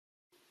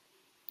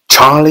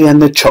Charlie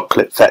and the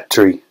Chocolate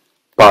Factory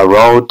by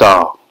Roald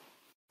Dahl.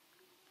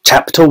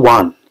 Chapter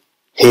 1.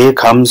 Here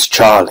Comes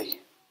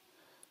Charlie.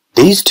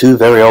 These two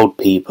very old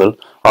people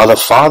are the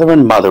father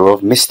and mother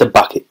of Mr.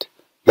 Bucket.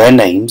 Their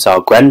names are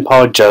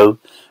Grandpa Joe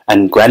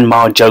and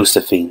Grandma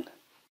Josephine.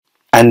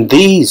 And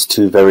these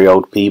two very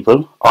old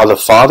people are the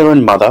father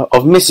and mother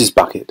of Mrs.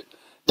 Bucket.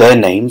 Their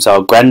names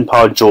are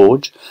Grandpa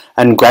George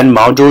and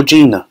Grandma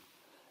Georgina.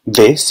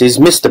 This is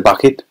Mr.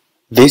 Bucket.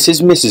 This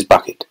is Mrs.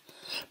 Bucket.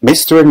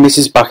 Mr. and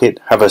Mrs. Bucket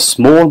have a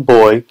small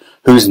boy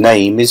whose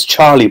name is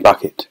Charlie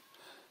Bucket.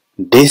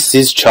 This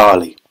is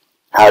Charlie.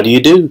 How do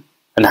you do?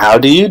 And how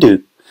do you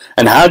do?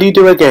 And how do you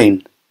do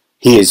again?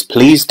 He is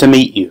pleased to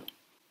meet you.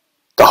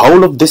 The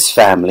whole of this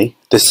family,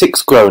 the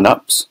 6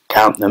 grown-ups,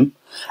 count them,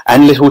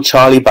 and little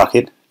Charlie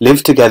Bucket,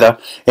 lived together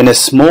in a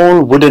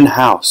small wooden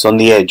house on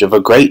the edge of a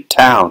great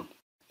town.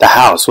 The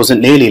house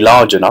wasn't nearly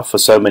large enough for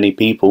so many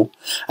people,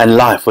 and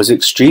life was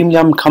extremely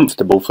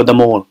uncomfortable for them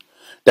all.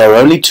 There were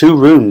only 2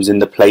 rooms in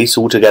the place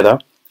altogether,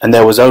 and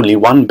there was only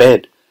 1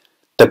 bed.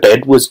 The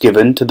bed was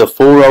given to the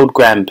 4 old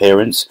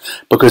grandparents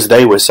because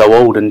they were so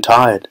old and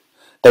tired.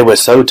 They were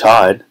so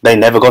tired they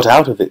never got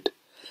out of it.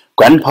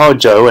 Grandpa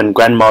Joe and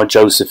Grandma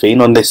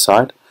Josephine on this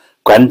side,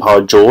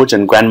 Grandpa George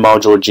and Grandma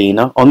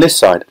Georgina on this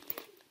side.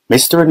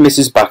 Mr. and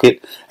Mrs.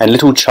 Bucket and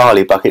little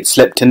Charlie Bucket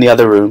slept in the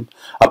other room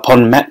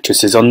upon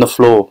mattresses on the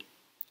floor.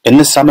 In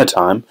the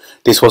summertime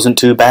this wasn't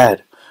too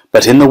bad,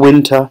 but in the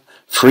winter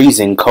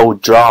freezing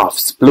cold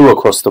draughts blew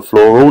across the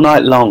floor all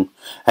night long,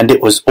 and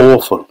it was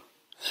awful.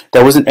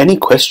 There wasn't any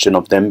question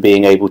of them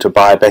being able to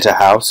buy a better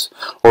house,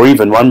 or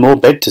even 1 more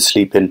bed to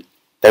sleep in.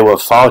 They were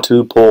far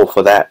too poor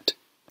for that.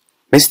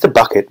 Mr.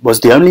 Bucket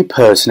was the only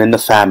person in the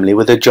family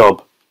with a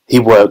job. He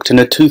worked in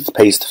a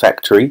toothpaste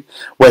factory,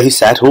 where he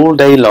sat all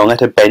day long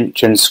at a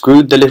bench and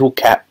screwed the little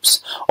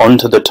caps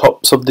onto the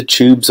tops of the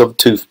tubes of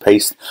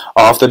toothpaste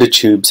after the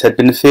tubes had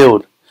been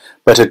filled.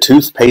 But a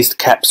toothpaste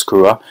cap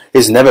screwer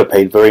is never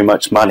paid very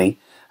much money,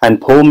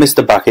 and poor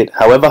Mr. Bucket,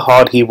 however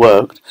hard he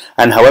worked,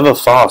 and however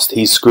fast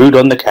he screwed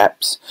on the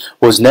caps,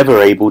 was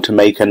never able to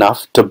make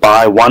enough to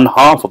buy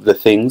 1/2 of the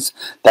things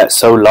that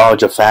so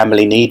large a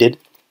family needed.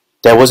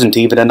 There wasn't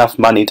even enough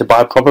money to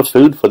buy proper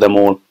food for them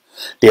all.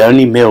 The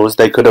only meals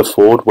they could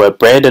afford were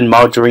bread and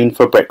margarine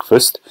for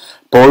breakfast,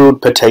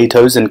 boiled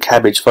potatoes and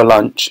cabbage for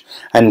lunch,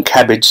 and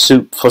cabbage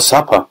soup for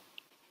supper.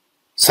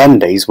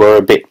 Sundays were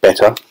a bit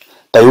better.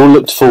 They all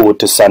looked forward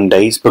to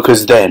Sundays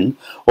because then,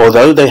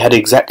 although they had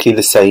exactly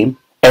the same,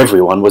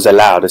 everyone was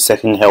allowed a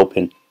second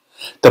helping.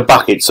 The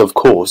Buckets, of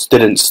course,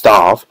 didn't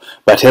starve,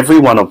 but every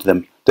one of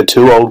them, the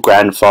 2 old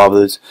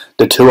grandfathers,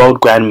 the 2 old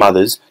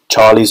grandmothers,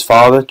 Charlie's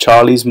father,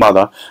 Charlie's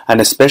mother,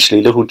 and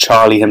especially little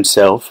Charlie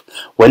himself,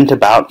 went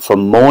about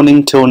from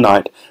morning till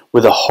night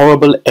with a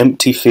horrible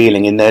empty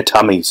feeling in their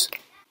tummies.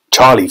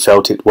 Charlie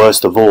felt it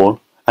worst of all,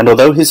 and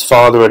although his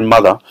father and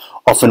mother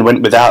often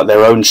went without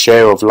their own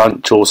share of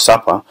lunch or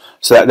supper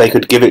so that they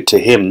could give it to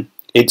him,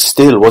 it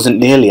still wasn't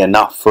nearly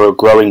enough for a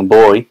growing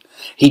boy.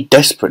 He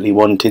desperately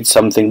wanted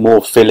something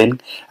more filling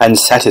and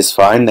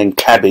satisfying than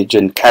cabbage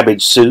and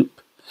cabbage soup.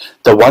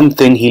 The one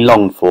thing he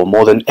longed for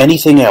more than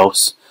anything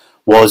else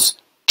was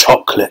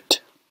chocolate.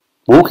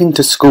 Walking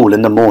to school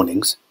in the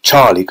mornings,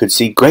 Charlie could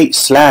see great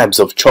slabs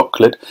of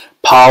chocolate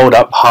piled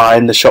up high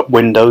in the shop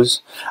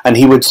windows, and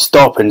he would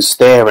stop and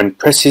stare and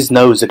press his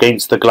nose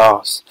against the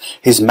glass,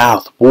 his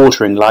mouth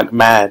watering like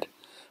mad.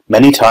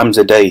 Many times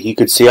a day he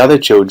could see other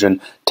children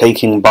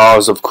taking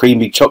bars of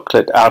creamy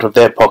chocolate out of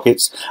their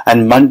pockets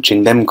and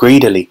munching them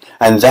greedily,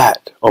 and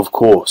that, of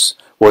course,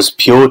 was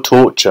pure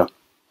torture.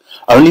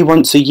 Only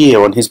once a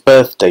year on his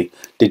birthday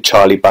did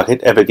Charlie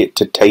Bucket ever get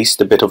to taste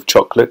a bit of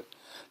chocolate.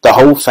 The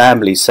whole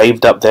family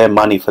saved up their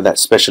money for that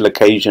special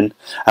occasion,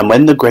 and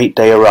when the great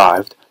day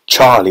arrived,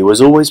 Charlie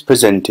was always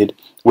presented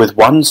with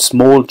 1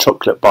 small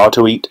chocolate bar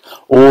to eat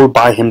all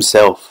by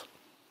himself.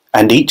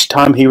 And each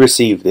time he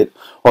received it,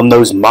 on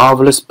those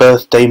marvellous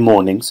birthday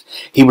mornings,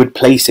 he would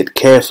place it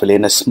carefully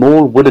in a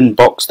small wooden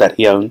box that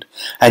he owned,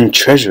 and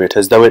treasure it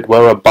as though it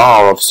were a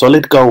bar of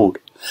solid gold,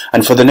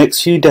 and for the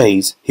next few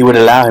days he would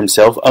allow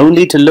himself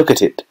only to look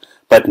at it,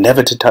 but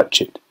never to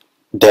touch it.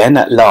 Then,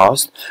 at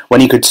last,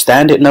 when he could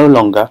stand it no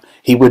longer,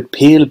 he would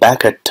peel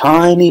back a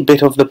tiny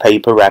bit of the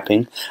paper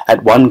wrapping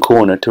at one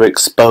corner to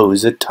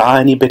expose a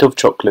tiny bit of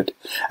chocolate,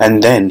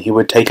 and then he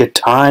would take a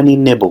tiny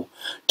nibble,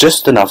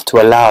 just enough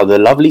to allow the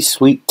lovely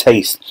sweet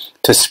taste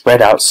to spread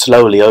out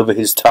slowly over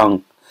his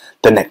tongue.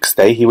 The next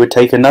day he would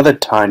take another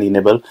tiny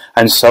nibble,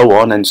 and so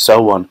on and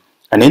so on.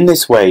 And in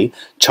this way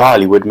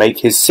Charlie would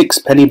make his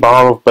 6-penny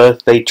bar of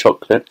birthday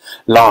chocolate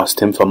last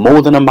him for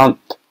more than a month.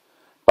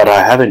 But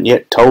I haven't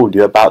yet told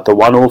you about the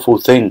one awful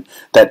thing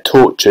that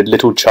tortured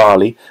little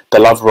Charlie, the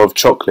lover of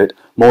chocolate,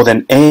 more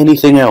than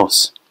anything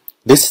else.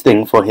 This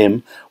thing for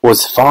him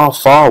was far,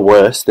 far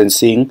worse than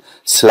seeing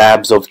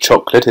slabs of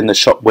chocolate in the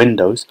shop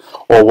windows,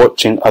 or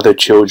watching other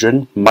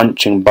children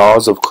munching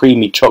bars of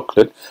creamy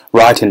chocolate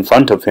right in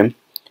front of him.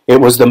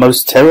 It was the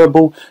most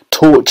terrible,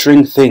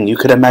 torturing thing you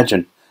could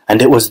imagine,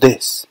 and it was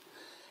this.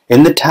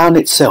 In the town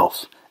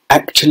itself,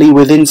 actually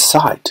within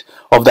sight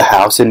of the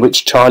house in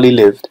which Charlie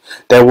lived,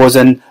 there was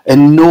an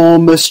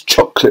enormous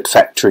chocolate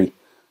factory.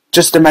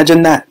 Just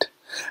imagine that.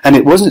 And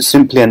it wasn't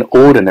simply an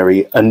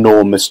ordinary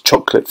enormous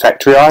chocolate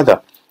factory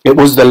either. It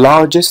was the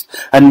largest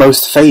and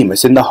most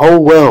famous in the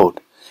whole world.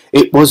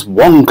 It was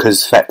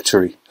Wonka's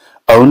factory,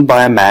 owned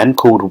by a man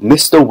called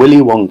Mr. Willy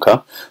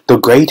Wonka, the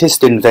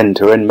greatest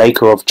inventor and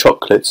maker of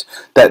chocolates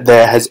that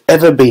there has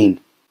ever been.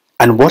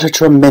 And what a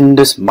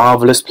tremendous,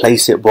 marvellous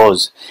place it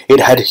was!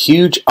 It had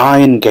huge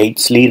iron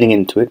gates leading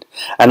into it,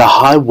 and a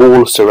high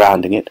wall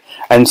surrounding it,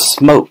 and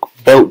smoke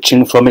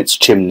belching from its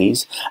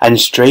chimneys, and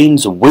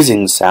strange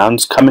whizzing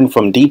sounds coming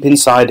from deep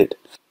inside it.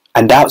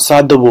 And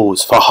outside the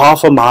walls, for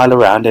half a mile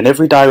around in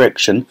every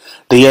direction,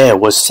 the air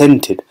was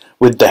scented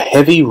with the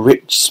heavy,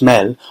 rich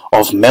smell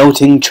of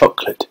melting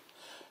chocolate.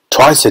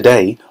 Twice a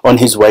day, on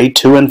his way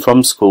to and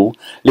from school,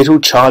 little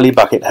Charlie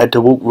Bucket had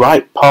to walk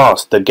right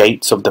past the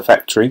gates of the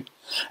factory,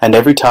 and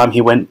every time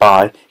he went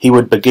by, he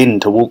would begin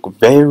to walk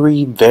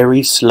very,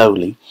 very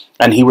slowly,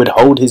 and he would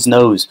hold his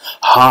nose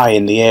high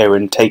in the air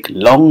and take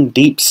long,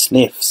 deep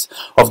sniffs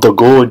of the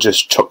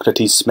gorgeous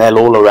chocolatey smell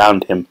all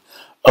around him.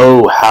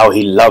 Oh, how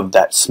he loved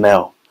that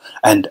smell!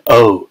 And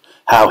oh,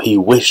 how he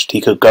wished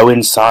he could go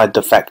inside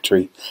the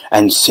factory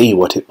and see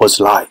what it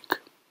was like.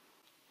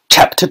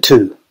 Chapter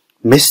 2.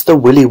 Mr.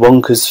 Willy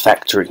Wonka's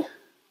Factory.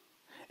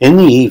 In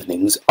the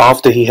evenings,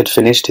 after he had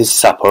finished his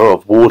supper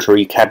of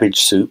watery cabbage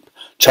soup,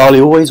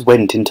 Charlie always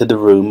went into the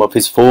room of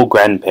his 4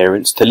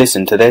 grandparents to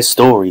listen to their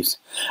stories,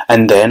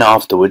 and then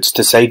afterwards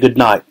to say good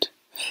night.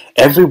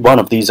 Every one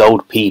of these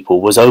old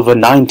people was over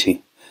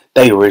 90.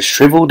 They were as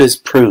shriveled as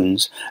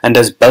prunes and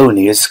as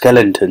bony as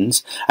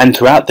skeletons, and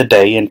throughout the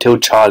day until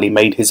Charlie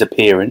made his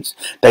appearance,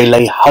 they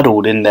lay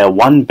huddled in their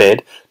one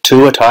bed,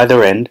 2 at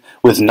either end,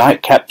 with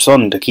nightcaps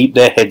on to keep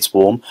their heads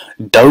warm,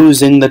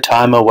 dozing the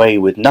time away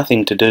with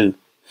nothing to do.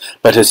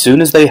 But as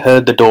soon as they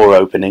heard the door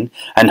opening,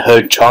 and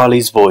heard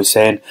Charlie's voice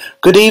saying,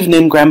 "Good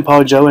evening,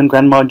 Grandpa Joe and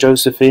Grandma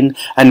Josephine,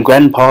 and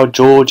Grandpa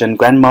George and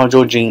Grandma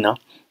Georgina,"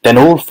 then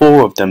all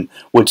 4 of them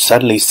would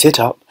suddenly sit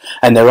up,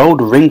 and their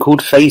old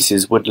wrinkled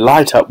faces would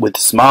light up with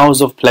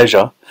smiles of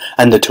pleasure,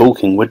 and the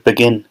talking would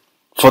begin.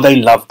 For they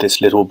loved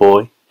this little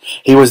boy.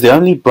 He was the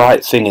only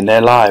bright thing in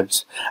their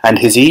lives, and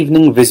his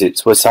evening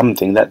visits were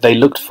something that they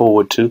looked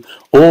forward to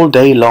all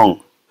day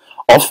long.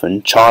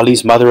 Often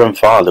Charlie's mother and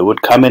father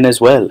would come in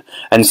as well,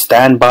 and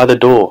stand by the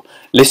door,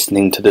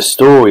 listening to the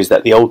stories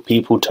that the old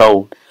people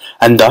told,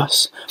 and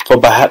thus, for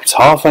perhaps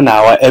half an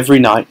hour every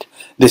night,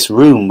 this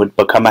room would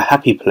become a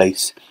happy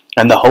place,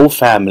 and the whole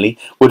family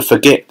would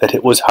forget that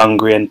it was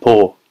hungry and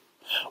poor.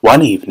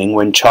 One evening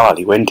when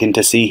Charlie went in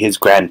to see his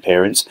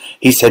grandparents,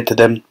 he said to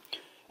them,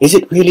 "Is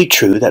it really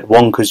true that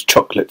Wonka's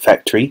chocolate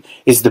factory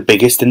is the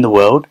biggest in the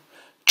world?"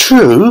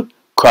 "True?"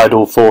 cried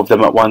all 4 of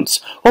them at once.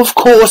 "Of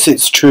course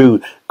it's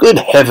true. Good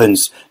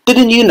heavens,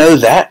 didn't you know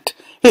that?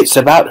 It's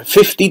about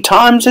 50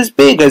 times as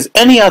big as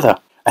any other.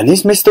 And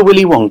is Mr.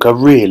 Willy Wonka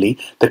really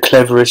the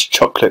cleverest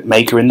chocolate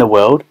maker in the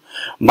world?"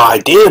 "My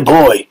dear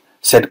boy,"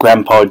 said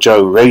Grandpa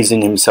Joe,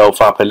 raising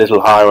himself up a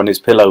little higher on his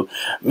pillow,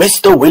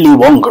 "Mr. Willy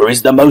Wonka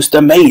is the most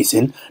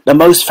amazing, the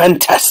most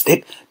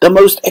fantastic, the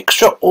most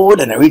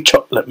extraordinary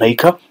chocolate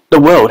maker the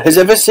world has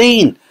ever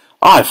seen.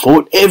 I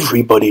thought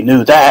everybody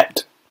knew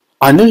that."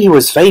 "I knew he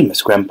was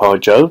famous, Grandpa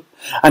Joe,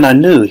 and I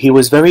knew he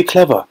was very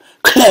clever."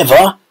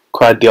 "Clever?"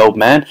 cried the old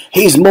man.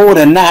 "He's more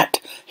than that.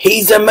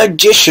 He's a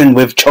magician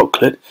with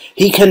chocolate.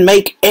 He can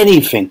make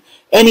anything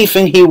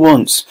he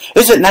wants.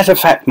 Isn't that a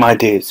fact, my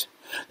dears?"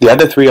 The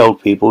other 3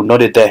 old people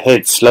nodded their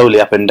heads slowly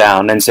up and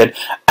down and said,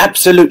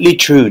 "Absolutely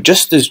true,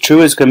 just as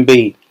true as can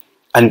be."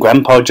 And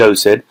Grandpa Joe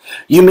said,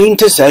 "You mean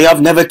to say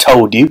I've never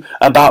told you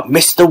about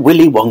Mr.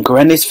 Willy Wonka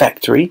and his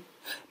factory?"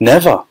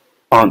 "Never,"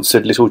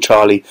 answered little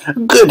Charlie.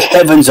 "Good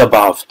heavens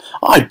above!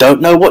 I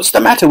don't know what's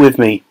the matter with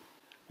me."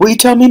 "Will you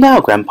tell me now,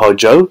 Grandpa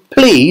Joe,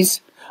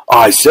 please?"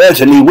 "I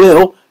certainly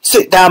will.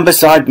 Sit down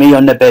beside me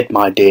on the bed,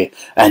 my dear,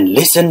 and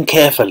listen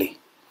carefully."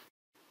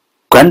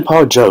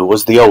 Grandpa Joe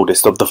was the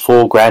oldest of the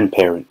 4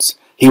 grandparents.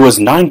 He was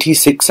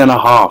 96 and a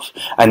half,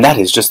 and that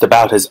is just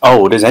about as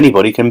old as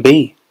anybody can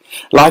be.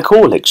 Like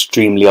all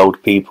extremely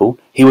old people,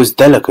 he was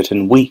delicate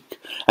and weak,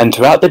 and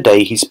throughout the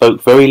day he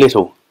spoke very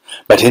little.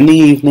 But in the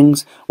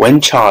evenings, when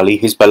Charlie,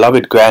 his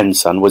beloved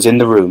grandson, was in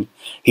the room,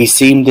 he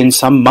seemed in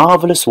some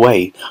marvellous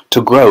way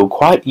to grow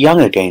quite young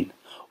again.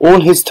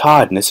 All his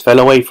tiredness fell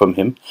away from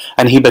him,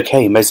 and he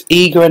became as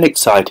eager and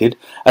excited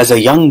as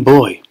a young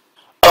boy.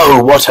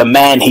 "Oh, what a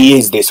man he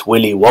is, this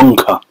Willy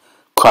Wonka!"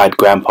 cried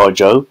Grandpa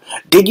Joe.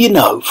 "Did you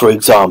know, for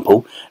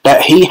example,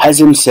 that he has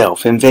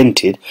himself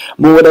invented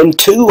more than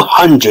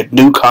 200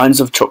 new kinds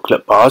of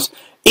chocolate bars,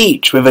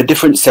 each with a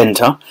different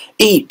centre,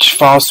 each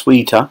far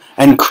sweeter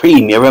and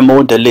creamier and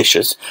more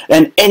delicious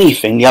than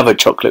anything the other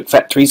chocolate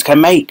factories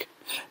can make?"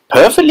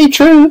 "Perfectly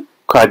true,"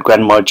 cried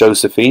Grandma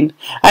Josephine,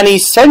 "and he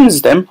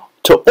sends them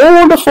to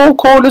all the 4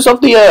 corners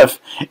of the earth.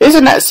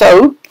 Isn't that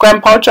so,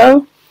 Grandpa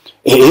Joe?"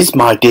 "It is,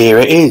 my dear,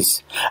 it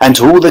is, and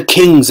to all the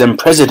kings and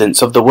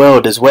presidents of the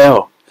world as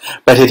well.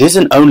 But it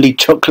isn't only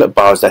chocolate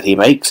bars that he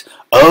makes.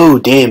 Oh,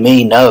 dear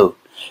me, no.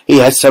 He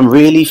has some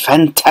really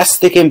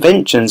fantastic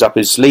inventions up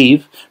his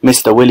sleeve,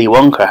 Mr. Willy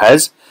Wonka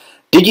has.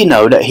 Did you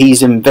know that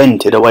he's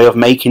invented a way of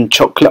making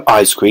chocolate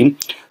ice cream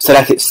so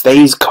that it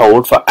stays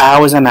cold for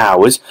hours and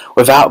hours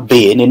without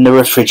being in the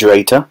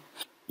refrigerator?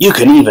 You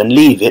can even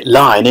leave it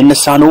lying in the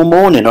sun all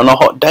morning on a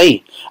hot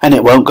day, and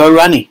it won't go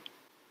runny.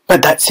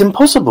 But that's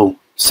impossible,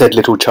 said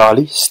little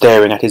Charlie,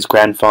 staring at his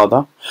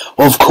grandfather.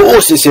 Of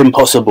course it's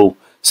impossible,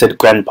 said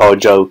Grandpa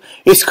Joe.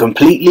 It's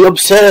completely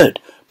absurd,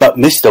 but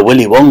Mr.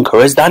 Willy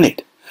Wonka has done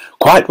it.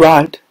 Quite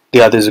right,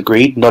 the others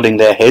agreed, nodding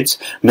their heads.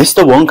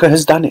 Mr. Wonka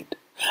has done it.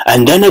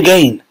 And then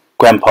again,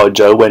 Grandpa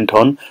Joe went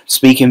on,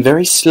 speaking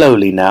very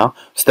slowly now,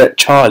 so that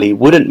Charlie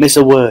wouldn't miss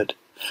a word.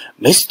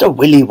 Mr.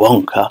 Willy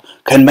Wonka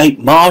can make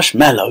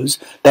marshmallows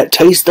that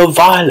taste of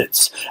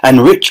violets,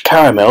 and rich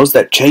caramels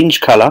that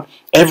change colour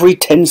every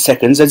 10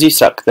 seconds as you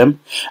suck them,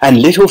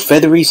 and little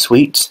feathery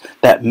sweets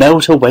that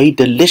melt away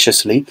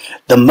deliciously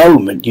the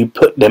moment you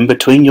put them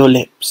between your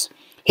lips.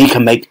 He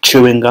can make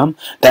chewing gum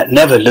that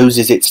never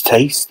loses its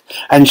taste,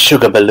 and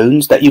sugar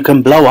balloons that you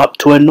can blow up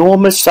to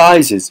enormous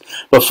sizes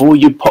before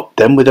you pop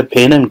them with a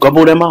pin and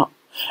gobble them up.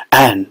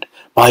 And,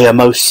 by a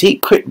most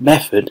secret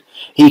method,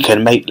 he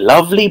can make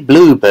lovely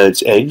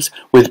bluebirds' eggs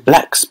with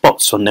black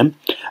spots on them,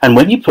 and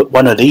when you put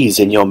one of these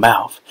in your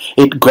mouth,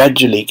 it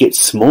gradually gets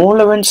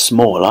smaller and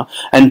smaller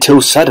until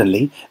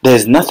suddenly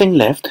there's nothing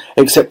left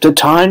except a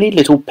tiny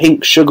little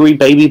pink sugary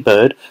baby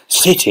bird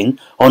sitting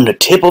on the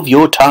tip of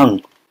your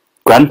tongue.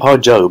 Grandpa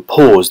Joe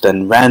paused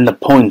and ran the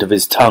point of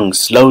his tongue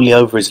slowly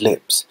over his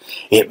lips.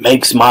 It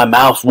makes my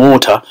mouth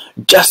water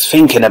just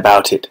thinking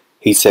about it,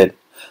 he said.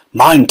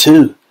 Mine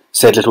too,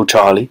 said little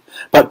Charlie,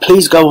 but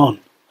please go on.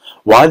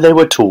 While they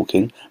were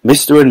talking,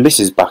 Mr. and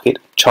Mrs. Bucket,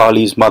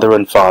 Charlie's mother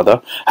and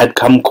father, had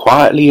come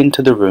quietly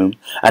into the room,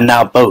 and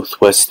now both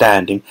were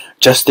standing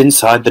just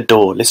inside the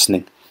door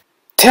listening.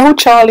 Tell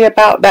Charlie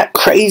about that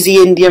crazy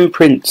Indian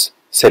prince,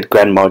 said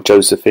Grandma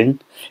Josephine.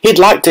 He'd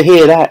like to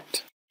hear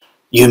that.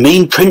 You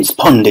mean Prince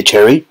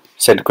Pondicherry,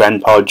 said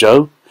Grandpa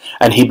Joe,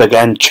 and he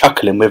began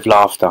chuckling with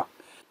laughter.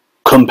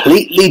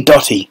 Completely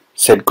dotty,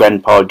 said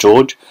Grandpa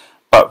George.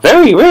 But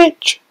very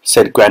rich,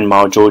 said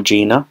Grandma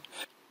Georgina.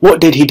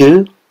 What did he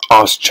do?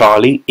 Asked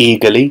Charlie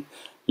eagerly.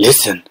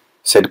 Listen,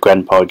 said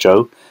Grandpa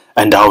Joe,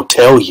 and I'll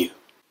tell you.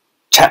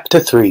 Chapter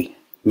 3.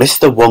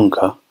 Mr.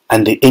 Wonka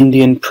and the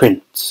Indian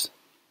Prince.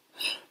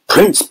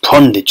 Prince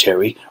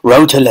Pondicherry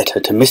wrote a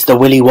letter to Mr.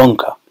 Willy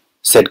Wonka,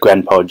 said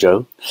Grandpa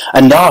Joe,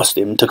 and asked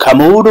him to come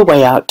all the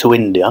way out to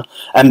India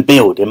and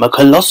build him a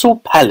colossal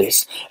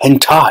palace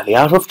entirely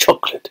out of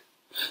chocolate.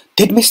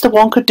 Did Mr.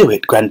 Wonka do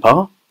it,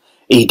 Grandpa?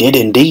 He did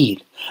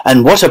indeed,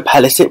 and what a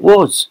palace it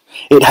was!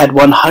 It had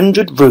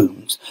 100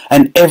 rooms,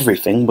 and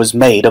everything was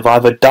made of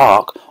either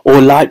dark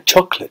or light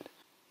chocolate.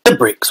 The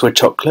bricks were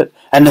chocolate,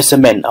 and the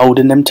cement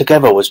holding them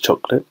together was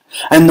chocolate,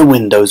 and the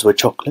windows were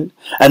chocolate,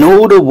 and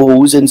all the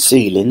walls and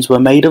ceilings were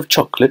made of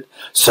chocolate,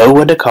 so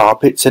were the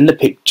carpets and the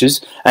pictures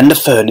and the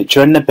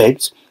furniture and the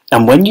beds,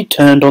 and when you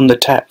turned on the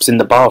taps in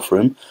the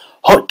bathroom,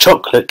 hot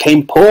chocolate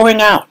came pouring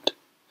out.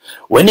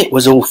 When it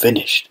was all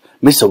finished,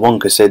 Mr.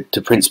 Wonka said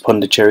to Prince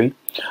Pondicherry,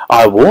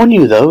 I warn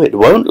you, though, it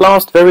won't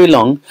last very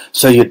long,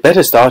 so you'd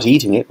better start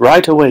eating it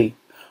right away.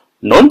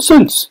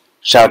 Nonsense,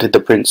 shouted the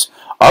prince.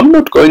 I'm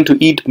not going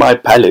to eat my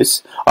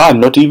palace.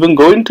 I'm not even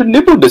going to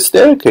nibble the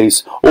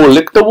staircase or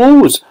lick the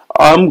walls.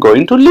 I'm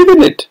going to live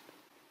in it.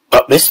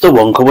 But Mr.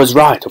 Wonka was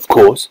right, of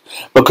course,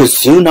 because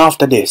soon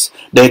after this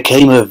there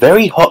came a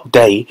very hot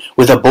day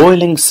with a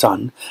boiling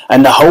sun,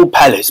 and the whole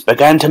palace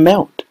began to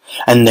melt.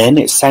 And then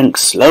it sank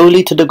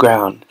slowly to the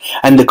ground,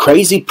 and the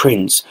crazy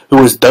prince,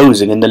 who was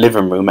dozing in the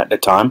living room at the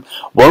time,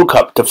 woke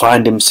up to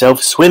find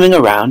himself swimming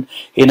around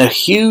in a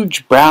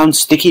huge brown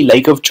sticky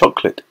lake of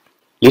chocolate.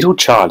 Little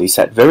Charlie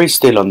sat very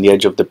still on the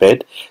edge of the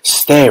bed,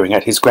 staring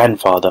at his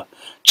grandfather.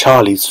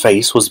 Charlie's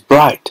face was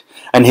bright,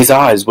 and his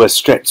eyes were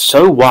stretched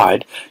so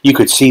wide you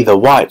could see the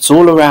whites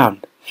all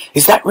around.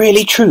 Is that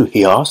really true?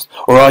 He asked,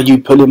 or are you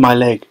pulling my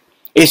leg?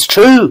 It's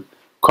true,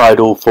 cried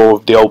all four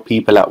of the old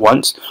people at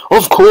once.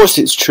 Of course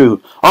it's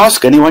true.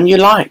 Ask anyone you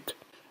like.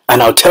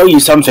 And I'll tell you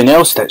something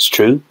else that's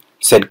true,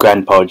 said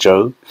Grandpa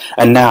Joe,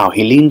 and now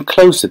he leaned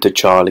closer to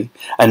Charlie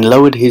and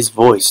lowered his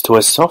voice to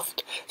a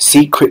soft,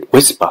 secret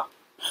whisper.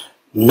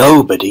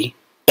 Nobody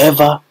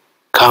ever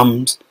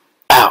comes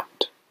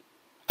out.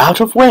 Out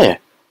of where?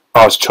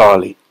 Asked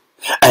Charlie.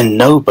 And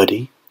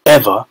nobody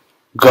ever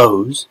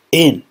goes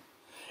in.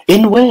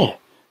 In where?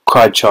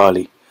 Cried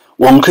Charlie.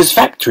 Wonka's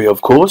factory,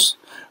 of course.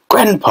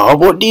 Grandpa,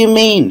 what do you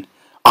mean?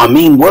 I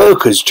mean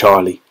workers,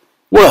 Charlie.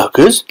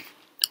 Workers?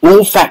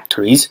 All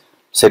factories,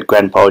 said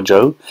Grandpa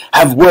Joe,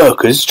 have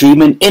workers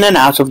streaming in and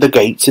out of the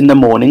gates in the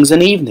mornings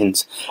and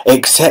evenings,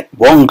 except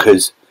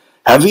Wonka's.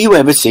 Have you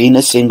ever seen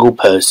a single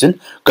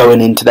person going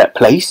into that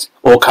place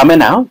or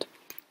coming out?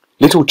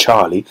 Little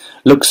Charlie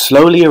looked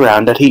slowly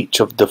around at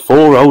each of the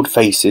four old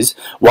faces,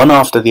 one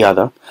after the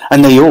other,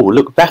 and they all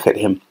looked back at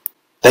him.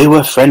 They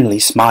were friendly,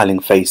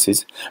 smiling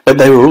faces, but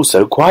they were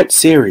also quite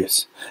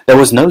serious. There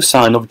was no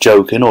sign of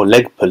joking or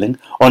leg-pulling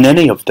on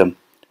any of them.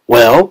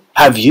 Well,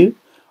 have you?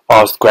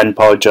 Asked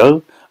Grandpa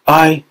Joe.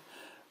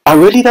 I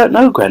really don't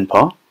know,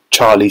 Grandpa,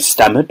 Charlie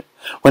stammered.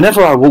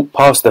 Whenever I walk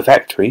past the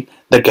factory,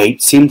 the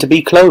gates seem to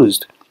be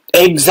closed.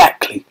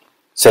 Exactly,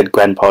 said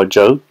Grandpa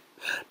Joe.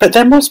 But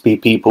there must be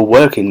people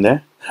working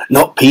there.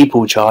 Not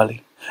people,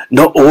 Charlie.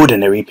 Not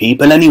ordinary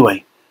people,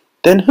 anyway.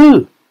 Then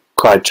who?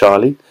 Cried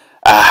Charlie.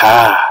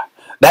 Aha!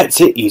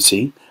 That's it, you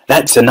see.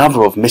 That's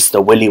another of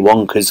Mr. Willy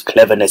Wonka's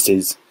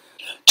clevernesses.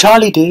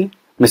 Charlie, dear,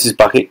 Mrs.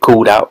 Bucket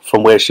called out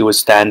from where she was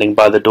standing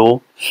by the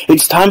door.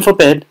 It's time for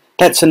bed.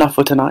 That's enough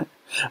for tonight.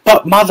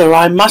 But, Mother,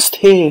 I must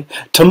hear.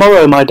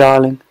 Tomorrow, my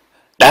darling.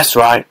 That's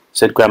right,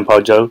 said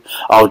Grandpa Joe.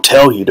 I'll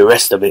tell you the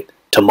rest of it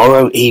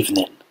tomorrow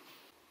evening.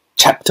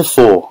 Chapter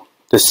 4.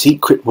 The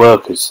Secret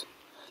Workers.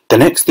 The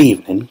next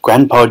evening,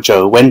 Grandpa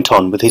Joe went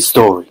on with his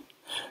story.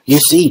 You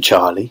see,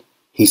 Charlie,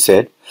 he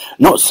said,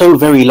 not so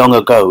very long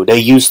ago there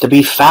used to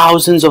be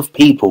thousands of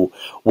people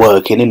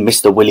working in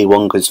Mr. Willy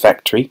Wonka's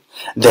factory.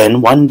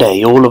 Then one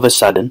day, all of a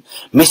sudden,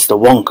 Mr.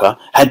 Wonka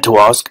had to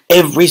ask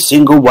every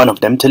single one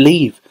of them to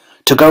leave,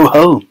 to go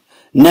home,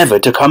 never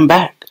to come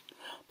back.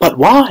 But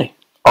why?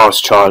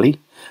 Asked Charlie.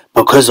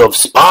 Because of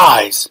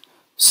spies.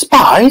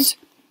 Spies?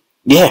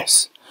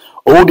 Yes.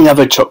 All the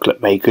other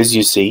chocolate makers,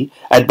 you see,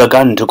 had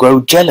begun to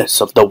grow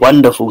jealous of the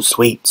wonderful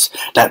sweets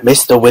that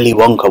Mr. Willy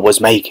Wonka was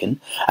making,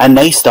 and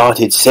they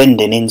started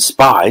sending in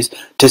spies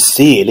to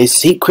steal his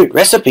secret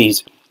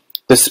recipes.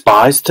 The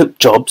spies took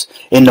jobs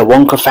in the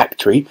Wonka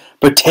factory,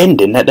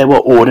 pretending that they were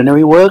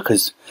ordinary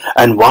workers,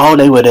 and while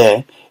they were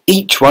there,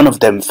 each one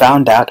of them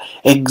found out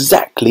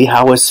exactly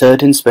how a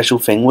certain special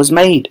thing was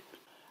made.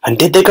 And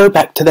did they go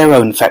back to their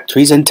own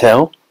factories and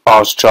tell?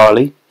 Asked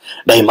Charlie.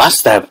 They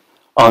must have,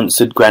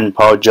 answered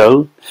Grandpa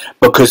Joe,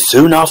 because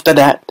soon after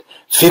that,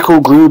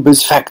 Fickle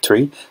Gruber's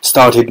factory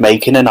started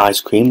making an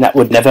ice cream that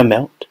would never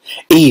melt,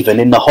 even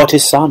in the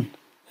hottest sun.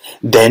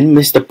 Then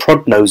Mr.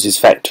 Prodnose's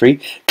factory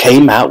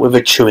came out with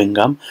a chewing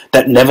gum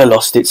that never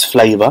lost its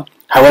flavour,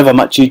 however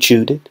much you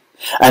chewed it.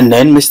 And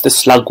then Mr.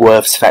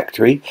 Slugworth's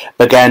factory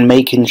began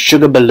making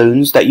sugar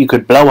balloons that you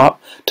could blow up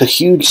to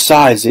huge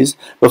sizes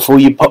before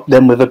you popped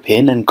them with a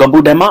pin and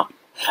gobbled them up,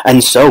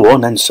 and so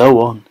on and so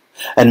on.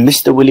 And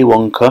Mr. Willy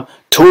Wonka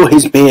tore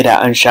his beard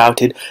out and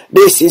shouted,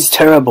 This is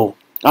terrible!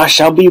 I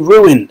shall be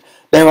ruined!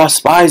 There are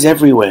spies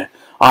everywhere!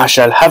 I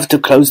shall have to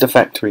close the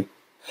factory.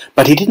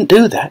 But he didn't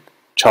do that,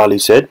 Charlie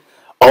said.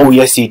 Oh,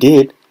 yes, he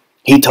did.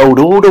 He told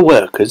all the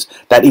workers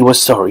that he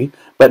was sorry,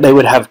 but they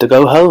would have to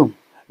go home.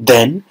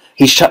 Then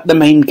he shut the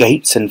main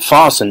gates and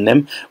fastened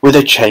them with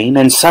a chain,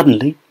 and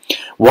suddenly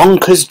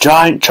Wonka's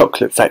giant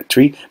chocolate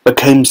factory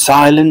became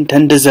silent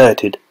and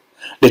deserted.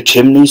 The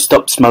chimney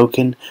stopped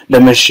smoking, the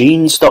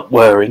machine stopped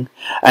whirring,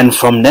 and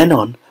from then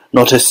on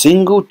not a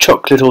single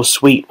chocolate or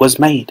sweet was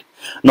made.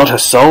 Not a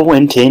soul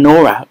went in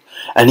or out,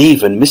 and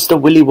even Mr.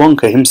 Willy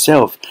Wonka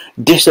himself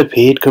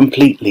disappeared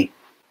completely.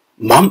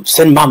 Months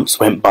and months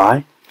went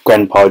by,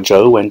 Grandpa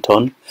Joe went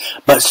on,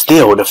 but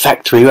still the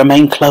factory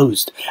remained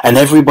closed, and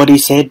everybody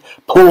said,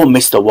 Poor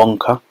Mr.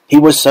 Wonka, he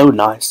was so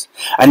nice,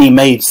 and he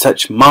made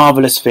such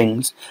marvellous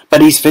things,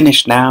 but he's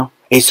finished now,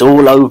 it's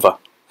all over.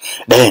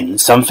 Then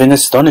something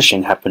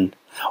astonishing happened.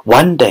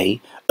 One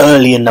day,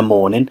 early in the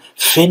morning,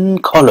 thin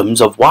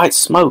columns of white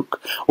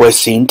smoke were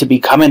seen to be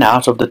coming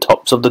out of the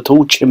tops of the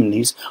tall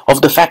chimneys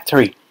of the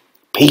factory.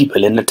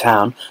 People in the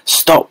town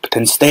stopped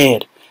and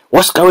stared.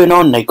 What's going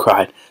on? They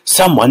cried.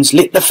 Someone's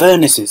lit the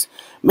furnaces.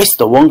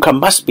 Mr. Wonka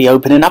must be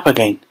opening up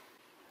again.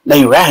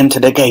 They ran to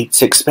the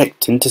gates,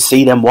 expecting to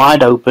see them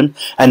wide open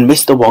and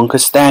Mr. Wonka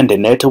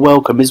standing there to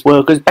welcome his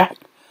workers back.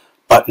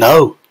 But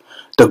no,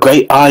 the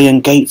great iron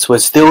gates were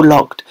still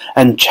locked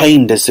and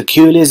chained as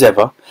securely as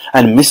ever,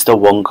 and Mr.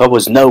 Wonka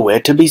was nowhere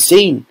to be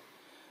seen.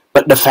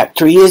 But the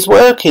factory is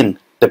working,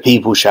 the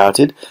people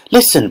shouted.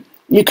 Listen,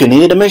 you can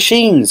hear the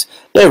machines.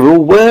 They're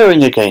all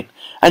whirring again,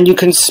 and you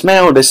can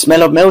smell the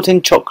smell of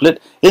melting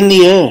chocolate in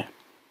the air.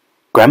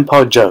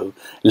 Grandpa Joe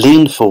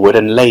leaned forward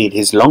and laid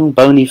his long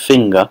bony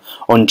finger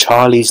on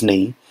Charlie's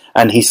knee,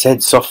 and he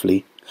said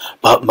softly,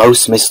 But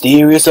most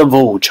mysterious of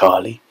all,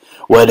 Charlie,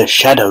 were the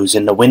shadows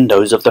in the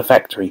windows of the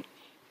factory.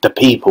 The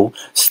people,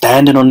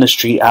 standing on the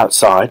street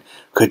outside,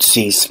 could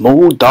see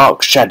small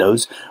dark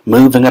shadows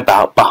moving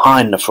about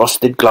behind the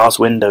frosted glass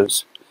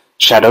windows.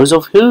 Shadows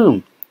of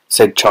whom?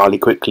 Said Charlie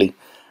quickly.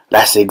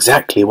 That's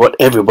exactly what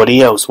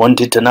everybody else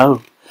wanted to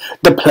know.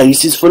 The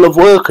place is full of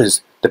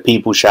workers, the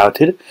people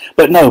shouted,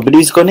 but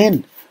nobody's gone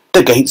in.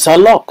 The gates are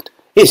locked.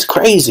 It's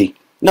crazy.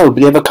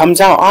 Nobody ever comes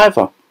out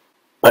either.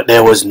 But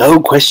there was no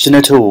question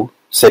at all,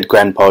 said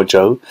Grandpa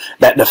Joe,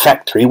 that the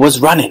factory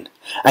was running,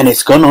 and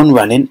it's gone on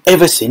running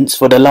ever since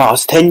for the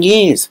last 10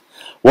 years.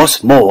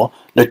 What's more,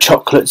 the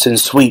chocolates and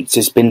sweets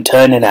it's been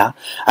turning out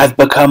have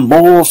become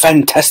more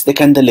fantastic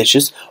and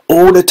delicious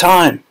all the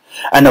time.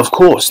 And of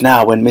course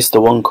now when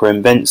Mr. Wonka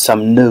invents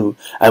some new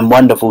and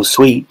wonderful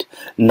sweet,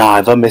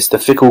 neither Mr.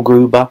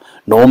 Fickelgruber,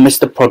 nor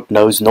Mr.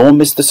 Prodnose, nor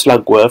Mr.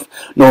 Slugworth,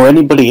 nor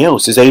anybody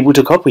else is able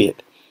to copy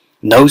it.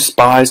 No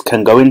spies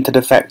can go into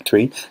the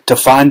factory to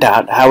find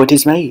out how it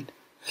is made.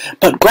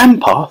 But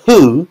Grandpa,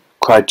 who,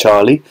 cried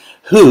Charlie,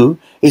 who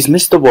is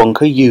Mr.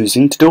 Wonka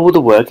using to do all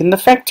the work in the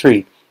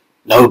factory?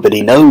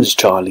 Nobody knows,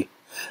 Charlie.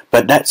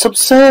 But that's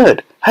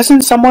absurd.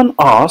 Hasn't someone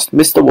asked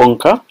Mr.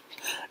 Wonka?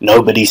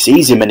 Nobody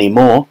sees him any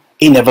more.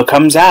 He never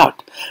comes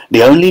out.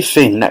 The only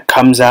thing that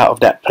comes out of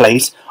that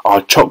place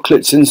are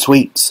chocolates and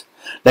sweets.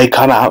 They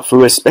come out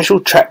through a special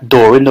trap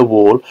door in the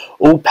wall,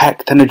 all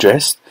packed and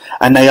addressed,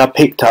 and they are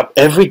picked up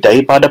every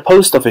day by the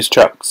post office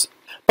trucks.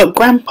 But,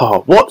 Grandpa,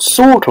 what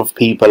sort of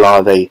people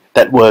are they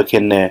that work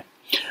in there?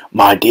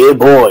 My dear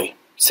boy,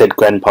 said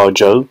Grandpa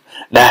Joe,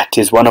 that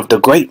is one of the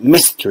great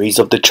mysteries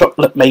of the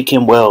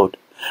chocolate-making world.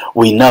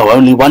 We know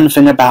only one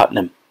thing about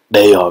them.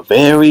 They are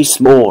very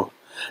small.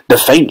 The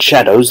faint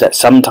shadows that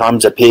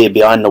sometimes appear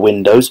behind the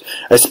windows,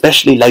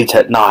 especially late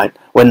at night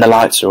when the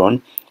lights are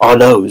on, are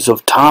those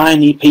of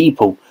tiny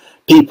people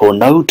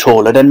no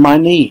taller than my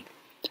knee.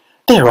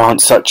 There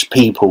aren't such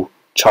people,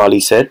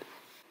 Charlie said.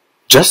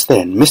 Just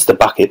then Mr.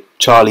 Bucket,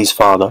 Charlie's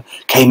father,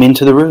 came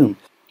into the room.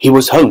 He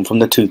was home from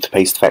the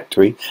toothpaste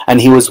factory, and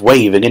he was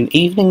waving an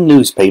evening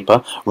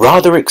newspaper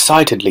rather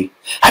excitedly.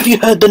 "Have you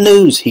heard the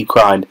news?" he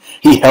cried.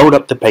 He held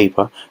up the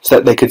paper so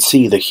that they could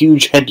see the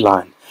huge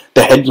headline.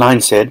 The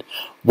headline said,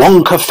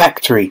 "Wonka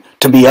Factory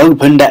to be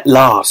opened at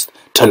last,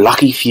 to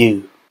lucky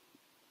few."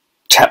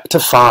 Chapter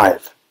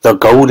 5. The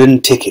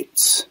Golden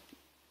Tickets.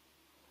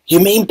 "You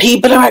mean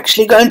people are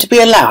actually going to be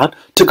allowed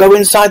to go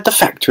inside the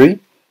factory?"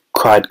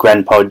 cried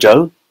Grandpa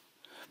Joe.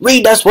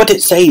 "Read us what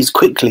it says,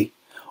 quickly."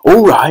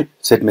 "All right,"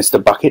 said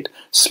Mr. Bucket,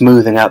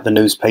 smoothing out the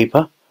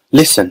newspaper.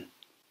 "Listen.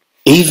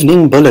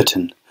 Evening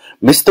Bulletin.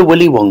 Mr.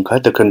 Willy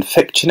Wonka, the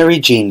confectionery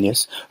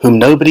genius, whom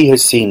nobody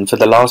has seen for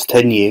the last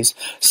 10 years,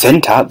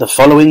 sent out the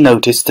following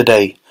notice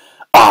today.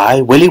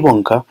 I, Willy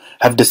Wonka,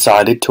 have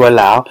decided to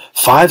allow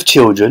 5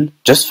 children,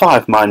 just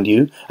 5, mind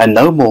you, and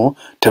no more,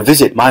 to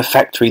visit my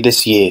factory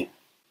this year.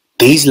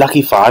 These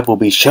lucky 5 will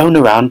be shown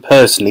around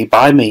personally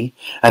by me,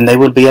 and they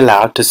will be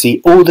allowed to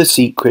see all the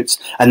secrets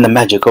and the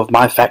magic of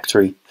my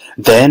factory.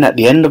 Then, at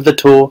the end of the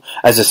tour,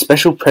 as a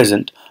special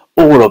present,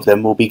 all of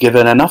them will be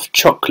given enough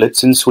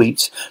chocolates and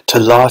sweets to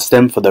last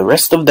them for the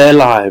rest of their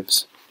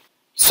lives.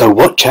 So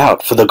watch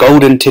out for the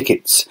golden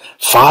tickets.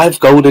 5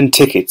 golden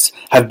tickets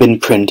have been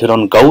printed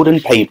on golden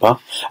paper,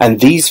 and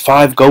these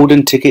 5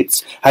 golden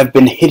tickets have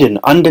been hidden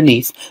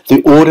underneath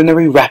the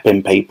ordinary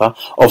wrapping paper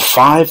of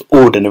 5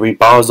 ordinary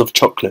bars of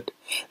chocolate.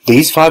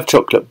 These 5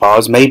 chocolate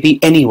bars may be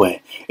anywhere,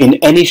 in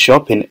any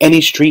shop, in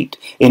any street,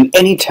 in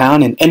any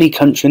town, in any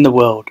country in the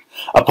world,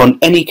 upon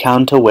any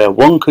counter where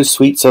Wonka's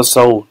sweets are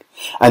sold.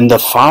 And the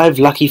 5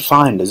 lucky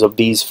finders of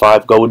these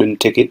 5 golden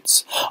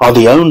tickets are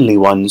the only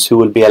ones who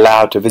will be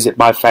allowed to visit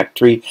my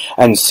factory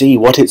and see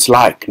what it's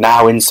like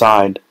now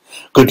inside.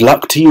 Good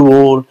luck to you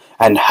all,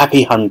 and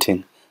happy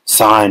hunting.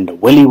 Signed,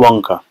 Willy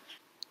Wonka."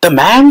 "The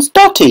man's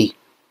dotty,"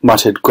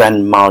 muttered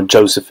Grandma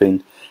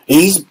Josephine.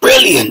 "He's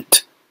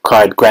brilliant,"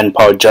 cried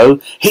Grandpa Joe.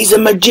 "He's a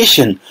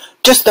magician.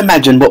 Just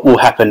imagine what will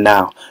happen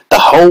now. The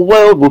whole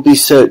world will be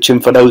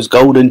searching for those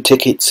golden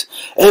tickets.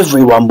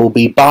 Everyone will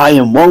be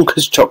buying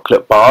Wonka's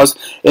chocolate bars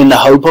in the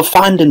hope of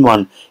finding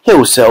one.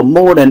 He'll sell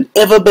more than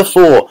ever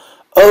before.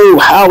 Oh,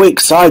 how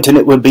exciting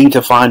it would be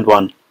to find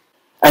one.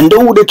 And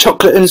all the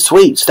chocolate and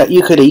sweets that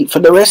you could eat for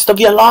the rest of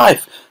your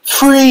life.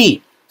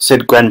 Free,"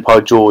 said Grandpa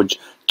George.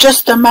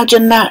 "Just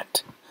imagine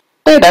that."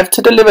 "They'd have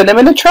to deliver them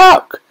in a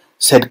truck,"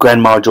 said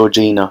Grandma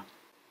Georgina.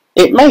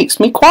 "It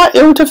makes me quite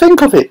ill to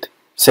think of it,"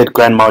 said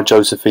Grandma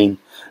Josephine.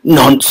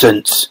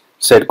 "Nonsense,"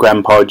 said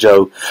Grandpa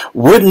Joe.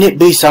 "Wouldn't it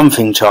be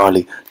something,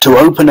 Charlie, to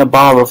open a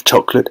bar of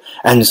chocolate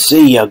and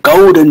see a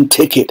golden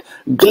ticket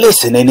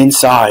glistening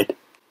inside?"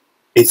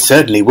 "It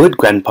certainly would,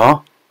 Grandpa,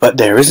 but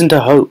there isn't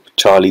a hope,"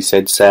 Charlie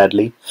said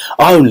sadly.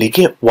 "I only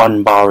get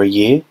 1 bar a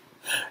year."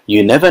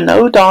 "You never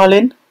know,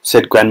 darling,"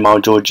 said Grandma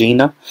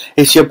Georgina.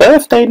 "It's your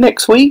birthday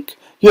next week.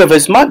 You have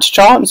as much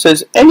chance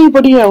as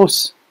anybody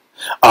else."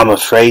 "I'm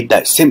afraid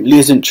that simply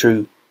isn't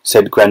true,"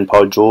 said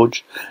Grandpa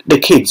George. "The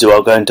kids who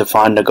are going to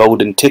find the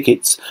golden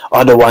tickets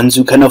are the ones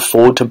who can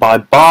afford to buy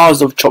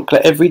bars of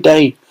chocolate every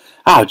day.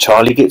 Our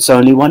Charlie gets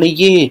only 1 a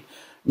year.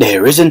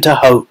 There isn't a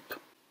hope."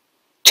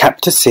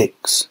 Chapter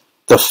 6.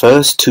 The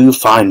First 2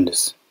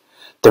 Finders.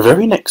 The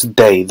very next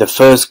day the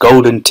first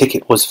golden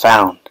ticket was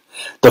found.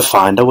 The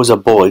finder was a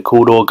boy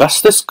called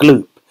Augustus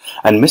Gloop,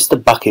 and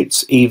Mr.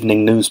 Bucket's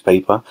evening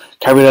newspaper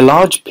carried a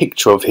large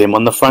picture of him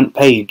on the front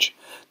page.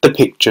 The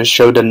picture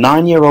showed a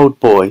 9-year-old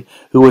boy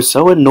who was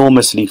so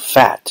enormously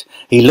fat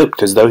he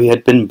looked as though he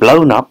had been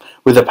blown up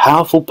with a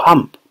powerful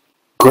pump.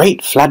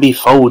 Great flabby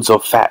folds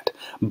of fat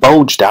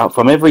bulged out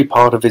from every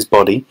part of his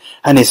body,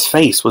 and his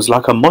face was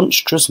like a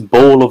monstrous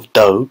ball of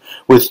dough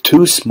with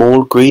 2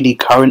 small greedy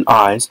currant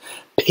eyes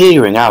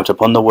peering out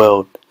upon the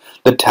world.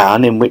 The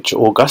town in which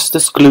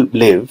Augustus Gloop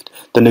lived,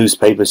 the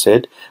newspaper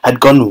said, had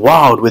gone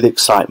wild with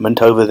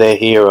excitement over their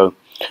hero.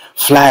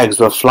 Flags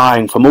were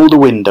flying from all the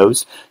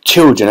windows,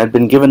 children had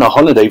been given a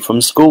holiday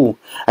from school,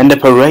 and a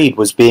parade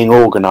was being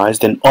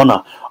organized in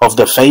honor of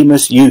the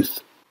famous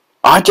youth.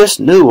 "I just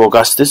knew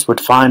Augustus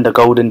would find a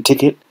golden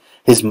ticket,"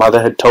 his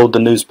mother had told the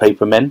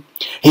newspaper men.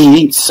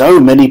 "He eats so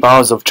many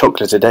bars of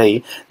chocolate a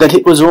day that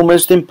it was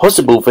almost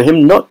impossible for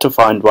him not to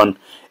find one.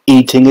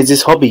 Eating is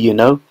his hobby, you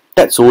know.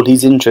 That's all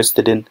he's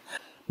interested in.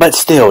 But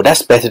still,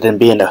 that's better than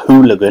being a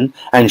hooligan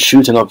and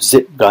shooting off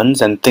zip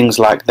guns and things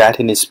like that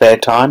in his spare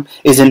time,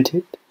 isn't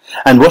it?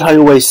 And what I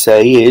always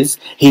say is,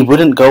 he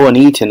wouldn't go on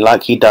eating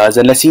like he does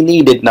unless he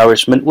needed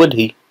nourishment, would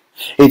he?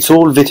 It's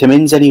all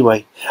vitamins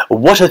anyway.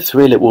 What a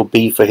thrill it will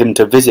be for him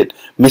to visit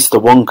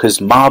Mr. Wonka's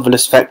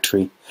marvellous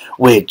factory.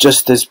 We're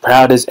just as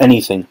proud as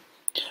anything."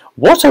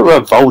 "What a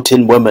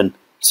revolting woman,"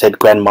 said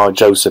Grandma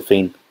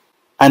Josephine.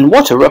 "And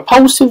what a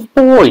repulsive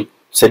boy,"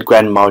 said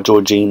Grandma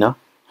Georgina.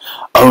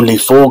 "Only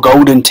 4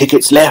 golden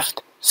tickets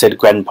left," said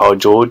Grandpa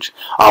George.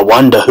 "I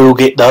wonder who'll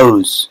get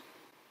those."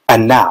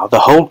 And now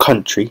the whole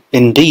country,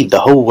 indeed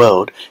the whole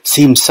world,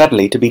 seemed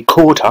suddenly to be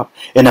caught up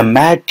in a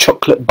mad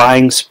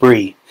chocolate-buying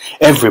spree,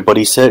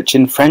 everybody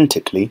searching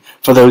frantically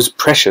for those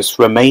precious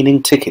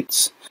remaining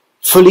tickets.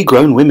 Fully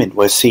grown women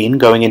were seen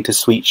going into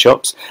sweet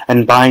shops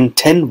and buying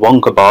 10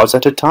 Wonka bars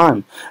at a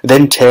time,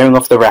 then tearing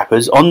off the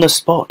wrappers on the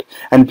spot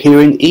and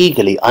peering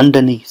eagerly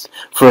underneath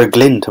for a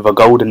glint of a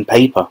golden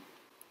paper.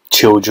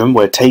 Children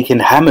were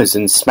taking hammers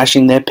and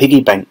smashing their piggy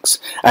banks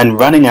and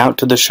running out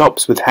to the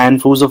shops with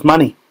handfuls of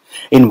money.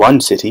 In one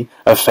city,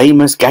 a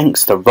famous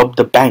gangster robbed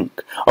a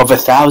bank of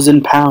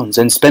 £1,000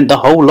 and spent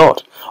the whole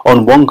lot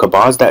on Wonka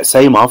bars that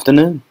same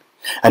afternoon.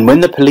 And when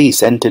the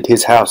police entered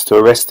his house to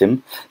arrest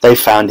him, they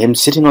found him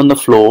sitting on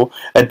the floor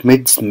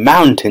amidst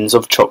mountains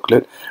of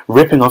chocolate,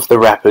 ripping off the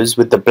wrappers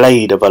with the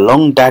blade of a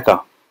long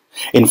dagger.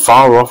 In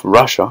far-off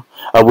Russia,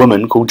 a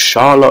woman called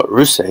Charlotte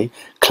Russe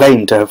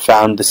claimed to have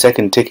found the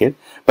second ticket,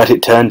 but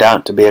it turned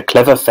out to be a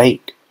clever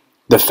fake.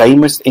 The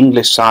famous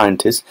English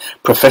scientist,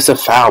 Professor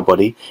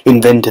Foulbody,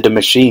 invented a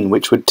machine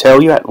which would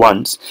tell you at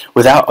once,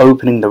 without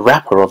opening the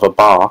wrapper of a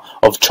bar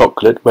of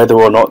chocolate, whether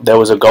or not there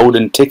was a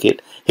golden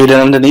ticket hidden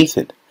underneath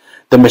it.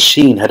 The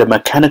machine had a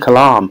mechanical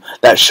arm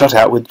that shot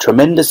out with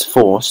tremendous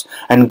force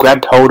and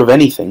grabbed hold of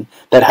anything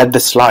that had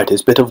the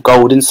slightest bit of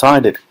gold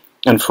inside it,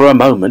 and for a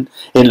moment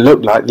it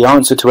looked like the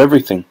answer to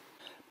everything.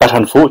 But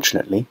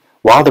unfortunately,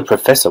 while the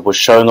professor was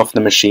showing off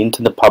the machine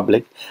to the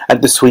public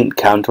at the sweet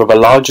counter of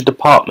a larger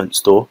department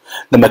store,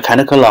 the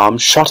mechanical arm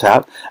shot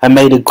out and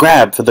made a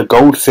grab for the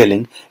gold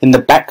filling in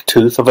the back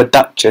tooth of a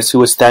duchess who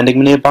was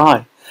standing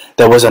nearby.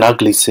 There was an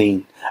ugly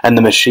scene, and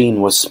the machine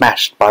was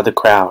smashed by the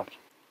crowd.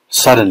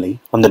 Suddenly,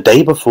 on the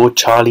day before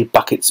Charlie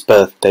Bucket's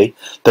birthday,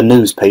 the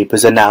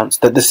newspapers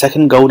announced that the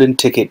second golden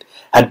ticket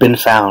had been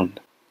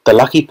found. The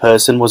lucky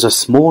person was a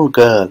small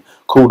girl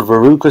called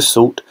Veruca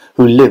Salt,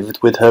 who lived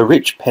with her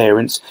rich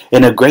parents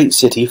in a great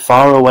city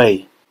far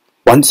away.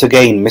 Once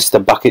again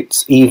Mr.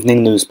 Bucket's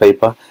evening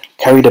newspaper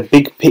carried a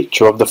big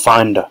picture of the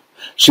finder.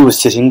 She was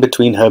sitting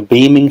between her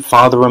beaming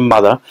father and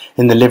mother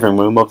in the living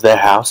room of their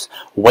house,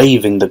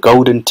 waving the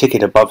golden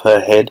ticket above her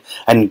head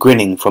and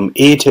grinning from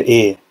ear to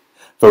ear.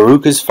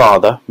 Veruca's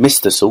father,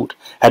 Mr. Salt,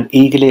 had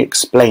eagerly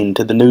explained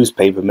to the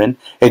newspapermen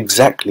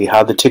exactly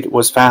how the ticket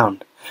was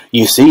found.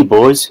 "You see,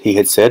 boys," he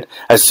had said,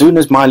 "as soon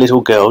as my little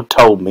girl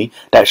told me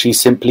that she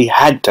simply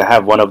had to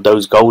have one of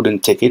those golden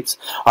tickets,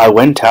 I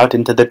went out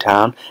into the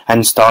town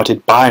and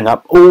started buying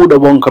up all the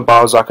Wonka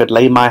bars I could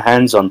lay my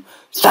hands on.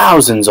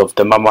 Thousands of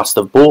them I must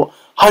have bought,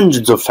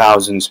 hundreds of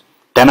thousands.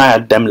 Then I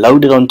had them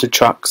loaded onto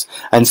trucks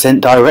and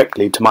sent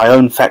directly to my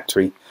own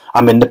factory.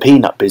 I'm in the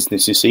peanut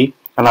business, you see,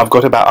 and I've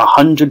got about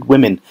 100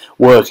 women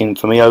working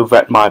for me over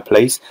at my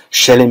place,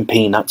 shelling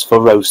peanuts for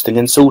roasting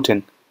and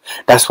salting.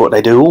 That's what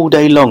they do all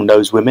day long,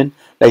 those women.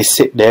 They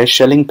sit there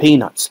shelling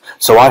peanuts.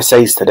 So I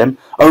says to them,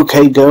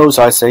 'Okay, girls,'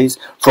 I says,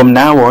 'from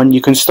now on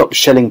you can stop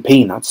shelling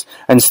peanuts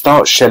and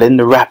start shelling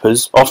the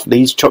wrappers off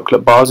these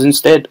chocolate bars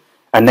instead.'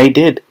 And they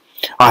did.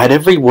 I had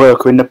every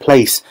worker in the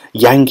place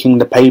yanking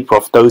the paper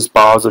off those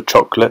bars of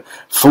chocolate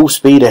full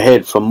speed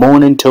ahead from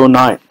morning till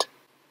night.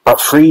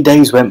 But 3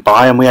 days went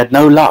by and we had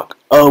no luck.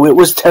 Oh, it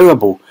was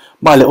terrible.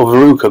 My little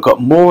Veruca got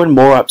more and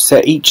more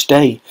upset each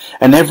day,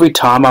 and every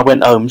time I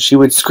went home she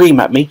would scream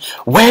at me,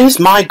 'Where's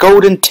my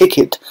golden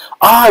ticket?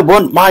 I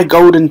want my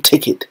golden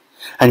ticket!'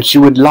 And she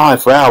would lie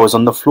for hours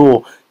on the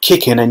floor,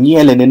 kicking and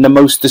yelling in the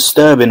most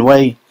disturbing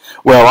way.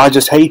 Well, I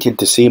just hated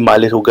to see my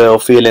little girl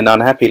feeling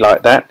unhappy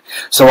like that,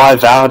 so I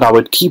vowed I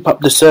would keep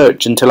up the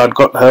search until I'd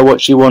got her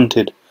what she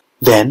wanted.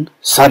 Then,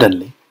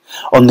 suddenly,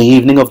 on the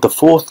evening of the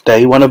 4th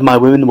day, one of my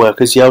women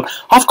workers yelled,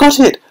 'I've got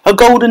it! A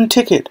golden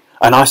ticket!'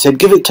 And I said,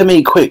 'Give it to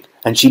me, quick!'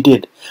 And she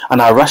did, and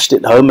I rushed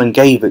it home and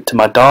gave it to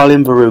my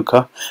darling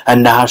Veruca,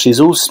 and now she's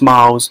all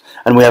smiles,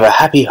 and we have a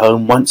happy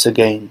home once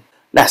again."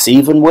 "That's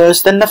even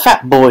worse than the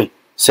fat boy,"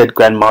 said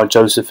Grandma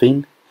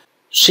Josephine.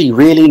 "She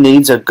really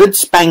needs a good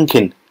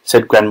spanking,"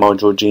 said Grandma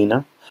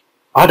Georgina.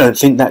 "I don't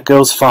think that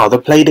girl's father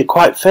played it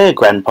quite fair,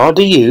 Grandpa,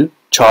 do you?"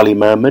 Charlie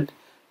murmured.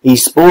 "He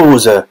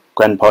spoils her,"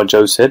 Grandpa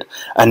Joe said,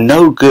 "and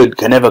no good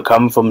can ever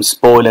come from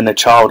spoiling a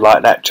child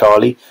like that,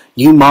 Charlie.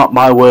 You mark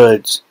my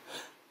words."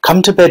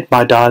 "Come to bed,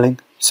 my darling,"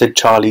 said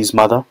Charlie's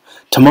mother.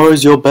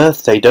 "Tomorrow's your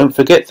birthday, don't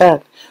forget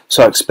that,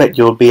 so I expect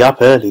you'll be up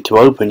early to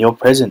open your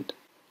present."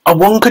 "A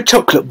Wonka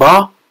chocolate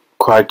bar?"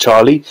 cried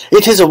Charlie.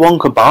 "It is a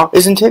Wonka bar,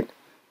 isn't it?"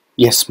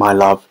 "Yes, my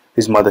love,"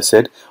 his mother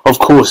said. "Of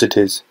course it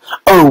is."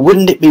 "Oh,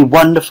 wouldn't it be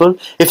wonderful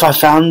if I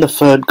found the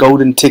third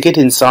golden ticket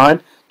inside?"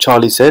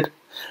 Charlie said.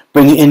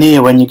 "Bring it in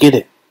here when you get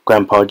it,"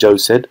 Grandpa Joe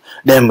said.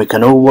 "Then we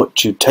can all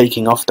watch you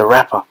taking off the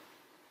wrapper."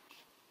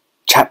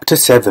 Chapter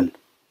 7.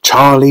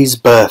 Charlie's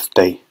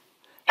Birthday.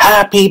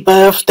 "Happy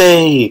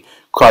birthday!"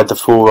 cried the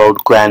four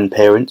old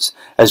grandparents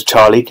as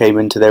Charlie came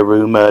into their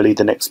room early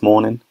the next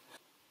morning.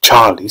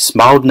 Charlie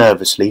smiled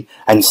nervously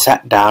and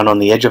sat down on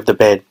the edge of the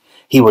bed.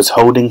 He was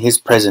holding his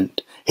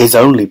present, his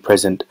only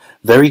present,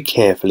 very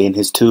carefully in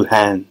his two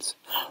hands.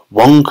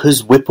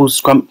 "Wonka's Whipple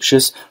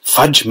Scrumptious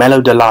Fudge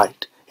Mellow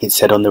Delight," it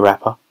said on the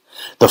wrapper.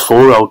 The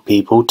four old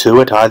people,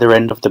 two at either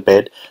end of the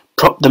bed,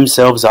 propped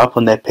themselves up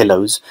on their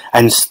pillows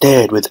and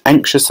stared with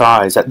anxious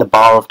eyes at the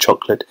bar of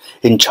chocolate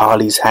in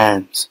Charlie's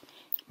hands.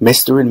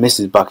 Mr. and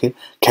Mrs. Bucket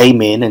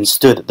came in and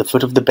stood at the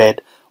foot of the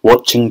bed,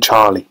 watching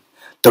Charlie.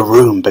 The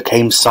room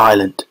became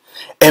silent.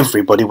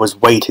 Everybody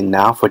was waiting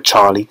now for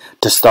Charlie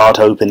to start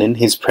opening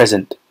his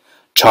present.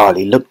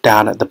 Charlie looked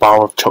down at the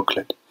bar of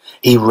chocolate.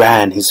 He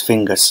ran his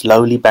finger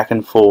slowly back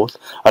and forth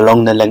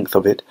along the length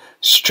of it,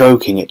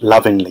 stroking it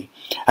lovingly,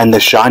 and the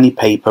shiny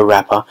paper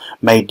wrapper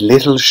made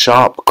little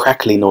sharp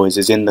crackly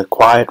noises in the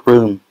quiet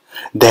room.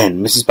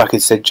 Then Mrs.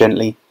 Bucket said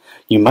gently,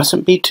 "You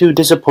mustn't be too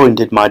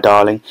disappointed, my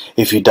darling,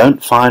 if you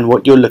don't find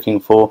what you're looking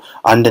for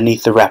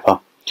underneath the wrapper.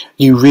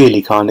 You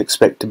really can't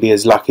expect to be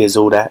as lucky as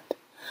all that."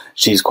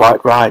 "She's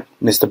quite right,"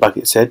 Mr.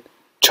 Bucket said.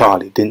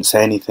 Charlie didn't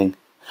say anything.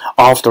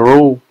 "After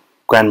all,"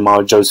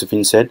 Grandma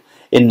Josephine said,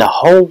 "in the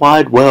whole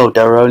wide world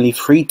there are only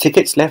 3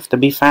 tickets left to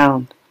be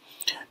found."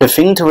 "The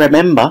thing to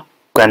remember,"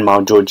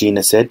 Grandma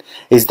Georgina said,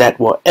 "is that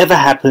whatever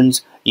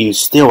happens, you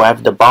still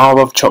have the bar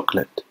of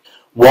chocolate."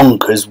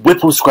 "Wonka's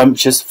Whipple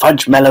Scrumptious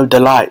Fudge Mellow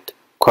Delight,"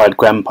 cried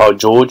Grandpa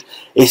George.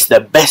 "It's the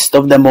best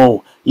of them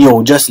all.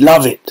 You'll just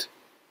love it."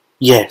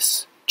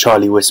 "Yes,"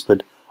 Charlie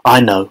whispered, "I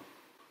know."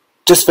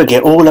 "Just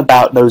forget all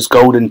about those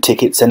golden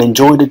tickets and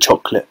enjoy the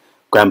chocolate,"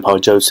 Grandpa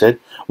Joe said.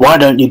 "Why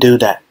don't you do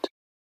that?"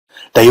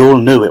 They all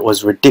knew it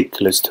was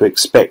ridiculous to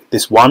expect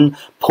this one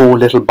poor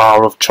little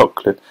bar of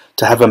chocolate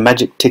to have a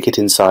magic ticket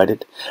inside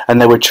it, and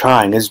they were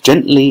trying as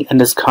gently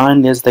and as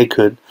kindly as they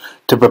could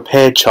to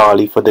prepare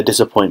Charlie for the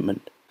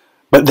disappointment.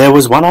 But there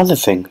was one other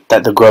thing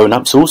that the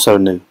grown-ups also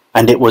knew,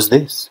 and it was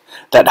this,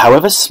 that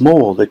however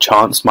small the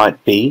chance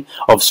might be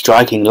of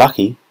striking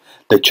lucky,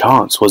 the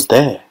chance was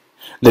there.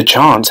 The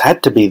chance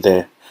had to be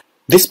there.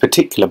 This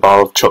particular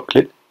bar of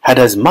chocolate had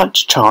as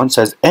much chance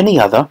as any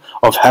other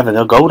of having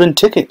a golden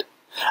ticket.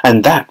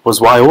 And that was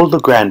why all the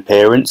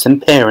grandparents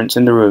and parents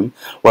in the room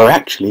were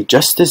actually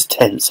just as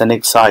tense and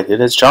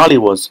excited as Charlie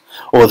was,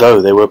 although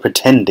they were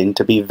pretending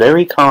to be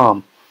very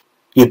calm.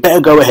 "You'd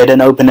better go ahead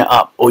and open it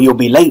up, or you'll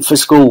be late for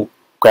school,"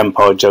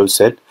 Grandpa Joe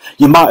said.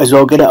 "You might as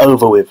well get it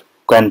over with,"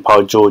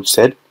 Grandpa George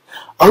said.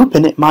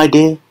 "Open it, my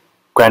dear,"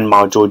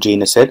 Grandma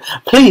Georgina said.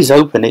 "Please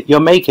open it, you're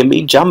making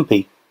me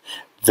jumpy."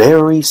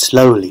 Very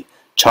slowly,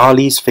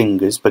 Charlie's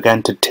fingers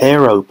began to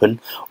tear open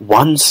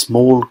one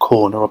small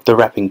corner of the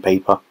wrapping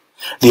paper.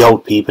 The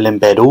old people in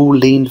bed all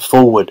leaned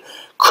forward,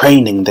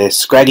 craning their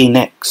scraggy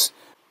necks.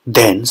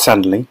 Then,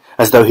 suddenly,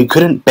 as though he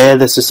couldn't bear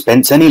the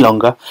suspense any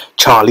longer,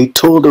 Charlie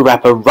tore the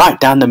wrapper right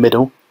down the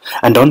middle,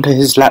 and onto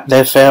his lap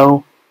there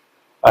fell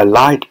a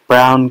light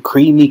brown,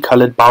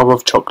 creamy-coloured bar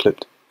of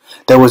chocolate.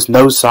 There was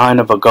no sign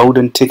of a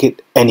golden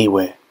ticket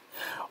anywhere.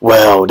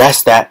 "Well,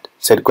 that's that,"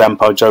 said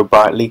Grandpa Joe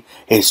brightly.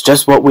 "It's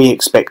just what we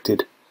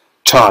expected."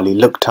 Charlie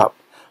looked up.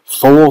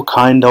 4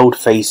 kind old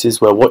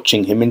faces were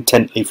watching him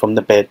intently from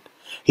the bed.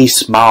 He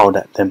smiled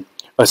at them,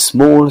 a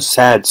small,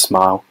 sad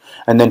smile,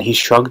 and then he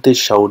shrugged his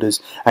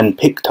shoulders and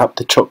picked up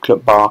the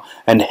chocolate bar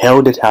and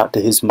held it out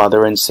to his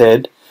mother and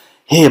said,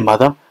 "Here,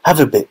 Mother,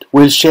 have a bit.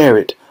 We'll share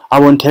it. I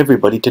want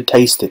everybody to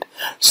taste it."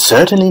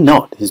 "Certainly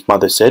not," his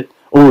mother said.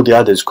 All the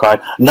others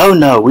cried, "No,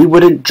 no, we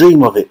wouldn't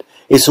dream of it.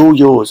 It's all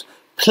yours."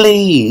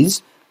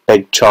 "Please,"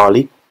 begged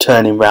Charlie,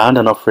 turning round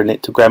and offering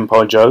it to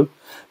Grandpa Joe.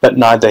 But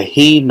neither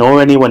he nor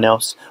anyone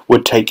else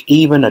would take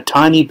even a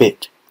tiny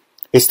bit.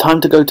 "It's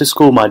time to go to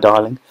school, my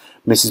darling,"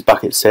 Mrs.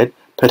 Bucket said,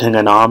 putting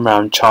an arm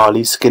round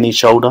Charlie's skinny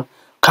shoulder.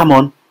 "Come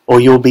on, or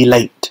you'll be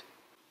late."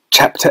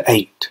 Chapter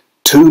 8.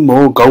 2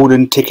 more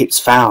golden tickets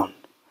found.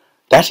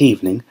 That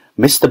evening,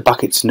 Mr.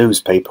 Bucket's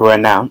newspaper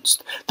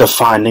announced the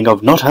finding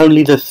of not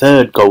only the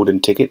 3rd golden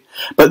ticket,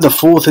 but the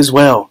 4th as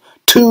well.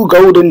 "2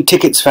 golden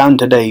tickets found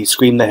today,"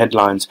 screamed the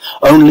headlines.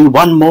 "Only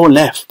 1 more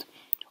left."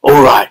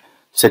 "All right,"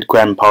 said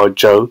Grandpa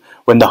Joe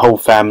when the whole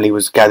family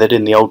was gathered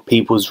in the old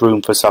people's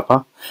room for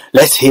supper.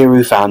 "Let's hear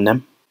who found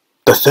them."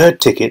 "The 3rd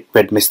ticket,"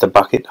 read Mr.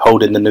 Bucket,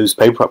 holding the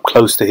newspaper up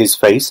close to his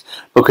face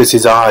because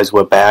his eyes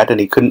were bad and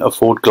he couldn't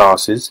afford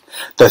glasses.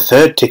 "The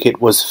 3rd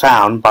ticket was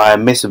found by a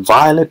Miss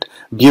Violet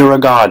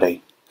Beauregard.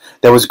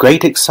 There was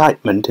great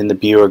excitement in the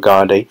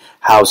Beauregard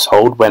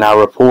household when our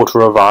reporter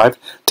arrived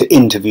to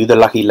interview the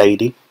lucky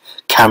lady.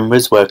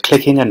 Cameras were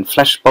clicking and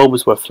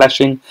flashbulbs were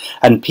flashing,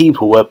 and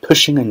people were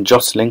pushing and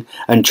jostling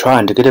and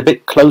trying to get a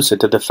bit closer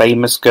to the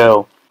famous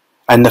girl.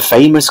 And the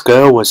famous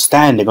girl was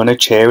standing on a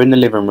chair in the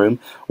living room,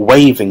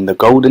 waving the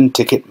golden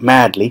ticket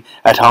madly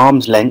at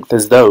arm's length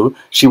as though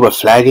she were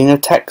flagging a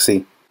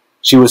taxi.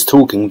 She was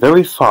talking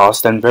very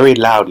fast and very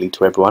loudly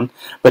to everyone,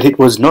 but it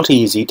was not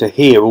easy to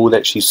hear all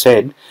that she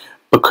said,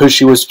 because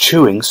she was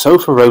chewing so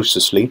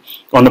ferociously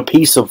on a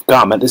piece of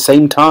gum at the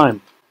same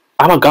time.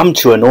 "I'm a gum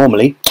chewer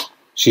normally,"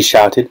 she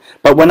shouted,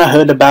 "but when I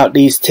heard about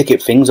these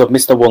ticket things of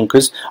Mr.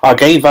 Wonka's, I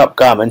gave up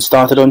gum and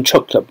started on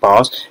chocolate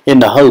bars in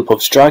the hope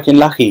of striking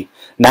lucky.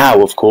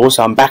 Now, of course,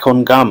 I'm back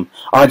on gum.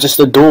 I just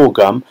adore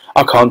gum.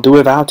 I can't do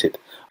without it.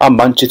 I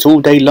munch it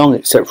all day long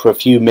except for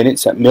a few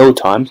minutes at meal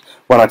times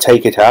when I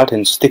take it out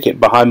and stick it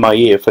behind my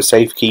ear for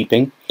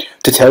safekeeping.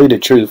 To tell you the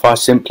truth, I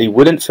simply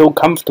wouldn't feel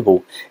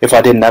comfortable if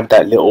I didn't have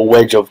that little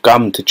wedge of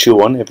gum to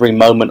chew on every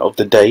moment of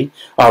the day.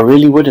 I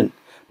really wouldn't.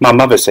 My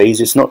mother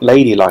says it's not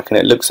ladylike and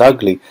it looks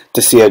ugly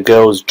to see a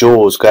girl's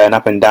jaws going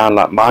up and down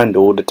like mine do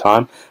all the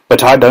time,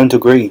 but I don't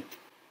agree.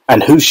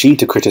 And who's she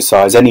to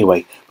criticise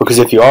anyway? Because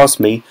if you ask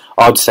me,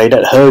 I'd say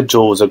that her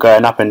jaws are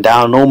going up and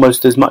down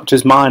almost as much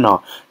as mine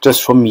are,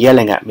 just from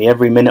yelling at me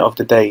every minute of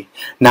the day.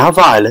 "Now,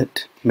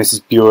 Violet,"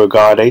 Mrs.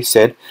 Beauregard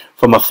said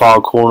from a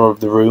far corner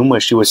of the room where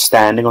she was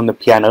standing on the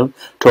piano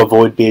to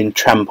avoid being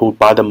trampled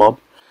by the mob.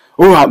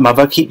 "All right,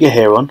 mother, keep your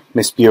hair on,"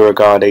 Miss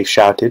Beauregard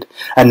shouted.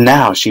 "And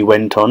now," she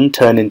went on,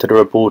 turning to the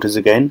reporters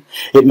again,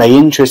 "it may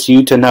interest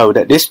you to know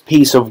that this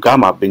piece of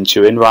gum I've been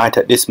chewing right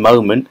at this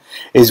moment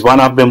is one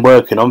I've been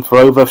working on for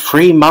over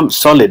 3 months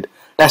solid.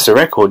 That's a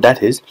record,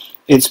 that is.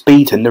 It's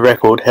beaten the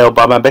record held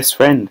by my best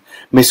friend,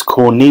 Miss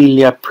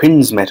Cornelia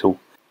Prinsmetal."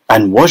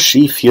 And was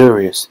she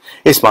furious?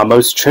 "It's my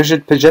most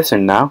treasured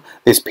possession now,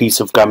 this piece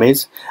of gum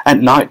is.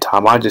 At night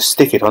time I just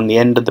stick it on the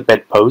end of the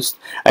bedpost,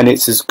 and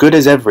it's as good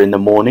as ever in the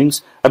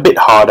mornings. A bit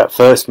hard at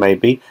first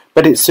maybe,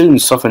 but it soon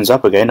softens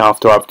up again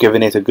after I've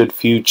given it a good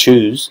few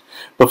chews.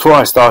 Before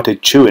I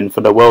started chewing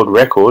for the world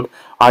record,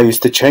 I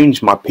used to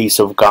change my piece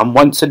of gum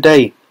once a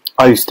day.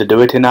 I used to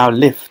do it in our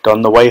lift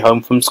on the way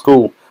home from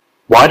school.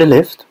 Why the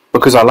lift?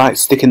 Because I liked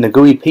sticking the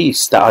gooey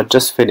piece that I'd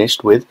just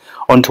finished with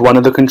onto one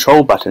of the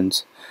control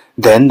buttons.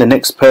 Then the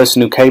next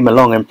person who came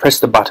along and pressed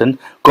the button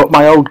got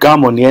my old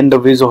gum on the end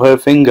of his or her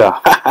finger.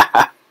 Ha ha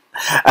ha!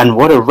 And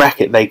what a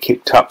racket they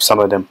kicked up, some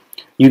of them.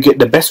 You get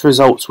the best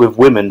results with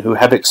women who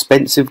have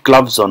expensive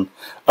gloves on.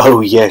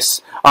 Oh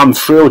yes, I'm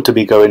thrilled to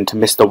be going to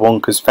Mr.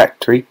 Wonka's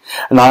factory,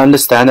 and I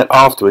understand that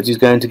afterwards he's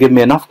going to give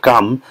me enough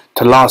gum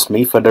to last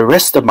me for the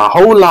rest of my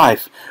whole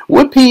life.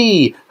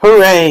 Whoopee!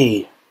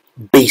 Hooray!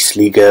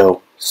 "Beastly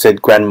girl,"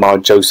 said Grandma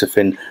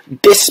Josephine.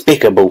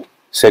 "Despicable,"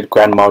 said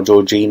Grandma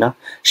Georgina.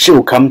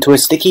 "She'll come to a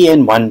sticky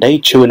end one day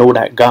chewing all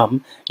that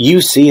gum. You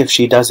see if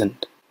she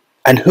doesn't."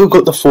 "And who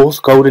got the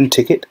 4th golden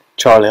ticket?"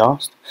 Charlie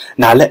asked.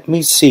 "Now let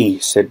me see,"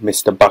 said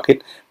Mr.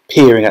 Bucket,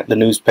 peering at the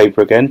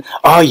newspaper again.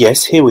 "Ah,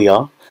 yes, here we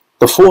are.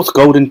 The 4th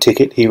golden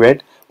ticket," he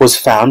read, "was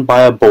found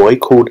by a boy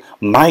called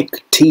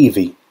Mike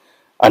Teavee."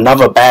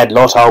 "Another bad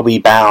lot, I'll be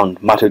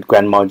bound," muttered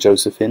Grandma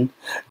Josephine.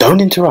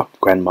 "Don't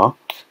interrupt, Grandma,"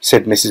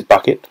 said Mrs.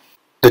 Bucket.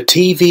 "The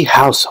TV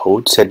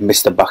household," said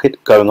Mr.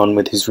 Bucket, going on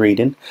with his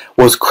reading,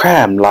 "was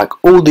crammed like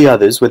all the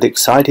others with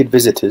excited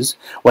visitors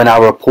when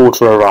our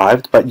reporter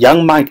arrived, but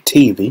young Mike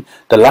Teavee,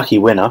 the lucky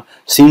winner,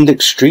 seemed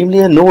extremely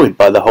annoyed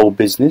by the whole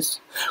business.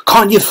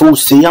 "Can't you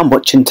fools see I'm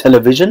watching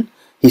television?"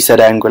 he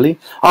said angrily.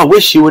 "I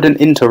wish you wouldn't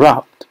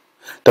interrupt."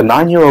 The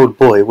 9-year-old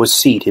boy was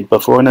seated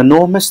before an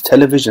enormous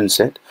television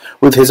set,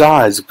 with his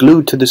eyes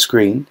glued to the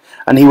screen,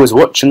 and he was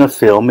watching a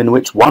film in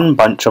which one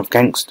bunch of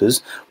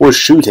gangsters was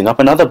shooting up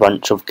another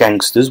bunch of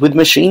gangsters with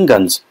machine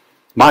guns.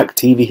 Mike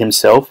Teavee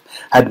himself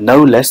had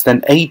no less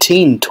than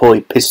 18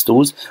 toy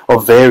pistols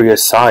of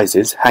various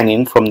sizes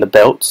hanging from the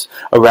belts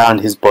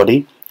around his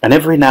body, and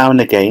every now and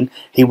again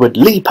he would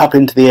leap up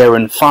into the air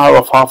and fire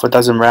off half a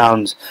dozen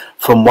rounds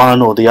from one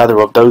or the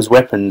other of those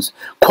weapons.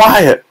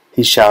 "Quiet!"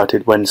 he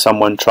shouted when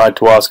someone tried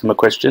to ask him a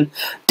question.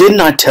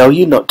 "Didn't I tell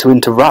you not to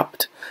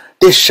interrupt?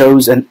 This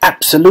show's an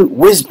absolute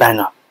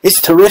whiz-banger.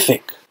 It's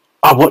terrific.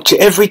 I watch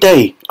it every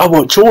day. I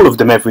watch all of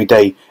them every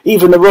day,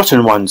 even the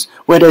rotten ones,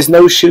 where there's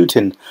no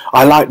shooting.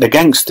 I like the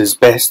gangsters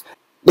best.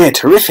 They're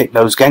terrific,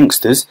 those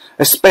gangsters,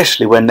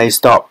 especially when they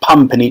start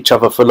pumping each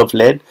other full of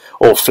lead,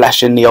 or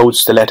flashing the old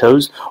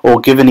stilettos,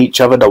 or giving each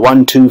other the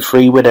 1, 2,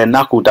 3 with their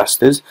knuckle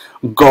dusters.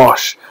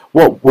 Gosh,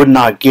 what wouldn't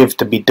I give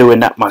to be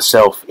doing that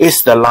myself?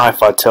 It's the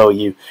life, I tell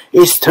you.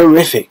 It's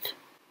terrific."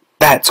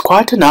 "That's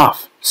quite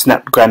enough,"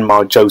 snapped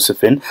Grandma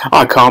Josephine.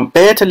 "I can't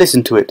bear to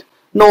listen to it."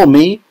 "Nor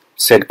me,"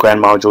 said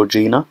Grandma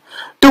Georgina.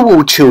 "Do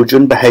all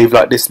children behave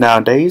like this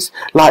nowadays,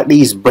 like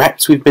these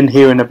brats we've been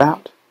hearing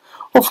about?"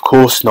 "Of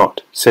course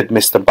not," said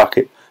Mr.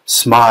 Bucket,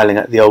 smiling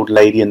at the old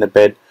lady in the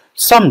bed.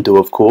 "Some do,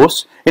 of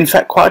course. In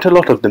fact, quite a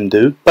lot of them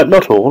do, but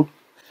not all."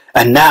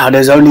 "And now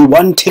there's only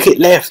 1 ticket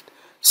left,"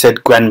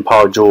 said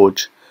Grandpa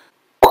George.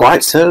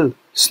 "Quite so,"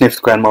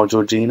 sniffed Grandma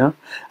Georgina.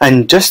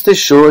 "And just as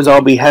sure as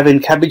I'll be having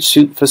cabbage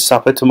soup for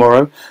supper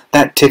tomorrow,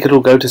 that ticket'll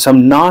go to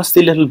some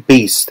nasty little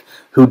beast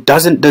who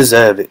doesn't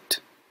deserve it."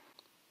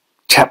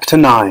 Chapter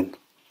 9.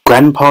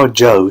 Grandpa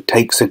Joe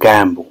Takes a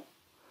Gamble.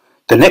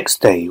 The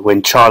next day,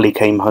 when Charlie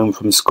came home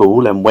from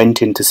school and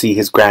went in to see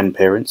his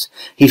grandparents,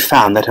 he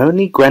found that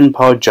only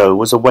Grandpa Joe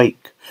was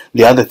awake.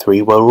 The other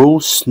 3 were all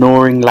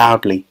snoring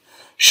loudly.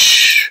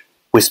 "Shh!"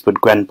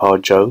 whispered Grandpa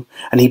Joe,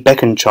 and he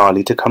beckoned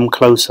Charlie to come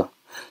closer.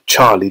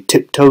 Charlie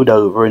tiptoed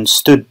over and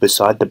stood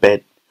beside the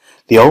bed.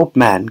 The old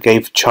man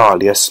gave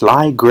Charlie a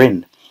sly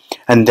grin,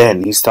 and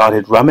then he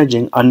started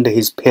rummaging under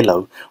his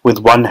pillow with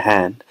one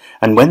hand,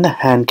 and when the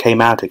hand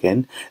came out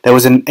again, there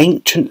was an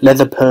ancient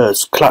leather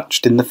purse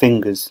clutched in the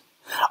fingers.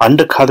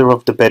 Under cover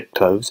of the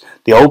bedclothes,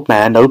 the old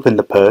man opened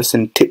the purse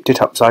and tipped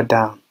it upside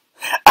down.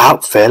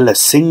 Out fell a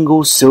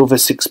single silver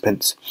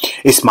sixpence.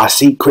 "It's my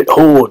secret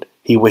hoard,"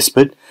 he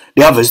whispered.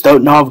 "The others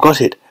don't know I've got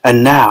it,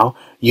 and now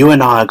you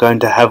and I are going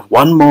to have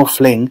one more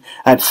fling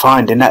at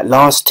finding that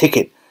last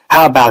ticket.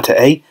 How about it,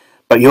 eh?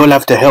 But you'll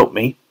have to help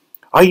me."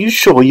 "Are you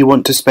sure you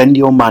want to spend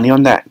your money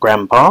on that,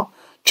 Grandpa?"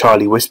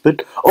 Charlie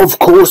whispered. "Of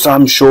course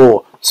I'm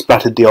sure,"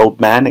 spluttered the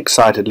old man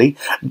excitedly.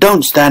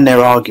 "Don't stand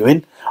there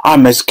arguing.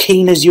 I'm as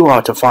keen as you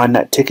are to find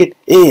that ticket.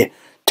 Here,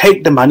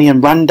 take the money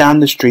and run down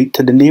the street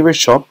to the nearest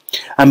shop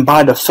and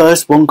buy the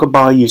first Wonka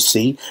bar you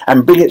see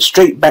and bring it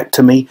straight back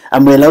to me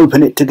and we'll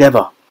open it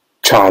together."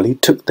 Charlie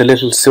took the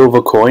little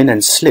silver coin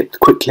and slipped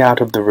quickly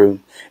out of the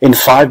room. In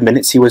 5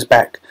 minutes he was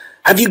back.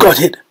 "Have you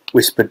got it?"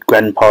 whispered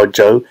Grandpa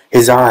Joe,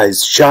 his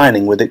eyes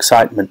shining with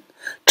excitement.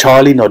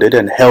 Charlie nodded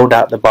and held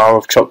out the bar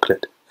of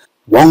chocolate.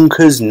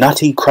 "Wonka's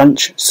Nutty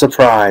Crunch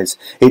Surprise,"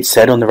 it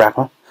said on the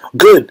wrapper.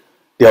 "Good,"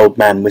 the old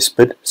man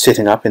whispered,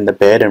 sitting up in the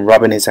bed and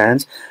rubbing his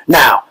hands.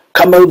 "Now,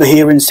 come over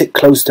here and sit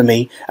close to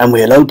me, and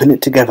we'll open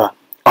it together.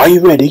 Are you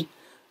ready?"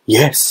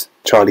 "Yes,"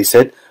 Charlie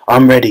said.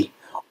 "I'm ready."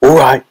 "All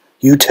right,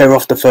 you tear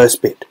off the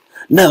first bit."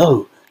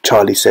 "No,"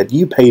 Charlie said.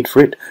 "You paid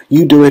for it.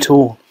 You do it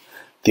all."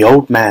 The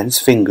old man's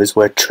fingers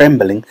were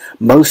trembling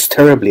most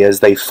terribly as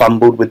they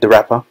fumbled with the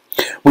wrapper.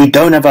 "We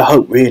don't have a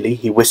hope, really,"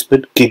 he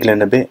whispered,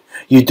 giggling a bit.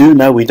 "You do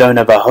know we don't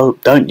have a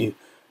hope, don't you?"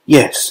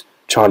 "Yes,"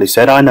 Charlie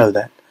said. "I know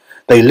that."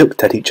 They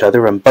looked at each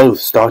other and both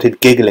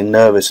started giggling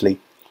nervously.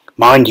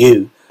 "Mind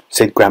you,"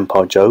 said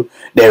Grandpa Joe,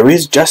 "there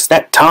is just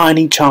that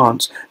tiny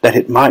chance that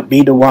it might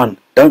be the one.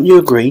 Don't you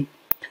agree?"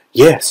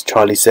 "Yes,"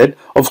 Charlie said.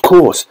 "Of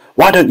course.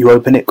 Why don't you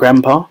open it,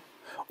 Grandpa?"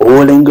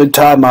 "All in good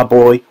time, my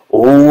boy.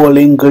 All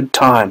in good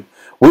time.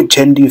 Which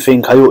end do you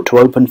think I ought to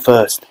open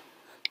first?"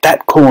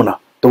 "That corner,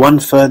 the one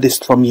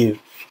furthest from you.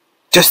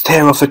 Just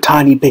tear off a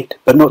tiny bit,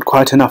 but not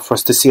quite enough for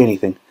us to see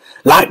anything."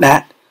 "Like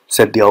that,"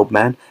 said the old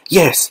man.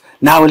 "Yes,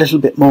 now a little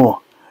bit more."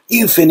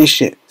 "You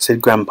finish it,"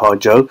 said Grandpa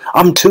Joe.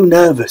 "I'm too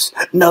nervous."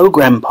 "No,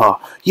 Grandpa,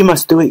 you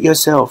must do it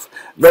yourself."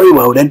 "Very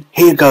well then,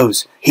 here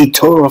goes." He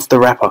tore off the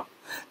wrapper.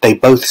 They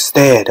both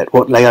stared at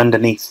what lay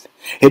underneath.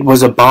 It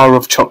was a bar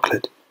of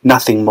chocolate,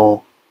 nothing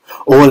more.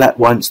 All at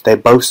once they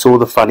both saw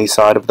the funny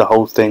side of the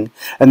whole thing,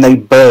 and they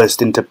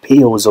burst into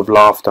peals of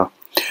laughter.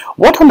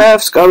 "What on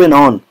earth's going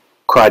on?"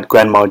 cried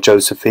Grandma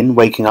Josephine,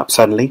 waking up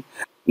suddenly.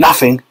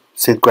 "Nothing,"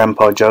 said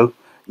Grandpa Joe.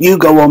 "You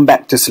go on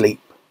back to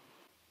sleep."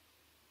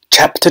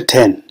 Chapter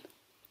 10.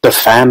 The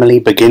Family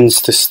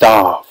Begins to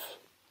Starve.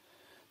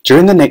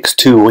 During the next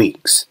 2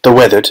 weeks, the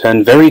weather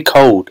turned very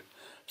cold.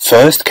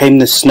 First came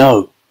the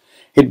snow.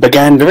 It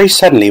began very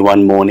suddenly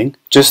one morning,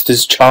 just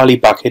as Charlie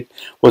Bucket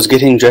was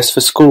getting dressed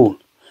for school.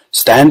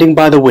 Standing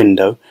by the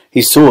window,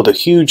 he saw the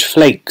huge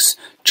flakes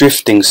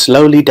drifting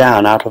slowly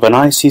down out of an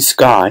icy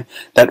sky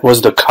that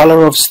was the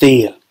colour of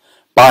steel.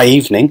 By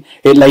evening,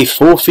 it lay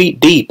 4 feet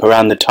deep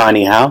around the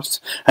tiny house,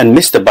 and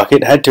Mr.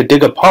 Bucket had to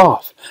dig a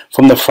path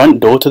from the front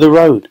door to the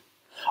road.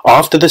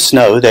 After the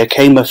snow, there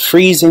came a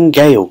freezing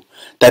gale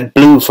that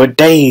blew for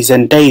days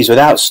and days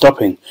without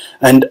stopping,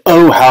 and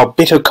oh, how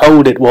bitter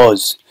cold it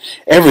was!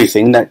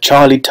 Everything that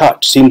Charlie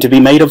touched seemed to be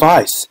made of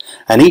ice,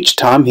 and each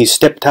time he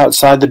stepped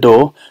outside the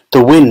door,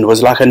 the wind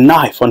was like a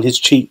knife on his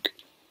cheek.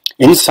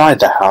 Inside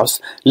the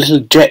house, little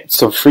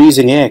jets of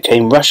freezing air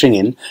came rushing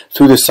in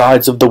through the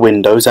sides of the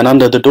windows and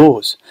under the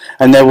doors,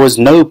 and there was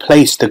no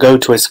place to go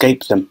to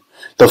escape them.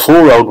 The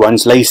 4 old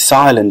ones lay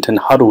silent and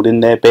huddled in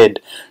their bed,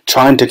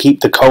 trying to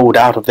keep the cold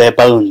out of their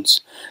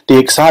bones. The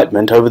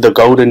excitement over the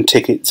golden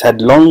tickets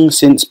had long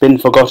since been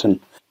forgotten.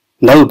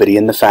 Nobody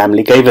in the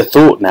family gave a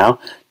thought now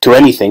to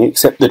anything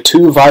except the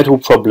 2 vital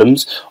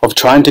problems of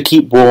trying to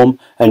keep warm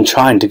and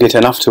trying to get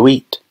enough to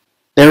eat.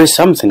 There is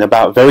something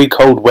about very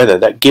cold weather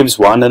that gives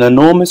one an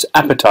enormous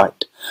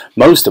appetite.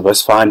 Most of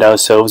us find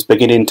ourselves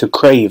beginning to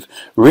crave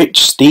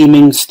rich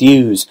steaming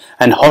stews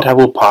and hot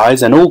apple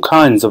pies and all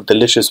kinds of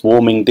delicious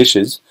warming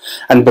dishes,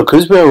 and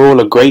because we are all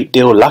a great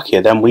deal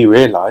luckier than we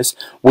realize,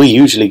 we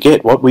usually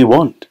get what we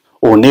want,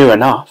 or near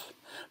enough.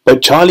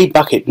 But Charlie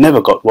Bucket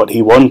never got what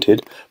he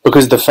wanted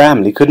because the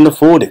family couldn't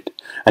afford it,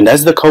 and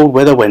as the cold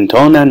weather went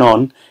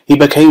on, he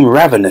became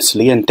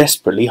ravenously and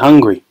desperately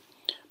hungry.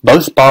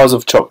 Both bars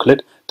of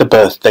chocolate, the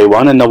birthday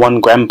one and the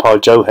one Grandpa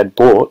Joe had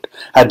bought,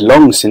 had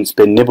long since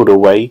been nibbled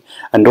away,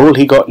 and all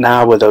he got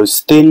now were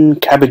those thin,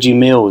 cabbagey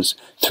meals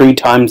 3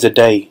 times a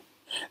day.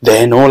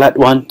 Then, all at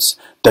once,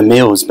 the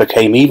meals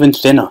became even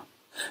thinner.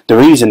 The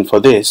reason for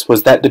this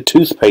was that the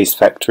toothpaste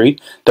factory,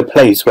 the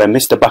place where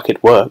Mr.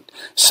 Bucket worked,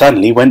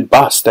 suddenly went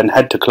bust and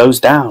had to close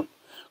down.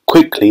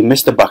 Quickly,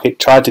 Mr. Bucket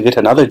tried to get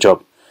another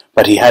job,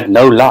 but he had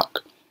no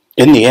luck.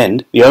 In the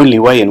end, the only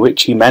way in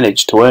which he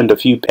managed to earn a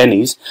few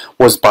pennies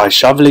was by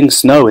shoveling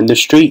snow in the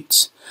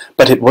streets.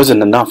 but it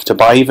wasn't enough to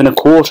buy even a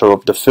quarter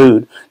of the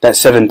food that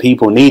 7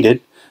 people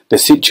needed. The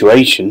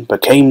situation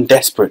became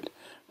desperate.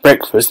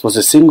 Breakfast was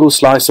a single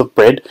slice of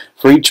bread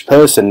for each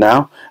person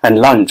now, and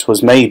lunch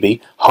was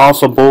maybe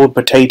half a boiled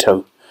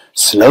potato.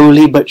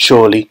 Slowly but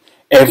surely,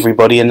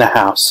 everybody in the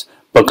house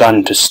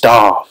begun to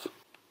starve.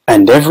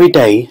 And every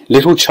day,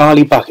 little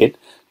Charlie Bucket,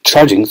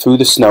 trudging through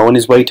the snow on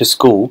his way to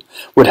school,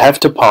 would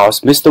have to pass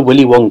Mr.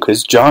 Willy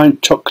Wonka's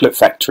giant chocolate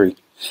factory.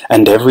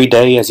 And every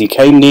day as he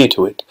came near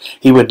to it,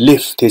 he would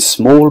lift his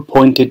small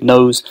pointed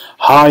nose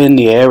high in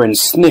the air and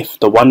sniff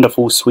the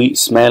wonderful sweet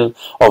smell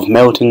of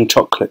melting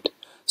chocolate.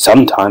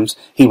 Sometimes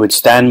he would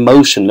stand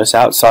motionless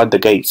outside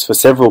the gates for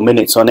several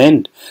minutes on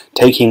end,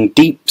 taking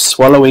deep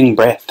swallowing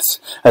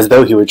breaths, as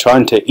though he were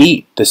trying to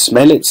eat the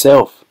smell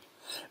itself.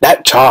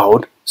 "That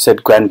child,"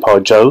 said Grandpa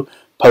Joe,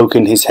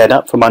 poking his head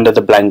up from under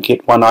the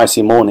blanket one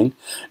icy morning,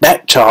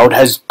 "that child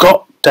has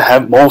got to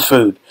have more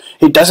food.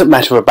 It doesn't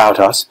matter about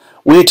us.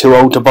 We're too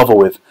old to bother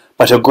with.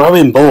 But a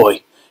growing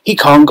boy, he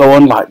can't go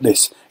on like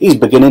this.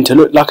 He's beginning to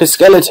look like a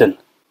skeleton."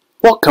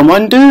 "What can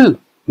one do?"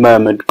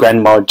 murmured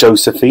Grandma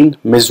Josephine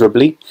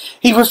miserably.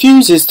 "He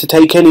refuses to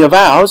take any of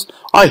ours.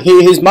 I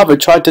hear his mother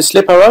tried to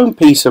slip her own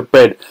piece of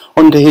bread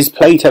onto his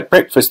plate at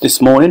breakfast this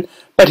morning,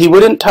 but he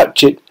wouldn't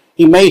touch it.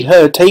 He made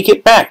her take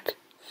it back."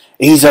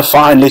 "He's a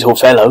fine little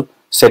fellow,"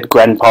 said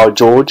Grandpa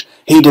George.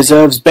 "He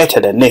deserves better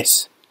than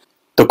this."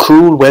 The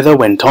cruel weather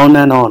went on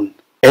and on.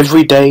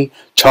 Every day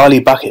Charlie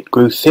Bucket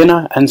grew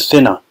thinner and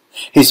thinner.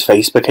 His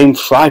face became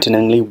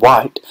frighteningly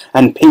white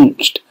and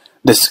pinched.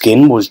 The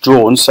skin was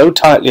drawn so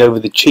tightly over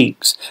the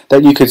cheeks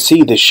that you could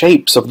see the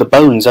shapes of the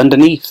bones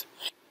underneath.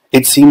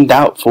 It seemed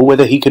doubtful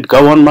whether he could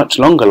go on much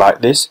longer like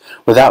this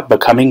without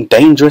becoming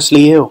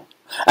dangerously ill.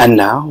 And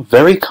now,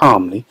 very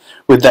calmly,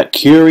 with that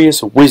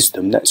curious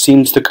wisdom that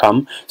seems to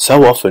come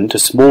so often to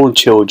small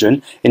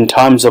children in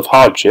times of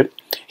hardship,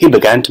 he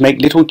began to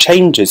make little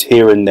changes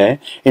here and there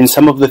in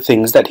some of the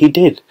things that he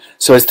did,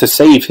 so as to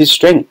save his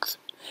strength.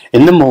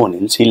 In the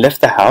mornings he left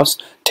the house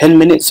 10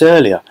 minutes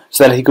earlier,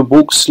 so that he could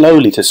walk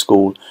slowly to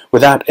school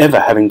without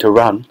ever having to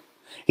run.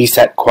 He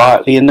sat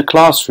quietly in the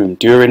classroom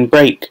during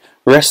break,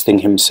 resting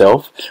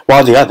himself,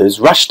 while the others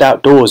rushed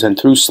outdoors and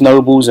threw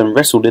snowballs and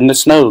wrestled in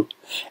the snow.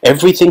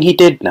 Everything he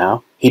did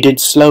now, he did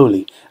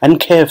slowly and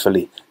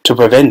carefully to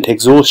prevent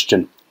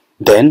exhaustion.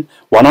 Then,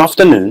 one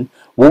afternoon,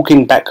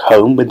 walking back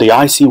home with the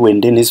icy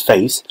wind in his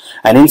face,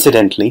 and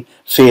incidentally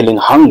feeling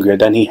hungrier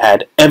than he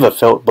had ever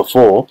felt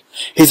before,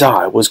 his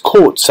eye was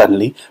caught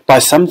suddenly by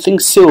something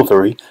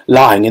silvery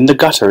lying in the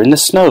gutter in the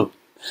snow.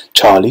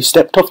 Charlie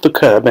stepped off the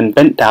curb and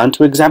bent down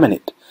to examine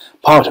it.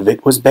 Part of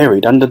it was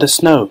buried under the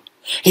snow.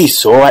 He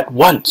saw at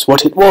once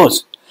what it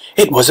was.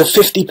 It was a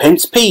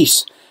 50-pence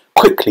piece.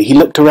 Quickly he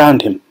looked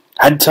around him.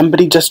 Had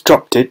somebody just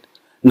dropped it?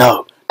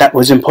 No, that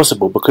was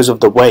impossible because of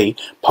the way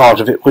part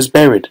of it was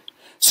buried.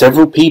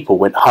 Several people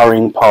went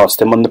hurrying past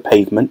him on the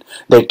pavement,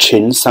 their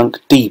chins sunk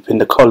deep in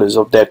the collars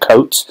of their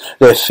coats,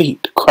 their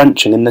feet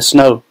crunching in the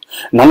snow.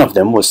 None of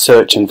them was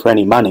searching for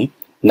any money.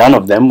 None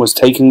of them was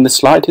taking the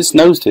slightest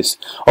notice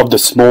of the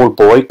small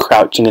boy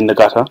crouching in the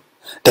gutter.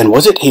 Then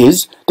was it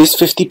his, this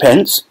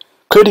 50-pence?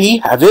 Could he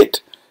have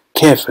it?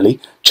 Carefully,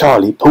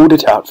 Charlie pulled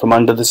it out from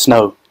under the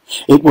snow.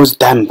 It was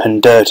damp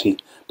and dirty,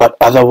 but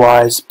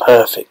otherwise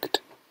perfect.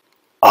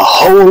 A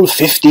whole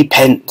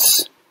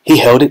 50-pence! He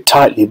held it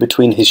tightly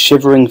between his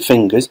shivering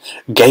fingers,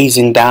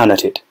 gazing down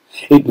at it.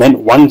 It meant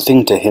one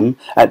thing to him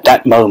at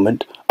that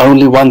moment,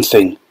 only one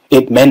thing.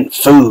 It meant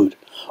food.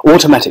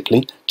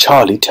 Automatically,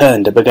 Charlie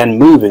turned and began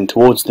moving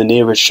towards the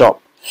nearest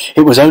shop.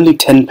 It was only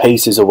 10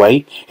 paces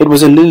away. It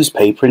was a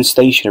newspaper and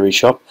stationery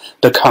shop,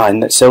 the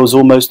kind that sells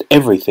almost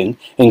everything,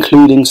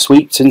 including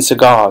sweets and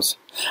cigars.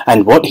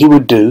 And what he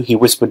would do, he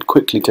whispered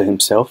quickly to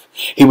himself,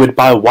 he would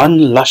buy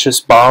one luscious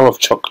bar of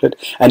chocolate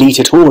and eat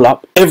it all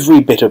up, every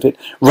bit of it,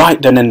 right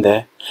then and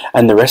there,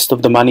 and the rest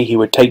of the money he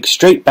would take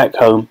straight back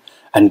home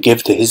and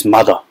give to his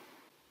mother.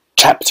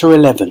 Chapter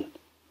 11.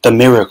 The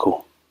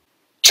Miracle.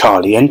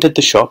 Charlie entered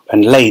the shop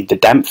and laid the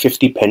damp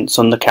 50-pence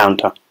on the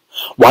counter.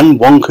 "One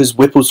Wonka's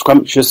Whipple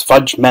Scrumptious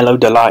Fudge Mellow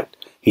Delight,"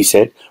 he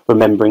said,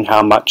 remembering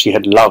how much he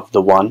had loved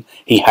the one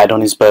he had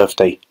on his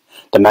birthday.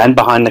 The man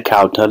behind the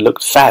counter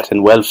looked fat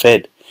and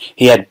well-fed.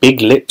 He had big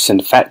lips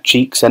and fat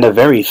cheeks and a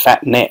very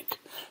fat neck.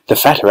 The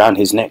fat around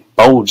his neck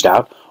bulged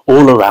out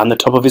all around the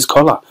top of his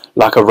collar,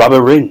 like a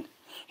rubber ring.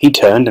 He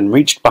turned and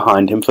reached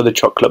behind him for the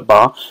chocolate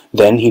bar.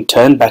 Then he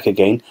turned back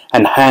again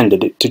and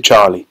handed it to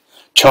Charlie.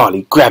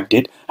 Charlie grabbed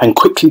it and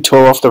quickly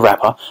tore off the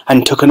wrapper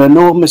and took an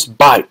enormous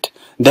bite.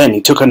 Then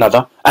he took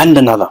another,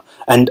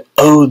 and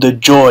oh, the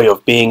joy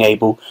of being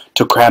able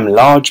to cram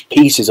large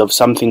pieces of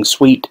something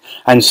sweet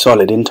and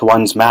solid into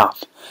one's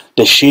mouth.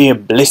 The sheer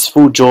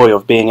blissful joy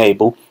of being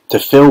able to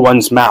fill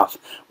one's mouth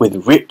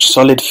with rich,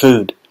 solid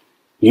food.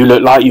 "You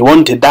look like you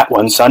wanted that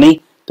one,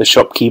 sonny," the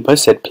shopkeeper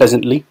said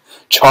pleasantly.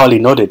 Charlie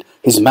nodded,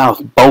 his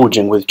mouth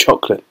bulging with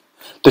chocolate.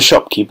 The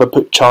shopkeeper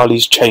put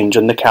Charlie's change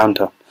on the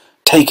counter.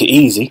 "Take it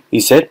easy," he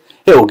said.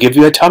 "It will give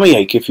you a tummy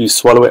ache if you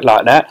swallow it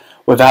like that,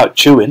 without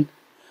chewing."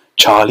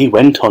 Charlie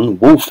went on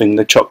wolfing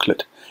the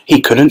chocolate. He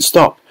couldn't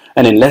stop,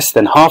 and in less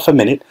than half a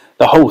minute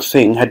the whole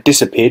thing had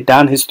disappeared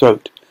down his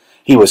throat.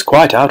 He was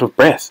quite out of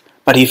breath,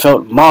 but he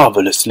felt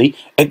marvellously,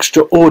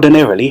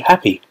 extraordinarily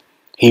happy.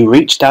 He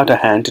reached out a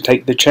hand to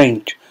take the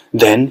change.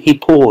 Then he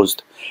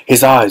paused.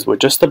 His eyes were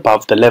just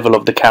above the level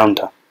of the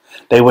counter.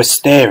 They were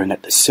staring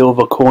at the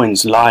silver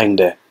coins lying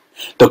there.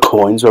 The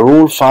coins were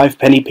all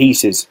 5-penny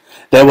pieces.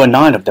 There were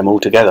 9 of them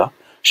altogether.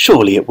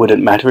 Surely it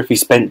wouldn't matter if he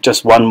spent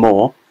just one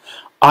more.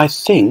 "I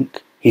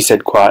think," he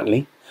said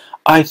quietly,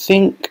 "I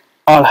think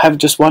I'll have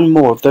just one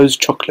more of those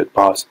chocolate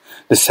bars.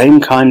 The same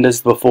kind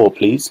as before,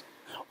 please."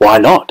 "Why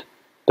not?"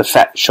 the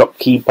fat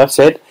shopkeeper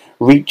said,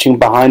 reaching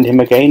behind him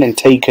again and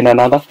taking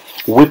another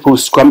Whipple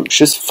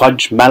Scrumptious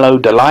Fudge Mallow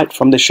Delight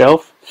from the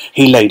shelf.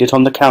 He laid it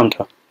on the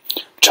counter.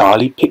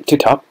 Charlie picked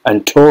it up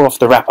and tore off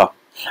the wrapper,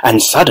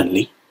 and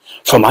suddenly,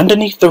 from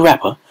underneath the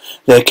wrapper,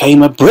 there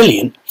came a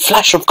brilliant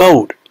flash of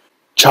gold.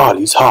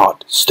 Charlie's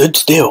heart stood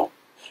still.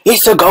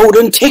 "It's a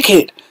golden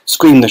ticket!"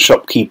 screamed the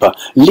shopkeeper,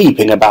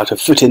 leaping about a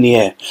foot in the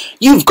air.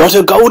 "You've got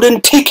a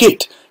golden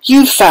ticket!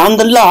 You've found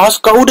the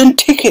last golden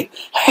ticket!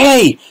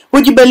 Hey,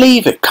 would you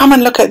believe it? Come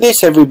and look at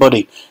this,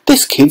 everybody!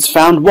 This kid's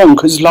found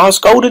Wonka's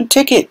last golden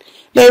ticket!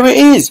 There it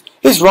is!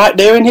 It's right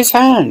there in his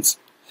hands!"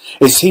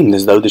 It seemed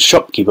as though the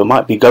shopkeeper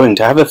might be going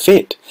to have a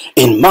fit.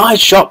 "In my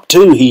shop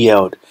too," he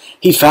yelled.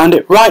 "He found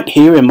it right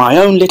here in my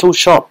own little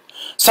shop.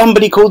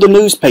 Somebody call the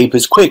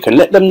newspapers quick and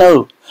let them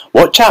know.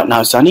 Watch out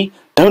now, sonny.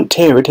 Don't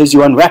tear it as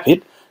you unwrap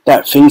it.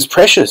 That thing's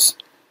precious."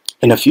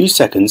 In a few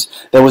seconds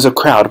there was a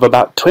crowd of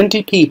about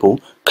 20 people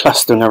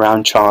clustering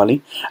around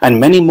Charlie, and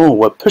many more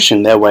were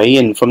pushing their way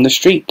in from the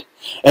street.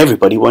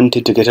 Everybody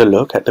wanted to get a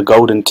look at the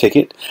golden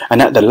ticket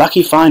and at the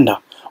lucky finder.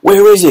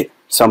 "Where is it?"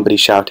 somebody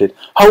shouted.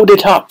 "Hold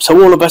it up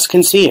so all of us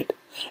can see it."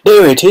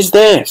 "There it is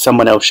there,"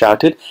 someone else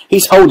shouted.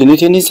 "He's holding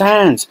it in his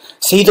hands.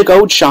 See the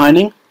gold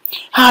shining?"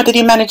 "How did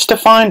he manage to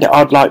find it,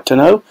 I'd like to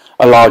know?"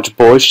 a large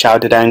boy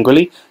shouted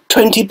angrily.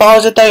 20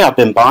 bars a day I've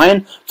been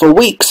buying, for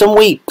weeks and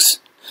weeks."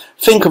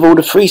 "Think of all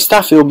the free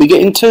stuff he'll be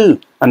getting too,"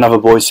 another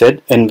boy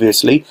said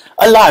enviously.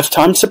 "A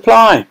lifetime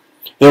supply."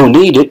 "He'll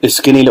need it, the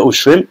skinny little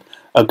shrimp,"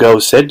 a girl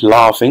said,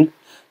 laughing.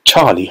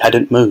 Charlie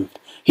hadn't moved.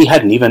 He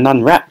hadn't even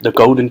unwrapped the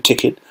golden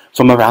ticket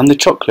from around the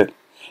chocolate.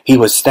 He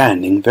was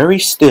standing very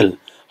still,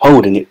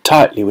 holding it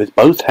tightly with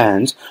both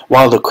hands,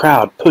 while the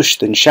crowd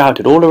pushed and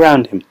shouted all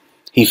around him.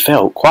 He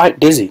felt quite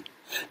dizzy.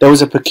 There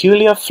was a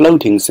peculiar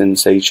floating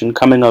sensation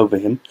coming over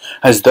him,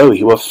 as though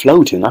he were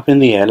floating up in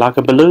the air like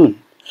a balloon.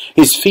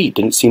 His feet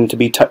didn't seem to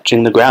be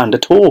touching the ground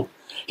at all.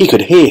 He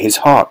could hear his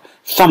heart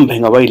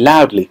thumping away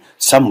loudly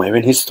somewhere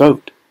in his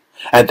throat.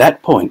 At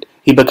that point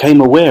he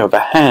became aware of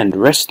a hand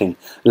resting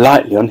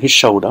lightly on his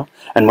shoulder,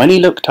 and when he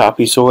looked up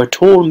he saw a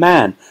tall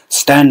man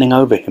standing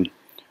over him.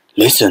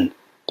 "Listen,"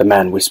 the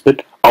man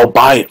whispered, "I'll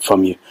buy it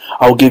from you.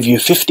 I'll give you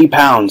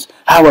 £50.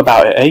 How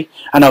about it, eh?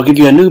 And I'll give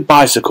you a new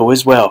bicycle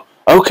as well.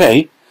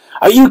 Okay."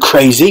 "Are you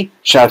crazy?"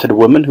 shouted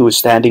a woman who was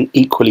standing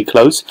equally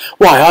close.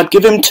 "Why, I'd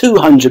give him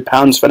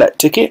 £200 for that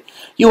ticket.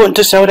 You want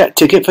to sell that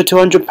ticket for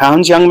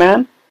 £200, young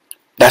man?"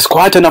 "That's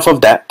quite enough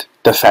of that,"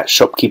 the fat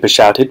shopkeeper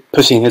shouted,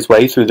 pushing his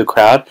way through the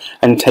crowd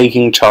and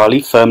taking Charlie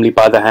firmly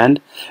by the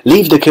hand.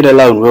 "Leave the kid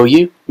alone, will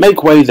you?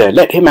 Make way there,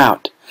 let him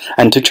out."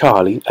 And to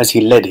Charlie, as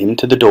he led him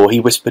to the door, he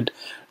whispered,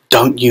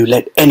 "Don't you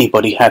let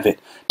anybody have it.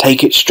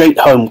 Take it straight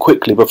home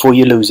quickly before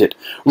you lose it.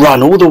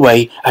 Run all the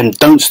way and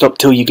don't stop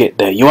till you get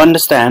there. You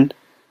understand?"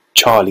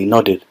 Charlie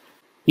nodded.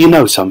 "You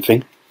know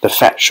something?" the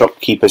fat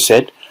shopkeeper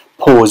said,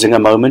 pausing a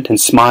moment and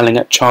smiling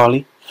at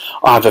Charlie.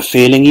 "I've a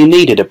feeling you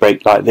needed a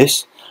break like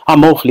this.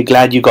 I'm awfully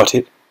glad you got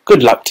it.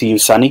 Good luck to you,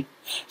 sonny."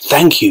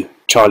 "Thank you,"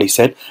 Charlie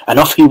said, and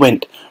off he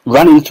went,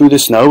 running through the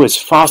snow as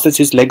fast as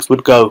his legs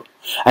would go.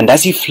 And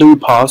as he flew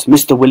past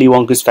Mr. Willy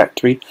Wonka's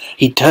factory,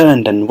 he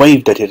turned and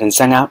waved at it and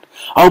sang out,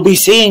 "I'll be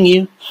seeing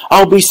you!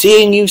 I'll be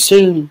seeing you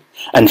soon!"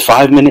 And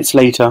 5 minutes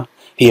later,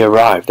 he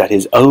arrived at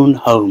his own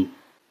home.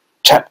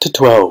 Chapter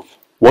 12.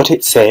 What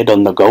it said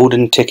on the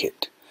golden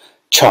ticket.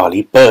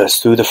 Charlie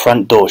burst through the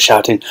front door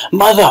shouting,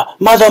 "Mother!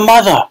 Mother!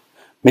 Mother!"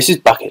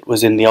 Mrs. Bucket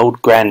was in the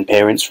old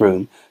grandparents'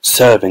 room,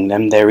 serving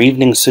them their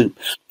evening soup.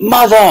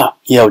 "Mother!"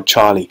 yelled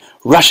Charlie,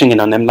 rushing in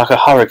on them like a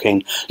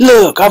hurricane.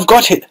 "Look, I've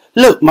got it!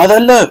 Look,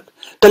 Mother, look!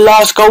 The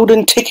last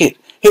golden ticket!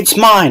 It's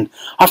mine!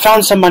 I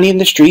found some money in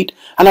the street,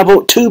 and I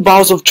bought 2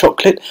 bars of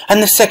chocolate,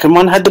 and the second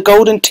one had the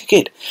golden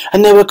ticket,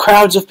 and there were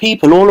crowds of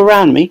people all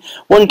around me,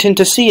 wanting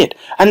to see it,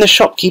 and the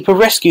shopkeeper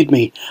rescued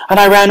me, and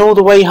I ran all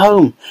the way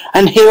home,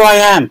 and here I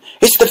am!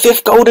 It's the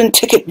 5th golden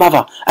ticket,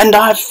 Mother, and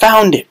I've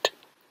found it!"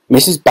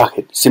 Mrs.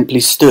 Bucket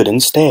simply stood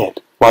and stared,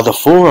 while the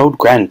 4 old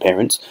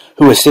grandparents,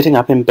 who were sitting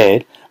up in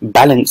bed,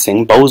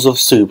 balancing bowls of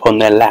soup on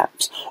their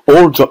laps,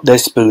 all dropped their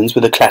spoons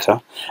with a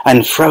clatter,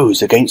 and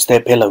froze against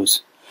their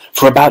pillows.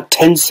 For about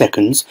 10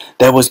 seconds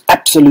there was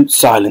absolute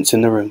silence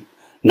in the room.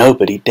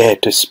 Nobody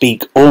dared to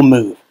speak or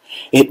move.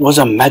 It was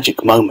a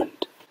magic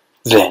moment.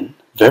 Then,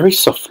 very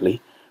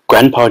softly,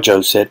 Grandpa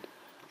Joe said,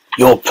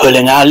 "You're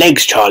pulling our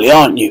legs, Charlie,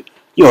 aren't you?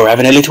 You're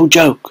having a little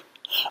joke."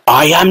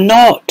 "I am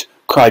not!"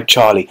 cried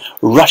Charlie,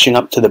 rushing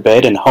up to the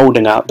bed and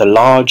holding out the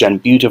large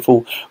and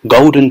beautiful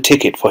golden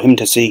ticket for him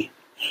to see.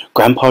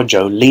 Grandpa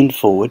Joe leaned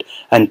forward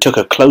and took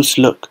a close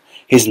look,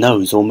 his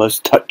nose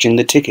almost touching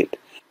the ticket.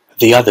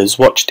 The others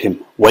watched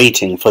him,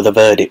 waiting for the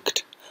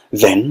verdict.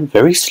 Then,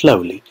 very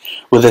slowly,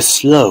 with a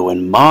slow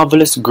and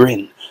marvellous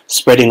grin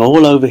spreading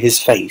all over his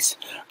face,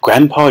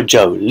 Grandpa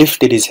Joe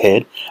lifted his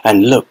head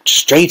and looked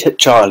straight at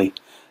Charlie.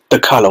 The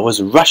colour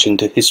was rushing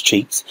to his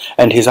cheeks,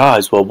 and his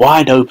eyes were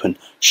wide open,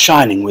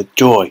 shining with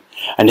joy,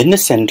 and in the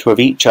centre of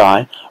each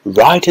eye,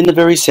 right in the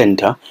very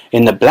centre,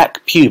 in the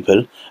black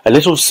pupil, a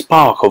little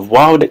spark of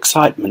wild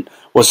excitement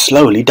was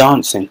slowly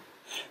dancing.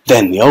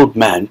 Then the old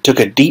man took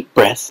a deep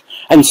breath,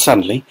 and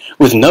suddenly,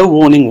 with no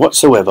warning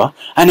whatsoever,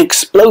 an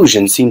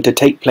explosion seemed to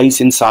take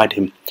place inside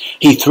him.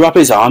 He threw up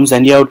his arms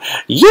and yelled,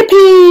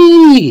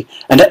 "Yippee!"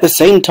 And at the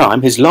same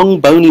time his long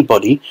bony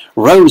body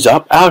rose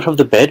up out of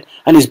the bed,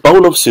 and his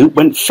bowl of soup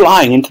went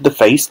flying into the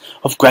face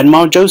of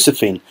Grandma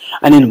Josephine,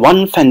 and in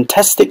one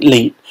fantastic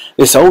leap,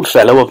 this old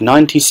fellow of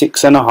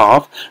 96 and a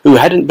half, who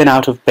hadn't been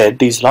out of bed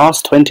these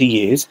last 20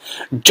 years,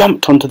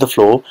 jumped onto the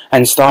floor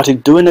and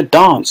started doing a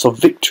dance of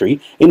victory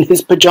in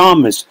his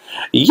pyjamas.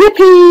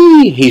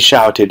 "Yippee!" he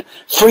shouted.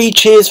 "3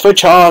 cheers for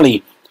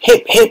Charlie!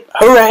 Hip, hip,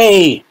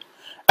 hooray!"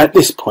 At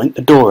this point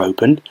the door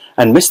opened,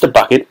 and Mr.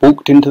 Bucket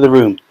walked into the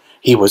room.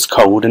 He was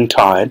cold and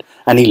tired,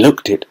 and he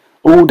looked it.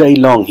 All day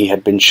long he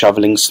had been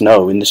shoveling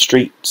snow in the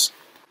streets.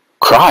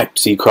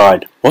 "Cripes!" he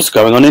cried. "What's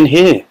going on in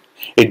here?"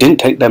 It didn't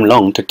take them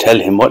long to tell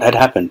him what had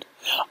happened.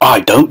 "I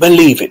don't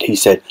believe it," he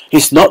said.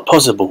 "It's not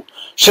possible."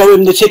 "Show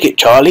him the ticket,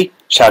 Charlie,"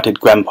 shouted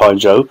Grandpa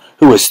Joe,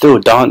 who was still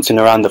dancing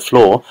around the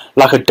floor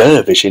like a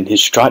dervish in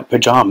his striped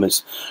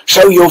pyjamas.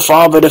 "Show your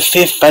father the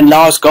 5th and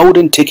last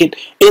golden ticket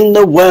in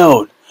the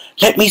world."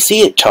 "Let me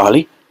see it,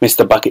 Charlie,"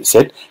 Mr. Bucket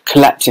said,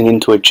 collapsing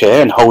into a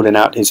chair and holding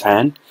out his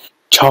hand.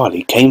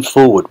 Charlie came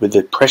forward with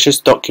the precious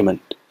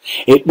document.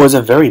 It was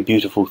a very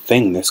beautiful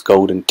thing, this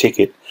golden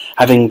ticket,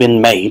 having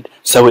been made,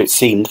 so it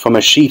seemed, from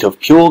a sheet of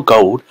pure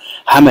gold,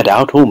 hammered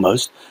out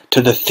almost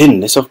to the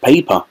thinness of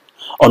paper.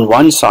 On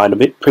one side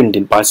of it,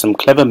 printed by some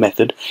clever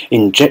method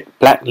in jet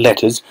black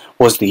letters,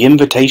 was the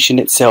invitation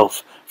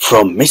itself,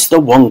 from Mr.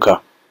 Wonka.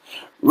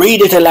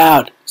 "Read it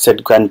aloud,"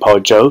 said Grandpa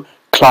Joe,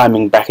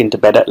 climbing back into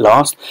bed at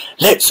last.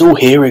 "Let's all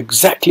hear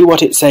exactly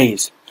what it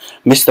says."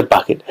 Mr.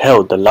 Bucket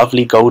held the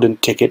lovely golden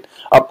ticket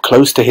up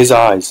close to his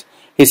eyes.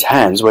 His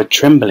hands were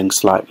trembling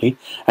slightly,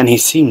 and he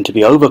seemed to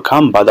be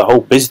overcome by the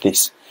whole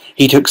business.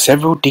 He took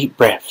several deep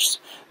breaths.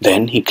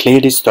 Then he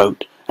cleared his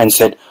throat and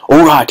said,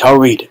 "All right, I'll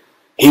read it.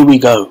 Here we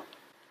go.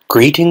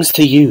 Greetings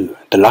to you,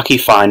 the lucky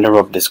finder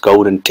of this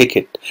golden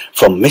ticket,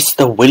 from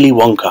Mr. Willy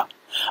Wonka.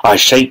 I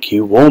shake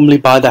you warmly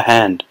by the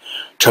hand.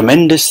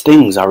 Tremendous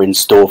things are in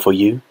store for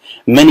you.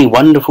 Many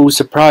wonderful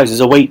surprises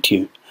await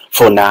you.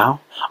 For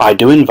now, I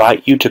do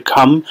invite you to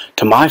come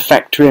to my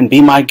factory and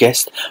be my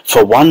guest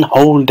for 1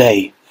 whole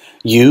day.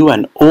 You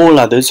and all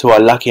others who are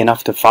lucky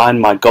enough to find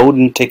my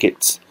golden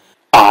tickets.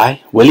 I,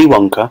 Willy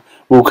Wonka,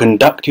 will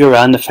conduct you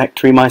around the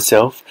factory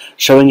myself,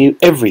 showing you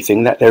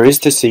everything that there is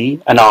to see,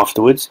 and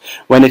afterwards,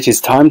 when it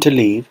is time to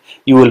leave,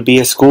 you will be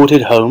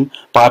escorted home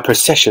by a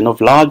procession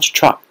of large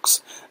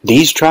trucks.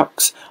 These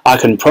trucks, I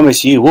can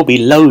promise you, will be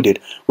loaded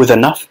with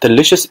enough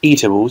delicious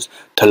eatables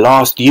to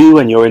last you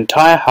and your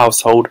entire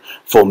household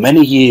for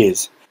many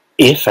years.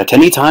 If at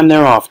any time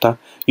thereafter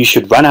you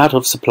should run out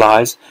of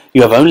supplies,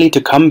 you have only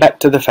to come back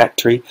to the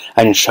factory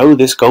and show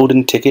this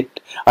golden ticket,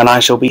 and I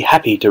shall be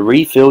happy to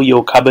refill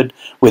your cupboard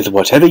with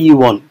whatever you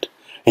want.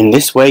 In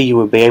this way you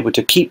will be able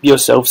to keep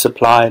yourself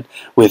supplied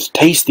with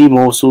tasty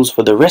morsels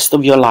for the rest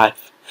of your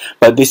life.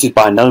 But this is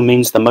by no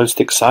means the most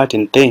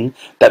exciting thing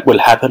that will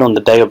happen on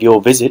the day of your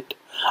visit.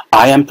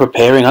 I am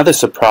preparing other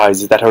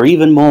surprises that are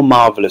even more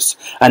marvellous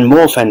and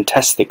more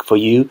fantastic for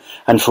you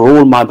and for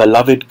all my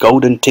beloved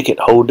golden ticket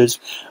holders,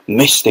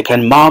 mystic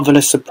and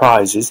marvellous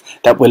surprises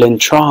that will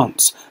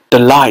entrance,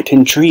 delight,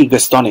 intrigue,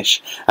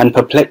 astonish, and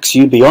perplex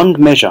you beyond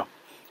measure.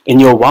 In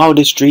your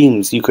wildest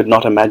dreams you could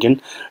not imagine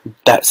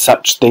that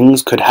such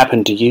things could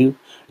happen to you.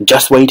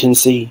 Just wait and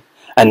see.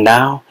 And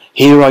now,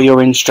 here are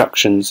your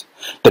instructions.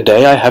 The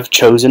day I have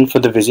chosen for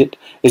the visit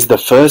is the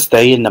first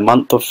day in the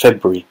month of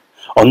February.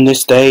 On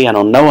this day, and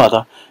on no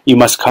other, you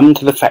must come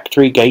to the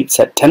factory gates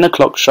at 10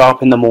 o'clock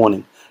sharp in the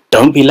morning.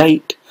 Don't be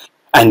late.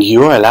 And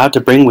you are allowed to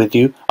bring with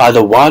you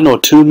either 1 or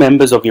 2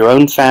 members of your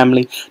own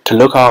family to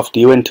look after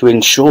you and to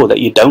ensure that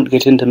you don't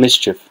get into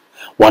mischief.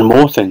 One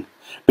more thing.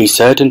 Be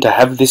certain to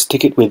have this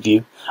ticket with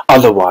you,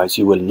 otherwise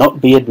you will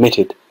not be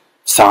admitted.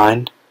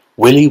 Signed,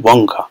 Willy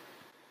Wonka.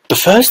 "The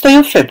first day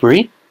of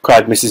February?"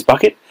 cried Mrs.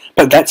 Bucket.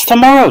 "But that's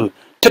tomorrow.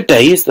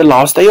 Today is the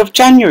last day of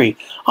January.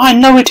 I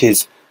know it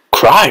is."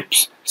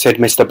 "Cripes," said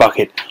Mr.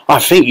 Bucket. "I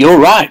think you're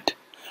right."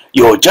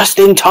 "You're just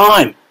in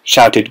time,"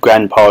 shouted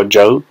Grandpa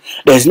Joe.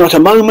 "There's not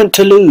a moment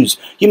to lose.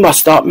 You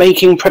must start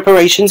making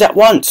preparations at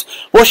once.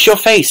 Wash your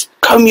face,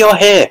 comb your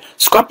hair,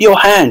 scrub your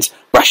hands,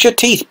 brush your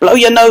teeth, blow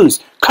your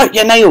nose, cut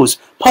your nails,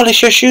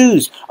 polish your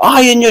shoes,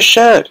 iron your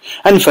shirt,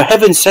 and for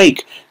heaven's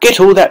sake, get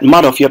all that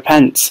mud off your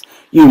pants.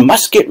 You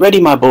must get ready,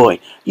 my boy.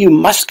 You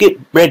must get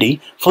ready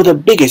for the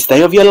biggest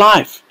day of your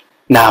life."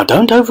 "Now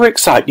don't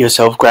overexcite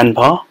yourself,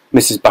 Grandpa,"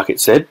 Mrs. Bucket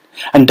said,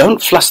 "and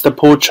don't fluster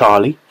poor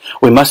Charlie.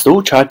 We must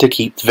all try to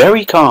keep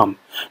very calm.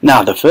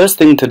 Now, the first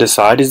thing to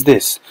decide is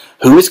this.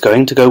 Who is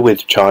going to go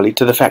with Charlie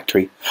to the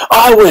factory?"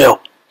 "I will!"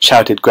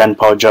 shouted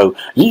Grandpa Joe,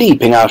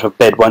 leaping out of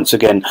bed once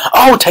again.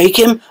 "I'll take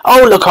him.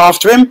 I'll look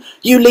after him.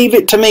 You leave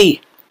it to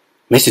me."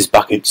 Mrs.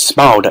 Bucket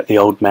smiled at the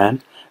old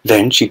man.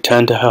 Then she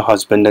turned to her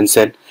husband and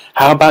said,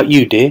 "How about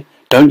you, dear?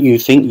 Don't you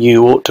think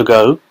you ought to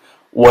go?"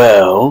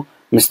 "Well,"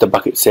 Mr.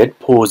 Bucket said,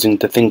 pausing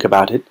to think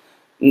about it.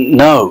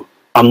 "No,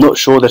 I'm not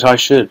sure that I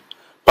should."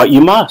 "But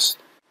you must."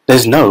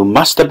 "There's no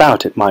must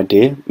about it, my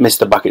dear,"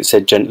 Mr. Bucket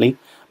said gently.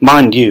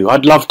 "Mind you,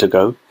 I'd love to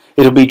go.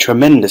 It'll be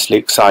tremendously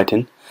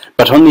exciting.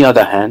 But on the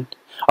other hand,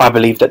 I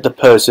believe that the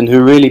person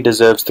who really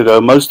deserves to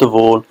go most of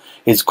all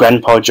is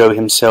Grandpa Joe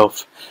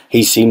himself.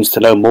 He seems to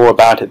know more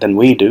about it than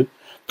we do,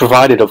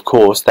 provided, of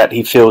course, that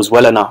he feels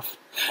well enough."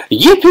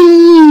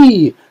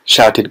 "Yippee!"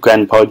 shouted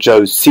Grandpa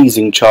Joe,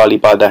 seizing Charlie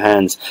by the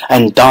hands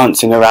and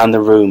dancing around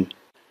the room.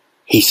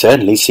 "He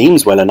certainly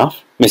seems well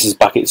enough," Mrs.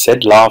 Bucket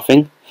said,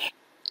 laughing.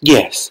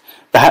 "Yes,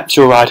 perhaps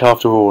you're right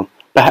after all.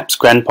 Perhaps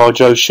Grandpa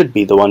Joe should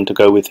be the one to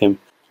go with him.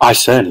 I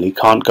certainly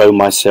can't go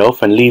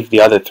myself and leave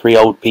the other 3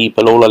 old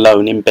people all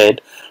alone in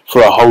bed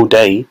for a whole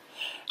day."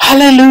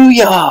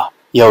 "Hallelujah!"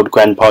 yelled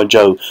Grandpa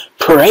Joe.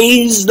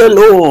 "Praise the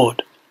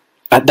Lord!"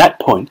 At that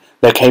point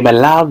there came a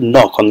loud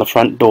knock on the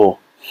front door.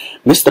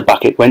 Mr.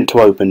 Bucket went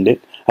to open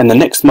it, and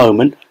the next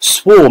moment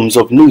swarms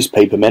of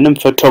newspapermen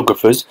and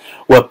photographers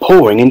were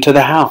pouring into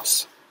the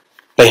house.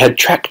 They had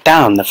tracked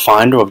down the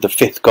finder of the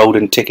 5th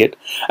golden ticket,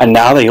 and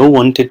now they all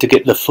wanted to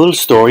get the full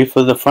story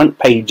for the front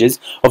pages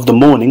of the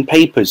morning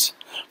papers.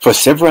 For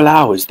several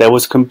hours there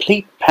was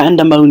complete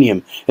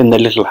pandemonium in the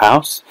little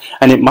house,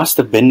 and it must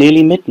have been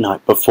nearly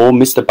midnight before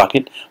Mr.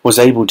 Bucket was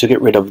able to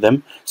get rid of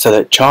them so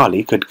that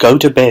Charlie could go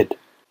to bed.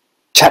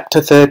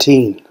 Chapter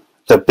 13.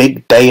 The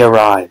Big Day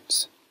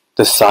Arrives.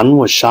 The sun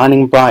was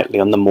shining brightly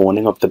on the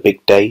morning of the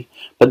big day,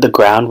 but the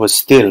ground was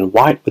still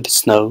white with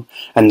snow,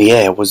 and the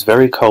air was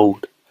very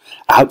cold.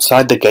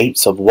 Outside the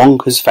gates of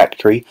Wonka's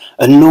factory,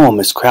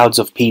 enormous crowds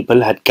of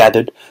people had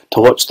gathered to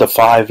watch the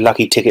 5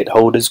 lucky ticket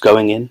holders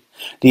going in.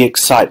 The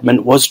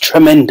excitement was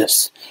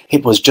tremendous.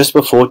 It was just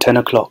before 10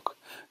 o'clock.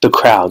 The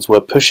crowds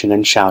were pushing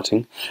and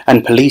shouting,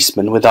 and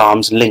policemen with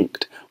arms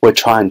linked were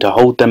trying to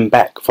hold them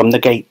back from the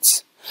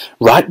gates.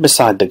 Right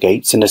beside the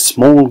gates, in a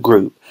small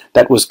group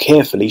that was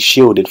carefully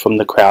shielded from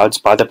the crowds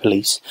by the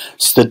police,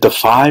 stood the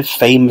 5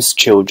 famous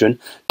children,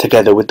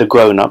 together with the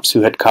grown-ups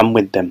who had come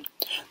with them.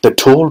 The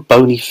tall,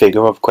 bony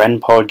figure of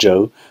Grandpa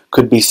Joe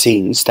could be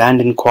seen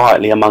standing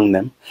quietly among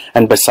them,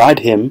 and beside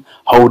him,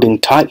 holding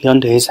tightly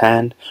onto his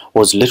hand,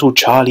 was little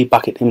Charlie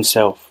Bucket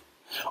himself.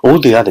 All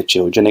the other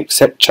children,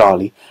 except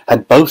Charlie,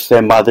 had both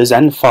their mothers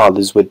and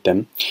fathers with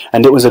them,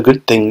 and it was a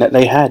good thing that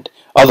they had,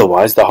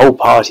 otherwise the whole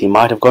party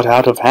might have got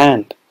out of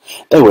hand.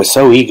 They were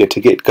so eager to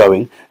get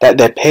going that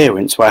their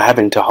parents were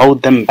having to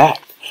hold them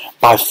back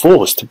by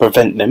force to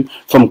prevent them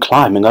from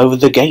climbing over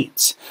the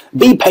gates.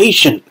 "Be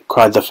patient,"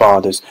 cried the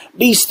fathers.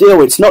 "Be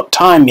still, it's not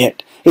time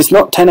yet. It's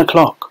not 10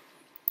 o'clock.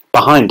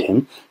 Behind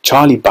him,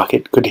 Charlie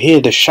Bucket could hear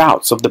the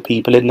shouts of the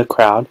people in the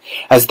crowd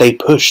as they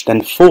pushed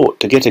and fought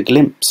to get a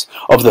glimpse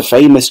of the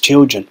famous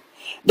children.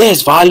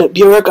 "There's Violet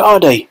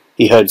Beauregard,"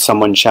 he heard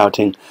someone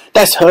shouting.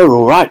 "That's her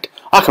all right.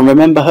 I can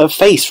remember her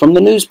face from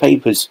the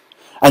newspapers."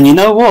 "And you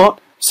know what?"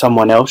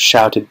 someone else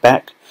shouted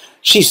back.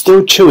 "She's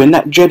still chewing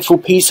that dreadful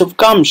piece of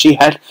gum she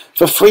had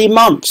for 3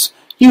 months.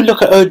 You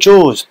look at her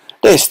jaws.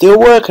 They're still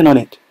working on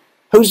it."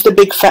 "Who's the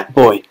big fat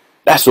boy?"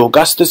 "That's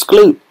Augustus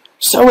Gloop."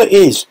 "So it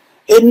is.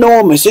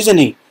 Enormous, isn't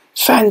he?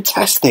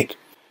 Fantastic."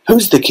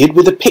 "Who's the kid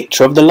with the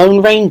picture of the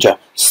Lone Ranger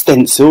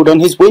stenciled on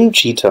his wind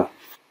cheater?"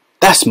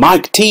 "That's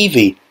Mike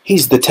Teavee.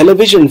 He's the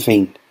television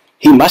fiend.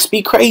 He must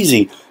be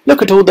crazy.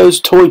 Look at all those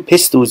toy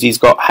pistols he's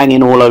got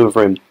hanging all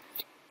over him."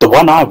 "The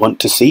one I want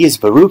to see is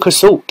Veruca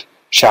Salt,"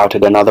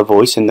 shouted another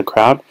voice in the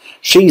crowd.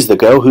 "She's the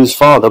girl whose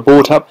father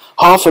bought up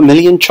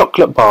 500,000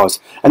 chocolate bars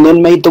and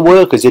then made the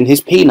workers in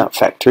his peanut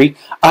factory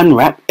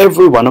unwrap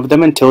every one of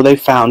them until they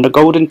found a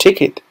golden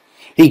ticket.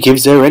 He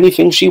gives her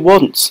anything she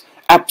wants,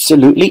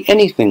 absolutely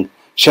anything.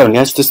 She only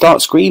has to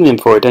start screaming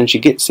for it and she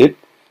gets it.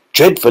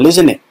 Dreadful,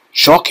 isn't it?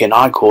 Shocking,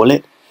 I call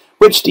it.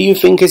 Which do you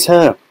think is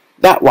her?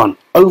 That one,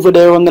 over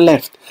there on the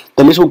left,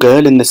 the little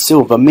girl in the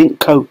silver mink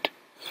coat.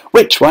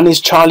 Which one is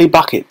Charlie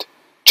Bucket?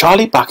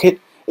 Charlie Bucket?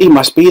 He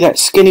must be that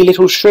skinny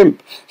little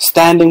shrimp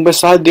standing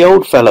beside the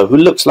old fellow who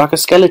looks like a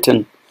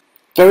skeleton.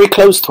 Very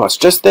close to us,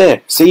 just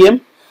there. See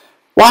him?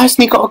 Why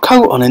hasn't he got a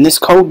coat on in this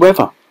cold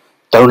weather?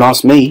 Don't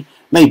ask me.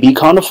 Maybe he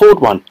can't afford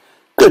one.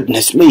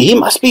 Goodness me, he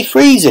must be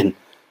freezing."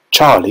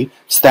 Charlie,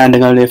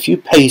 standing only a few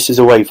paces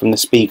away from the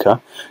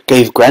speaker,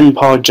 gave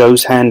Grandpa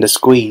Joe's hand a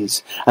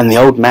squeeze, and the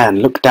old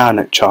man looked down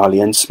at Charlie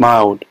and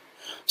smiled.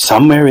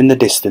 Somewhere in the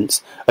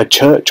distance, a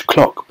church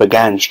clock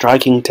began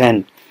striking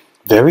 10.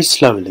 Very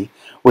slowly,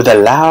 with a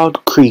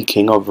loud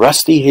creaking of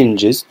rusty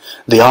hinges,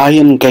 the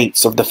iron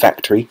gates of the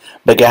factory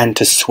began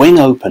to swing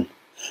open.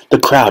 The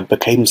crowd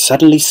became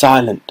suddenly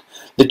silent.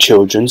 The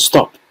children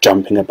stopped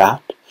jumping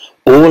about.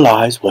 All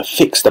eyes were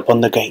fixed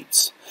upon the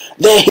gates.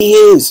 "There he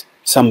is!"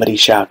 somebody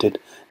shouted.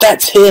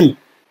 "That's him!"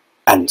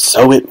 And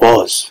so it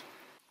was.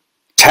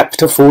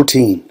 Chapter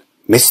 14.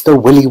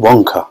 Mr. Willy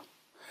Wonka.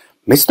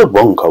 Mr.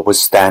 Wonka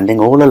was standing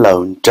all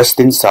alone just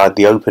inside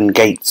the open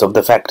gates of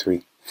the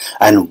factory,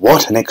 and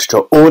what an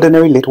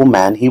extraordinary little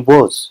man he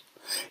was!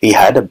 He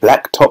had a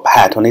black top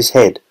hat on his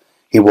head.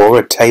 He wore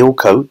a tail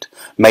coat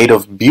made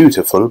of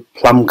beautiful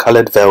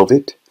plum-coloured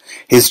velvet.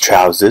 His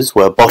trousers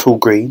were bottle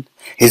green,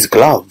 his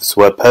gloves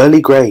were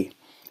pearly grey,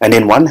 and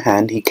in one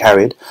hand he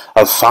carried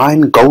a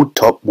fine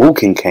gold-topped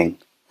walking cane.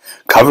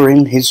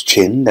 Covering his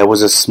chin there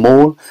was a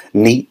small,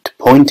 neat,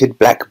 pointed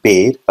black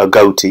beard, a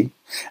goatee,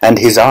 and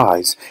his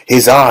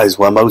eyes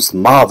were most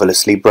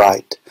marvellously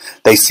bright.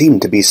 They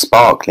seemed to be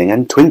sparkling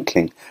and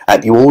twinkling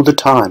at you all the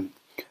time.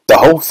 The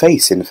whole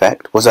face, in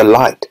fact, was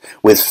alight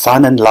with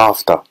fun and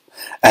laughter.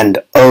 And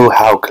oh,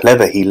 how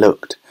clever he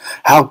looked!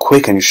 How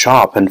quick and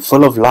sharp and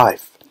full of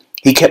life!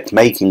 He kept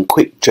making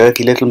quick,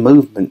 jerky little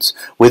movements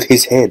with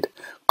his head,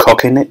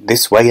 cocking it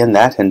this way and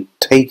that, and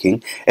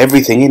taking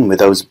everything in with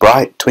those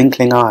bright,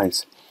 twinkling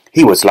eyes.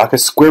 He was like a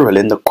squirrel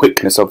in the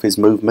quickness of his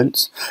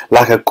movements,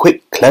 like a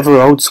quick, clever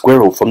old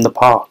squirrel from the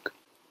park.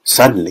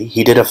 Suddenly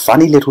he did a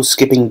funny little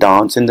skipping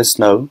dance in the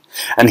snow,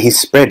 and he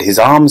spread his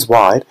arms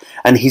wide,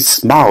 and he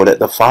smiled at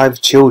the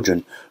 5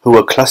 children who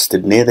were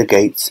clustered near the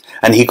gates,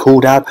 and he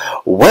called out,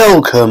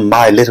 "Welcome,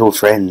 my little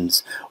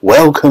friends!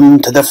 Welcome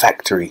to the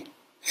factory!"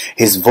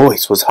 His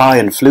voice was high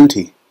and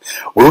fluty.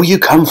 "Will you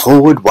come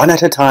forward one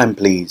at a time,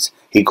 please?"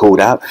 he called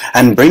out,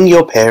 "and bring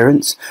your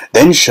parents,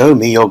 then show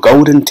me your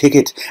golden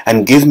ticket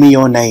and give me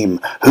your name.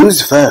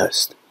 Who's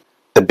first?"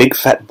 The big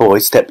fat boy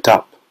stepped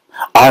up.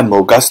 "I'm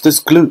Augustus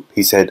Gloop,"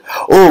 he said.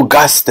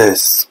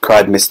 "Augustus!"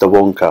 cried Mr.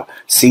 Wonka,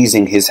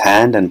 seizing his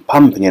hand and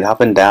pumping it up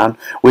and down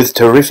with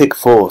terrific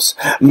force.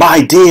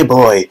 "My dear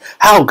boy,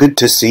 how good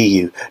to see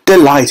you!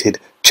 Delighted,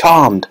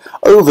 charmed,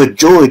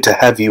 overjoyed to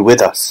have you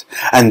with us.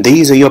 And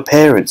these are your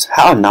parents.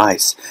 How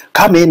nice!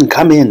 Come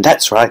in,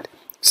 that's right.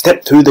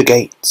 Step through the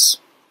gates."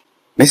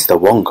 Mr.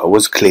 Wonka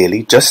was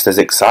clearly just as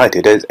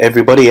excited as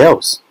everybody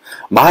else.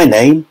 "My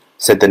name,"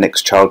 said the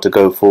next child to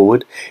go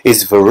forward,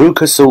 "is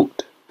Veruca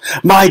Salt."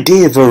 "My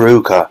dear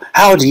Veruca,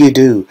 how do you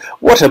do?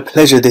 What a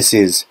pleasure this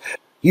is.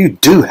 You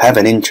do have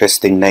an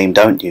interesting name,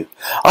 don't you?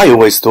 I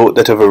always thought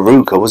that a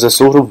Veruca was a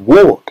sort of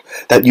wart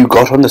that you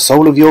got on the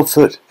sole of your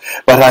foot.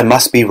 But I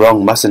must be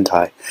wrong, mustn't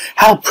I?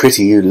 How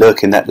pretty you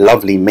look in that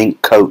lovely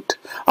mink coat.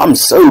 I'm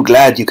so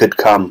glad you could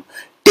come.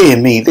 Dear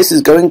me, this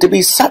is going to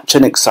be such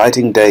an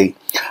exciting day.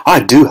 I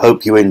do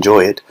hope you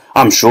enjoy it.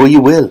 I'm sure you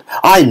will.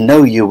 I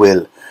know you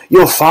will.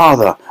 Your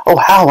father. Oh,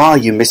 how are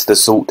you, Mr.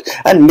 Salt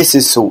and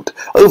Mrs. Salt?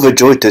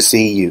 Overjoyed to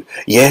see you.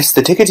 Yes,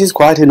 the ticket is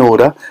quite in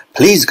order.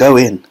 Please go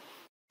in."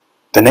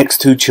 The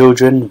next 2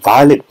 children,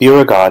 Violet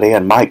Beauregard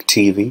and Mike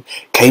Teavee,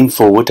 came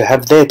forward to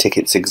have their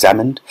tickets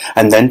examined,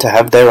 and then to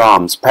have their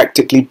arms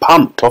practically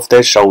pumped off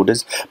their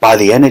shoulders by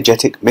the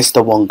energetic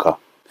Mr. Wonka.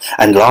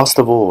 And last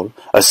of all,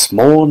 a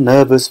small,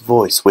 nervous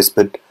voice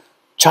whispered,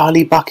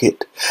 "Charlie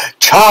Bucket."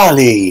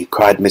 "Charlie!"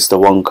 cried Mr.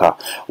 Wonka.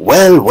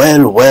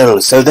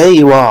 Well, so there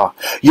you are.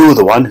 You're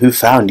the one who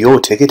found your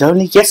ticket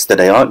only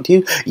yesterday, aren't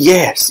you?"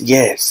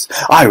 Yes.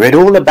 I read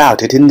all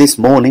about it in this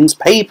morning's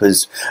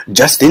papers.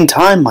 Just in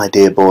time, my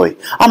dear boy.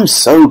 I'm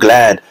so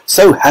glad,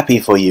 so happy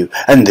for you.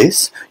 And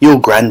this, your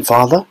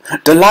grandfather?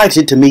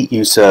 Delighted to meet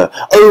you, sir.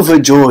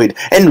 Overjoyed,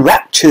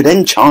 enraptured,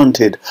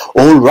 enchanted.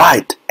 All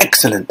right,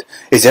 excellent.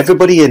 Is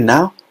everybody in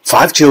now?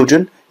 5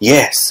 children?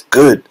 Yes,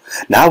 good.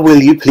 Now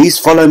will you please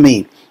follow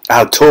me?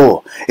 Our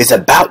tour is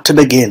about to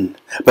begin.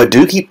 But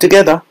do keep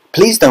together.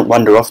 Please don't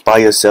wander off by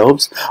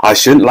yourselves. I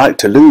shouldn't like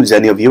to lose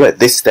any of you at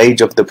this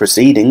stage of the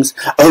proceedings.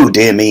 Oh,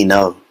 dear me,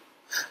 no.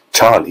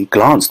 Charlie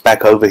glanced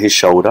back over his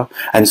shoulder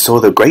and saw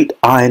the great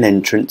iron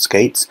entrance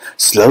gates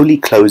slowly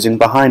closing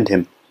behind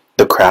him.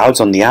 The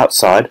crowds on the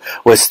outside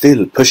were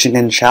still pushing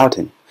and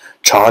shouting.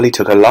 Charlie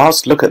took a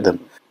last look at them.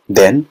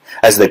 Then,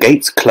 as the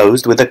gates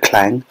closed with a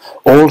clang,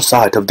 all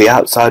sight of the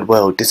outside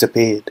world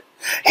disappeared.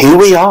 "Here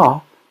we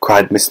are!"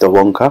 cried Mr.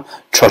 Wonka,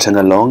 trotting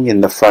along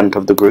in the front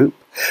of the group.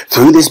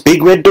 "Through this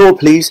big red door,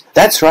 please.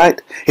 That's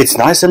right. It's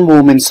nice and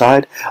warm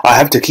inside. I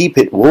have to keep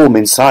it warm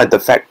inside the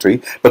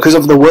factory because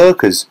of the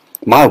workers.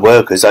 My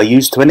workers are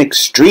used to an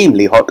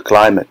extremely hot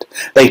climate.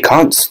 They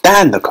can't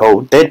stand the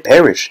cold. They'd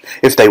perish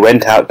if they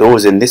went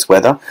outdoors in this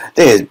weather.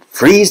 They'd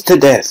freeze to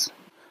death."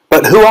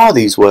 "But who are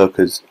these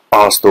workers?"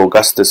 asked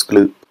Augustus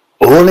Gloop.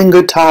 "All in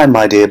good time,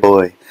 my dear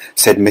boy,"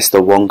 said Mr.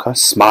 Wonka,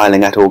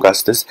 smiling at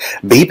Augustus.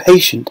 "Be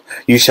patient.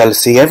 You shall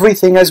see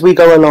everything as we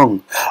go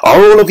along. Are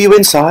all of you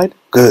inside?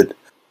 Good.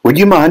 Would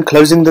you mind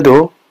closing the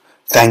door?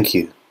 Thank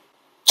you."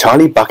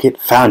 Charlie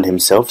Bucket found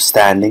himself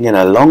standing in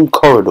a long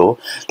corridor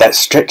that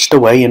stretched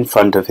away in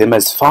front of him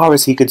as far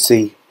as he could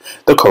see.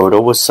 The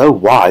corridor was so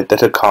wide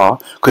that a car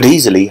could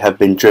easily have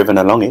been driven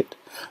along it.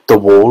 The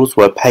walls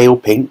were pale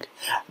pink.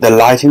 The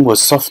lighting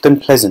was soft and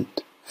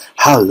pleasant.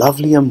 "How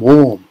lovely and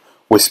warm,"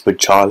 whispered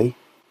Charlie.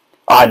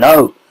 "I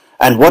know,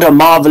 and what a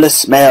marvellous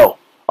smell,"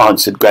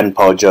 answered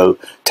Grandpa Joe,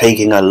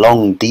 taking a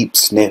long, deep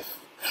sniff.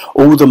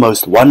 All the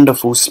most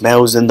wonderful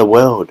smells in the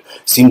world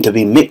seemed to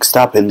be mixed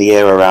up in the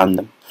air around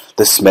them.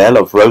 The smell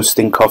of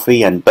roasting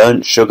coffee and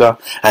burnt sugar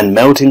and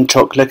melting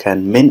chocolate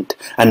and mint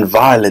and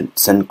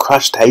violets and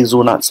crushed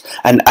hazelnuts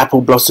and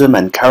apple blossom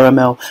and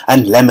caramel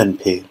and lemon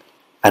peel.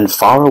 And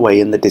far away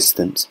in the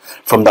distance,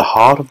 from the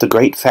heart of the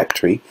great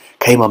factory,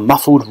 came a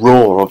muffled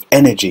roar of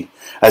energy,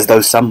 as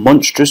though some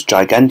monstrous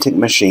gigantic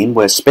machine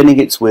were spinning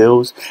its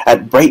wheels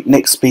at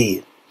breakneck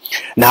speed.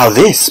 "Now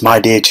this, my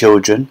dear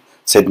children,"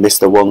 said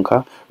Mr.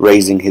 Wonka,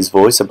 raising his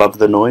voice above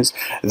the noise,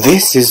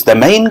 "this is the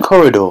main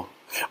corridor.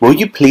 Will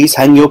you please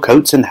hang your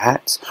coats and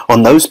hats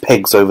on those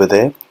pegs over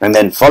there, and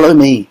then follow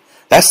me?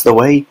 That's the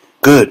way.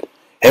 Good.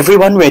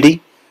 Everyone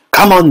ready?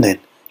 Come on then.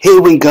 Here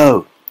we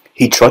go."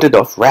 He trotted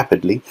off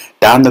rapidly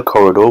down the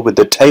corridor with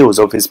the tails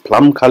of his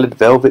plum-coloured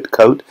velvet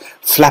coat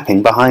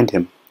flapping behind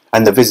him,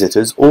 and the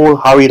visitors all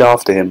hurried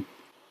after him.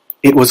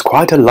 It was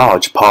quite a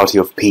large party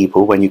of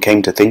people when you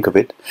came to think of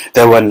it.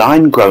 There were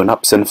 9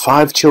 grown-ups and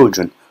 5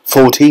 children,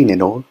 14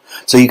 in all,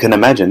 so you can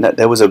imagine that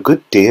there was a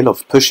good deal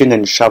of pushing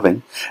and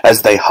shoving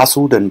as they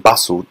hustled and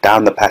bustled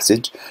down the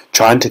passage,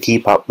 trying to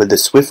keep up with the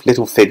swift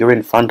little figure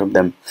in front of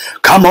them.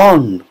 "Come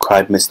on!"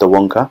 cried Mr.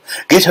 Wonka.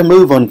 "Get a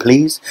move on,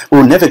 please.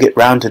 We'll never get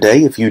round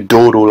today if you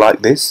dawdle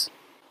like this."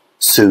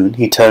 Soon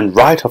he turned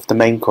right off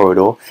the main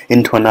corridor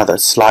into another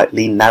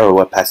slightly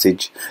narrower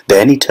passage.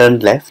 Then he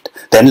turned left,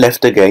 then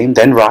left again,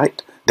 then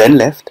right, then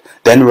left,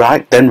 then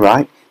right,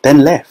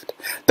 then left.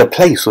 The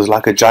place was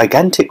like a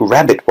gigantic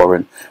rabbit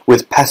warren,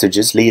 with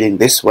passages leading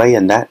this way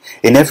and that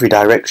in every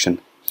direction.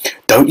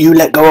 "Don't you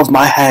let go of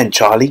my hand,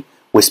 Charlie,"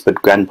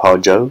 whispered Grandpa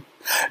Joe.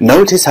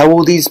 "Notice how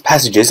all these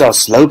passages are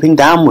sloping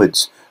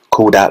downwards,"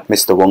 called out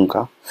Mr.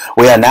 Wonka.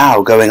 "We are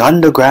now going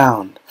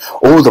underground.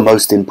 All the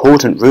most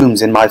important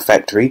rooms in my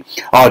factory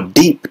are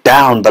deep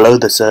down below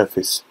the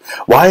surface."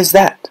 "Why is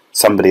that?"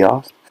 somebody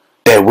asked.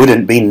 "There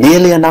wouldn't be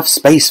nearly enough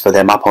space for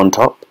them up on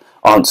top,"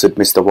 answered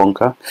Mr.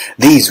 Wonka.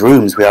 "These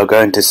rooms we are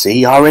going to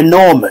see are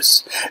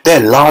enormous. They're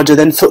larger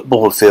than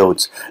football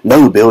fields.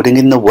 No building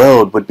in the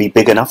world would be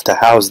big enough to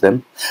house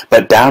them.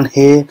 But down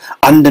here,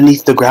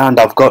 underneath the ground,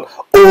 I've got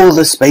all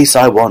the space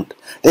I want.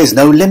 There's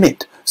no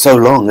limit, so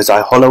long as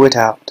I hollow it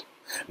out."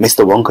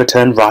 Mr. Wonka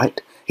turned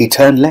right, he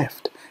turned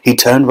left, he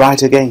turned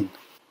right again.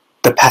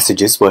 The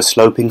passages were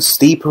sloping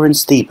steeper and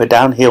steeper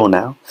downhill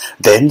now.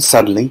 Then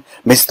suddenly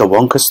Mr.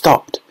 Wonka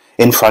stopped.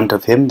 In front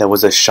of him there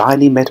was a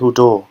shiny metal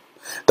door.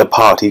 The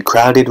party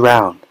crowded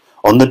round.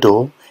 On the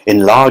door,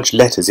 in large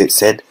letters, it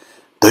said,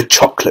 "The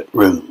Chocolate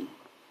Room."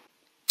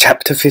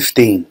 Chapter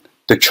 15.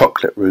 The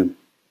Chocolate Room.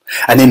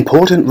 "An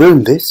important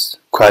room, this,"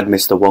 cried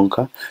Mr.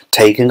 Wonka,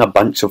 taking a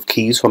bunch of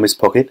keys from his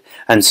pocket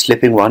and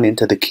slipping one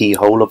into the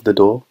keyhole of the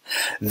door.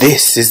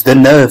 "This is the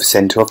nerve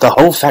centre of the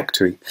whole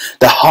factory,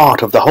 the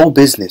heart of the whole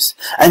business,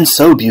 and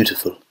so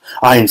beautiful.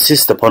 I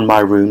insist upon my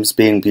rooms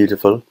being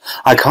beautiful.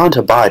 I can't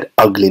abide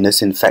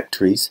ugliness in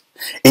factories.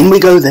 In we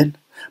go, then.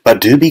 But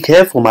do be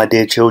careful, my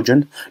dear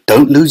children.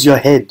 Don't lose your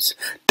heads.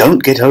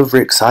 Don't get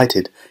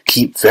overexcited.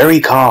 Keep very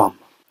calm."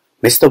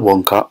 Mr.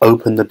 Wonka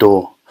opened the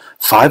door.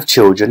 5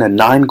 children and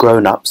 9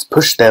 grown-ups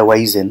pushed their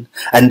ways in,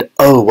 and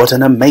oh, what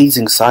an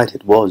amazing sight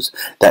it was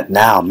that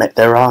now met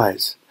their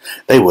eyes.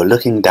 They were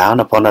looking down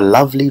upon a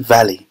lovely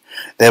valley.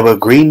 There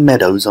were green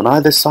meadows on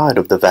either side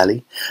of the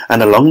valley,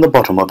 and along the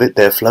bottom of it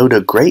there flowed a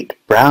great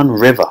brown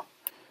river.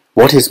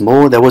 What is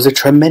more, there was a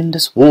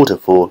tremendous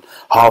waterfall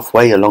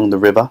halfway along the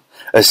river,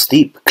 a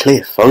steep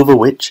cliff over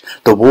which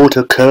the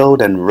water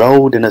curled and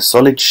rolled in a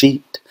solid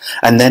sheet,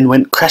 and then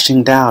went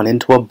crashing down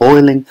into a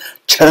boiling,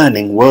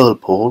 churning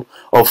whirlpool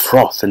of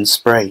froth and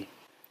spray.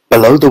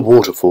 Below the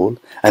waterfall,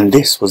 and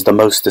this was the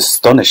most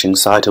astonishing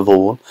sight of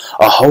all,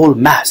 a whole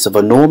mass of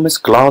enormous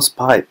glass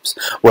pipes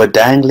were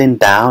dangling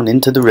down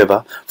into the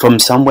river from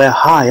somewhere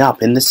high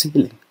up in the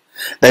ceiling.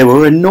 They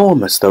were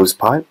enormous, those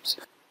pipes.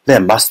 There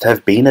must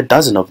have been a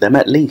dozen of them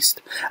at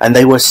least, and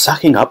they were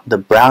sucking up the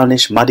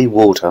brownish muddy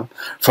water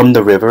from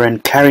the river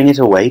and carrying it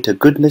away to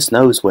goodness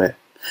knows where.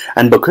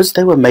 And because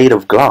they were made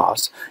of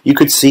glass, you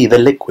could see the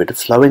liquid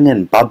flowing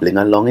and bubbling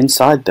along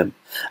inside them,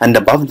 and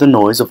above the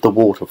noise of the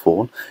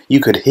waterfall you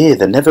could hear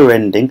the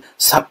never-ending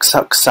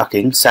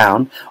sucking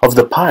sound of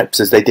the pipes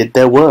as they did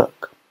their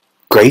work.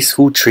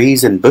 Graceful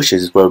trees and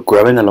bushes were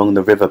growing along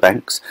the river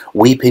banks,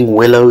 weeping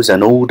willows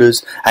and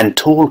alders and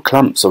tall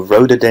clumps of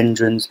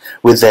rhododendrons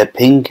with their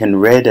pink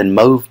and red and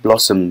mauve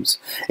blossoms.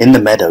 In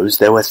the meadows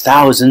there were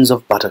thousands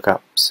of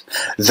buttercups.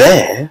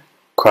 "There,"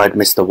 cried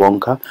Mr.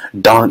 Wonka,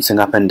 dancing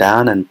up and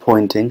down and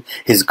pointing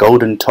his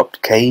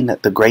golden-topped cane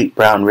at the great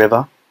brown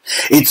river.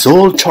 "It's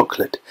all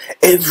chocolate.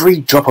 Every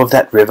drop of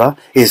that river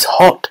is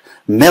hot,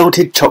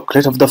 melted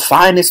chocolate of the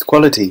finest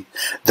quality,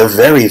 the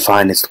very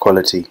finest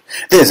quality.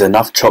 There's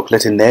enough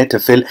chocolate in there to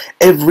fill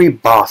every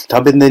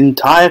bathtub in the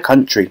entire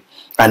country,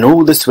 and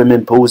all the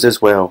swimming pools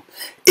as well.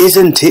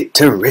 Isn't it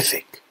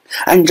terrific?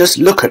 And just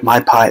look at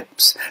my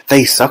pipes.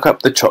 They suck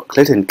up the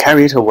chocolate and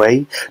carry it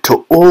away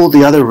to all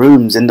the other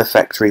rooms in the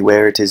factory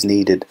where it is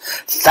needed.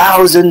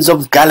 Thousands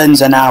of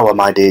gallons an hour,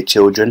 my dear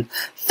children,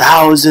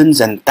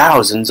 thousands and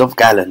thousands of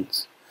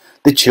gallons."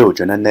 The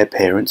children and their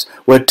parents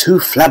were too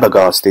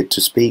flabbergasted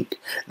to speak.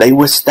 They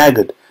were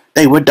staggered.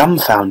 They were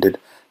dumbfounded.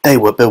 They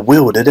were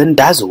bewildered and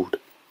dazzled.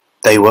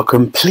 They were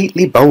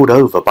completely bowled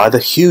over by the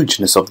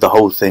hugeness of the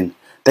whole thing.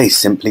 They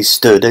simply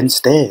stood and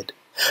stared.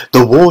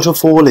 "The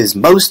waterfall is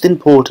most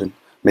important,"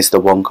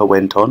 Mr. Wonka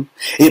went on.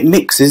 "It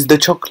mixes the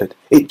chocolate,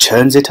 it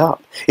churns it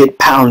up, it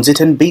pounds it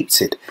and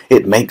beats it,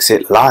 it makes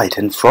it light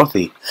and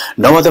frothy.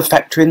 No other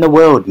factory in the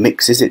world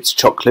mixes its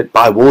chocolate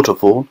by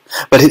waterfall,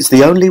 but it's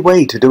the only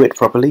way to do it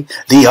properly,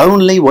 the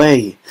only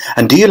way.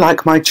 And do you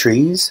like my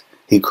trees?"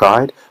 he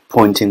cried,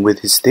 pointing with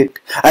his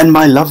stick. "And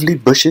my lovely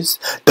bushes?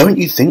 Don't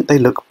you think they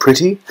look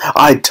pretty?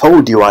 I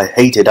told you I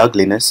hated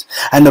ugliness,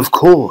 and of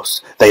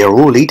course they are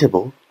all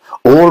eatable,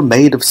 all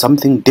made of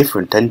something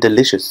different and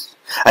delicious.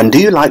 And do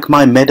you like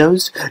my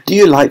meadows? Do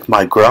you like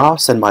my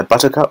grass and my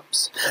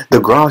buttercups? The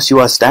grass you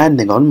are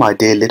standing on, my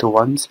dear little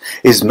ones,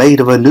 is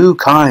made of a new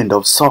kind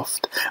of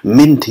soft,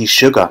 minty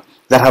sugar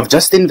that I've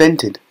just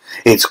invented.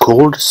 It's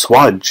called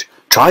swudge.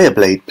 Try a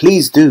blade,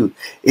 please do.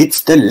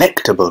 It's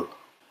delectable."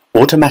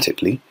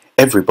 Automatically,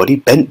 everybody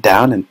bent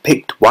down and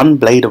picked one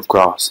blade of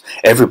grass.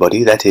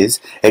 Everybody, that is,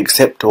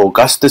 except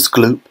Augustus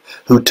Gloop,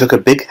 who took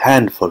a big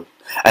handful,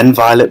 and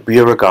Violet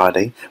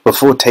Beauregard,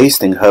 before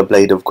tasting her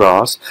blade of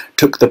grass,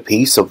 took the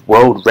piece of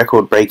world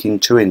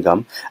record-breaking chewing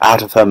gum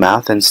out of her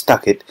mouth and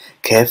stuck it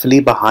carefully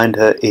behind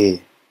her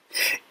ear.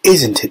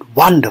 "Isn't it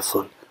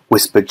wonderful?"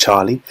 whispered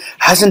Charlie.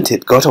 "Hasn't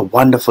it got a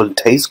wonderful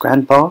taste,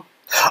 Grandpa?"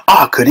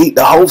 "I could eat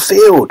the whole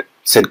field,"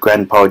 said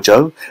Grandpa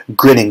Joe,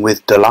 grinning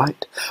with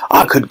delight.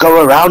 "I could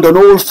go around on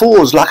all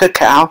fours like a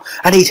cow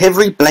and eat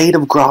every blade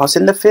of grass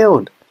in the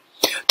field."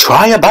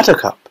 "Try a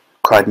buttercup,"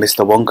 cried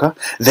Mr. Wonka.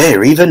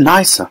 "They're even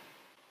nicer."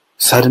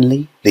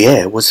 Suddenly the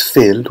air was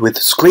filled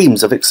with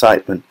screams of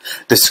excitement.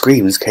 The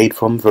screams came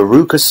from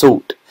Veruca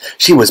Salt.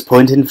 She was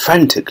pointing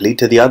frantically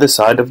to the other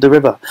side of the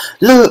river.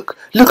 "Look!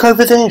 Look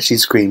over there!" she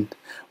screamed.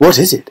 "What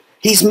is it?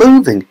 He's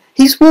moving!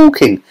 He's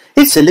walking!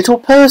 It's a little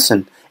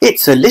person!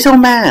 It's a little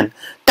man!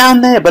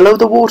 Down there below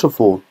the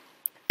waterfall!"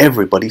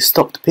 Everybody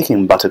stopped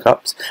picking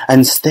buttercups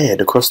and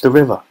stared across the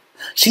river.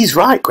 "She's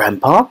right,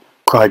 Grandpa!"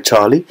 cried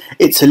Charlie.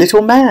 "It's a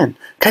little man!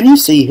 Can you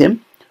see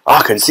him?"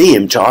 "I can see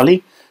him,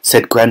 Charlie,"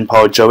 said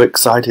Grandpa Joe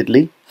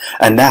excitedly.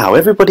 And now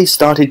everybody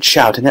started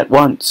shouting at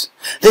once.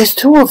 "There's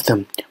two of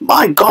them!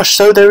 My gosh,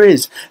 so there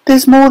is!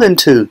 There's more than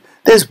two!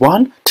 There's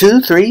 1, 2,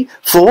 3,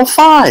 4,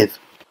 5!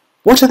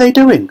 What are they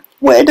doing?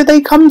 Where did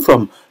they come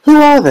from? Who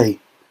are they?"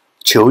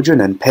 Children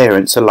and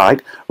parents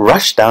alike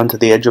rushed down to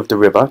the edge of the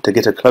river to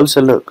get a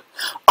closer look.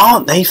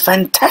 "Aren't they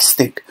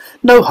fantastic?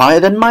 No higher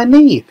than my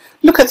knee!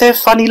 Look at their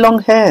funny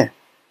long hair!"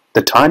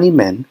 The tiny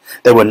men,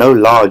 they were no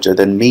larger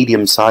than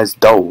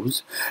medium-sized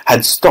dolls,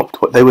 had stopped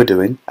what they were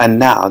doing, and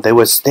now they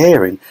were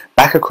staring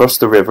back across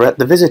the river at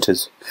the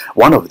visitors.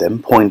 One of them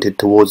pointed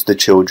towards the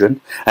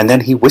children, and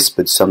then he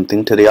whispered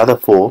something to the other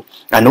 4,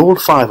 and all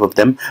 5 of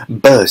them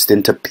burst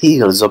into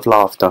peals of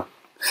laughter.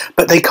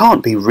 "But they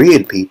can't be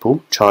real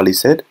people," Charlie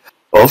said.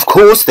 "Of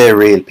course they're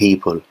real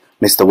people,"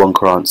 Mr.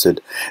 Wonka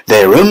answered.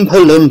 "They're Oompa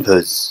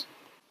Loompas."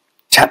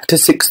 Chapter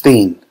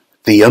 16.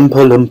 The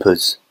Oompa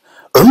Loompas.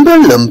 "Oompa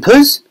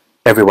Loompas?"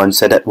 everyone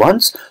said at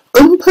once.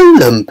 "Oompa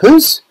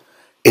Loompas?"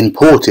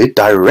 "Imported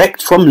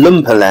direct from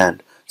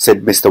Loompaland,"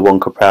 said Mr.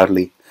 Wonka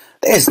proudly.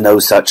 "There's no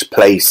such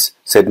place,"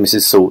 said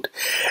Mrs. Salt.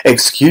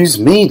 "Excuse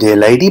me, dear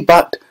lady,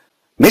 but—"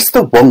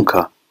 "Mr.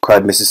 Wonka,"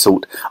 cried Mrs.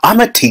 Salt, "I'm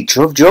a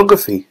teacher of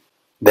geography."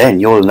 "Then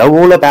you'll know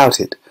all about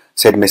it,"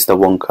 said Mr.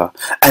 Wonka.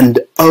 "And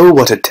oh,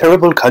 what a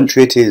terrible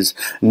country it is!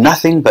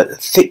 Nothing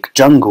but thick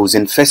jungles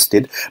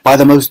infested by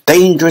the most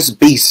dangerous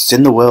beasts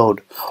in the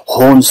world.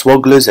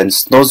 Hornswogglers and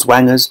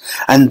snozzwangers,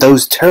 and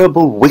those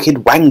terrible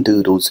wicked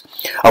wangdoodles.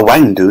 A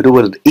wangdoodle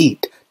will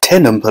eat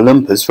 10 Oompa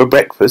Loompas for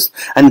breakfast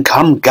and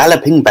come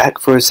galloping back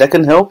for a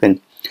second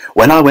helping.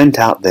 When I went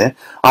out there,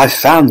 I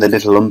found the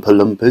little Oompa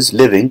Loompas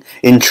living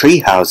in tree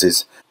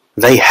houses.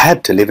 They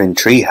had to live in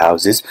tree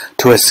houses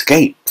to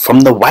escape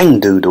from the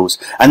wangdoodles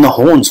and the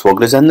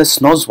hornswogglers and the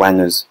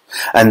snozzwangers.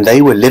 And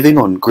they were living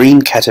on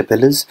green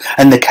caterpillars,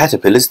 and the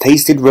caterpillars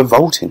tasted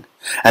revolting.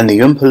 And the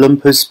Oompa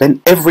Loompas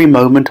spent every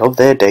moment of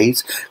their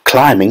days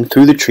climbing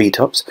through the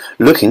treetops,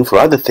 looking for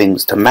other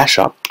things to mash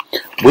up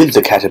with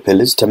the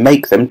caterpillars to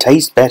make them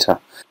taste better.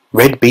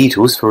 Red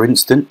beetles, for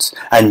instance,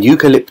 and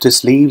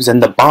eucalyptus leaves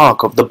and the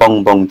bark of the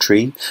bong-bong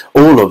tree,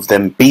 all of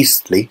them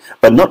beastly,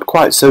 but not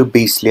quite so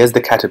beastly as the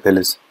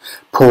caterpillars.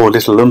 Poor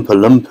little Oompa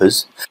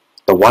Loompas!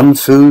 The one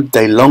food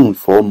they longed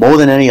for more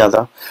than any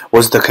other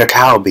was the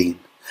cacao bean,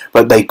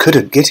 but they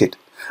couldn't get it.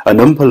 An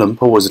Oompa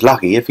Loompa was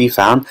lucky if he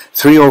found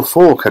 3 or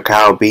 4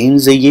 cacao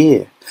beans a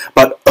year.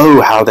 But oh,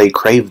 how they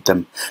craved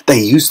them! They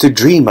used to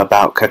dream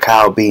about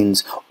cacao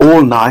beans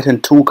all night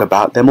and talk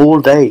about them all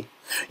day.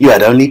 You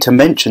had only to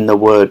mention the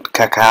word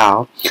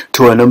cacao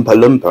to an Oompa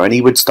Loompa and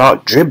he would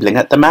start dribbling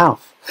at the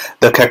mouth.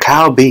 The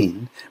cacao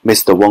bean,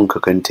 Mr.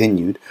 Wonka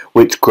continued,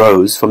 which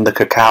grows from the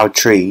cacao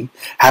tree,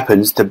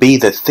 happens to be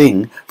the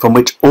thing from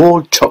which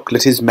all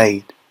chocolate is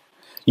made.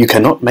 You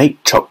cannot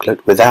make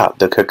chocolate without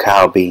the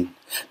cacao bean.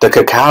 The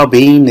cacao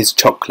bean is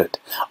chocolate.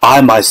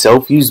 I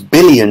myself use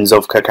billions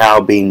of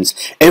cacao beans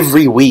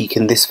every week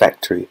in this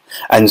factory.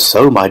 And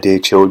so, my dear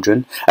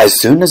children, as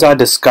soon as I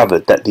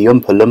discovered that the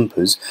Oompa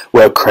Loompas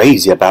were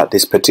crazy about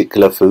this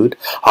particular food,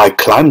 I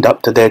climbed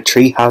up to their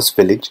treehouse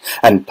village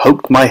and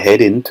poked my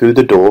head in through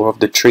the door of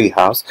the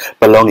treehouse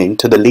belonging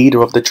to the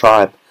leader of the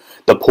tribe.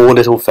 The poor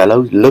little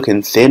fellow,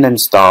 looking thin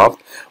and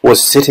starved,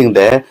 was sitting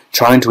there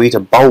trying to eat a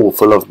bowl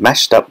full of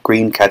mashed-up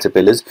green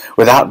caterpillars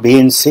without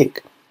being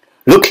sick.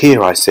 "Look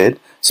here," I said,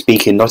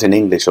 speaking not in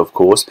English, of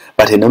course,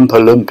 but in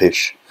Oompa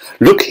Loompish.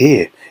 "Look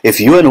here,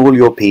 if you and all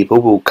your people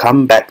will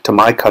come back to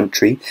my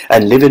country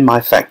and live in my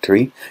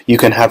factory, you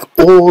can have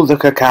all the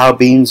cacao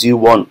beans you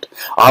want.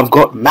 I've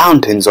got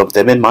mountains of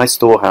them in my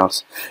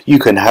storehouse. You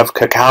can have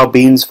cacao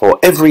beans for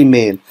every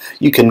meal.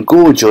 You can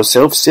gorge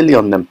yourself silly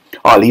on them.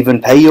 I'll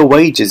even pay your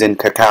wages in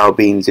cacao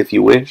beans if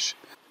you wish."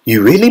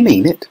 "You really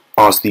mean it?"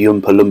 asked the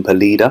Oompa Loompa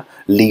leader,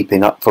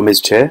 leaping up from his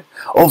chair.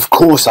 "Of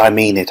course I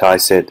mean it," I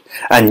said,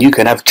 "and you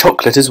can have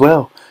chocolate as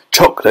well.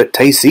 Chocolate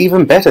tastes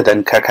even better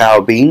than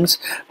cacao beans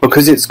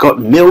because it's got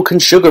milk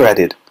and sugar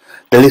added."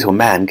 The little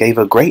man gave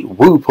a great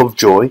whoop of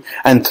joy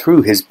and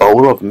threw his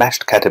bowl of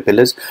mashed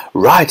caterpillars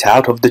right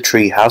out of the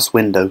treehouse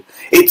window.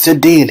 "It's a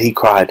deal," he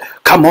cried.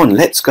 "Come on,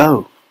 let's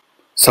go."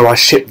 So I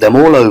shipped them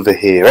all over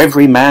here,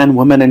 every man,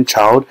 woman and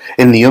child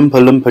in the Oompa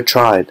Loompa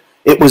tribe.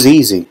 It was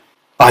easy.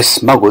 I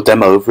smuggled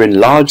them over in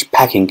large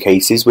packing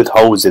cases with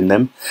holes in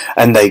them,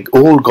 and they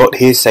all got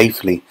here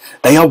safely.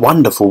 They are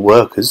wonderful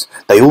workers.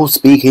 They all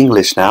speak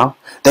English now.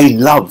 They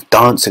love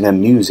dancing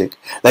and music.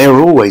 They are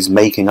always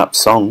making up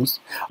songs.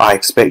 I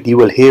expect you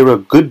will hear a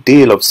good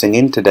deal of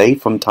singing today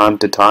from time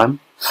to time.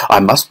 I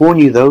must warn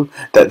you, though,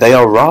 that they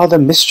are rather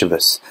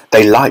mischievous.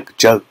 They like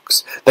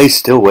jokes. They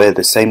still wear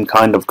the same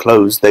kind of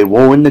clothes they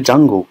wore in the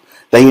jungle.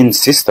 They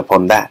insist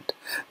upon that.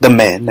 The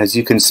men, as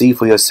you can see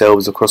for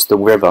yourselves across the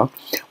river,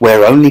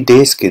 wear only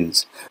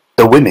deerskins.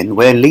 The women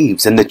wear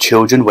leaves, and the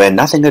children wear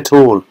nothing at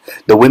all.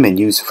 The women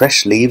use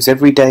fresh leaves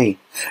every day.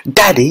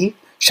 "Daddy!"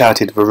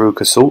 shouted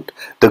Veruca Salt,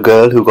 the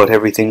girl who got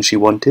everything she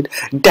wanted.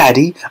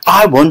 "Daddy,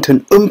 I want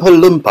an Oompa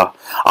Loompa.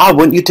 I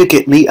want you to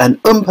get me an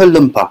Oompa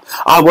Loompa.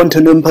 I want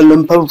an Oompa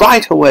Loompa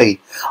right away.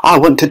 I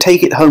want to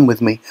take it home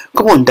with me.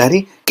 Go on,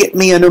 Daddy, get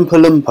me an Oompa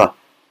Loompa."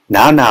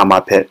 Now, my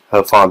pet,"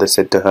 her father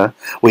said to her,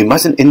 "we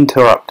mustn't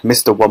interrupt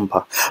Mr.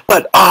 Wampa."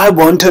 "But I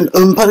want an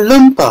Oompa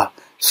Loompa,"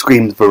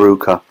 screamed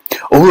Veruca.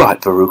 "All right,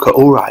 Veruca,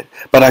 all right,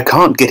 but I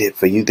can't get it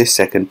for you this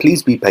second.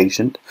 Please be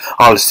patient.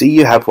 I'll see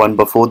you have one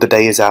before the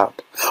day is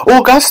out."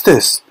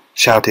 "Augustus!"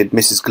 shouted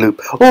Mrs.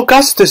 Gloop.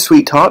 "Augustus,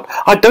 sweetheart,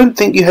 I don't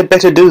think you had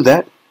better do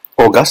that."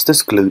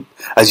 Augustus Gloop,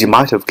 as you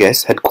might have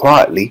guessed, had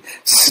quietly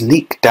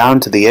sneaked down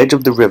to the edge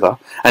of the river,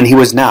 and he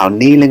was now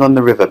kneeling on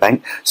the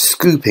riverbank,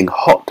 scooping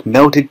hot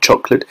melted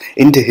chocolate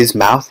into his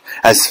mouth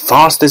as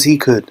fast as he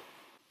could.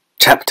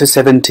 Chapter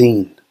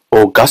 17.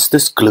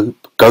 Augustus Gloop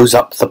Goes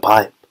Up the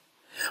Pipe.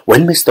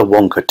 When Mr.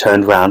 Wonka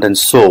turned round and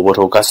saw what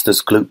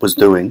Augustus Gloop was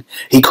doing,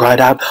 he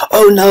cried out,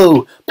 "Oh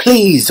no!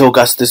 Please,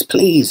 Augustus,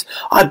 please!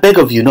 I beg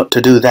of you not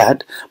to do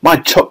that. My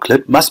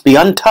chocolate must be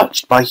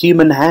untouched by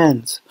human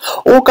hands."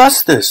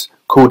 "Augustus,"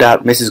 called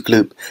out Mrs.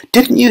 Gloop,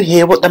 "didn't you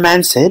hear what the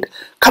man said?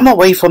 Come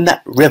away from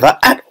that river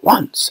at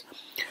once."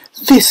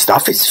 "This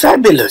stuff is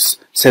fabulous,"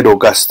 said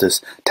Augustus,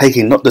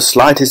 taking not the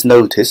slightest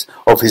notice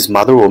of his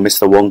mother or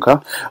Mr.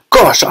 Wonka.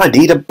 "Gosh, I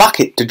need a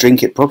bucket to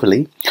drink it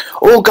properly."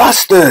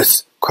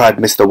 "Augustus!" cried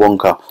Mr.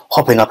 Wonka,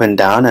 hopping up and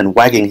down and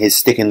wagging his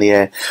stick in the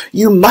air.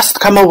 "You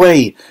must come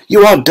away.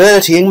 You are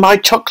dirtying my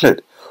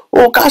chocolate."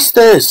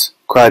 "Augustus!"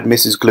 cried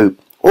Mrs. Gloop.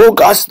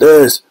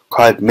 "Augustus!"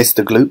 cried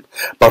Mr. Gloop.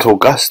 But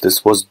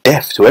Augustus was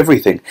deaf to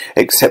everything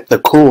except the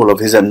call of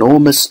his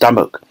enormous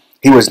stomach.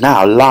 He was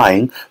now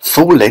lying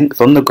full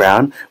length on the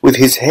ground with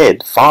his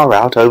head far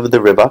out over the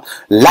river,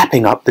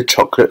 lapping up the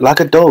chocolate like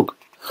a dog.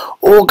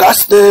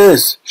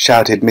 "Augustus!"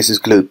 shouted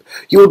Mrs. Gloop.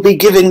 "You'll be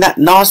giving that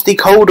nasty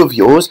cold of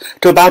yours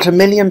to about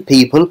 1,000,000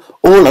 people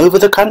all over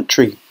the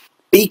country."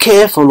 "Be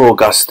careful,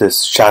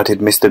 Augustus!" shouted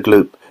Mr.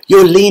 Gloop.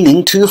 "You're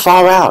leaning too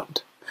far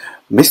out."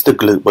 Mr.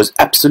 Gloop was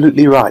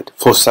absolutely right,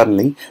 for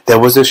suddenly there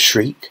was a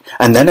shriek,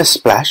 and then a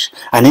splash,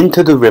 and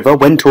into the river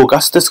went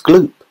Augustus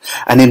Gloop,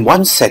 and in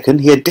 1 second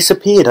he had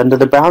disappeared under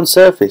the brown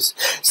surface.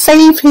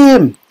 "Save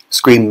him!"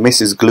 screamed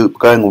Mrs. Gloop,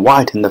 going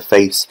white in the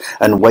face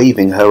and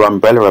waving her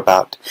umbrella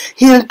about.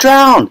 "He'll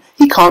drown!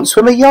 He can't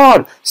swim a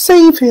yard!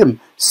 Save him!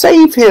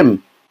 Save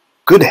him!"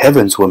 "Good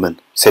heavens, woman,"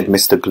 said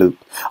Mr. Gloop.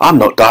 "I'm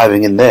not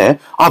diving in there.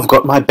 I've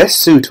got my best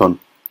suit on."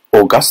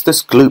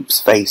 Augustus Gloop's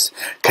face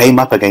came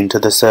up again to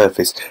the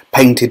surface,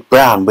 painted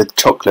brown with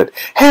chocolate.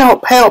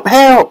 "Help! Help!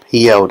 Help!"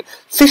 he yelled.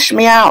 "Fish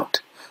me out!"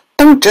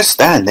 "Don't just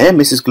stand there,"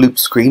 Mrs. Gloop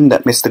screamed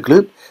at Mr.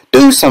 Gloop.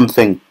 "Do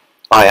something."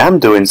 "I am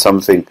doing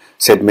something,"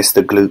 said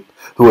Mr. Gloop,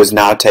 who was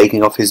now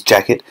taking off his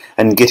jacket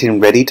and getting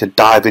ready to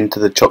dive into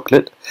the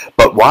chocolate.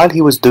 But while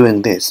he was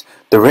doing this,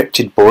 the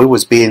wretched boy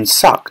was being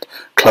sucked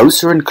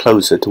closer and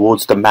closer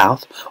towards the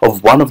mouth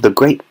of one of the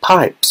great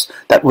pipes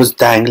that was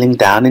dangling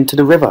down into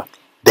the river.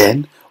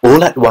 Then,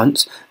 all at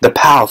once, the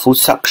powerful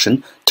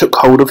suction took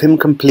hold of him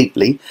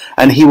completely,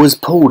 and he was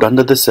pulled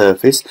under the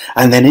surface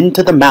and then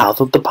into the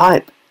mouth of the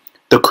pipe.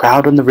 The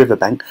crowd on the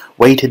riverbank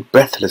waited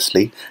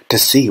breathlessly to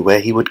see where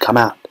he would come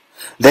out.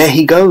 "There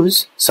he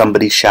goes!"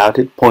 somebody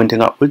shouted,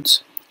 pointing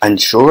upwards. And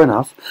sure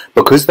enough,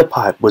 because the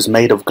pipe was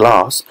made of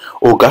glass,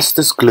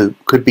 Augustus Gloop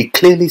could be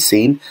clearly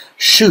seen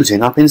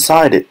shooting up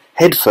inside it,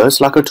 head first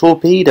like a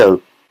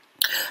torpedo.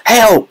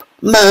 "Help!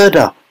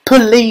 Murder!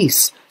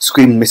 Police!"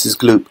 screamed Mrs.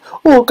 Gloop.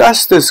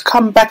 "Augustus,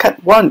 come back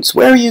at once!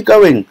 Where are you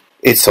going?"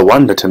 "It's a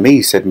wonder to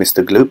me," said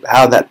Mr. Gloop,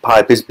 "how that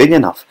pipe is big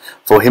enough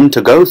for him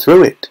to go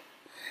through it."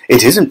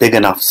 "It isn't big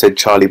enough," said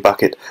Charlie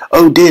Bucket.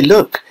 "Oh dear,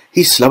 look!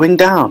 He's slowing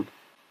down."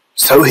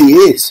 "So he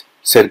is,"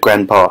 said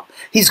Grandpa.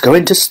 "He's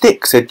going to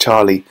stick," said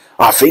Charlie.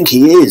 "I think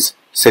he is,"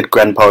 said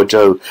Grandpa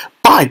Joe.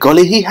 "By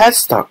golly, he has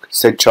stuck,"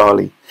 said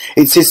Charlie.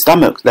 "It's his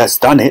stomach that's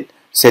done it,"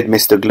 said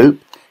Mr. Gloop.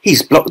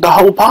 "He's blocked the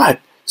whole pipe,"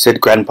 said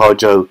Grandpa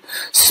Joe.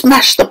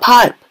 "Smash the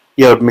pipe!"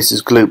 yelled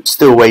Mrs. Gloop,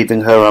 still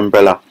waving her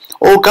umbrella.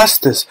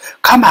 "Augustus,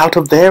 come out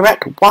of there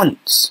at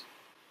once!"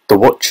 The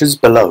watchers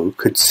below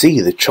could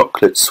see the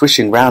chocolate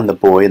swishing round the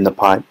boy in the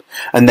pipe,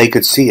 and they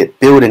could see it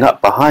building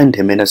up behind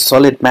him in a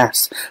solid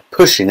mass,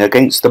 pushing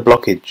against the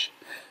blockage.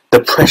 The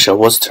pressure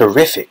was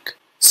terrific.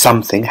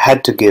 Something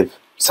had to give.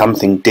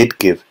 Something did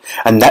give,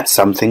 and that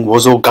something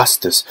was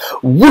Augustus.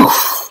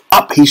 Woof!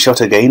 Up he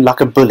shot again like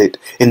a bullet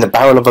in the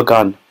barrel of a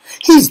gun.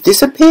 "He's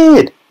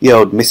disappeared!"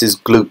 yelled Mrs.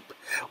 Gloop.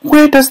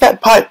 "Where does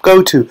that pipe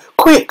go to?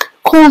 Quick!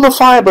 Call the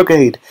fire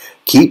brigade!"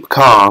 "Keep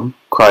calm,"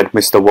 cried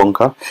Mr.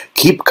 Wonka.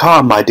 "Keep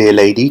calm, my dear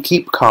lady,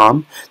 keep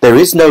calm. There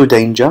is no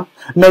danger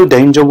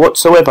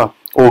whatsoever.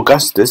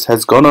 Augustus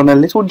has gone on a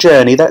little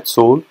journey, that's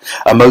all.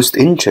 A most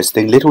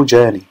interesting little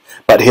journey.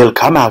 But he'll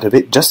come out of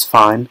it just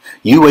fine.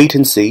 You wait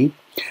and see."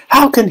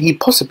 "How can he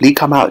possibly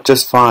come out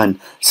just fine?"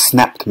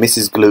 snapped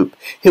Mrs. Gloop.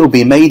 "He'll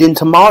be made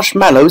into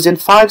marshmallows in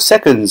 5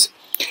 seconds."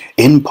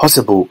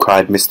 "Impossible,"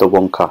 cried Mr.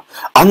 Wonka.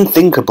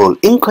 "Unthinkable,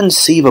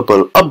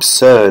 inconceivable,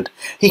 absurd.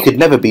 He could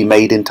never be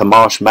made into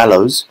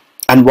marshmallows."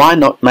 "And why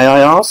not, may I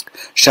ask?"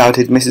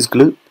 shouted Mrs.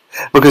 Gloop.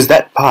 "Because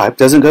that pipe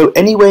doesn't go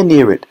anywhere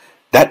near it.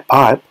 That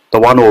pipe, the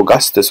one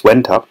Augustus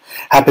went up,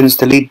 happens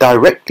to lead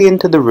directly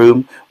into the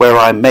room where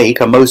I make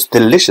a most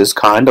delicious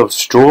kind of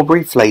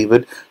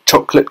strawberry-flavoured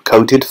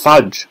chocolate-coated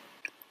fudge."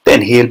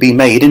 "Then he'll be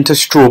made into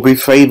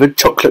strawberry-flavoured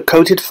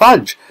chocolate-coated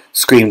fudge,"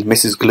 screamed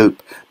Mrs. Gloop.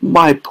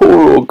 "My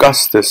poor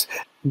Augustus!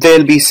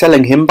 They'll be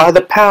selling him by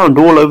the pound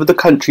all over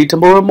the country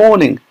tomorrow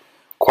morning."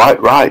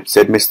 "Quite right,"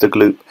 said Mr.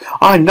 Gloop.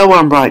 "I know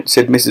I'm right,"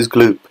 said Mrs.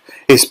 Gloop.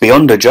 "It's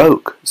beyond a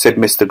joke," said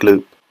Mr.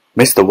 Gloop.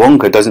 "Mr.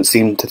 Wonka doesn't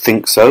seem to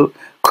think so,"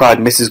 cried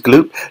Mrs.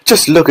 Gloop.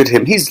 "Just look at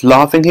him, he's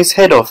laughing his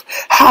head off.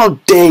 How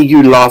dare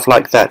you laugh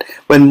like that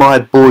when my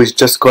boy's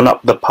just gone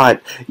up the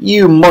pipe?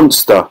 You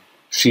monster!"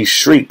 she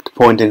shrieked,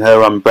 pointing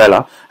her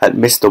umbrella at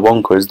Mr.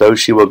 Wonka as though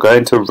she were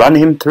going to run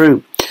him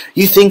through.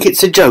 "You think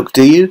it's a joke,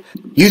 do you?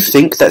 You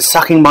think that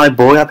sucking my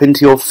boy up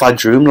into your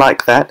fudge room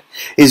like that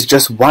is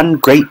just one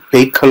great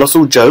big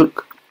colossal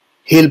joke?"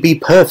 "He'll be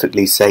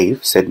perfectly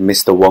safe," said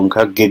Mr.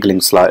 Wonka,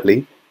 giggling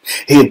slightly.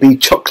 "He'll be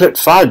chocolate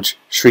fudge,"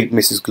 shrieked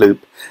Mrs. Gloop.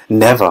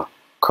 "Never,"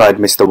 cried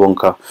Mr.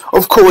 Wonka.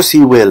 "Of course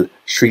he will,"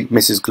 shrieked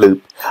Mrs.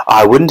 Gloop.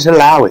 "I wouldn't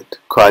allow it,"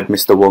 cried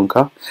Mr.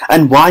 Wonka.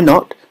 "And why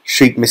not?"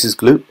 shrieked Mrs.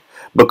 Gloop.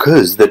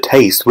 "Because the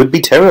taste would be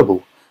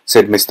terrible,"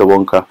 said Mr.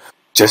 Wonka.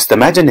 "Just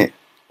imagine it.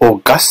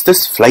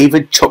 Augustus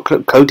flavoured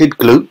chocolate-coated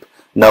Gloop.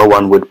 No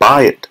one would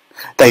buy it."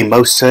 "They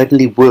most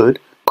certainly would,"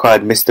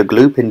 cried Mr.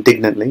 Gloop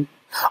indignantly.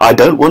 "I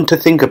don't want to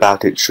think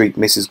about it," shrieked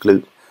Mrs.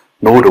 Gloop.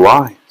 "Nor do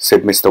I,"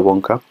 said Mr.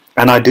 Wonka.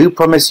 "And I do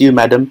promise you,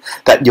 madam,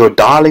 that your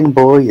darling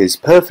boy is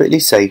perfectly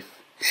safe."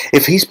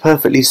 "If he's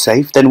perfectly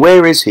safe, then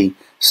where is he?"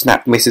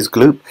 snapped Mrs.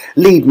 Gloop.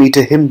 "Lead me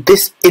to him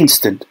this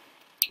instant."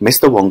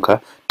 Mr.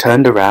 Wonka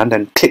turned around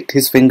and clicked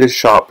his fingers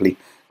sharply.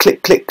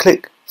 Click, click,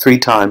 click, 3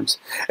 times.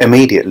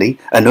 Immediately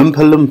an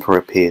Oompa Loompa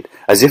appeared,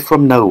 as if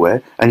from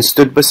nowhere, and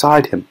stood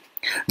beside him.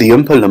 The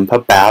Oompa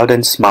Loompa bowed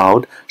and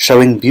smiled,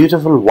 showing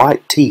beautiful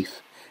white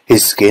teeth.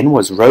 His skin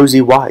was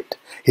rosy white.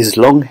 His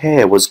long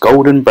hair was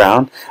golden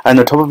brown, and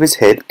the top of his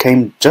head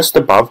came just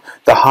above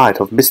the height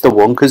of Mr.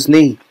 Wonka's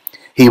knee.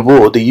 He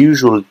wore the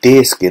usual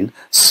deerskin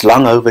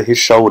slung over his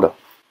shoulder.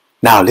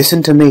 "Now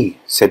listen to me,"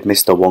 said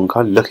Mr.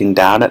 Wonka, looking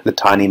down at the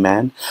tiny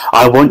man.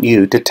 "I want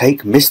you to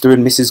take Mr.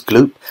 and Mrs.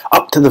 Gloop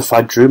up to the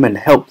fudge room and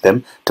help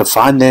them to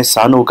find their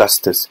son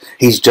Augustus.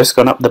 He's just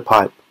gone up the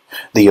pipe."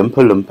 The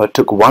Oompa Loompa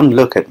took one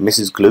look at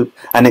Mrs. Gloop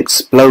and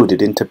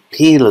exploded into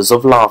peals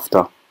of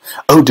laughter.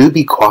 "Oh, do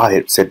be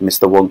quiet," said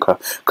Mr. Wonka.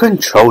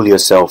 "Control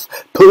yourself.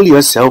 Pull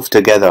yourself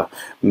together.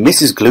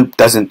 Mrs. Gloop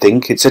doesn't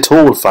think it's at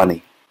all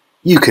funny."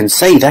 "You can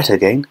say that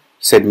again,"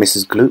 said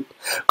Mrs. Gloop.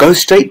 "Go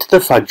straight to the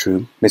fudge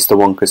room," Mr.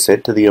 Wonka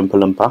said to the Oompa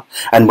Loompa,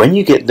 "and when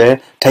you get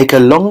there, take a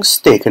long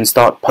stick and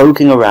start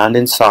poking around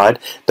inside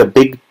the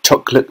big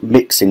chocolate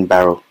mixing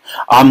barrel.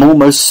 I'm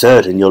almost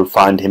certain you'll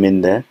find him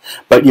in there,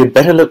 but you'd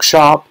better look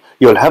sharp.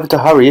 You'll have to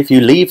hurry. If you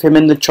leave him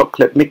in the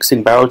chocolate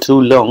mixing barrel too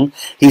long,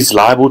 he's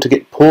liable to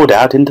get poured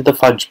out into the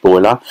fudge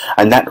boiler,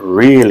 and that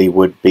really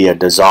would be a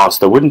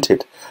disaster, wouldn't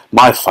it?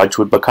 My fudge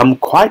would become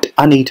quite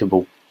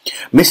uneatable."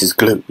 Mrs.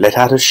 Gloop let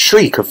out a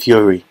shriek of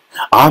fury.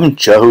 "I'm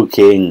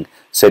joking,"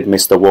 said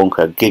Mr.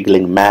 Wonka,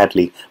 giggling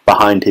madly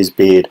behind his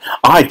beard.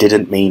 "I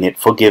didn't mean it.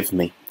 Forgive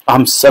me.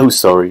 I'm so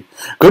sorry.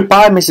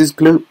 Goodbye, Mrs.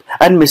 Gloop,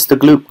 and Mr.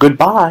 Gloop,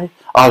 goodbye.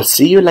 I'll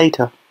see you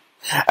later."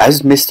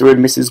 As Mr.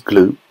 and Mrs.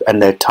 Gloop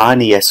and their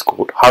tiny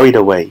escort hurried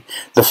away,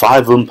 the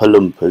 5 Oompa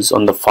Loompas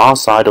on the far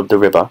side of the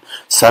river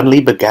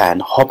suddenly began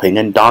hopping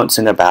and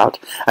dancing about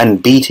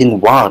and beating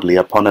wildly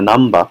upon a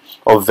number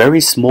of very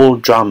small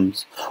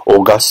drums.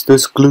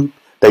 "Augustus Gloop,"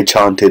 they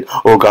chanted,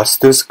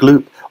 "Augustus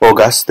Gloop,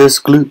 Augustus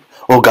Gloop,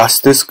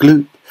 Augustus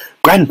Gloop."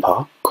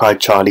 "Grandpa," cried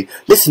Charlie,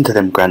 "listen to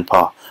them,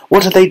 Grandpa.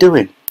 What are they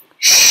doing?"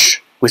 "Shh,"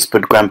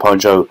 whispered Grandpa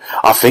Joe.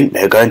 "I think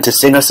they're going to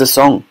sing us a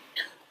song."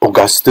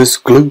 "Augustus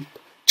Gloop,"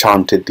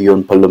 chanted the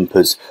Oompa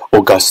Loompas.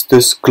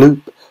 "Augustus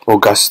Gloop,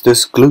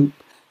 Augustus Gloop,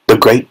 the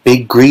great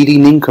big greedy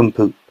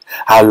nincompoop.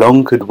 How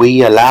long could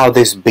we allow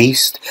this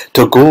beast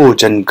to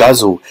gorge and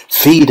guzzle,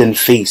 feed and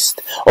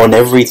feast on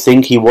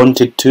everything he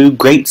wanted to?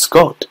 Great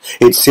Scott,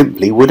 it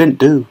simply wouldn't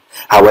do.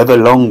 However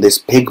long this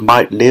pig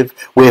might live,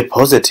 we're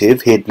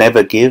positive he'd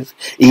never give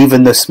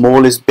even the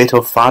smallest bit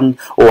of fun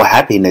or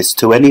happiness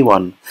to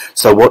anyone.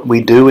 So what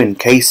we do in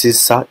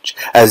cases such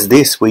as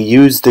this, we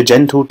use the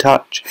gentle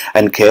touch,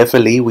 and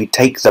carefully we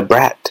take the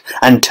brat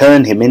and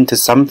turn him into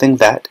something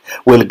that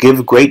will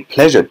give great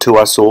pleasure to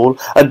us all,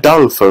 a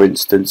doll, for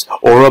instance,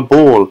 or a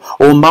ball,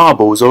 or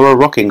marbles, or a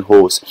rocking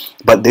horse.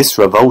 But this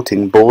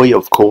revolting boy,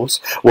 of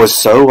course, was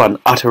so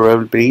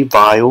unutterably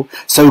vile,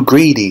 so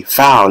greedy,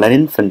 foul, and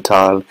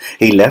infantile.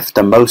 He left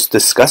a most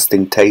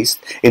disgusting taste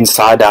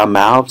inside our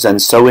mouths,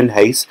 and so in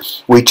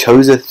haste we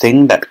chose a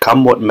thing that,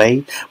 come what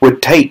may,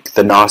 would take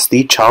the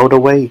nasty child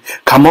away.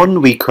 "Come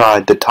on," we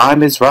cried, "the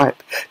time is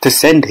ripe to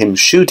send him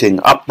shooting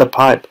up the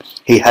pipe.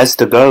 He has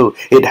to go,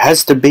 it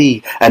has to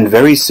be, and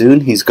very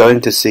soon he's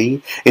going to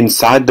see,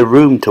 inside the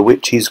room to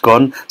which he's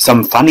gone,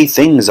 some funny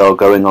things are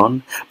going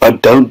on.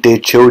 But don't, dear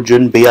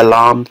children, be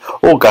alarmed.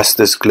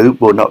 Augustus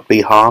Gloop will not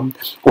be harmed,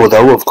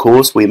 although of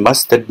course we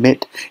must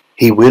admit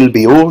he will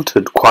be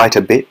altered quite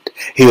a bit.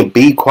 He'll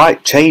be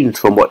quite changed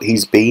from what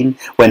he's been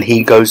when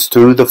he goes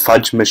through the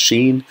fudge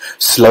machine.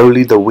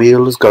 Slowly the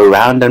wheels go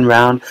round and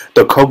round,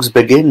 the cogs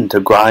begin to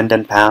grind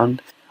and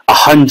pound.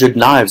 100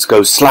 knives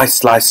go slice,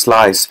 slice,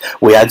 slice.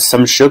 We add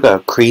some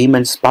sugar, cream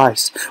and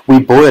spice. We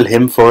boil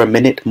him for a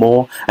minute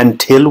more,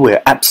 until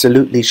we're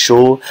absolutely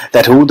sure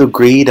that all the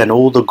greed and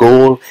all the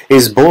gall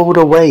is boiled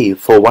away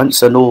for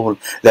once and all.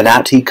 Then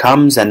out he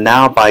comes, and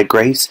now by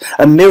grace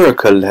a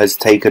miracle has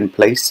taken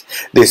place.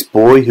 This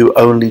boy who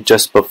only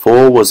just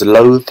before was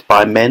loathed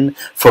by men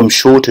from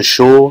shore to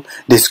shore,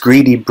 this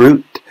greedy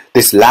brute,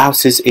 this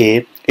louse's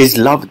ear, is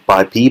loved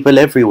by people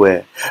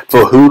everywhere,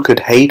 for who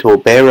could hate or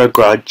bear a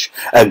grudge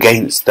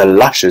against the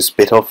luscious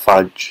bit of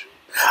fudge?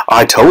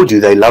 "I told you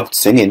they loved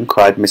singing,"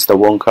 cried Mr.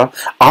 Wonka.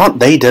 "Aren't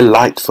they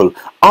delightful?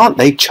 Aren't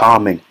they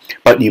charming?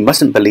 But you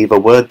mustn't believe a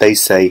word they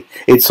say.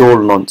 It's all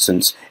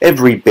nonsense,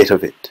 every bit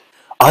of it."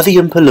 "Are the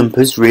Oompa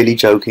Loompas really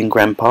joking,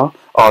 Grandpa?"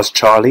 asked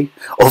Charlie.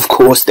 "Of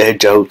course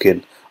they're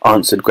joking,"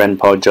 answered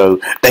Grandpa Joe.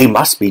 "They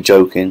must be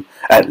joking.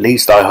 At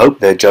least I hope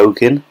they're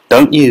joking,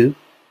 don't you?"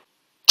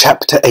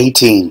 Chapter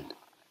 18.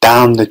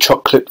 Down the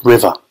Chocolate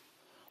River.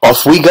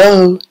 "Off we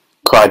go!"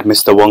 cried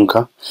Mr.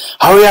 Wonka.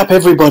 "Hurry up,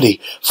 everybody!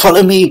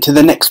 Follow me to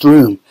the next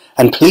room,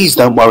 and please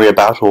don't worry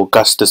about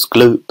Augustus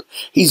Gloop.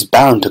 He's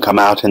bound to come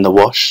out in the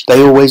wash. They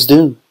always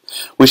do.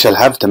 We shall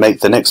have to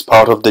make the next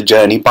part of the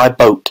journey by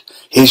boat.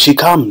 Here she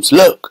comes,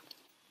 look!"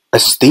 A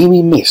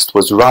steamy mist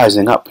was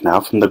rising up now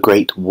from the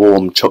great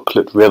warm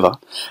chocolate river,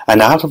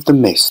 and out of the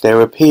mist there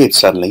appeared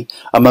suddenly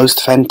a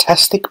most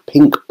fantastic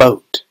pink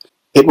boat.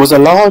 It was a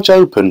large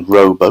open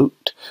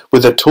rowboat,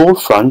 with a tall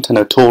front and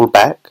a tall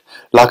back,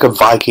 like a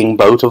Viking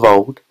boat of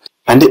old,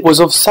 and it was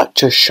of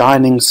such a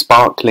shining,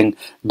 sparkling,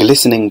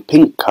 glistening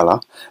pink colour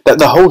that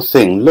the whole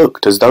thing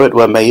looked as though it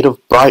were made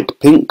of bright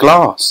pink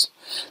glass.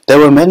 There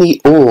were many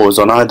oars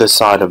on either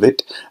side of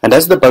it, and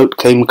as the boat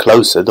came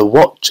closer, the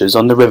watchers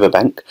on the river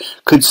bank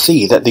could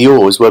see that the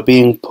oars were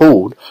being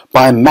pulled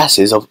by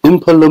masses of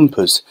Oompa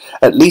Loompas,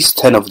 at least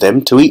 10 of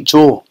them to each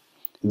oar.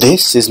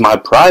 "This is my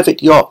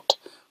private yacht,"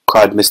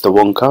 cried Mr.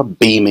 Wonka,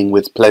 beaming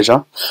with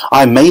pleasure.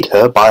 "I made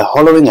her by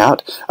hollowing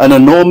out an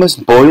enormous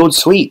boiled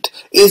sweet.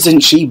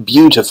 Isn't she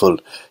beautiful?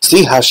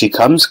 See how she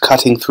comes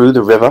cutting through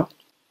the river."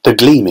 The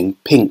gleaming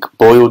pink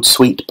boiled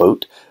sweet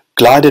boat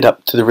glided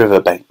up to the river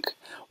bank.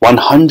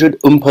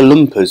 100 Oompa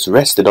Loompas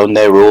rested on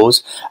their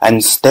oars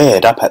and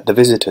stared up at the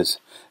visitors.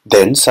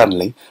 Then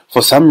suddenly,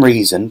 for some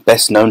reason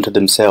best known to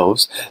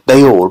themselves,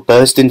 they all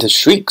burst into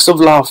shrieks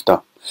of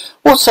laughter.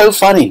 "What's so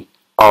funny?"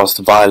 asked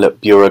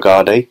Violet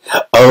Beauregarde.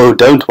 "Oh,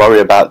 don't worry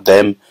about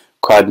them,"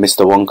 cried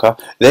Mr. Wonka.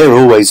 "They're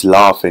always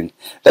laughing.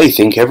 They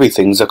think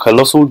everything's a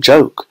colossal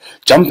joke.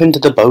 Jump into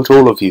the boat,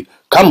 all of you.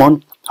 Come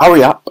on,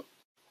 hurry up."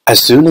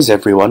 As soon as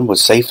everyone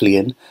was safely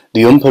in,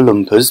 the Oompa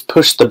Loompas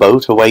pushed the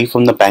boat away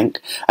from the bank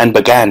and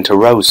began to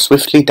row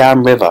swiftly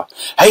down river.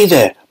 "Hey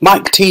there,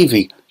 Mike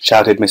TV!"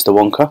 shouted Mr.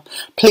 Wonka.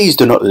 "Please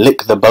do not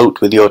lick the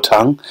boat with your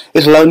tongue.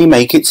 It'll only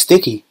make it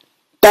sticky."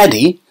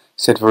 "Daddy,"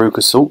 said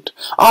Veruca Salt,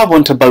 "I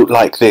want a boat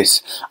like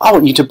this. I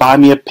want you to buy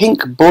me a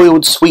pink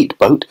boiled sweet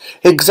boat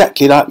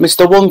exactly like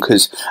Mr.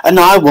 Wonka's, and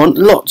I want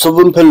lots of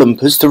Oompa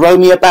Loompas to row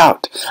me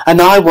about,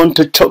 and I want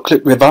a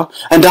chocolate river,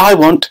 and I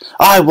want...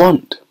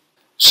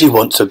 "She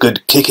wants a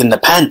good kick in the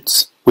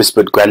pants,"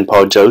 whispered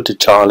Grandpa Joe to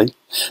Charlie.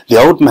 The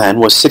old man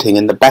was sitting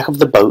in the back of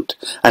the boat,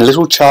 and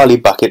little Charlie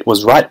Bucket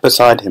was right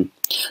beside him.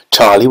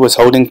 Charlie was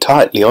holding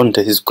tightly on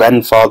to his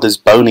grandfather's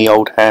bony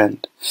old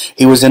hand.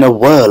 He was in a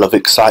whirl of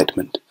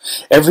excitement.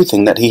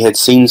 Everything that he had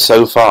seen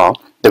so far,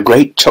 the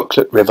great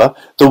chocolate river,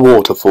 the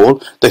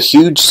waterfall, the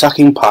huge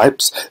sucking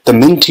pipes, the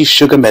minty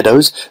sugar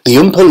meadows, the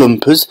Oompa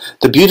Loompas,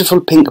 the beautiful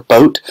pink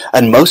boat,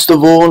 and most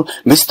of all,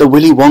 Mr.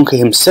 Willy Wonka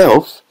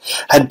himself,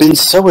 had been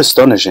so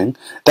astonishing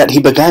that he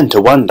began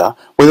to wonder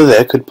whether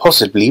there could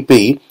possibly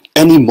be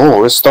any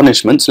more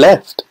astonishments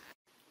left.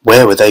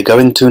 Where were they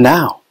going to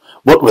now?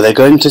 What were they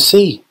going to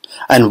see?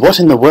 And what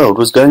in the world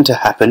was going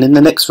to happen in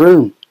the next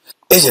room?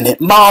 "Isn't it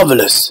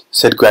marvellous?"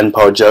 said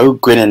Grandpa Joe,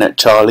 grinning at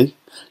Charlie.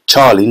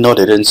 Charlie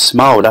nodded and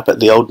smiled up at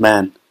the old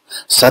man.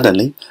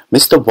 Suddenly,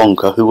 Mr.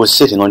 Wonka, who was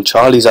sitting on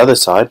Charlie's other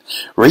side,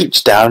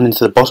 reached down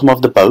into the bottom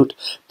of the boat,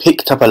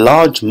 picked up a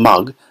large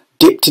mug,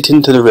 dipped it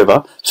into the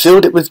river,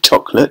 filled it with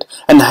chocolate,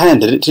 and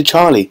handed it to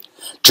Charlie.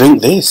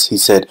 "Drink this," he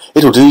said.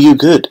 "It'll do you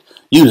good.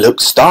 You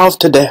look starved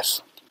to death."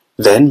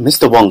 Then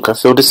Mr. Wonka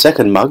filled a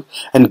second mug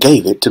and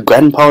gave it to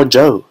Grandpa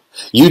Joe.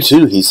 "You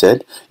too," he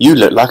said. "You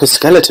look like a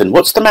skeleton.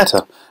 What's the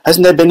matter?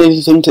 Hasn't there been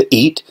anything to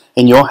eat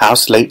in your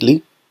house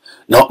lately?"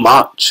 "Not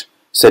much,"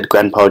 said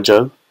Grandpa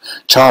Joe.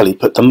 Charlie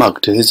put the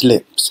mug to his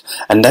lips,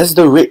 and as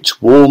the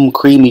rich, warm,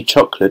 creamy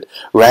chocolate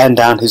ran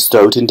down his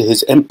throat into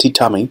his empty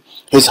tummy,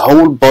 his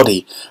whole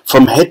body,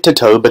 from head to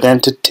toe, began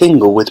to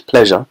tingle with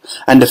pleasure,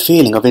 and a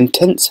feeling of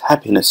intense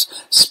happiness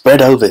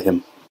spread over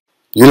him.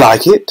 "You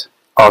like it?"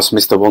 asked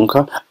Mr.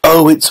 Wonka.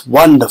 "Oh, it's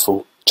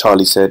wonderful,"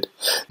 Charlie said.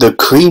 "The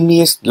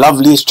creamiest,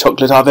 loveliest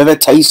chocolate I've ever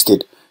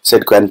tasted,"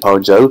 said Grandpa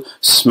Joe,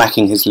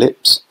 smacking his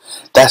lips.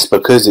 "That's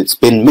because it's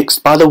been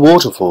mixed by the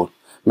waterfall,"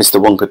 Mr.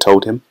 Wonka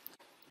told him.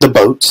 The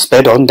boat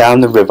sped on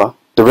down the river.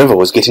 The river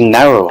was getting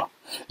narrower.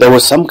 There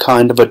was some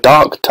kind of a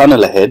dark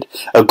tunnel ahead,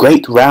 a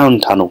great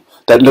round tunnel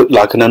that looked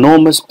like an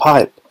enormous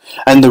pipe,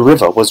 and the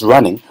river was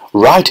running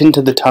right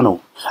into the tunnel,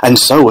 and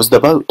so was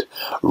the boat.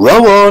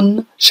 "Row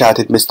on!"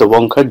 shouted Mr.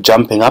 Wonka,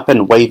 jumping up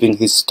and waving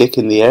his stick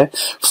in the air.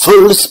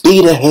 "Full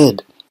speed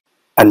ahead!"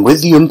 And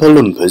with the Oompa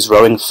Loompas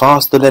rowing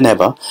faster than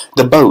ever,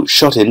 the boat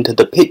shot into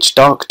the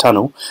pitch-dark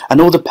tunnel, and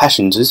all the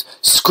passengers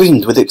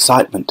screamed with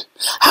excitement.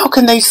 "How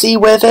can they see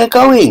where they're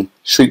going?"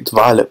 shrieked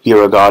Violet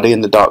Beauregard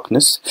in the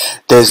darkness.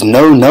 "There's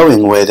no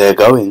knowing where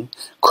they're going,"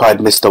 cried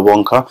Mr.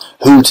 Wonka,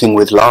 hooting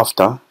with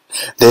laughter.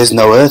 "There's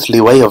no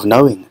earthly way of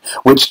knowing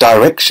which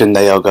direction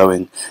they are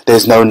going.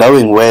 There's no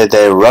knowing where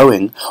they're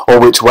rowing, or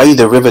which way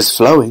the river's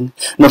flowing.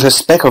 Not a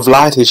speck of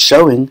light is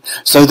showing,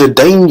 so the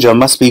danger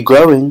must be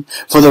growing,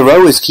 for the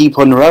rowers keep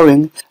on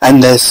rowing,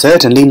 and they're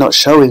certainly not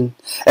showing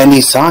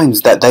any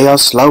signs that they are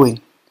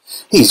slowing."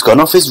 "He's gone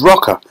off his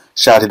rocker,"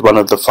 shouted one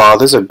of the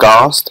fathers,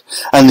 aghast,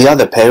 and the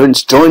other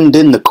parents joined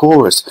in the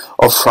chorus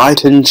of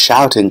frightened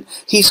shouting.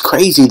 "He's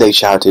crazy," they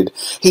shouted.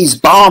 "He's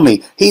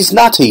balmy, he's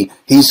nutty,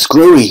 he's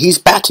screwy, he's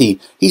batty,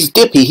 he's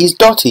dippy, he's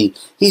dotty,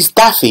 he's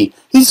daffy,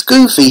 he's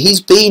goofy, he's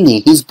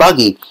beany, he's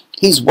buggy,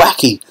 he's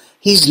wacky,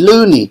 he's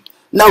loony."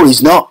 "No,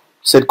 he's not,"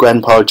 said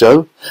Grandpa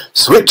Joe.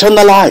 "Switch on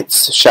the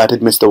lights,"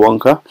 shouted Mr.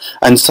 Wonka,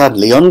 and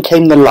suddenly on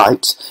came the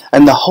lights,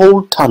 and the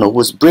whole tunnel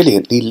was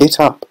brilliantly lit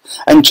up,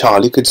 and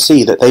Charlie could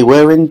see that they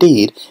were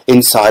indeed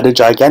inside a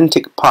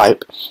gigantic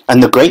pipe,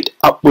 and the great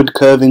upward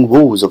curving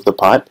walls of the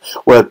pipe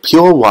were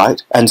pure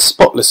white and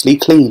spotlessly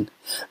clean.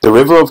 The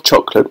river of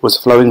chocolate was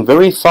flowing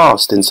very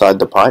fast inside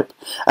the pipe,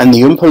 and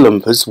the Oompa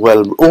Loompas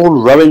were all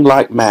rowing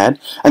like mad,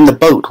 and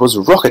the boat was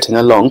rocketing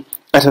along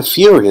at a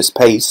furious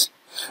pace.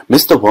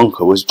 Mr.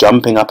 Wonka was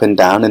jumping up and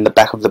down in the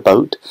back of the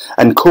boat,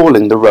 and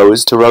calling the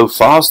rowers to row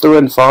faster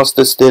and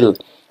faster still.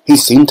 He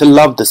seemed to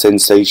love the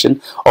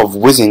sensation of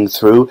whizzing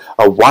through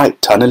a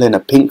white tunnel in a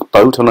pink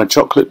boat on a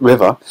chocolate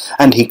river,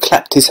 and he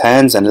clapped his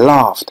hands and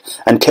laughed,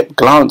 and kept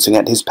glancing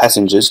at his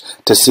passengers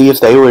to see if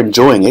they were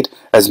enjoying it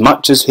as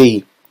much as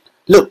he.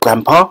 "Look,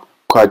 Grandpa!"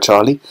 cried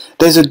Charlie.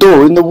 "There's a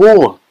door in the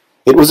wall."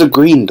 It was a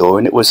green door,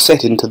 and it was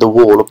set into the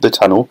wall of the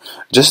tunnel,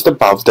 just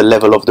above the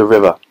level of the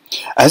river.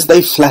 As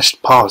they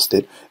flashed past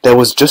it, there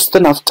was just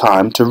enough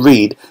time to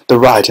read the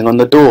writing on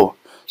the door.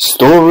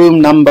 "Storeroom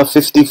number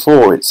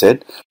 54, it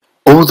said.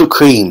 "All the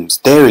creams,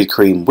 dairy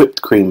cream,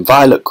 whipped cream,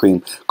 violet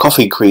cream,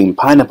 coffee cream,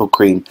 pineapple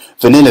cream,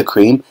 vanilla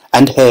cream,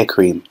 and hair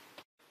cream."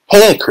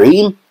 "Hair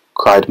cream?"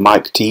 cried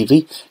Mike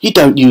TV. "You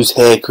don't use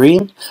hair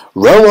cream."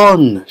 "Row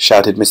on!"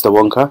 shouted Mr.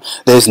 Wonka.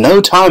 "There's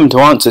no time to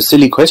answer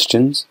silly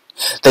questions."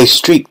 They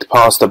streaked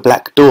past a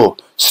black door.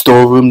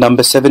 "Storeroom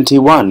number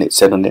 71, it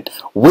said on it.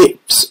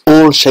 "Whips,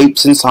 all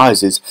shapes and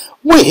sizes."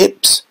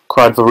 "Whips?"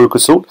 cried Veruca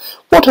Salt.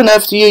 "What on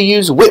earth do you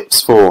use whips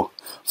for?"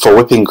 "For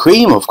whipping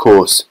cream, of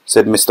course,"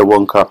 said Mr.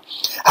 Wonka.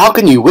 "How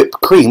can you whip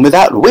cream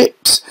without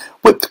whips?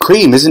 Whipped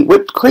cream isn't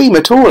whipped cream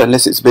at all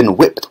unless it's been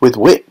whipped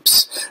with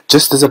whips,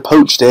 just as a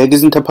poached egg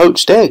isn't a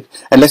poached egg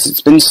unless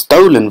it's been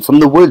stolen from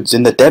the woods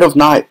in the dead of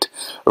night.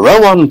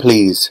 Row on,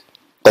 please."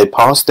 They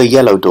passed the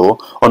yellow door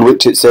on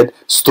which it said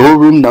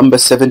Storeroom Number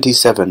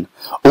 77.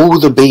 All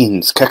the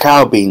beans,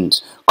 cacao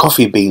beans,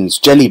 coffee beans,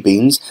 jelly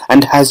beans,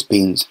 and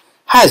has-beens.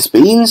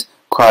 "Has-beens?"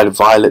 cried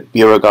Violet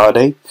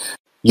Beauregard.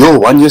 "You're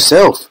one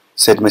yourself,"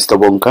 said Mr.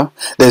 Wonka.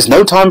 "There's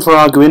no time for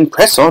arguing.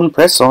 Press on,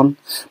 press on."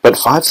 But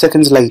 5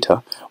 seconds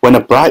later, when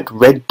a bright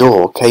red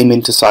door came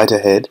into sight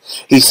ahead,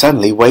 he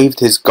suddenly waved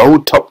his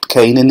gold-topped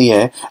cane in the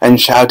air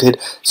and shouted,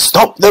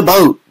 "Stop the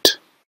boat!"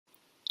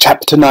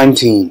 Chapter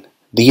 19.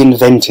 The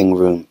Inventing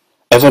Room,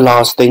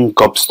 Everlasting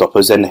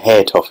Gobstoppers and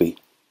Hair Toffee.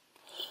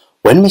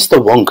 When Mr.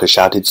 Wonka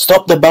shouted,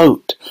 "Stop the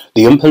boat!"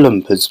 the Oompa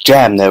Loompas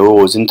jammed their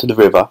oars into the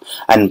river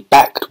and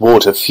backed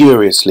water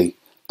furiously.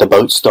 The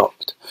boat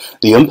stopped.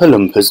 The Oompa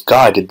Loompas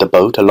guided the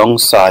boat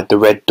alongside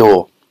the red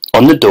door.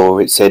 On the door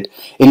it said,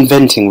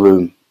 "Inventing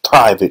Room,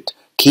 Private,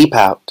 Keep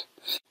Out."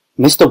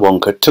 Mr.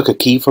 Wonka took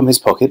a key from his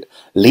pocket,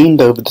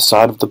 leaned over the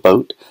side of the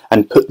boat,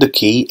 and put the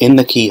key in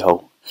the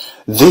keyhole.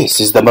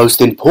 "This is the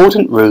most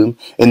important room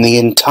in the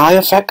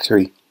entire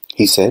factory,"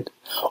 he said.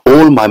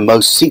 "All my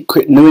most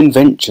secret new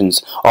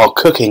inventions are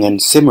cooking and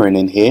simmering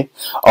in here.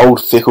 Old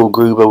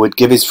Ficklegruber would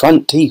give his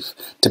front teeth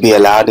to be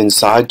allowed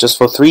inside just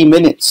for 3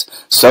 minutes.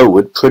 So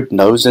would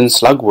Prudnose and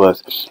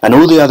Slugworth, and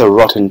all the other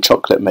rotten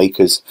chocolate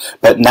makers.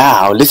 But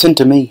now, listen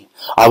to me.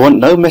 I want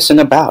no messing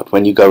about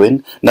when you go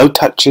in, no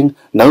touching,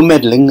 no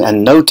meddling,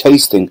 and no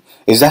tasting.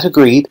 Is that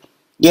agreed?"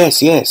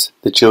 "Yes, yes,"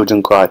 the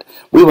children cried.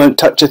 "We won't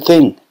touch a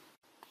thing."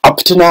 "Up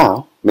to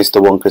now," Mr.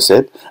 Wonka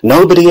said,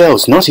 "nobody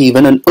else, not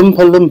even an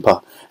Oompa Loompa,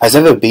 has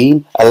ever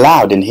been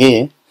allowed in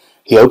here."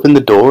 He opened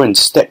the door and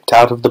stepped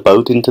out of the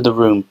boat into the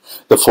room.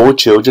 The 4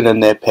 children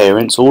and their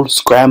parents all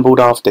scrambled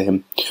after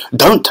him.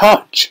 "Don't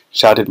touch!"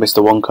 shouted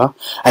Mr. Wonka,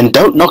 "and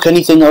don't knock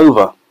anything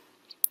over."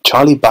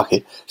 Charlie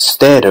Bucket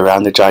stared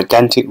around the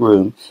gigantic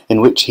room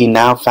in which he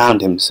now found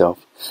himself.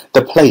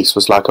 The place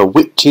was like a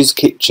witch's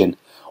kitchen.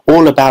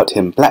 All about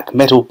him black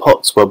metal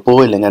pots were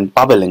boiling and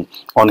bubbling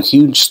on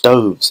huge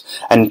stoves,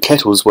 and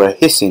kettles were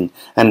hissing,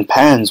 and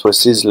pans were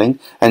sizzling,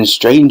 and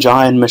strange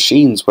iron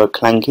machines were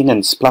clanking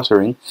and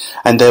spluttering,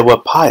 and there were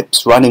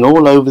pipes running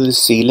all over the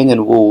ceiling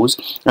and walls,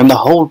 and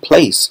the whole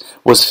place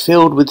was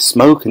filled with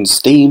smoke and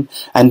steam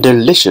and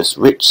delicious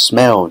rich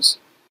smells.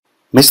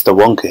 Mr.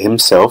 Wonka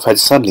himself had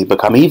suddenly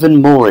become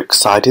even more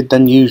excited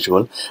than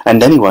usual,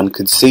 and anyone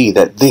could see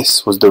that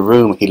this was the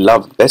room he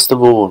loved best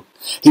of all.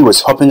 He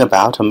was hopping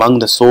about among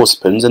the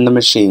saucepans and the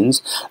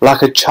machines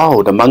like a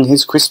child among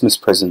his Christmas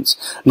presents,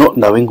 not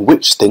knowing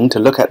which thing to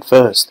look at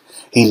first.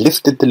 He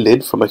lifted the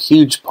lid from a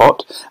huge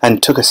pot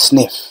and took a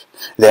sniff.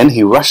 Then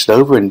he rushed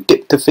over and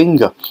dipped a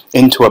finger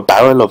into a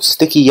barrel of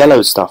sticky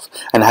yellow stuff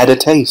and had a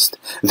taste.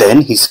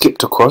 Then he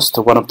skipped across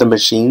to one of the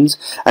machines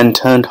and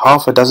turned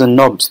 6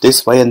 knobs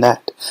this way and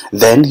that.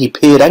 Then he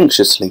peered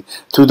anxiously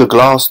through the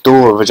glass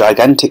door of a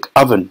gigantic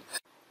oven,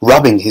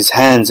 rubbing his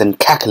hands and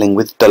cackling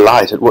with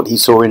delight at what he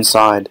saw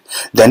inside.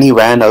 Then he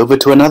ran over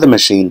to another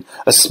machine,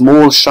 a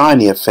small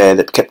shiny affair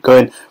that kept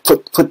going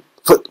foot, foot,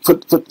 foot,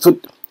 foot, foot,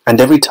 foot, and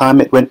every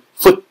time it went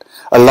foot,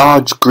 a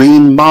large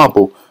green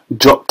marble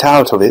dropped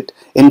out of it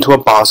into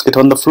a basket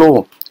on the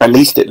floor. At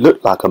least it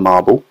looked like a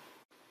marble.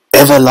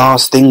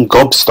 "Everlasting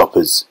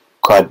Gobstoppers,"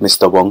 cried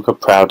Mr. Wonka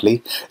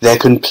proudly.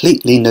 "They're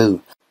completely new.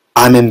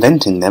 I'm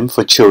inventing them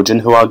for children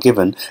who are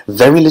given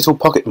very little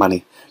pocket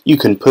money. You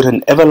can put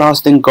an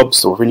everlasting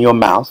gobstopper in your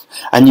mouth,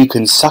 and you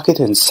can suck it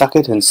and suck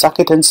it and suck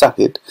it and suck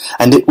it,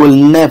 and it will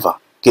never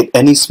get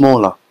any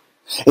smaller."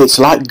 "It's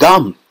like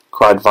gum,"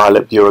 cried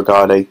Violet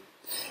Beauregard.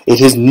 "It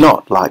is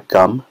not like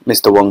gum,"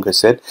 Mr. Wonka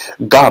said.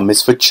 "Gum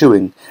is for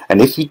chewing,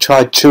 and if you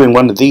tried chewing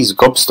one of these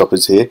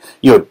gobstoppers here,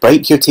 you would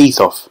break your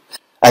teeth off.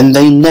 And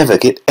they never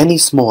get any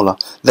smaller.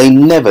 They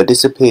never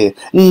disappear.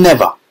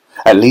 Never!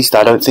 At least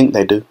I don't think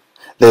they do.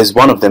 There's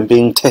one of them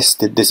being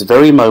tested this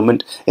very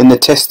moment in the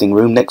testing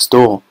room next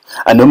door.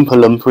 An Oompa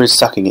Loompa is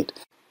sucking it.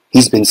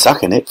 He's been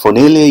sucking it for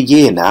nearly a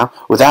year now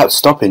without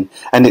stopping,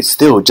 and it's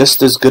still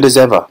just as good as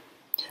ever.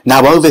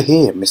 Now over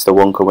here," Mr.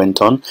 Wonka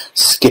went on,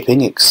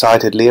 skipping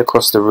excitedly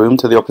across the room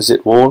to the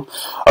opposite wall.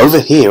 "Over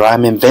here I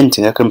am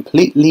inventing a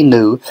completely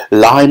new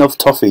line of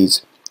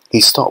toffees." He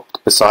stopped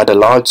beside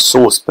a large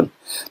saucepan.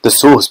 The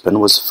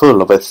saucepan was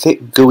full of a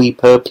thick, gooey,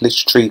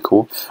 purplish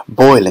treacle,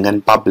 boiling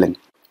and bubbling.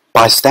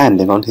 By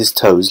standing on his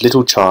toes,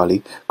 little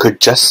Charlie could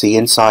just see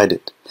inside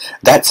it.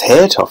 "That's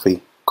hair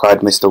toffee,"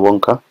 cried Mr.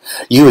 Wonka.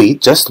 "You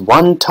eat just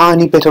one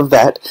tiny bit of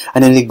that,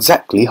 and in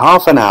exactly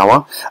half an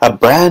hour, a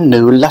brand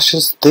new,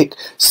 luscious, thick,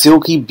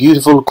 silky,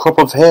 beautiful crop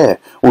of hair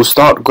will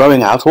start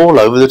growing out all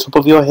over the top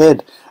of your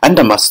head, and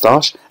a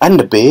moustache, and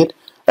a beard."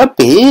 "A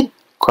beard?"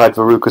 cried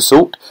Veruca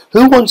Salt.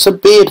 "Who wants a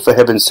beard, for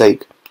heaven's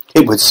sake?"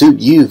 "It would suit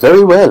you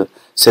very well,"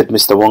 said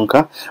Mr.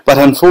 Wonka, "but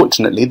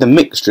unfortunately the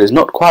mixture is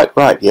not quite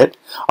right yet.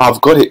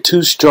 I've got it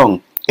too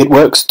strong. It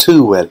works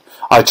too well.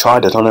 I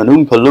tried it on an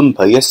Oompa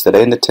Loompa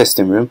yesterday in the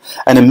testing room,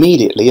 and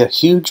immediately a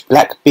huge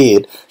black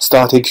beard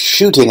started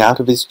shooting out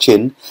of his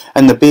chin,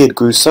 and the beard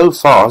grew so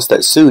fast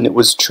that soon it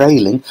was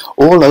trailing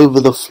all over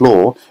the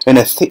floor in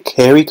a thick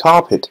hairy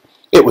carpet.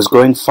 It was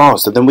growing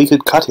faster than we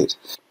could cut it.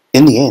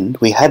 In the end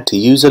we had to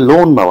use a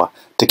lawnmower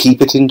to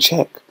keep it in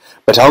check.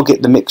 But I'll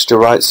get the mixture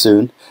right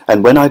soon,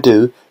 and when I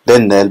do,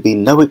 then there'll be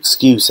no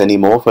excuse any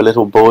more for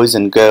little boys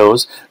and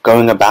girls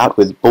going about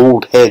with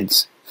bald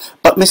heads.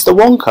 But Mr.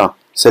 Wonka,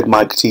 said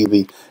Mike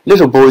TV,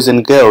 little boys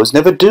and girls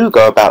never do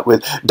go about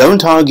with—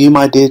 Don't argue,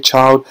 my dear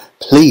child,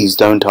 please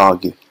don't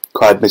argue,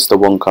 cried Mr.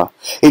 Wonka.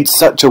 It's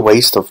such a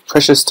waste of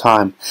precious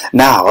time.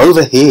 Now,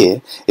 over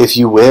here, if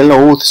you will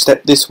all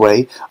step this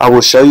way, I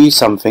will show you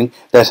something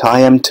that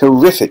I am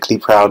terrifically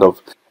proud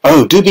of.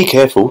 Oh, do be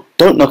careful,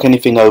 don't knock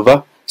anything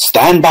over.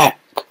 Stand back.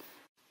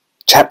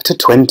 Chapter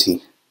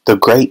 20. The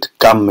Great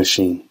Gum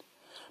Machine.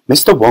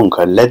 Mr.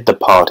 Wonka led the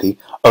party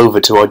over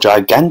to a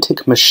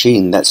gigantic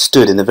machine that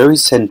stood in the very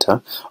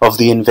centre of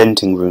the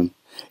inventing room.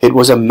 It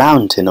was a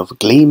mountain of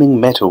gleaming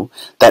metal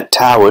that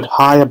towered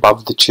high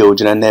above the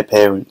children and their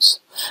parents.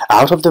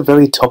 Out of the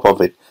very top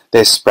of it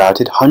there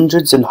sprouted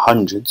hundreds and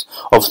hundreds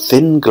of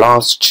thin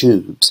glass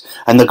tubes,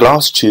 and the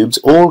glass tubes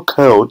all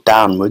curled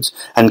downwards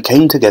and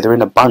came together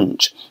in a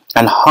bunch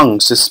and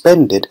hung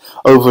suspended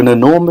over an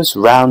enormous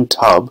round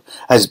tub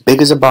as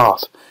big as a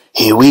bath.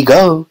 "Here we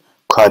go!"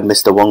 cried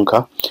Mr.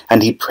 Wonka,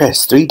 and he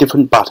pressed 3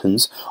 different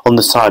buttons on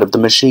the side of the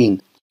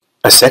machine.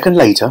 A second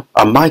later,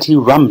 a mighty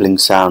rumbling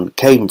sound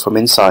came from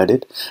inside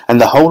it, and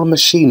the whole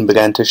machine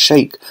began to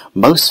shake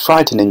most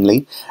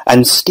frighteningly,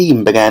 and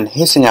steam began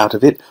hissing out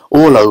of it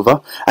all over,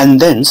 and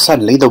then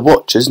suddenly the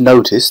watchers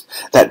noticed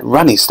that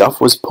runny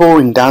stuff was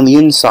pouring down the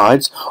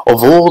insides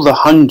of all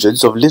the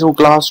hundreds of little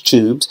glass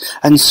tubes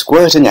and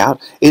squirting out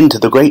into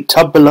the great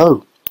tub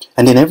below.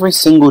 And in every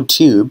single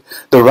tube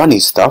the runny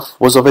stuff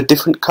was of a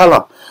different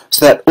colour,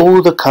 so that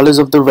all the colours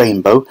of the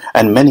rainbow,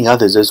 and many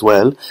others as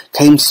well,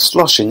 came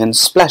sloshing and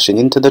splashing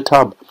into the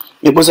tub.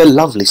 It was a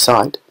lovely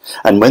sight,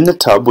 and when the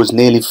tub was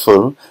nearly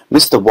full,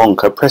 Mr.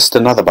 Wonka pressed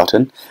another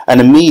button,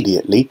 and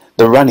immediately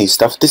the runny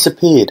stuff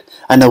disappeared,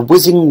 and a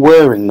whizzing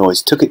whirring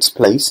noise took its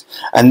place,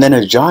 and then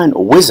a giant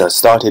whizzer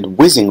started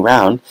whizzing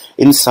round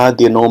inside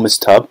the enormous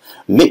tub,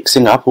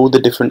 mixing up all the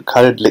different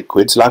coloured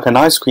liquids like an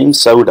ice cream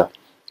soda.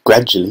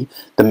 Gradually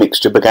the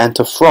mixture began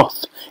to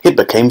froth. It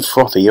became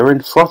frothier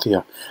and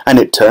frothier, and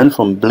it turned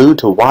from blue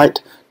to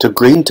white, to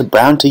green to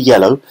brown to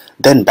yellow,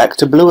 then back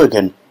to blue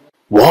again.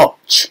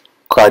 "Watch!"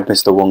 cried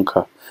Mr.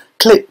 Wonka.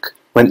 Click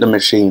went the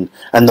machine,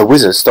 and the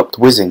whizzer stopped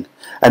whizzing,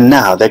 and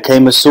now there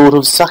came a sort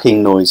of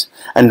sucking noise,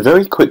 and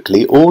very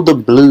quickly all the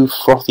blue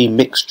frothy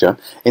mixture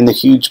in the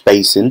huge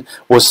basin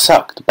was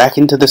sucked back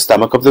into the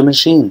stomach of the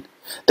machine.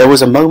 There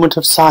was a moment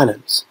of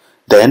silence.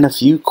 Then a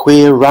few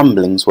queer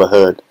rumblings were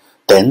heard.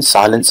 Then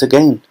silence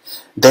again.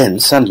 Then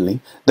suddenly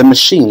the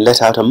machine let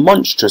out a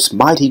monstrous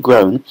mighty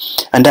groan,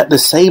 and at the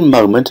same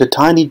moment a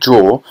tiny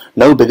drawer,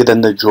 no bigger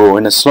than the drawer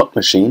in a slot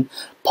machine,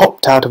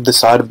 popped out of the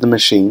side of the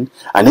machine,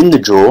 and in the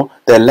drawer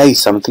there lay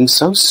something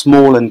so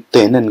small and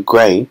thin and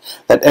grey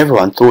that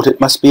everyone thought it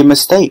must be a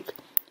mistake.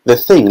 The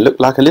thing looked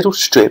like a little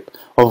strip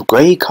of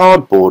grey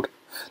cardboard.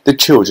 The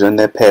children and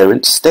their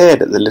parents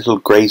stared at the little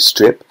grey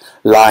strip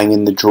lying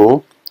in the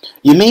drawer.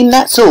 "You mean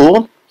that's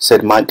all?"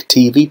 said Mike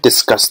TV,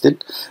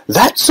 disgusted.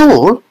 "That's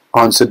all?"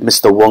 answered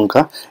Mr.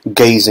 Wonka,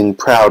 gazing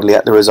proudly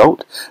at the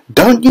result.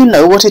 "Don't you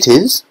know what it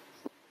is?"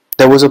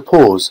 There was a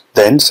pause.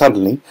 Then,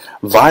 suddenly,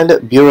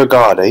 Violet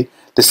Beauregard,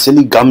 the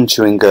silly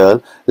gum-chewing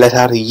girl, let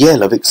out a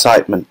yell of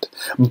excitement.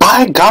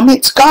 "By gum,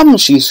 it's gum!"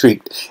 she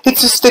shrieked.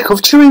 "It's a stick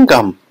of chewing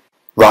gum!"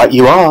 "Right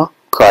you are!"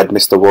 cried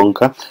Mr.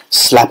 Wonka,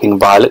 slapping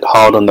Violet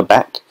hard on the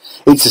back.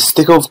 "It's a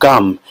stick of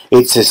gum!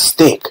 It's a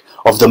stick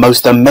of the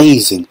most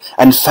amazing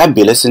and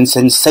fabulous and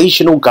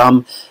sensational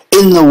gum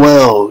in the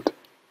world!"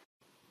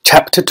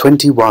 Chapter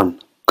 21.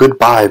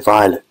 Goodbye,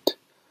 Violet.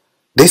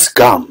 "This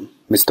gum,"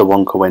 Mr.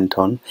 Wonka went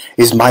on,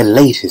 "is my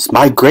latest,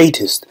 my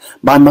greatest,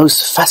 my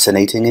most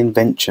fascinating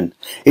invention.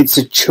 It's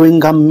a chewing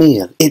gum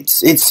meal. It's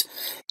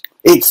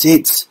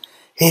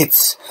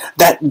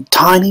that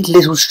tiny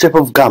little strip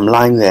of gum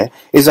lying there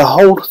is a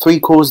whole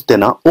 3-course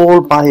dinner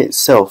all by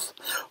itself."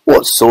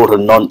 "What sort of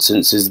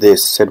nonsense is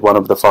this?" said one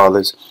of the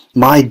fathers.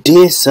 "My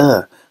dear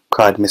sir,"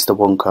 cried Mr.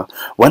 Wonka,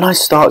 "when I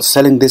start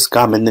selling this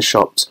gum in the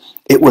shops,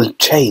 it will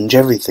change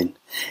everything.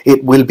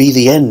 It will be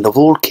the end of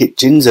all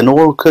kitchens and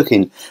all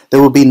cooking.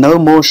 There will be no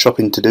more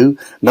shopping to do,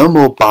 no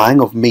more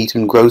buying of meat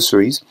and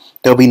groceries.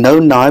 There will be no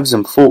knives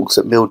and forks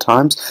at meal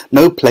times,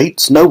 no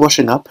plates, no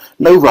washing up,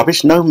 no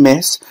rubbish, no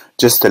mess,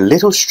 just a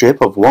little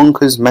strip of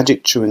Wonka's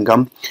magic chewing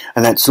gum,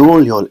 and that's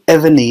all you'll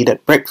ever need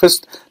at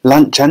breakfast,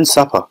 lunch and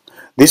supper.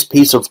 This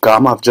piece of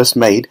gum I've just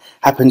made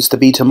happens to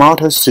be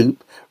tomato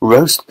soup,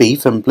 roast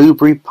beef and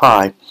blueberry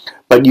pie,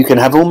 but you can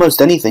have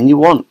almost anything you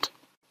want."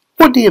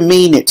 "What do you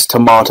mean it's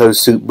tomato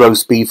soup,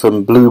 roast beef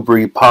and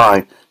blueberry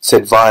pie?"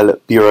 said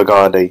Violet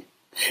Beauregard.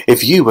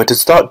 "If you were to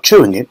start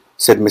chewing it,"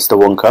 said Mr.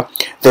 Wonka,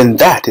 "then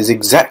that is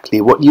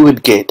exactly what you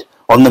would get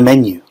on the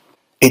menu."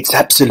 It's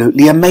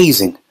absolutely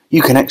amazing.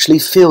 You can actually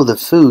feel the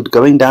food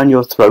going down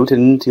your throat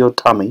and into your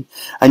tummy,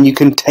 and you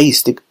can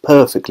taste it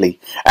perfectly,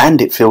 and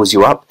it fills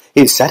you up.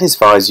 It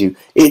satisfies you.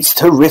 It's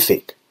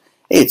terrific."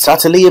 "It's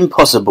utterly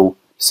impossible,"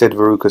 said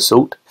Veruca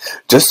Salt.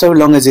 "Just so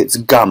long as it's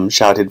gum,"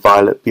 shouted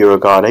Violet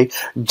Beauregarde.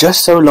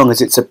 "Just so long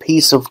as it's a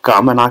piece of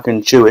gum and I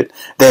can chew it,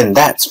 then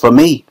that's for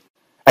me."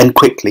 And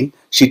quickly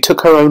she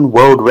took her own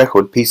world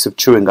record piece of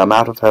chewing gum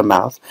out of her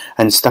mouth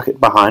and stuck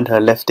it behind her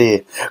left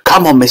ear.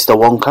 "Come on, Mr.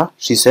 Wonka,"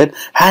 she said.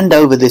 "Hand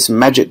over this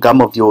magic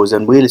gum of yours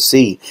and we'll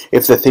see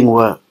if the thing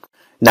works."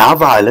 "Now,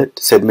 Violet,"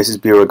 said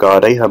Mrs.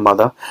 Beauregarde, her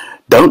mother,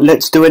 "don't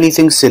let's do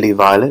anything silly,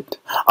 Violet."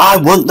 "I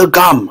want the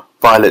gum,"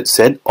 Violet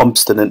said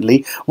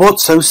obstinately.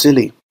 "What's so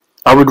silly?"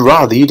 "I would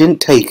rather you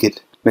didn't take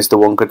it," Mr.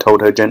 Wonka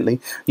told her gently.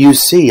 "You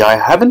see, I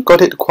haven't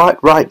got it quite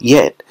right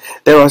yet.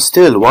 There are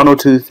still one or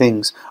two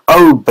things."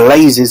 "Oh,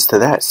 blazes to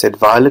that," said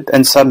Violet,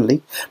 and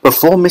suddenly,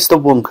 before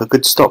Mr. Wonka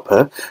could stop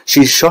her,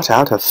 she shot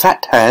out a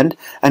fat hand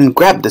and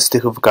grabbed the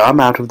stick of gum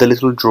out of the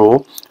little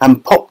drawer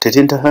and popped it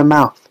into her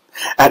mouth.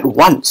 At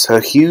once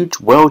her huge,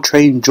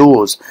 well-trained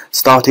jaws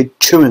started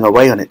chewing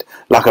away on it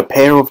like a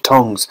pair of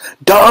tongs.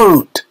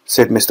 "Don't!"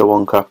 said Mr.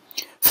 Wonka.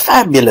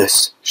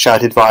 "Fabulous!"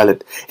 shouted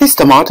Violet. "It's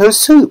tomato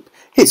soup.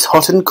 It's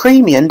hot and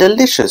creamy and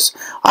delicious.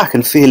 I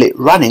can feel it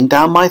running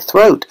down my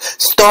throat."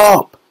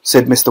 "Stop!"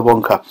 said Mr.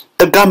 Wonka.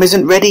 "The gum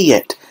isn't ready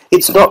yet.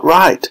 It's not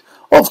right."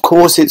 "Of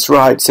course it's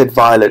right," said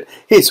Violet.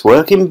 "It's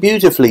working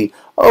beautifully.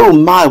 Oh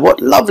my,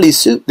 what lovely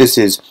soup this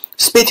is."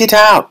 "Spit it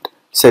out,"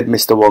 said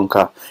Mr.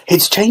 Wonka.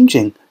 "It's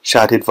changing,"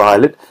 shouted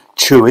Violet,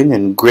 chewing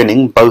and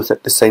grinning both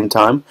at the same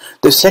time.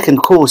 "The second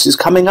course is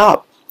coming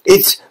up.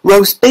 It's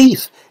roast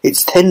beef.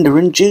 It's tender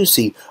and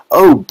juicy.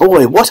 Oh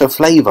boy, what a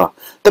flavour!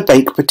 The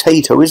baked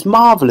potato is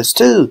marvellous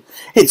too.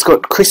 It's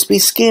got crispy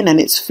skin and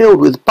it's filled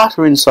with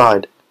butter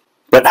inside."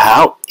 "But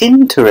how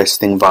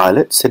interesting,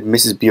 Violet," said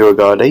Mrs.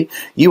 Beauregarde.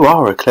 "You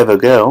are a clever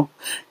girl."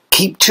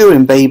 "Keep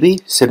chewing, baby,"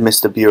 said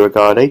Mr.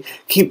 Beauregarde.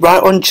 "Keep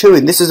right on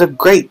chewing. This is a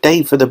great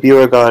day for the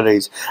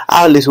Beauregardes.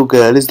 Our little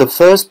girl is the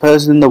first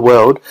person in the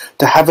world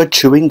to have a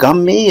chewing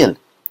gum meal."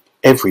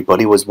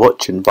 Everybody was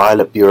watching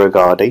Violet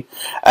Beauregarde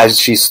as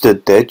she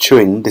stood there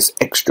chewing this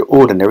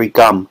extraordinary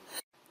gum.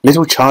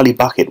 Little Charlie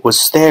Bucket was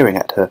staring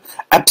at her,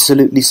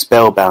 absolutely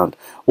spellbound,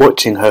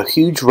 watching her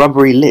huge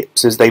rubbery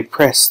lips as they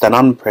pressed and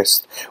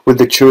unpressed with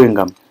the chewing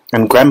gum,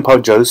 and Grandpa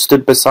Joe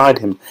stood beside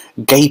him,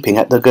 gaping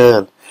at the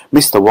girl.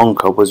 Mr.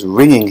 Wonka was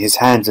wringing his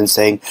hands and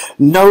saying,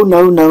 "No,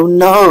 no, no,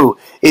 no!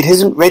 It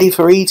isn't ready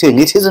for eating.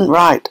 It isn't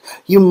right.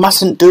 You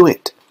mustn't do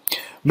it."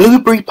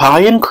 "Blueberry pie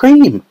and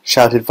cream!"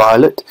 shouted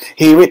Violet.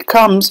 "Here it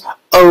comes.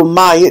 Oh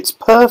my, it's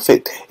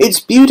perfect. It's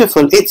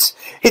beautiful.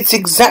 It's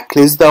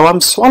exactly as though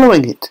I'm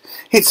swallowing it.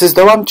 It's as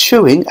though I'm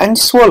chewing and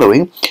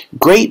swallowing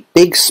great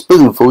big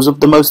spoonfuls of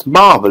the most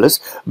marvellous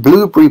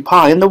blueberry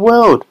pie in the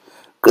world."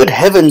 "Good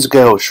heavens,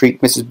 girl!"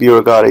 shrieked Mrs.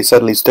 Beauregarde,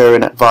 suddenly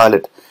staring at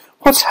Violet.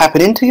 "What's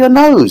happening to your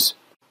nose?"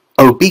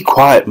 "Oh, be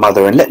quiet,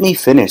 Mother, and let me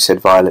finish,"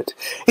 said Violet.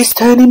 "It's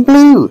turning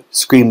blue!"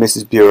 screamed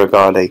Mrs.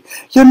 Beauregarde.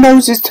 "Your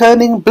nose is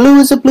turning blue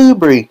as a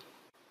blueberry."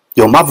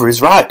 "Your mother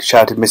is right,"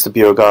 shouted Mr.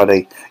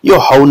 Beauregarde. "Your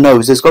whole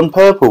nose has gone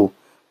purple."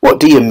 "What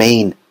do you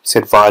mean?"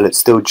 said Violet,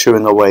 still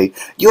chewing away.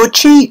 "Your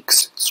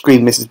cheeks!"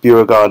 screamed Mrs.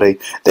 Beauregarde.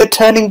 "They're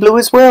turning blue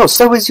as well.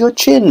 So is your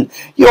chin.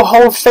 Your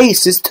whole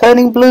face is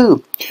turning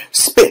blue."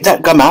 "Spit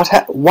that gum out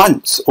at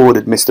once,"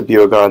 ordered Mr.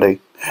 Beauregarde.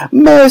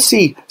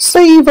 "Mercy!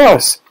 Save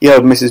us!"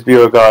 yelled Mrs.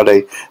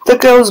 Beauregarde. "The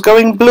girl's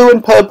going blue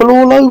and purple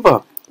all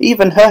over.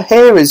 Even her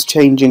hair is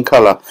changing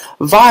colour.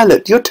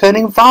 Violet, you're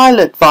turning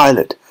violet,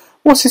 Violet.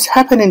 What is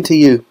happening to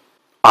you?"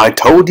 "I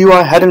told you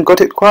I hadn't got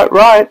it quite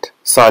right,"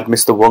 sighed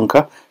Mr.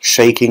 Wonka,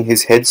 shaking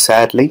his head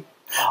sadly.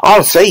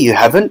 "I'll say you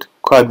haven't,"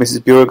 cried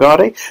Mrs.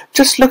 Beauregarde.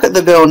 "Just look at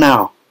the girl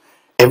now."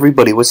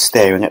 Everybody was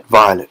staring at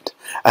Violet,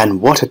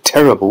 and what a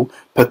terrible,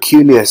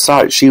 peculiar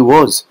sight she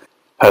was.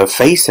 Her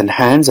face and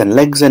hands and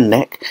legs and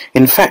neck,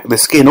 in fact the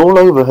skin all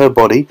over her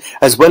body,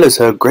 as well as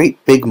her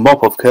great big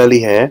mop of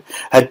curly hair,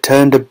 had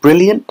turned a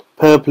brilliant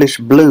purplish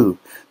blue,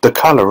 the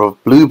colour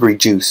of blueberry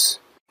juice.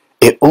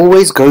 "It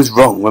always goes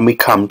wrong when we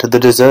come to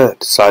the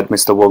dessert," sighed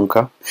Mr.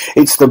 Wonka.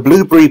 "It's the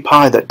blueberry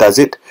pie that does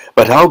it,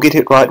 but I'll get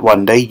it right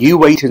one day. You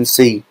wait and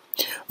see."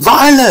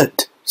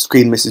 "Violet!"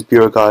 screamed Mrs.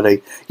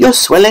 Beauregarde.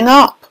 "You're swelling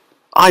up."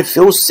 "I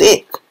feel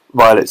sick,"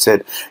 Violet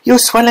said.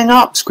 "You're swelling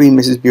up," screamed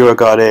Mrs.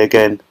 Beauregarde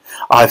again.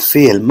 "I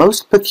feel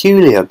most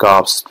peculiar,"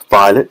 gasped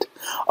Violet.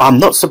 "I'm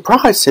not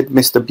surprised," said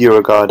Mr.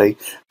 Beauregarde.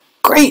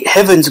 "Great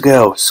heavens,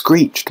 girl!"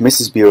 screeched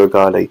Mrs.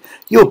 Beauregarde.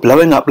 "You're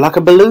blowing up like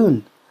a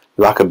balloon."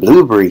 "Like a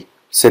blueberry,"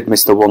 said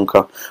Mr.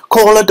 Wonka.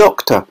 "Call a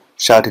doctor,"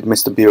 shouted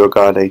Mr.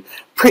 Beauregarde.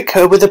 "Prick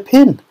her with a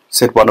pin,"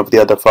 said one of the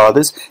other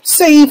fathers.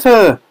 "Save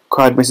her!"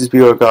 cried Mrs.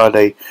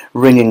 Beauregarde,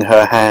 wringing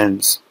her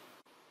hands.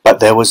 But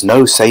there was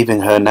no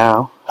saving her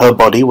now. Her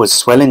body was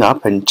swelling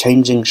up and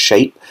changing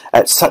shape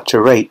at such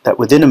a rate that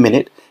within a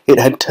minute it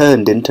had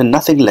turned into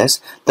nothing less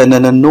than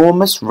an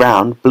enormous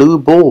round blue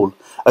ball,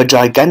 a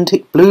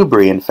gigantic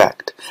blueberry in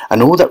fact,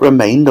 and all that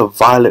remained of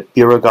Violet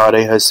Beauregard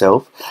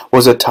herself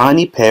was a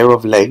tiny pair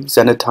of legs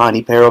and a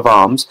tiny pair of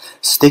arms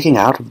sticking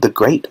out of the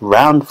great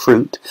round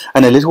fruit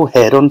and a little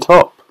head on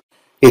top.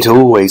 "It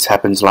always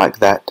happens like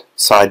that,"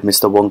 sighed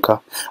Mr.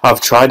 Wonka. "I've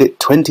tried it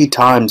 20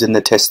 times in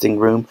the testing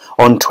room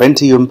on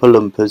 20 Oompa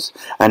Loompas,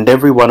 and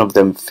every one of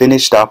them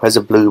finished up as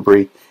a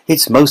blueberry.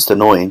 It's most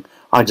annoying.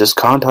 I just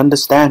can't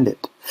understand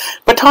it."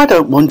 "But I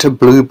don't want a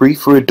blueberry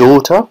for a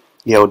daughter,"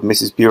 yelled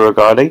Mrs.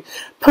 Beauregard.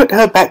 "Put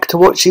her back to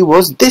what she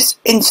was this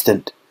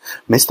instant."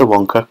 Mr.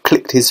 Wonka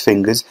clicked his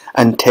fingers,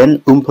 and 10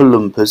 Oompa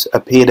Loompas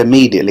appeared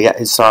immediately at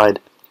his side.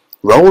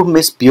 "Roll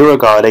Miss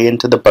Beauregard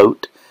into the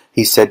boat,"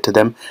 he said to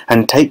them,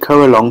 "and take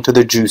her along to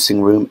the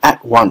juicing room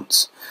at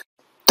once."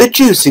 "The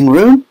juicing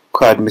room?"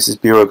 cried Mrs.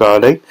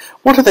 Beauregard.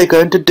 "What are they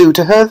going to do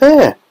to her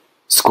there?"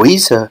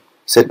 "Squeeze her,"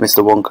 said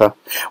Mr. Wonka.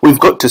 "We've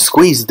got to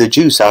squeeze the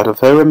juice out of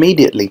her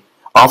immediately.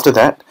 After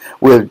that,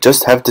 we'll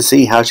just have to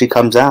see how she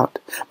comes out.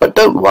 But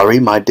don't worry,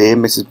 my dear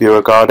Mrs.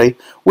 Beauregard.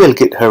 We'll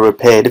get her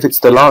repaired if it's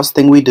the last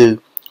thing we do.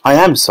 I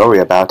am sorry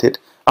about it.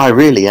 I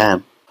really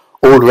am."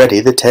 Already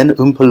the 10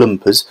 Oompa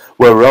Loompas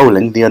were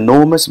rolling the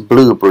enormous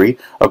blueberry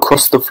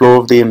across the floor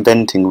of the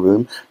inventing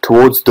room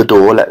towards the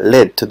door that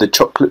led to the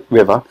chocolate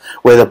river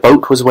where the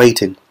boat was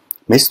waiting.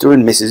 Mr.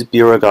 and Mrs.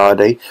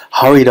 Beauregard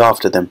hurried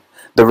after them.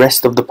 The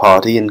rest of the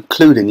party,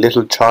 including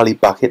little Charlie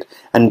Bucket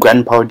and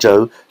Grandpa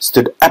Joe,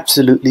 stood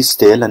absolutely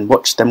still and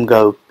watched them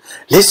go.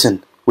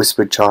 "Listen,"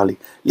 whispered Charlie.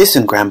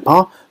 "Listen,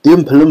 Grandpa. The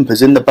Oompa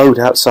Loompas in the boat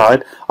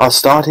outside are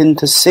starting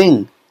to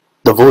sing."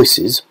 The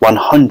voices,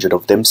 100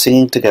 of them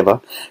singing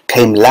together,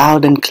 came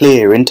loud and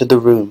clear into the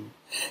room.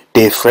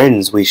 "Dear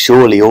friends, we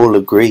surely all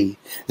agree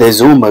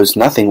there's almost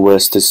nothing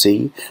worse to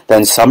see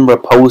than some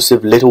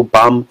repulsive little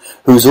bum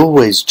who's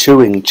always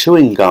chewing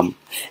chewing gum.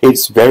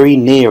 It's very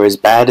near as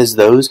bad as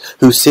those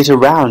who sit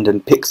around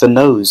and pick the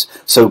nose,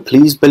 so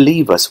please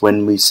believe us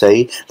when we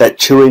say that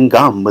chewing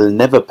gum will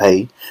never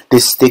pay.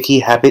 This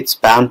sticky habit's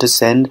bound to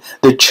send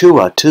the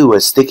chewer to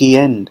a sticky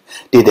end.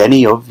 Did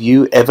any of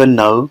you ever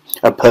know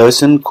a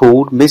person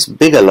called Miss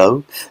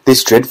Bigelow?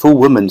 This dreadful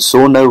woman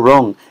saw no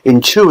wrong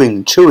in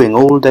chewing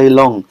all day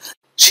long.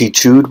 She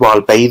chewed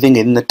while bathing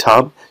in the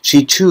tub.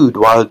 She chewed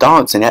while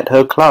dancing at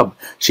her club.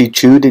 She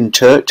chewed in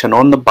church and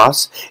on the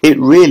bus. It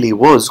really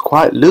was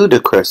quite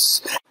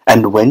ludicrous.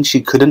 And when she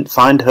couldn't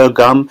find her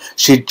gum,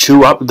 she'd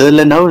chew up the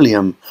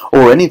linoleum,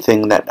 or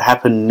anything that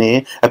happened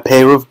near a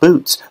pair of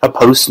boots, a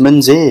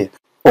postman's ear,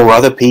 or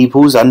other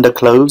people's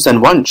underclothes,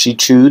 and once she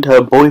chewed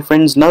her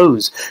boyfriend's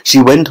nose.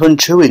 She went on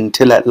chewing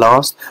till at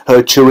last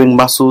her chewing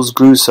muscles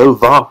grew so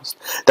vast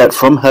that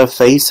from her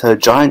face her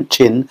giant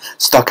chin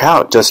stuck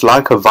out just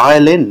like a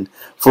violin.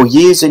 For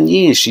years and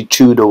years she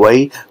chewed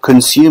away,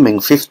 consuming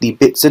 50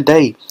 bits a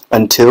day,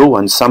 until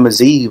one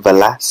summer's eve,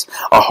 alas,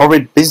 a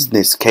horrid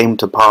business came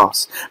to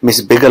pass.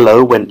 Miss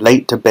Bigelow went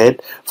late to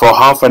bed. For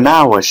half an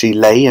hour she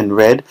lay and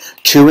read,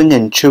 chewing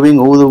and chewing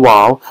all the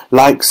while,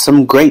 like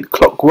some great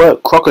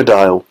clockwork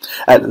crocodile.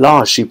 At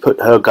last she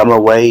put her gum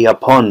away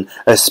upon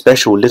a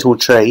special little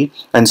tray,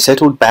 and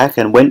settled back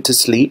and went to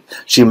sleep.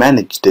 She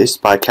managed this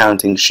by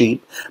counting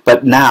sheep.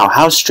 But now,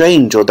 how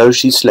strange, although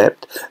she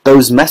slept,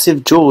 those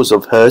massive jaws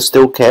of hers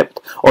still kept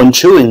on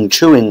chewing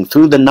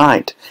through the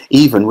night,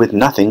 even with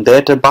nothing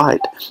there to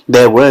bite.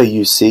 There were,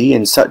 you see,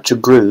 in such a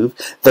groove,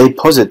 they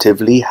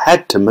positively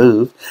had to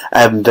move,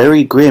 and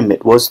very grim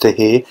it was to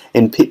hear,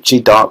 in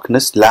pitchy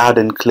darkness, loud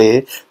and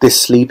clear,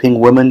 this sleeping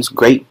woman's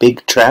great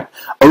big trap,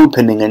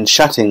 opening and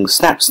shutting,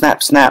 snap,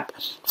 snap, snap,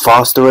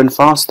 faster and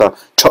faster,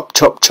 chop,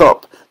 chop,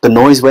 chop. The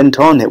noise went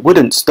on, it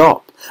wouldn't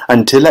stop,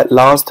 until at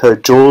last her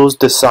jaws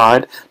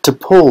decide to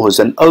pause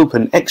and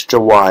open extra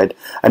wide,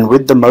 and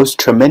with the most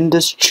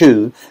tremendous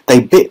chew, they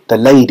bit the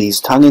lady's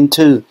tongue in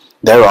two.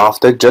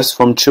 Thereafter, just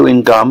from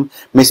chewing gum,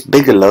 Miss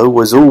Bigelow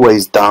was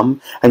always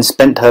dumb, and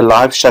spent her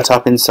life shut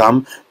up in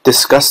some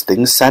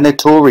disgusting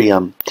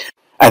sanatorium.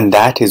 And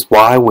that is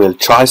why we'll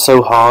try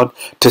so hard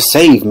to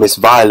save Miss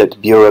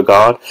Violet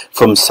Beauregard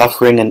from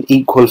suffering an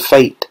equal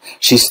fate.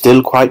 She's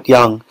still quite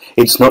young.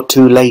 It's not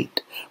too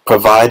late.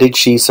 Provided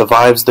she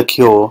survives the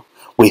cure.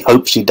 We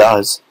hope she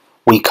does.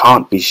 We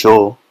can't be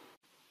sure.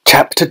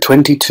 Chapter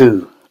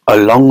 22.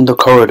 Along the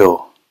Corridor.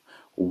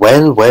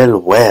 Well, well,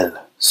 well,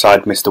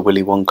 sighed Mr.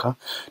 Willy Wonka.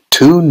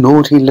 2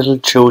 naughty little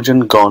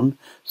children gone,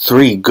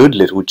 3 good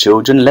little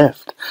children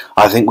left.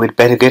 I think we'd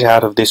better get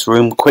out of this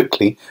room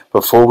quickly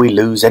before we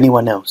lose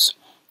anyone else.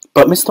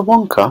 But Mr.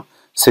 Wonka,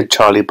 said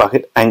Charlie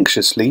Bucket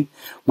anxiously,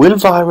 will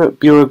Violet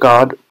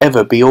Beauregard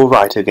ever be all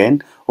right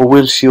again, or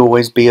will she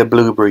always be a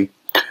blueberry?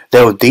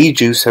 They'll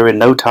de-juice her in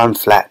no time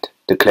flat,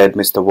 declared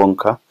Mr.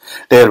 Wonka.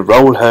 They'll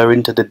roll her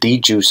into the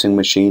de-juicing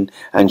machine,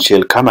 and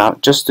she'll come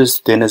out just as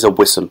thin as a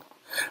whistle.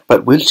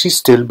 But will she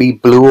still be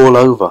blue all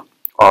over?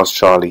 Asked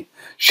Charlie.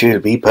 She'll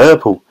be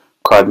purple,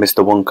 cried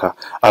Mr. Wonka.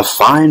 A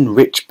fine,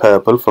 rich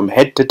purple from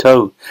head to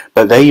toe.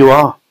 But there you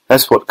are.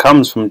 That's what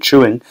comes from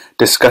chewing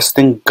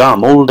disgusting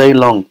gum all day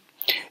long.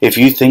 If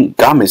you think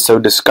gum is so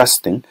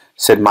disgusting,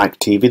 said Mike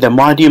Teavee, then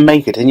why do you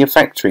make it in your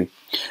factory?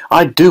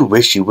 "I do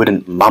wish you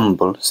wouldn't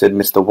mumble," said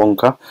Mr.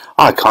 Wonka.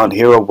 "I can't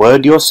hear a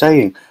word you're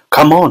saying.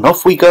 Come on,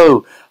 off we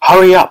go.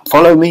 Hurry up,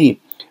 follow me.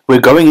 We're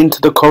going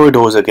into the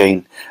corridors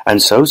again."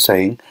 And so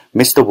saying,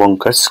 Mr.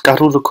 Wonka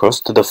scuttled across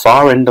to the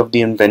far end of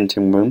the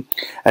inventing room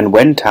and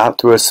went out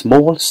through a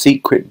small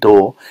secret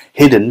door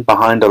hidden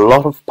behind a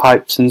lot of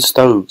pipes and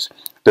stoves.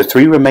 The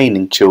three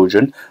remaining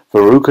children,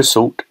 Veruca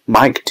Salt,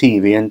 Mike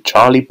Teavee, and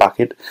Charlie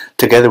Bucket,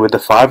 together with the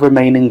 5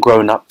 remaining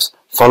grown-ups,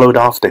 followed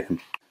after him.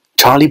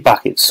 Charlie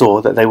Bucket saw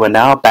that they were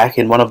now back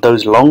in one of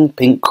those long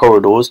pink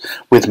corridors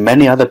with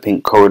many other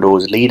pink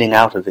corridors leading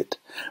out of it.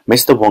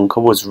 Mr.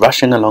 Wonka was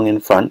rushing along in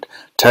front,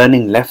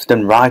 turning left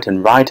and right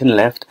and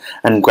left,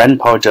 and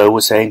Grandpa Joe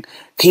was saying,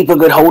 "Keep a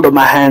good hold of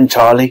my hand,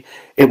 Charlie.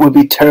 It would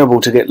be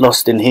terrible to get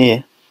lost in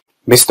here."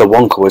 Mr.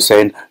 Wonka was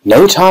saying,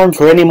 "No time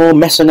for any more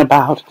messing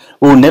about.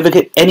 We'll never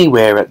get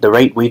anywhere at the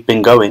rate we've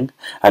been going."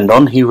 And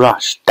on he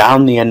rushed,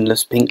 down the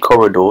endless pink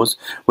corridors,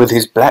 with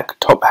his black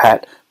top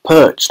hat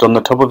perched on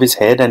the top of his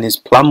head and his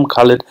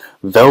plum-coloured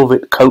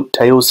velvet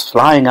coat-tails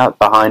flying out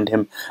behind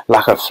him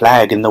like a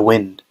flag in the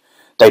wind.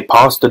 They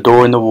passed the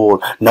door in the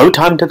wall. "No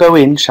time to go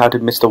in,"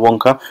 shouted Mr.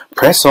 Wonka.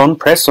 "Press on,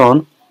 press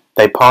on."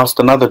 They passed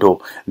another door,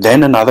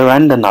 then another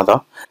and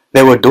another.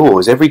 There were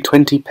doors every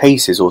 20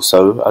 paces or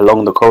so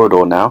along the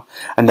corridor now,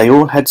 and they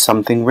all had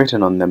something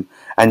written on them,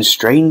 and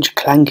strange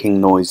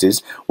clanking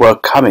noises were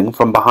coming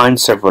from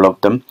behind several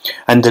of them,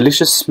 and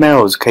delicious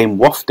smells came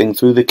wafting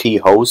through the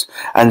keyholes,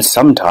 and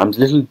sometimes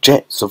little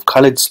jets of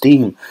coloured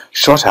steam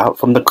shot out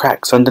from the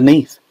cracks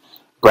underneath.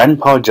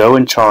 Grandpa Joe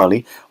and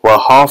Charlie were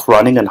half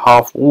running and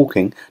half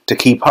walking to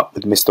keep up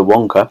with Mr.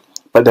 Wonka,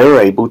 but they were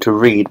able to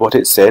read what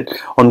it said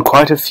on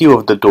quite a few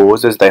of the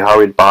doors as they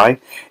hurried by.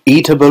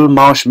 "Eatable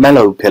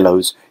marshmallow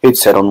pillows," it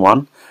said on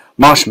one.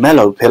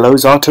 "Marshmallow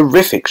pillows are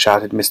terrific,"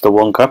 shouted Mr.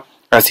 Wonka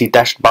as he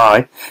dashed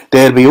by.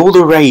 "There'll be all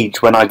the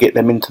rage when I get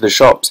them into the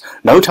shops.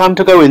 No time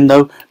to go in,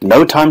 though.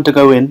 No time to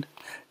go in."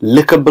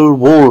 "Lickable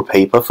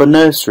wallpaper for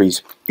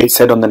nurseries," it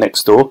said on the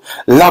next door.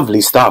 "Lovely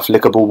stuff,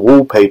 lickable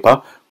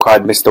wallpaper,"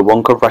 cried Mr.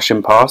 Wonka,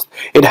 rushing past.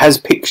 "It has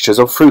pictures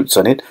of fruits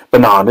on it,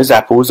 bananas,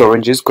 apples,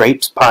 oranges,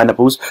 grapes,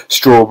 pineapples,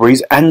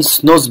 strawberries, and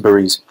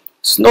snozzberries."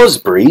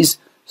 "Snozzberries?"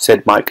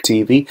 said Mike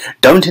Teavee.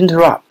 "Don't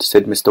interrupt,"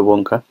 said Mr.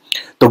 Wonka.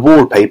 "The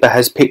wallpaper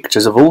has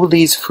pictures of all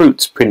these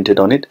fruits printed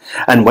on it,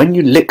 and when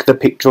you lick the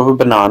picture of a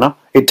banana,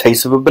 it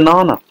tastes of a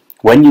banana.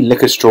 When you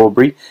lick a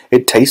strawberry,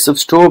 it tastes of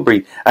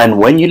strawberry, and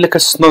when you lick a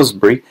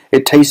snozzberry,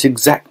 it tastes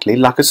exactly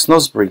like a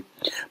snozzberry."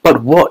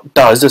 "But what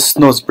does a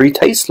snozzberry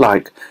taste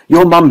like?"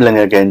 "You're mumbling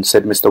again,"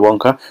 said Mr.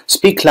 Wonka.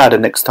 "Speak louder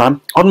next time.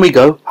 On we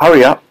go.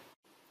 Hurry up."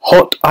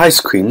 "Hot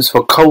ice creams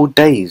for cold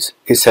days,"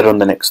 it said on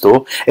the next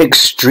door.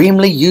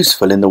 "Extremely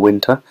useful in the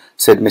winter,"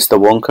 said Mr.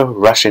 Wonka,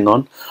 rushing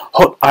on.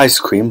 "Hot ice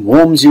cream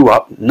warms you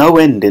up no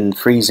end in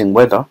freezing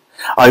weather.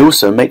 I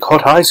also make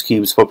hot ice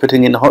cubes for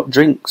putting in hot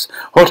drinks.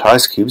 Hot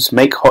ice cubes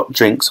make hot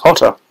drinks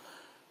hotter."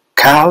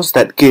 "Cows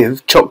that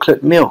give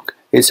chocolate milk,"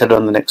 it said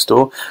on the next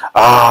door.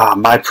 "Ah,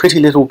 my pretty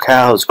little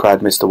cows,"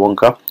 cried Mr.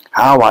 Wonka.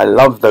 "How I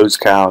love those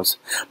cows."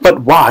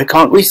 "But why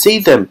can't we see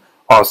them?"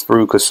 asked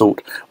Veruca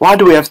Salt. "Why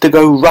do we have to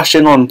go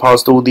rushing on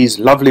past all these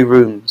lovely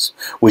rooms?"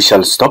 "We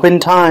shall stop in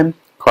time,"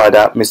 cried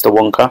out Mr.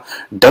 Wonka.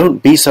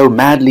 "Don't be so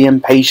madly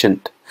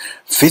impatient."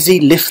 "Fizzy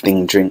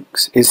lifting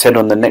drinks," it said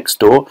on the next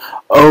door.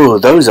 "Oh,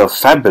 those are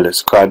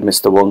fabulous," cried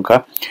Mr.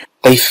 Wonka.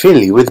 "They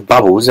fill you with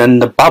bubbles,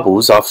 and the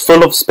bubbles are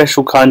full of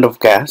special kind of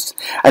gas,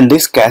 and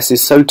this gas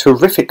is so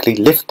terrifically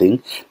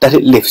lifting that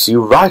it lifts you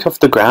right off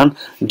the ground,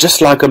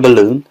 just like a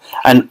balloon,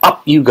 and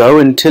up you go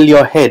until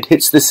your head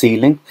hits the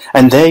ceiling,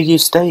 and there you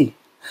stay."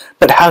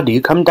 "But how do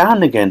you come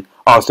down again?"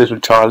 asked little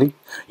Charlie.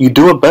 "You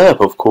do a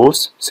burp, of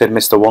course," said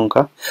Mr.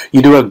 Wonka.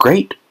 "You do a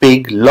great,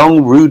 big,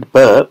 long, rude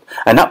burp,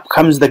 and up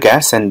comes the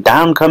gas and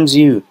down comes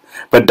you.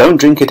 But don't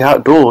drink it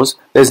outdoors.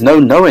 There's no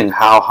knowing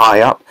how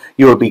high up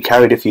you will be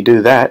carried if you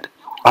do that.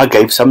 I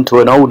gave some to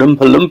an old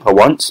Oompa Loompa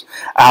once,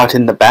 out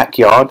in the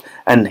backyard,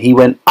 and he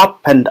went up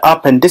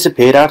and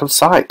disappeared out of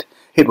sight.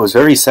 It was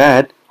very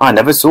sad. I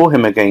never saw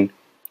him again."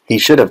 "He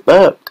should have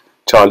burped,"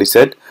 Charlie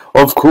said.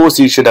 "Of course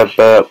he should have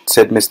burped,"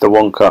 said Mr.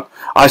 Wonka.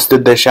 "I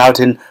stood there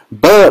shouting,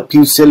 'Burp,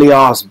 you silly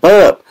ass,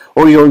 burp,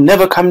 or you'll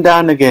never come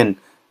down again.'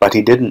 But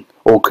he didn't,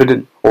 or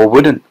couldn't, or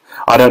wouldn't.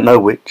 I don't know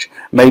which.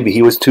 Maybe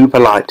he was too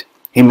polite.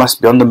 He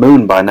must be on the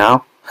moon by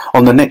now."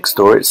 On the next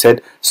door it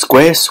said,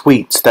 "Square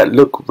sweets that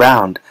look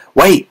round."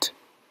 "Wait!"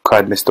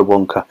 cried Mr.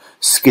 Wonka,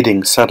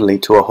 skidding suddenly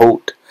to a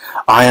halt.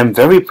 "I am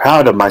very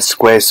proud of my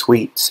square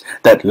sweets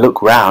that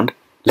look round.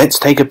 Let's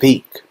take a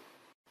peek."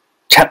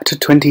 Chapter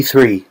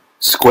 23.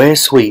 Square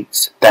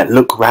Sweets That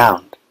Look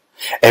Round.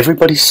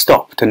 Everybody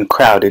stopped and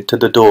crowded to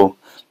the door.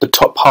 The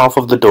top half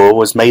of the door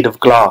was made of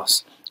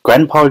glass.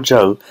 Grandpa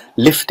Joe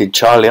lifted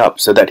Charlie up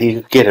so that he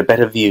could get a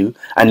better view,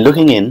 and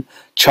looking in,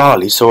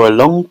 Charlie saw a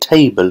long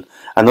table,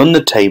 and on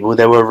the table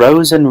there were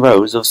rows and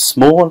rows of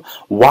small,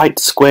 white,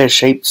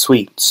 square-shaped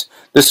sweets.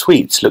 The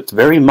sweets looked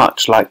very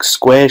much like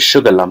square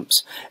sugar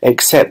lumps,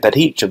 except that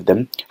each of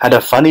them had a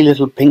funny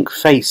little pink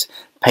face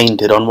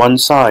painted on one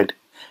side.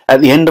 At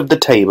the end of the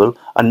table,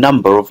 a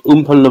number of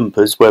Oompa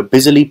Loompas were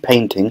busily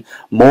painting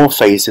more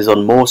faces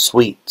on more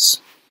sweets.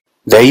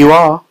 "There you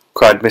are,"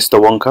 cried Mr.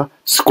 Wonka.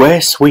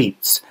 "Square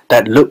sweets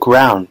that look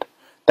round."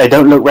 "They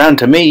don't look round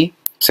to me,"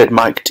 said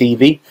Mike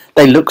Teavee.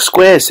 "They look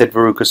square," said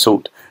Veruca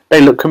Salt. "They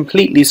look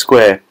completely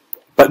square."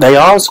 "But they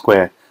are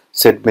square,"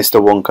 said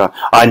Mr. Wonka.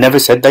 "I never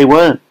said they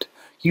weren't."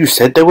 "You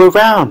said they were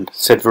round,"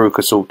 said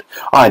Veruca Salt.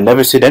 "I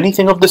never said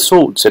anything of the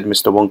sort," said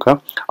Mr. Wonka.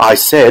 "I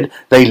said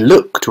they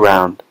looked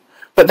round."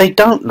 "But they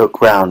don't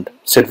look round,"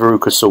 said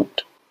Veruca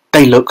Salt.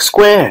 "They look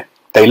square."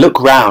 "They look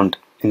round,"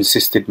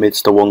 insisted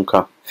Mr.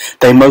 Wonka.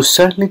 "They most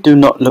certainly do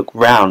not look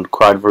round,"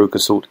 cried Veruca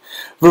Salt.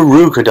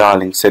 "Veruca,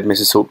 darling," said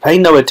Mrs. Salt, "pay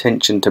no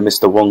attention to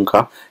Mr.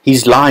 Wonka.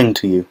 He's lying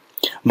to you."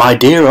 "My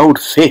dear old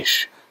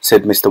fish,"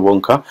 said Mr.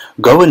 Wonka,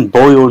 "go and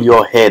boil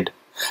your head."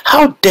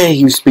 "How dare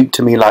you speak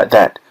to me like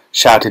that?"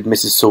 shouted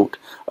Mrs. Salt.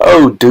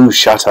 "Oh, do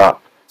shut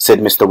up," said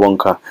Mr.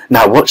 Wonka.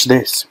 "Now watch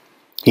this."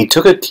 He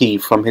took a key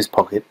from his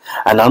pocket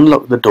and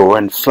unlocked the door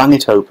and flung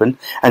it open,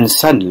 and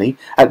suddenly,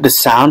 at the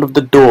sound of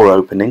the door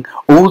opening,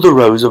 all the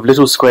rows of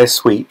little square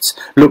sweets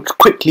looked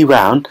quickly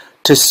round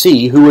to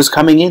see who was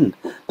coming in.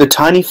 The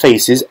tiny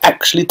faces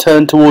actually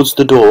turned towards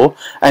the door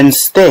and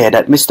stared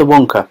at Mr.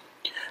 Wonka.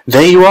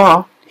 "There you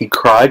are," he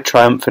cried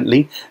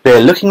triumphantly.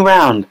 "They're looking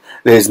round.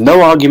 There's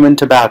no argument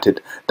about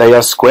it. They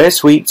are square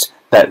sweets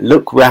that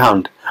look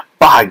round."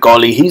 "By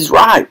golly, he's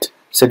right,"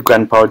 said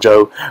Grandpa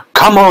Joe.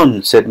 "Come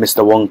on," said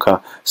Mr.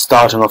 Wonka,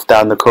 starting off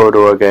down the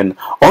corridor again.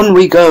 "On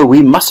we go,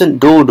 we mustn't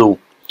dawdle."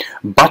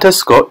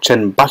 "Butterscotch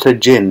and butter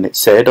gin," it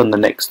said on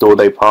the next door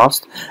they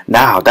passed.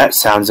 "Now that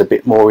sounds a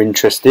bit more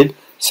interested,"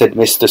 said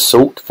Mr.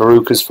 Salt,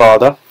 Veruca's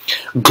father.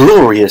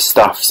 "Glorious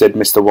stuff," said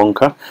Mr.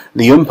 Wonka.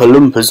 "The Oompa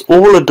Loompas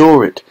all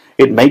adore it.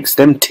 It makes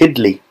them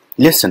tiddly.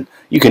 Listen,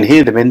 you can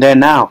hear them in there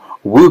now,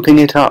 whooping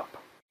it up."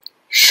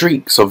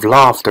 Shrieks of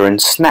laughter and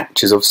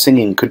snatches of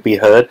singing could be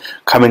heard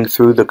coming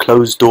through the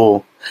closed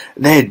door.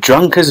 "They're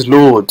drunk as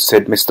lords,"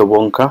 said Mr.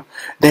 Wonka.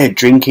 "They're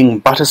drinking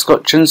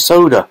butterscotch and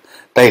soda.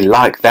 They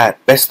like that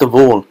best of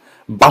all.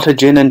 Butter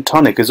gin and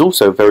tonic is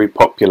also very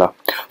popular.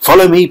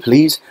 Follow me,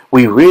 please.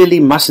 We really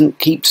mustn't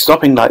keep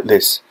stopping like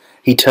this."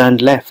 He turned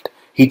left.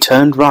 He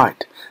turned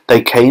right.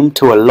 They came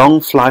to a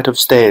long flight of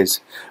stairs.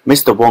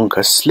 Mr.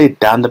 Wonka slid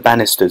down the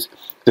banisters.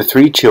 The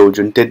three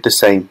children did the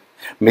same.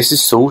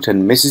 Mrs. Salt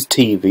and Mrs.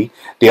 Teavee,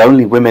 the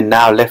only women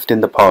now left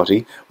in the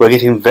party, were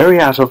getting very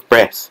out of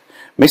breath.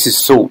 Mrs.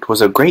 Salt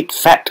was a great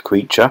fat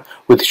creature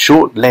with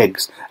short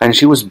legs, and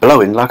she was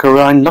blowing like a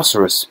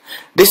rhinoceros.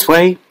 "This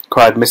way,"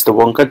 cried Mr.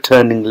 Wonka,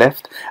 turning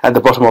left at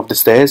the bottom of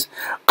the stairs.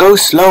 "Go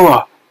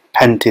slower,"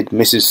 panted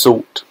Mrs.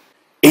 Salt.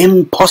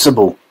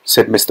 "Impossible,"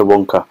 said Mr.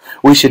 Wonka.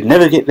 "We should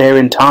never get there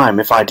in time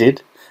if I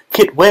did."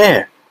 "Get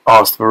where?"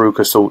 asked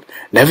Veruca Salt.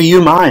 "Never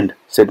you mind,"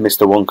 said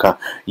Mr. Wonka.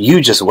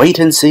 "You just wait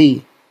and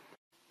see."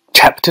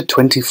 Chapter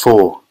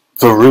 24.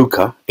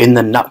 Veruca in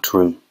the Nut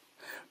Room.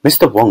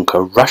 Mr. Wonka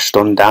rushed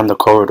on down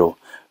the corridor.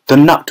 "The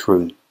Nut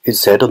Room," it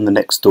said on the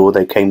next door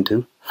they came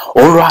to.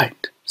 "All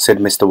right," said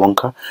Mr.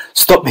 Wonka.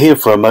 "Stop here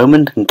for a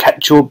moment and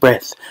catch your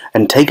breath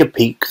and take a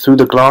peek through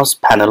the glass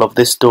panel of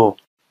this door.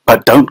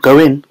 But don't go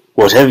in.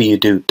 Whatever you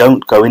do,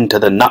 don't go into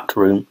the Nut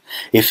Room.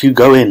 If you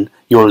go in,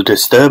 you'll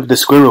disturb the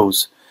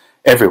squirrels."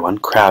 Everyone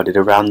crowded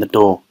around the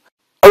door.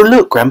 "Oh,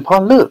 look, Grandpa,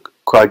 look!"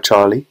 cried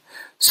Charlie.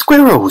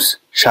 "Squirrels!"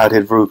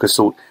 shouted Veruca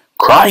Salt.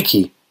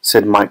 "Crikey!"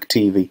 said Mike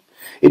Teavee.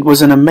 It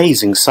was an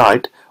amazing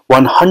sight.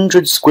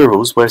 100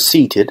 squirrels were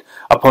seated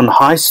upon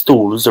high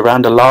stools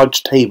around a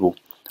large table.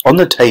 On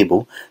the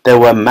table there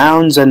were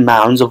mounds and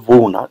mounds of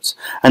walnuts,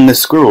 and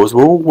the squirrels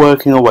were all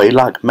working away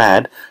like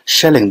mad,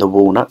 shelling the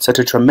walnuts at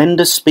a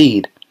tremendous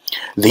speed.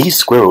 "These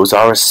squirrels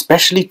are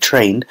especially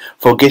trained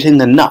for getting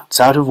the nuts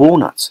out of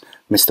walnuts,"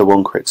 Mr.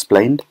 Wonka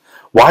explained.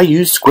 "Why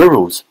use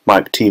squirrels?"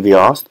 Mike Teavee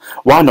asked.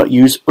 "Why not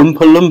use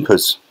Oompa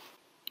Loompas?"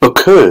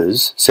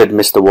 "Because," said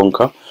Mr.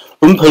 Wonka,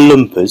 "Oompa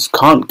Loompas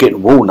can't get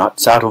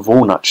walnuts out of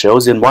walnut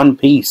shells in one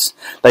piece.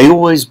 They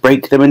always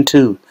break them in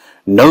two.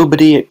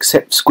 Nobody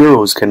except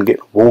squirrels can get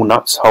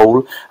walnuts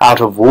whole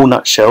out of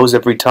walnut shells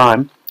every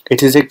time.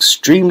 It is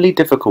extremely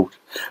difficult.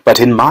 But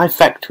in my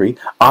factory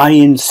I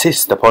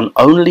insist upon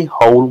only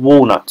whole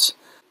walnuts.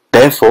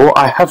 Therefore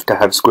I have to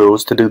have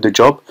squirrels to do the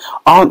job.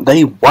 Aren't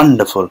they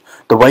wonderful,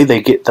 the way they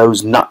get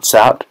those nuts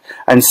out?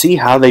 And see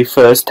how they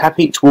first tap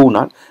each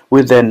walnut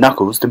with their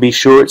knuckles to be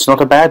sure it's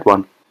not a bad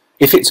one.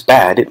 If it's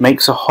bad, it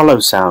makes a hollow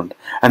sound,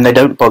 and they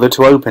don't bother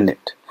to open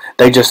it.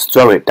 They just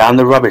throw it down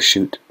the rubbish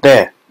chute.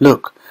 There,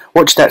 look,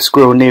 watch that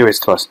squirrel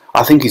nearest to us.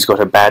 I think he's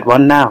got a bad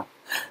one now."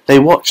 They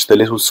watched the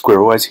little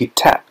squirrel as he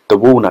tapped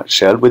the walnut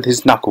shell with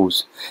his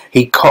knuckles.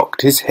 He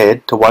cocked his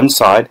head to one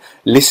side,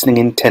 listening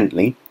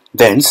intently.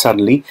 Then,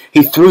 suddenly,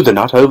 he threw the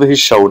nut over his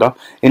shoulder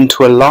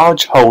into a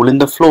large hole in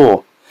the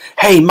floor.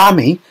 "Hey,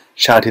 Mummy!"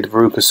 shouted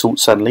Veruca Salt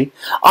suddenly.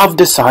 "I've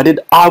decided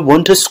I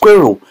want a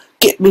squirrel.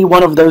 Get me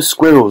one of those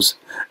squirrels."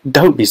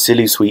 "Don't be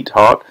silly,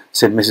 sweetheart,"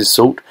 said Mrs.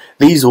 Salt.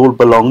 "These all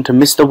belong to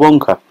Mr.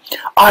 Wonka."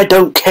 "I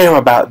don't care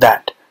about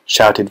that,"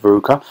 shouted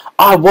Veruca.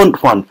 "I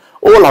want one.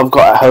 All I've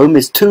got at home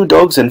is 2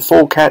 dogs and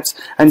 4 cats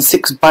and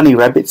 6 bunny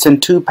rabbits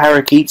and 2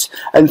 parakeets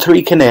and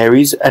 3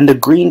 canaries and a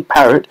green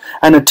parrot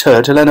and a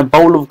turtle and a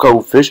bowl of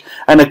goldfish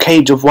and a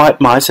cage of white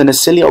mice and a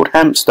silly old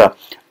hamster.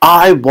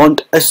 I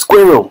want a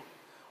squirrel."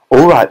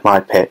 "All right, my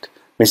pet,"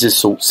 Mrs.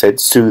 Salt said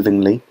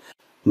soothingly.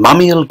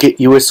 "Mummy'll get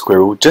you a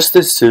squirrel just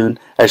as soon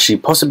as she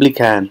possibly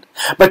can."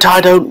 "But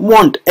I don't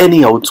want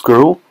any old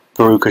squirrel,"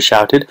 Veruca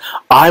shouted.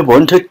 "I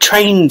want a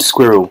trained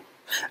squirrel."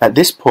 At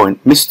this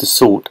point, Mr.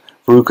 Salt,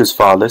 Veruca's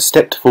father,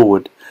 stepped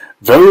forward.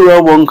 "Very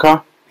well,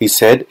 Wonka," he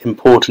said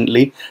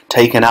importantly,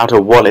 taking out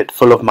a wallet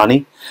full of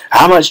money.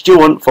 "How much do you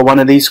want for one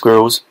of these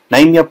squirrels?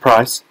 Name your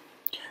price."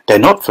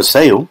 "They're not for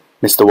sale,"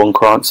 Mr.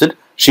 Wonka answered.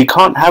 "She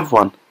can't have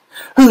one."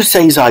 "Who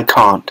says I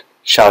can't?"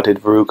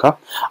 shouted Veruca.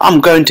 "I'm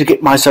going to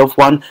get myself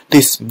one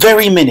this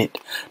very minute."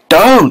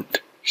 "Don't!"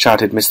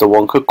 shouted Mr.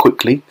 Wonka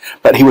quickly,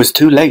 but he was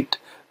too late.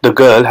 The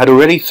girl had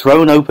already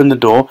thrown open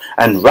the door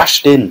and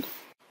rushed in.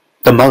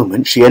 The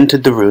moment she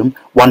entered the room,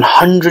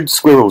 100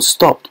 squirrels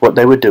stopped what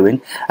they were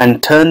doing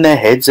and turned their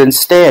heads and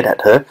stared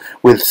at her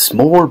with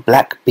small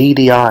black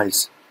beady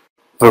eyes.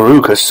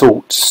 Veruca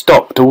Salt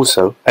stopped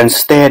also and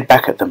stared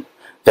back at them.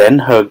 Then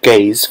her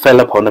gaze fell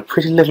upon a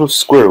pretty little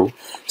squirrel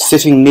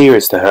sitting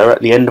nearest to her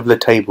at the end of the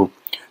table.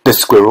 The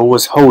squirrel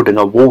was holding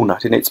a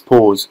walnut in its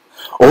paws.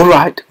 "All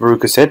right,"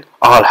 Veruca said,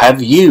 "I'll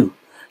have you."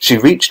 She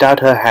reached out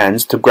her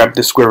hands to grab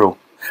the squirrel.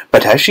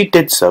 But as she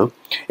did so,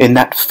 in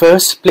that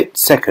first split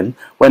second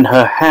when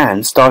her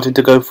hand started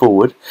to go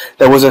forward,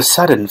 there was a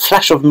sudden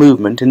flash of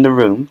movement in the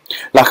room,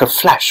 like a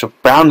flash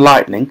of brown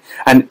lightning,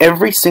 and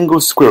every single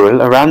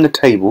squirrel around the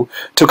table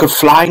took a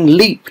flying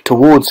leap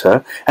towards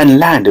her and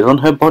landed on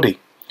her body.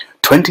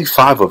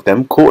 25 of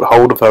them caught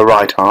hold of her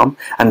right arm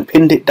and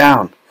pinned it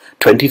down.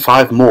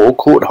 25 more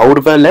caught hold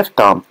of her left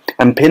arm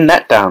and pinned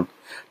that down.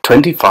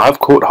 25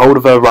 caught hold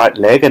of her right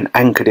leg and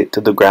anchored it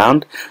to the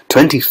ground.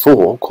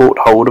 24 caught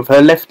hold of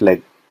her left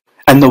leg.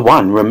 And the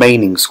one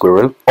remaining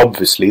squirrel,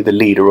 obviously the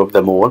leader of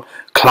them all,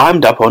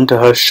 climbed up onto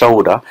her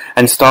shoulder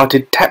and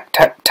started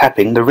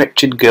tapping the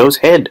wretched girl's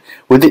head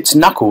with its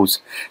knuckles.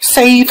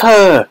 "Save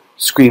her!"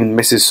 screamed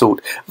Mrs.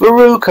 Salt.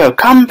 "Veruca,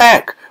 come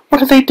back!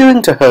 What are they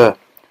doing to her?"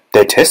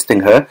 "They're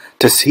testing her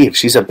to see if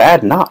she's a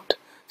bad nut,"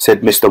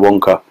 said Mr.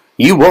 Wonka.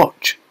 "You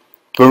watch."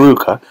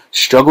 Veruca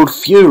struggled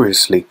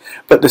furiously,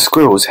 but the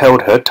squirrels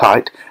held her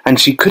tight, and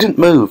she couldn't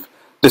move.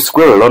 The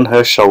squirrel on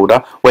her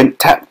shoulder went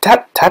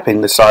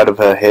tapping the side of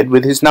her head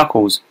with his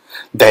knuckles.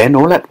 Then,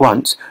 all at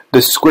once,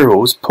 the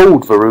squirrels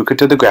pulled Veruca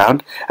to the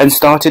ground and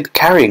started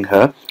carrying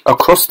her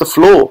across the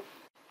floor.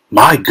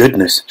 "My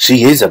goodness,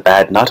 she is a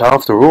bad nut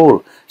after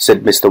all,"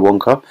 said Mr.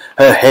 Wonka.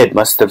 "Her head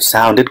must have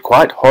sounded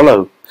quite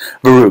hollow."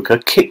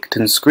 Veruca kicked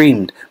and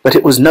screamed, but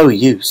it was no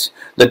use.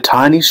 The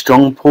tiny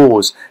strong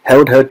paws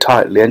held her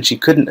tightly and she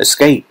couldn't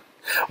escape.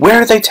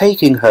 "Where are they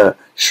taking her?"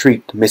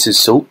 shrieked Mrs.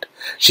 Salt.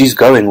 "She's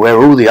going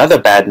where all the other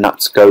bad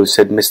nuts go,"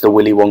 said Mr.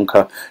 Willy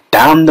Wonka.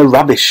 "Down the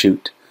rubbish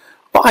chute."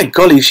 "By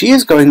golly, she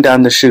is going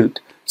down the chute,"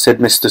 said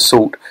Mr.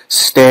 Salt,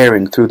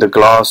 staring through the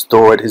glass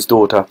door at his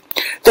daughter.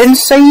 "Then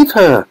save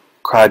her!"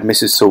 cried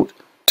Mrs. Salt.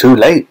 "Too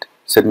late,"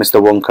 said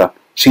Mr. Wonka.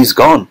 "She's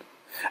gone."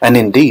 And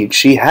indeed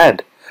she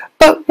had.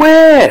 "But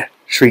where?"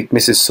 shrieked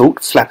Mrs.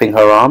 Salt, flapping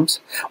her arms.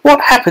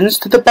 "What happens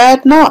to the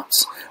bad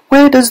nuts?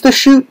 Where does the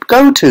chute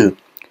go to?"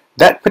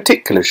 "That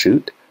particular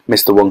chute,"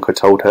 Mr. Wonka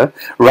told her,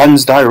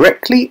 "runs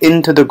directly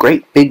into the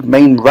great big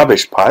main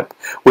rubbish pipe,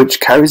 which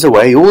carries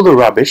away all the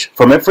rubbish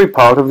from every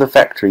part of the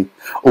factory,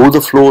 all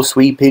the floor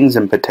sweepings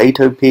and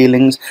potato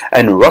peelings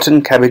and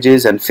rotten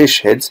cabbages and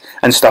fish heads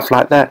and stuff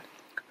like that."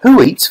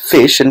 "Who eats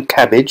fish and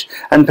cabbage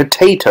and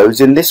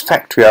potatoes in this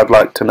factory, I'd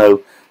like to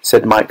know?"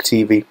 said Mike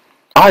Teavee.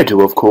 "I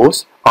do, of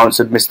course,"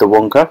 answered Mr.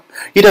 Wonka.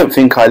 "You don't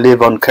think I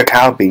live on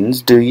cacao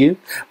beans, do you?"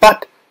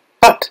 But,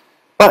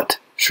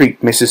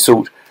 shrieked Mrs.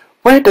 Salt,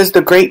 "where does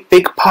the great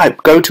big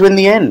pipe go to in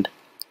the end?"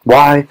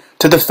 "Why,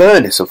 to the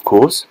furnace, of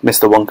course,"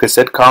 Mr. Wonka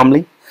said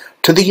calmly.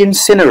 "To the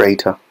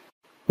incinerator."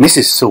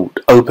 Mrs. Salt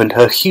opened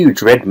her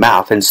huge red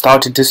mouth and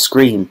started to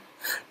scream.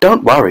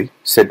 "Don't worry,"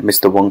 said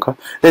Mr. Wonka.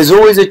 "There's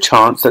always a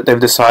chance that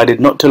they've decided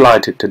not to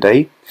light it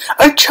today."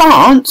 "A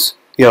chance!"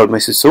 yelled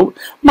Mrs. Salt.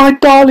 "My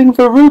darling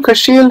Veruca,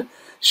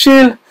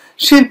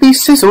 she'll be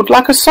sizzled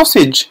like a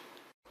sausage."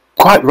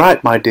 "Quite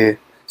right, my dear,"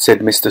 said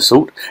Mr.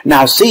 Salt.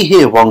 "Now see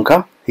here,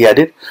 Wonka," he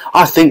added.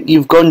 "I think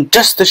you've gone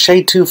just a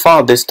shade too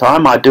far this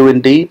time, I do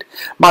indeed.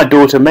 My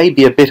daughter may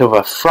be a bit of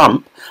a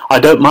frump, I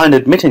don't mind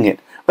admitting it,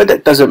 but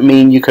that doesn't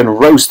mean you can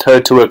roast her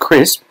to a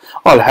crisp.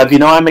 I'll have you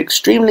know I'm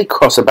extremely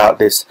cross about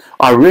this.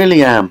 I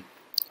really am."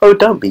 "Oh,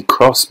 don't be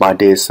cross, my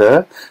dear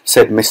sir,"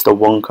 said Mr.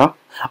 Wonka.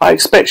 "I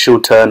expect she'll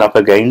turn up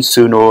again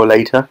sooner or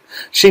later.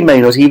 She may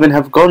not even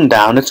have gone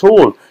down at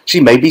all. She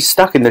may be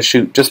stuck in the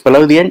chute just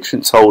below the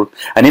entrance hole,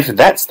 and if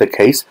that's the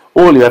case,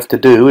 all you have to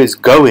do is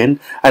go in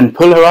and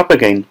pull her up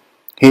again."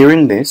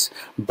 Hearing this,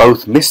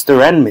 both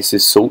Mr. and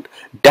Mrs. Salt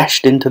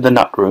dashed into the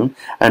nut room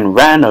and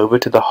ran over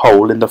to the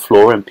hole in the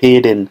floor and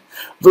peered in.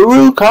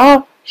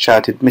 "Veruca!"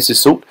 shouted Mrs.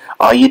 Salt.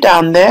 "Are you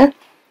down there?"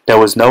 There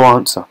was no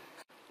answer.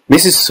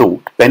 Mrs.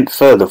 Salt bent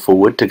further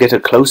forward to get a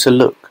closer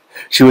look.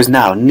 She was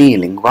now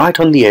kneeling right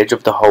on the edge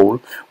of the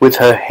hole, with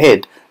her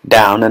head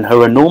down and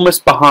her enormous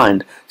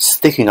behind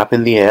sticking up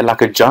in the air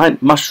like a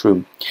giant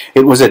mushroom.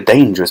 It was a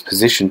dangerous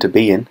position to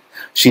be in.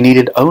 She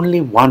needed only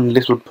one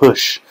little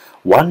push,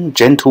 one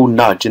gentle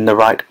nudge in the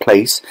right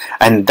place,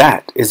 and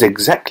that is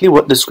exactly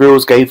what the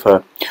squirrels gave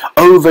her.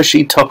 Over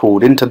she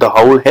toppled into the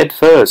hole head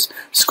first,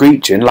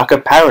 screeching like a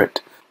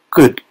parrot.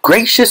 "Good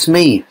gracious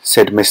me,"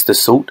 said Mr.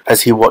 Salt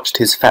as he watched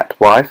his fat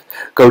wife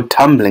go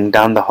tumbling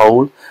down the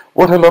hole.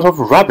 "What a lot of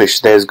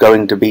rubbish there's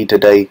going to be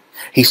today."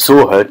 He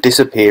saw her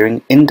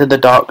disappearing into the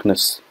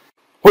darkness.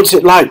 "What's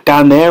it like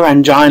down there,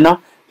 Angina?"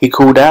 he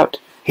called out.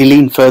 He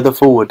leaned further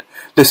forward.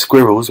 The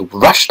squirrels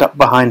rushed up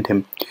behind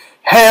him.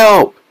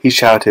 "Help!" he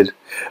shouted.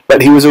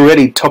 But he was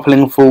already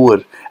toppling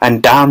forward,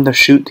 and down the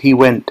chute he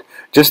went,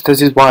 just as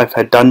his wife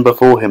had done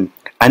before him,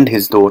 and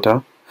his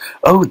daughter.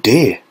 "Oh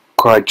dear!"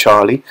 cried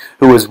Charlie,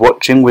 who was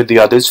watching with the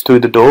others through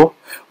the door.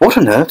 "What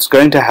on earth's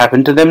going to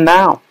happen to them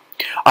now?"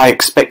 "I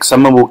expect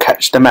someone will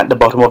catch them at the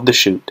bottom of the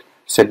chute,"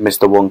 said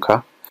Mr.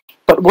 Wonka.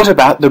 "But what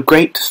about the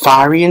great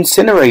fiery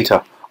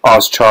incinerator?"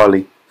 asked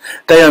Charlie.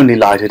 "They only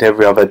light it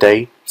every other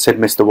day," said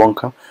Mr.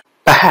 Wonka.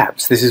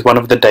 "Perhaps this is one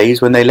of the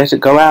days when they let it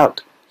go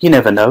out. You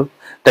never know.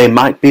 They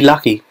might be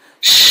lucky."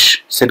 "Shh!"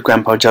 said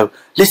Grandpa Joe.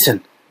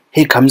 "Listen,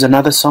 here comes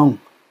another song."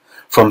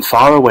 From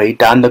far away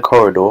down the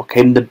corridor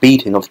came the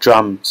beating of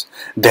drums.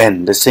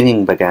 Then the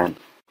singing began.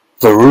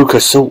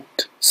 "Veruca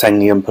Salt," sang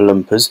the Oompa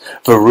Loompas.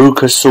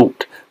 "Veruca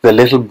Salt, the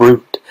little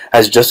brute,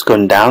 has just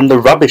gone down the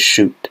rubbish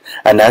chute,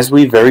 and as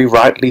we very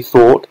rightly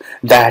thought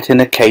that in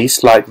a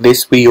case like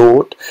this we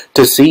ought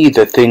to see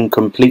the thing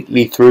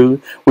completely through,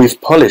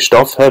 we've polished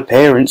off her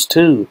parents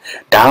too.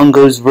 Down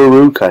goes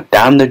Veruca,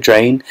 down the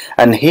drain,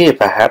 and here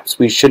perhaps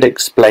we should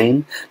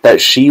explain that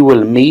she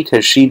will meet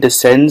as she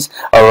descends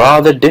a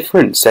rather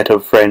different set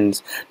of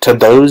friends to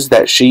those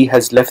that she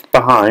has left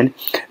behind.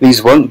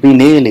 These won't be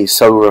nearly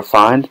so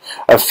refined.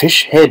 A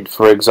fish head,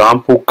 for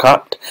example,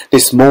 cut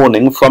this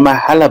morning from a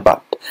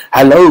halibut.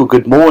 Hello,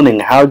 good morning,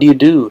 how do you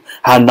do?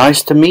 How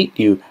nice to meet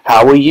you,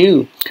 how are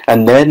you?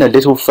 And then a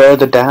little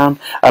further down,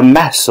 a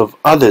mass of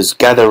others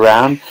gather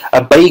round,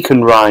 a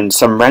bacon rind,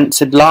 some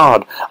rancid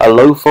lard, a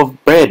loaf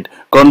of bread,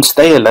 gone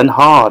stale and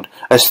hard,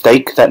 a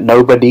steak that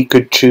nobody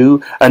could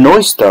chew, an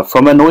oyster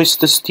from an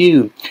oyster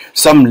stew,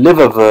 some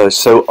liverwurst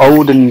so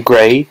old and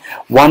grey,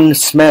 one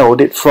smelled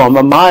it from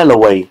a mile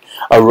away,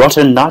 a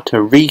rotten nut,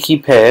 a reeky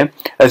pear,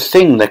 a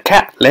thing the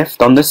cat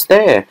left on the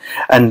stair,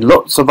 and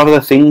lots of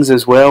other things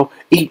as well,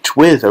 each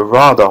with a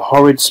rather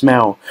horrid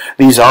smell.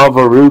 These are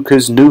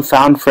Veruca's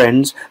new-found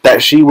friends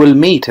that she will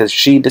meet as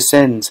she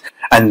descends,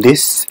 and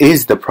this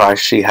is the price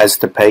she has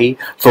to pay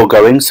for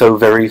going so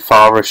very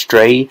far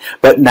astray.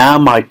 But now,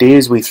 my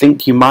dears, we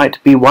think you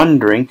might be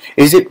wondering,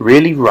 is it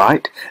really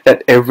right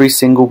that every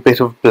single bit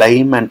of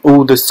blame and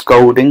all the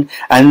scolding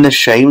and the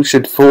shame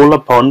should fall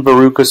upon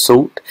Veruca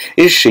Salt?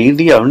 Is she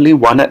the only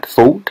one at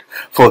fault?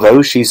 For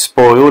though she's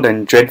spoiled,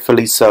 and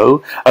dreadfully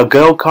so, a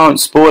girl can't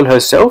spoil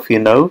herself, you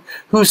know.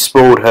 Who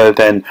spoiled her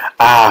then?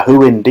 Ah,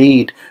 who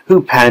indeed?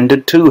 Who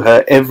pandered to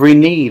her every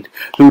need?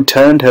 Who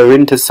turned her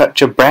into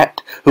such a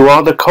brat? Who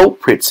are the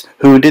culprits?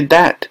 Who did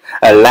that?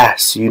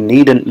 Alas, you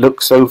needn't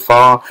look so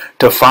far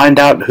to find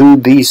out who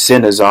these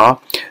sinners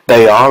are.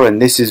 They are,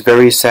 and this is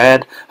very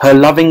sad, her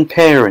loving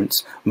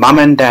parents, Mum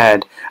and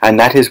Dad, and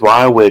that is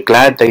why we're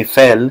glad they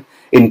fell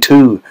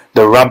into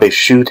the rubbish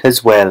chute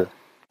as well.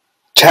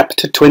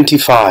 Chapter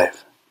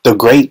 25. The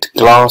Great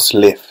Glass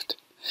Lift.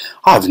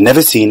 "I've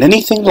never seen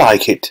anything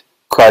like it,"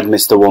 cried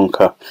Mr.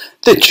 Wonka.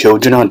 "The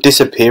children are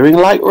disappearing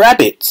like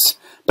rabbits.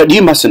 But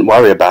you mustn't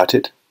worry about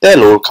it.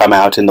 They'll all come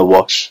out in the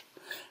wash."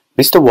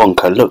 Mr.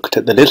 Wonka looked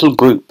at the little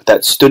group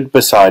that stood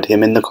beside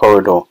him in the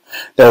corridor.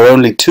 There were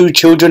only 2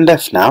 children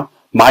left now,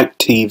 Mike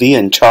Teavee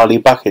and Charlie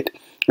Bucket,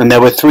 and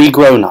there were 3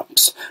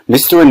 grown-ups,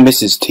 Mr. and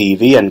Mrs.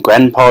 Teavee and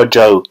Grandpa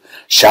Joe.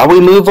 "Shall we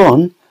move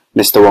on?"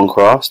 Mr.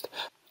 Wonka asked.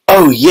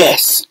 "Oh,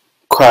 yes!"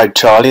 cried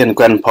Charlie and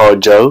Grandpa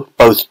Joe,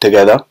 both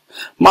together.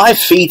 "My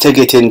feet are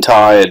getting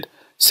tired,"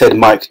 said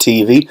Mike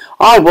Teavee.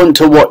 "I want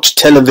to watch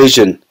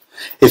television."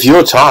 "If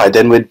you're tired,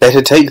 then we'd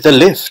better take the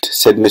lift,"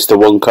 said Mr.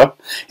 Wonka.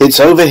 "It's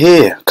over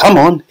here. Come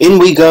on, in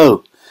we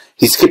go."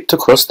 He skipped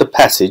across the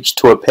passage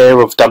to a pair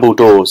of double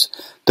doors.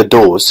 The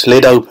doors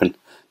slid open.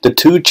 The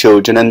 2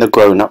 children and the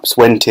grown-ups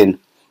went in.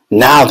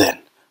 "Now then,"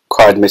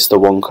 cried Mr.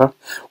 Wonka,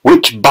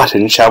 "which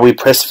button shall we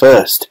press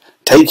first?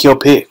 Take your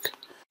pick."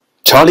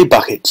 Charlie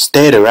Bucket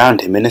stared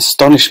around him in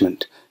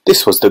astonishment.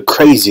 This was the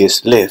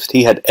craziest lift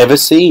he had ever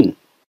seen.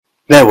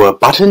 There were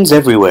buttons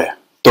everywhere.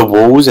 The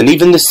walls and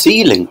even the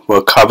ceiling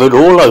were covered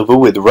all over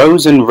with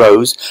rows and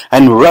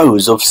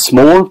rows of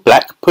small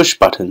black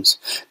push-buttons.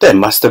 There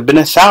must have been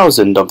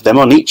 1,000 of them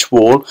on each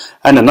wall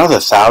and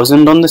another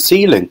 1,000 on the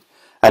ceiling.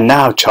 And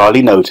now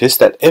Charlie noticed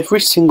that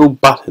every single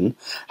button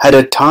had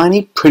a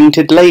tiny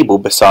printed label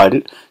beside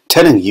it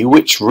telling you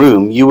which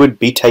room you would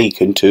be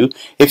taken to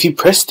if you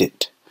pressed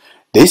it.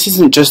 "This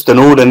isn't just an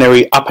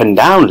ordinary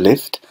up-and-down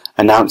lift,"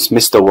 announced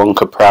Mr.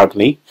 Wonka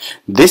proudly.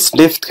 "This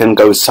lift can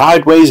go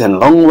sideways and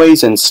long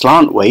ways and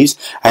slant ways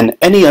and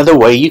any other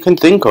way you can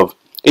think of.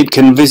 It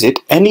can visit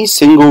any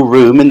single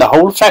room in the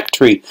whole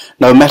factory,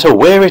 no matter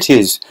where it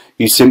is.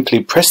 You simply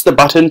press the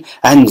button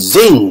and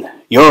zing!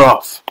 You're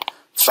off."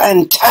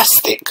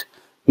 "Fantastic!"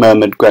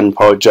 murmured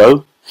Grandpa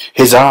Joe.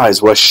 His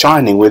eyes were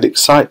shining with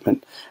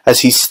excitement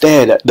as he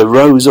stared at the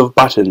rows of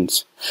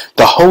buttons.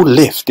 "The whole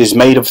lift is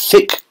made of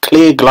thick,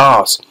 clear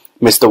glass,"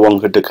 Mr.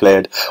 Wonka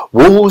declared.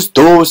 "Walls,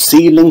 doors,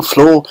 ceiling,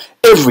 floor,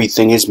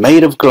 everything is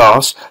made of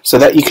glass so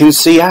that you can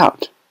see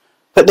out."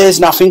 "But there's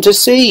nothing to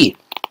see,"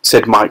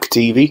 said Mike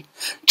Teavee.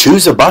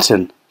 "Choose a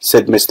button,"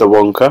 said Mr.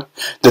 Wonka.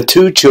 "The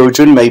two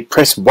children may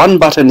press one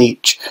button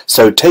each,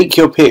 so take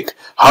your pick.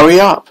 Hurry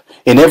up.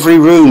 In every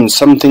room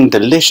something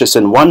delicious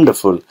and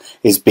wonderful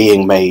is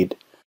being made."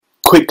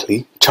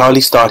 Quickly,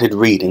 Charlie started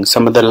reading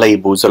some of the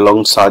labels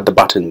alongside the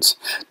buttons.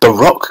 "The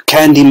Rock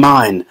Candy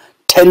Mine,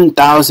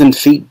 10,000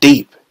 feet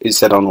deep," it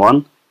said on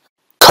one.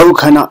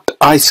 "Coconut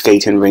ice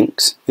skating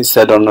rinks," it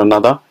said on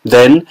another.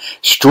 Then,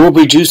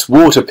 "Strawberry juice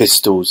water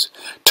pistols,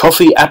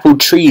 toffee apple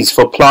trees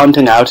for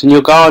planting out in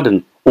your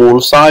garden,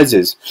 all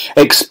sizes,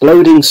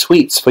 exploding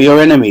sweets for your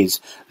enemies,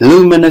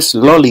 luminous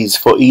lollies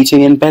for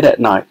eating in bed at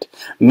night,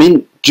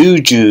 mint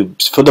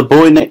jujubes for the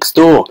boy next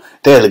door,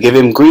 they'll give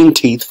him green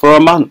teeth for a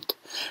month,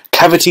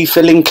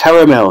 cavity-filling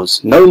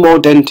caramels, no more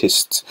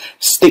dentists,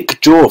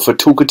 stick jaw for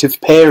talkative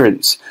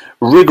parents,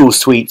 wriggle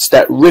sweets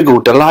that wriggle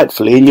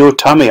delightfully in your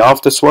tummy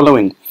after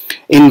swallowing,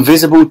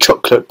 invisible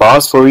chocolate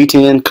bars for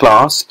eating in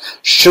class,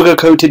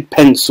 sugar-coated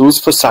pencils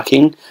for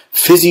sucking,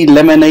 fizzy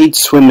lemonade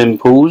swimming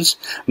pools,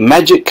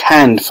 magic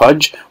hand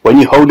fudge, when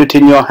you hold it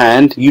in your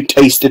hand, you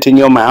taste it in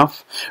your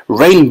mouth,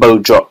 rainbow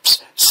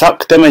drops,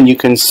 suck them and you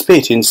can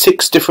spit in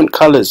 6 different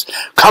colours.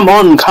 Come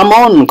on,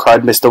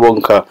 cried Mr.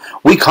 Wonka.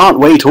 We can't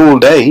wait all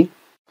day."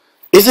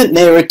 "Isn't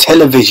there a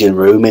television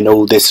room in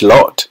all this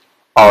lot?"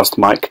 asked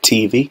Mike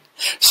Teavee.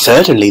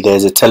 "Certainly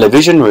there's a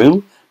television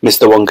room,"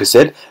 Mr. Wonka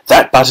said.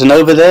 "That button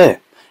over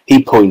there."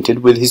 He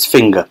pointed with his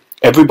finger.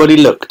 Everybody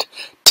looked.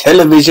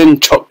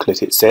 "Television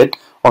chocolate," it said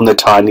on the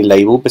tiny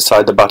label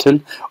beside the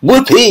button.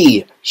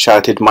 "Whoopee!"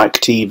 shouted Mike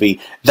Teavee.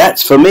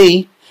 "That's for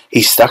me."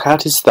 He stuck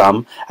out his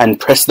thumb and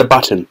pressed the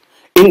button.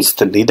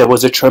 Instantly there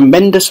was a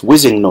tremendous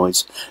whizzing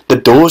noise. The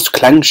doors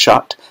clanged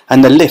shut,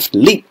 and the lift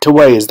leaped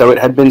away as though it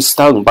had been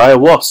stung by a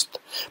wasp.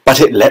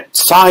 But it leapt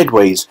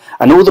sideways,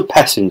 and all the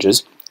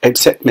passengers,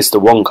 except Mr.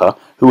 Wonka,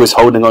 who was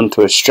holding on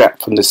to a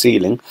strap from the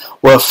ceiling,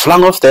 were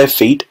flung off their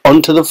feet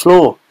onto the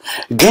floor.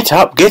 Get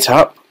up,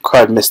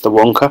 cried Mr.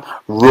 Wonka,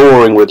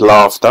 roaring with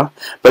laughter.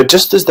 But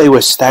just as they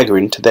were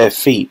staggering to their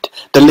feet,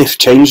 the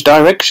lift changed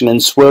direction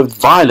and swerved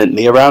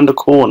violently around a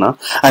corner,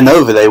 and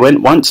over they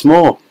went once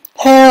more.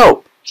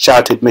 "Help!"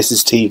 shouted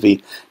Mrs.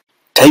 Teavee.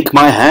 "Take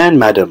my hand,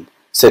 madam,"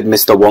 said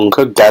Mr.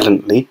 Wonka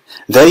gallantly.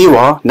 "There you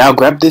are. Now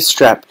grab this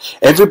strap.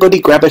 Everybody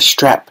grab a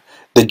strap.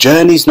 The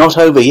journey's not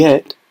over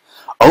yet."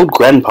 Old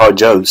Grandpa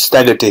Joe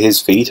staggered to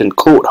his feet and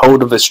caught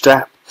hold of a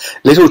strap.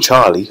 Little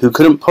Charlie, who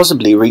couldn't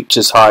possibly reach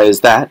as high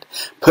as that,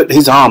 put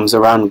his arms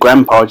around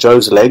Grandpa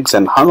Joe's legs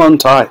and hung on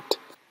tight.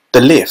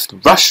 The lift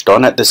rushed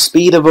on at the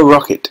speed of a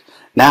rocket.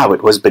 Now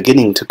it was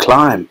beginning to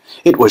climb.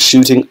 It was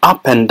shooting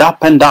up and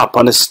up and up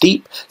on a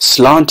steep,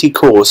 slanty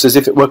course as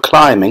if it were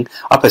climbing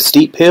up a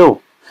steep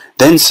hill.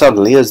 Then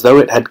suddenly, as though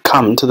it had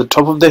come to the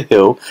top of the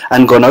hill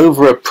and gone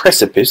over a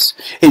precipice,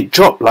 it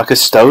dropped like a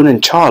stone,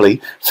 and Charlie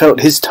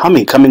felt his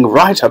tummy coming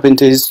right up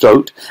into his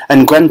throat,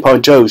 and Grandpa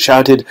Joe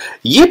shouted,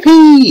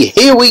 "Yippee!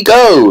 Here we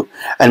go!"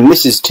 And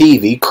Mrs.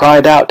 Teavee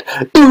cried out,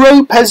 "The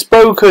rope has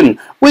broken!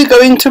 We're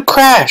going to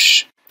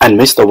crash!" And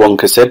Mr.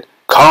 Wonka said,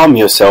 "Calm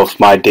yourself,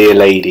 my dear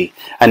lady,"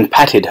 and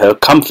patted her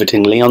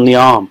comfortingly on the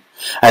arm.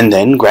 And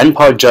then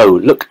Grandpa Joe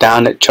looked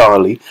down at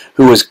Charlie,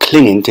 who was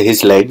clinging to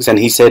his legs, and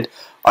he said,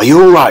 "Are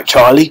you all right,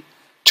 Charlie?"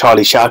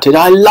 Charlie shouted,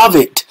 "I love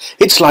it!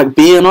 It's like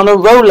being on a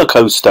roller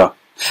coaster."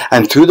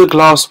 And through the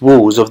glass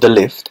walls of the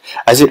lift,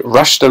 as it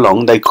rushed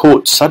along, they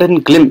caught sudden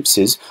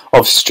glimpses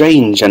of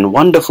strange and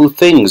wonderful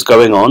things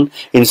going on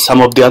in some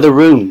of the other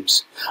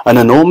rooms. An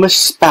enormous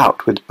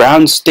spout with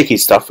brown sticky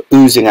stuff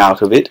oozing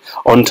out of it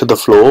onto the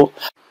floor.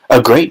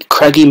 A great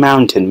craggy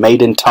mountain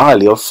made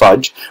entirely of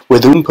fudge,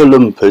 with Oompa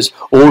Loompas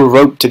all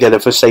roped together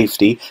for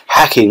safety,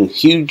 hacking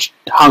huge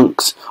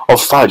hunks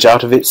of fudge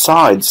out of its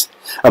sides.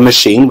 A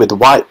machine with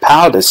white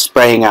powder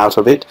spraying out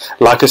of it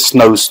like a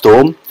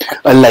snowstorm.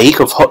 A lake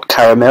of hot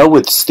caramel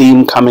with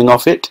steam coming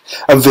off it.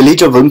 A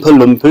village of Oompa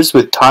Loompas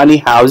with tiny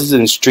houses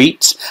and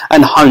streets,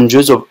 and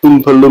hundreds of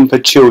Oompa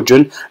Loompa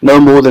children no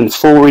more than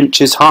 4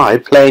 inches high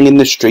playing in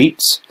the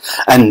streets.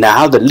 And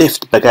now the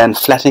lift began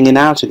flattening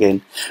out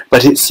again,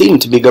 but it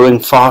seemed to be going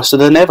faster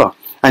than ever,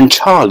 and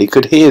Charlie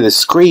could hear the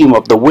scream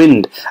of the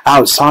wind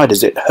outside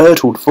as it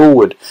hurtled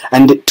forward,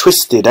 and it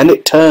twisted, and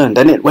it turned,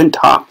 and it went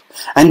up,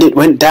 and it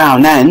went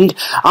down, and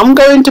 "I'm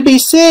going to be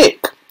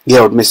sick,"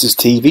 yelled Mrs.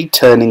 Teavee,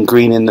 turning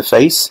green in the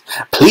face.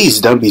 "Please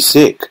don't be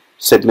sick,"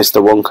 said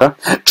Mr. Wonka.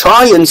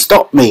 "Try and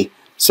stop me,"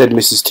 said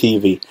Mrs.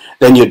 Teavee.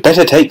 "Then you'd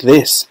better take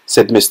this,"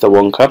 said Mr.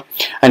 Wonka,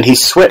 and he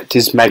swept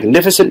his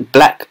magnificent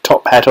black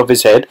top hat off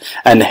his head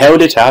and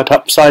held it out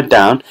upside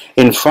down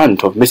in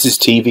front of Mrs.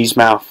 Teavee's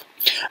mouth.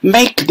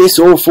 "Make this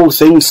awful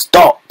thing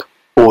stop,"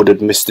 ordered ordered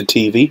Mr.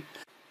 TV.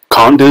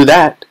 "Can't do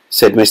that,"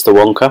 said Mr.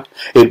 Wonka.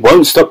 "It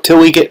won't stop till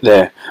we get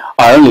there.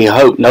 I only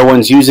hope no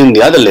one's using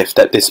the other lift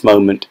at this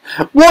moment."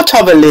 "What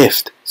other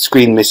lift?"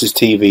 screamed Mrs.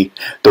 TV.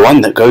 "The one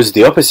that goes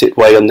the opposite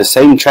way on the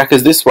same track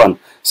as this one,"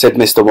 said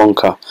Mr.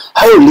 Wonka.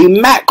 "Holy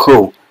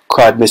mackerel!"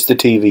 cried Mr.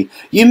 TV.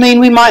 "You mean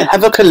we might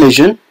have a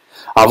collision?"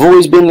 "I've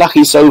always been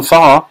lucky so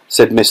far,"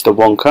 said Mr.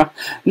 Wonka.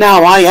 "Now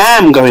I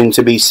am going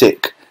to be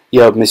sick,"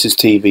 yelled Mrs.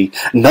 TV.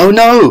 "No,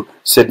 no,"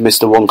 said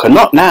Mr. Wonka.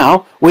 "Not now.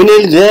 We're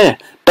nearly there.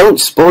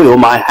 Don't spoil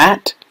my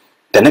hat."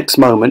 The next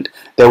moment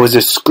there was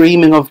a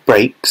screaming of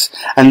brakes,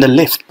 and the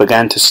lift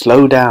began to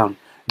slow down.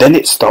 Then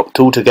it stopped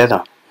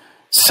altogether.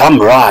 "Some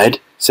ride,"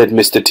 said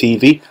Mr.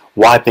 TV,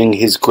 wiping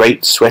his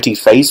great sweaty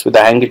face with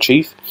a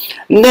handkerchief.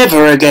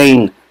 "Never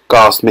again,"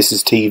 gasped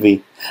Mrs.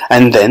 TV.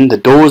 And then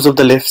the doors of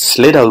the lift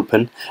slid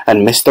open,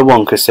 and Mr.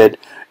 Wonka said,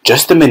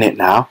 "Just a minute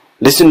now.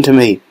 Listen to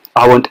me.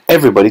 I want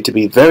everybody to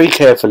be very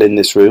careful in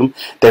this room.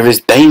 There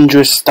is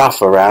dangerous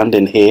stuff around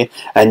in here,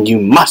 and you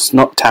must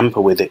not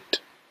tamper with it."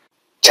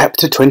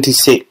 Chapter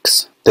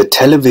 26. The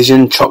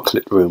Television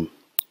Chocolate Room.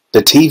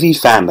 The TV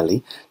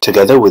family,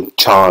 together with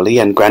Charlie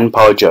and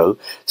Grandpa Joe,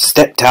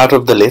 stepped out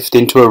of the lift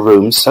into a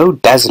room so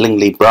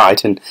dazzlingly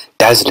bright and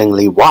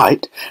dazzlingly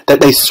white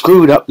that they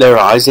screwed up their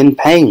eyes in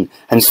pain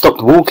and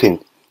stopped walking.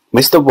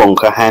 Mr.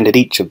 Wonka handed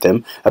each of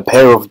them a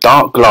pair of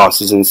dark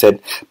glasses and said,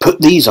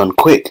 "Put these on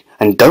quick,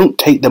 and don't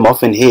take them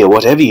off in here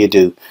whatever you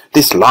do.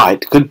 This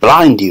light could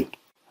blind you."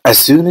 As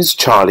soon as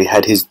Charlie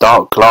had his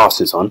dark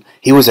glasses on,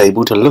 he was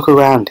able to look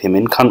around him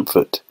in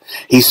comfort.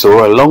 He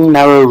saw a long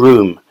narrow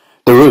room.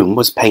 The room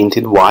was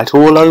painted white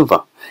all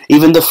over.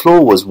 Even the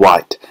floor was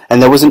white,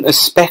 and there wasn't a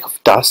speck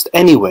of dust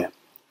anywhere.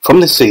 From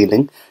the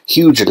ceiling,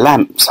 huge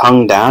lamps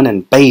hung down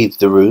and bathed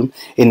the room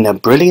in a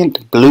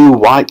brilliant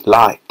blue-white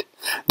light.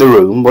 The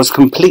room was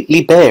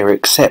completely bare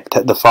except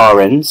at the far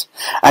ends.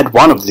 At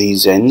one of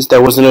these ends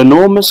there was an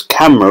enormous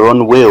camera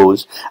on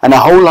wheels, and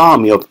a whole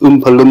army of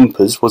Oompa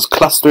Loompas was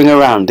clustering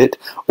around it,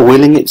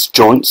 oiling its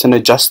joints and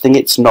adjusting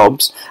its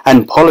knobs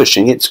and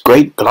polishing its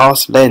great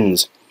glass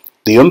lens.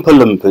 The Oompa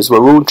Loompas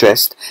were all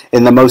dressed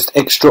in the most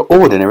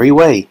extraordinary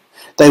way.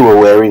 They were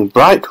wearing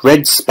bright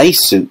red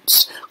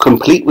spacesuits,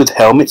 complete with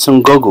helmets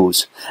and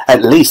goggles.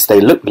 At least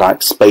they looked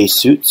like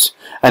spacesuits,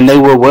 and they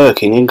were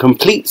working in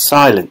complete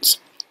silence.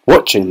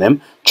 Watching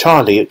them,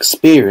 Charlie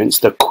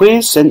experienced a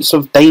queer sense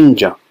of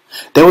danger.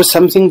 There was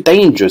something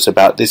dangerous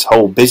about this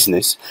whole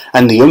business,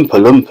 and the Oompa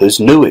Loompas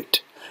knew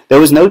it. There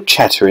was no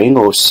chattering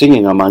or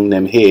singing among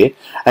them here,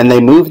 and they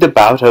moved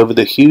about over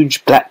the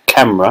huge black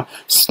camera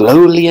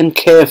slowly and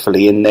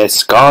carefully in their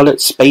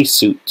scarlet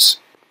spacesuits.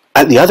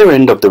 At the other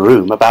end of the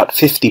room, about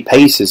 50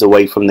 paces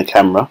away from the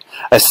camera,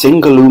 a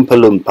single Oompa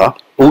Loompa,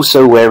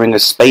 also wearing a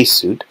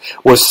spacesuit,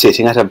 was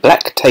sitting at a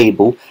black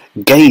table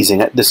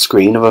gazing at the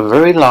screen of a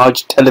very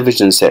large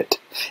television set.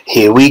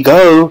 "Here we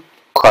go!"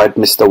 cried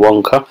Mr.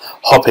 Wonka,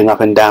 hopping up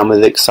and down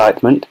with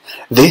excitement.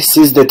 "This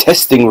is the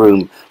testing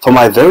room for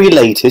my very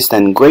latest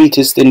and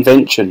greatest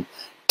invention,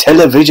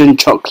 television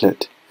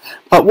chocolate."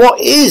 "But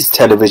what is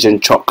television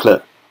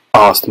chocolate?"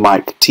 asked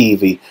Mike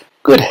TV.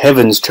 "Good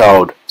heavens,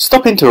 child,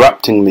 stop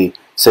interrupting me,"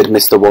 said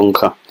Mr.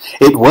 Wonka.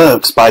 "It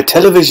works by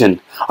television.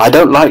 I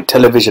don't like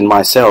television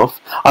myself.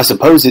 I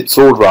suppose it's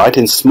all right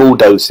in small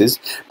doses,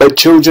 but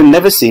children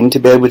never seem to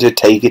be able to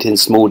take it in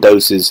small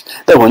doses.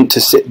 They want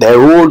to sit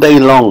there all day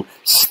long,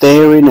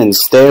 staring and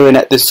staring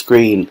at the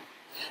screen."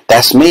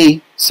 "That's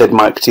me," said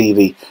Mike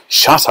TV.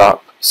 "Shut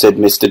up," said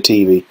Mr.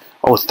 TV.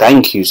 "Oh,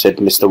 thank you," said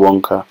Mr.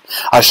 Wonka.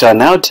 "I shall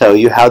now tell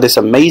you how this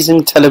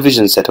amazing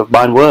television set of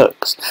mine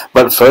works.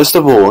 But first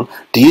of all,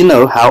 do you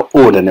know how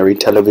ordinary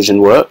television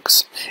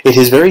works? It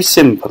is very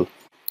simple.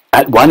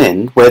 At one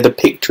end, where the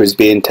picture is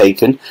being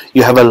taken,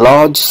 you have a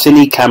large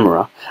cine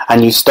camera,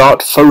 and you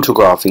start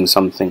photographing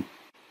something.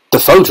 The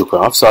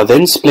photographs are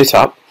then split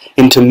up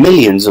into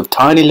millions of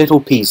tiny little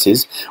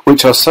pieces,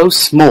 which are so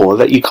small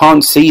that you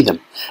can't see them,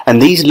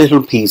 and these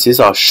little pieces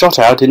are shot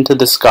out into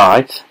the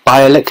sky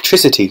by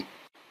electricity.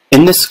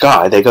 In the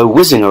sky they go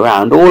whizzing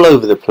around all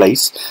over the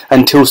place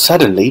until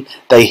suddenly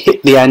they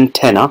hit the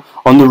antenna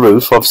on the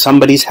roof of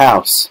somebody's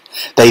house.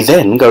 They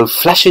then go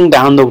flashing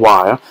down the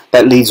wire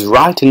that leads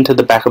right into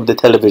the back of the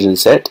television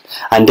set,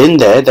 and in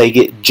there they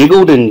get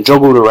jiggled and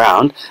joggled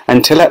around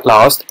until at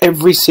last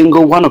every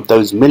single one of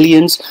those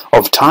millions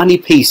of tiny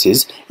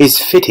pieces is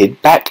fitted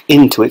back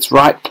into its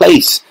right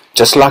place,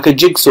 just like a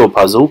jigsaw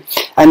puzzle,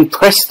 and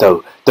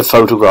presto, the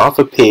photograph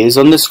appears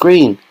on the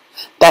screen."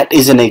 "That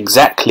isn't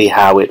exactly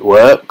how it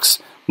works,"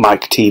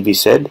 Mike TV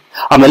said.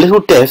 "I'm a little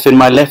deaf in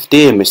my left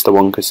ear," Mr.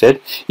 Wonka said.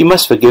 "You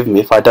must forgive me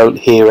if I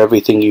don't hear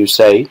everything you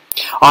say."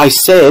 "I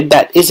said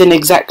that isn't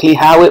exactly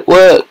how it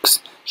works,"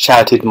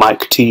 shouted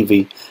Mike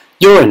TV.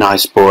 "You're a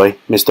nice boy,"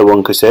 Mr.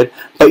 Wonka said,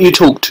 "but you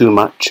talk too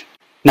much."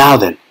 Now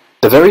then,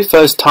 the very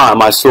first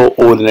time I saw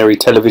ordinary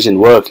television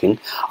working,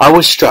 I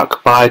was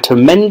struck by a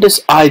tremendous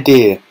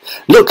idea.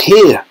 "Look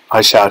here,"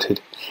 I shouted.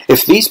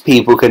 If these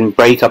people can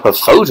break up a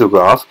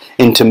photograph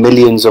into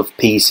millions of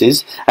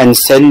pieces and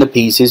send the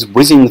pieces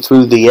whizzing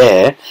through the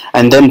air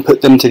and then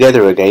put them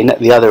together again at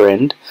the other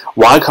end,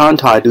 why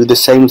can't I do the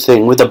same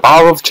thing with a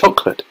bar of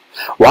chocolate?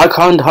 Why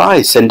can't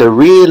I send a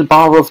real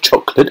bar of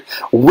chocolate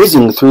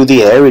whizzing through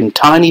the air in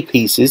tiny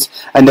pieces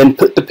and then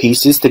put the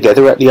pieces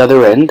together at the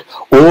other end,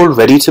 all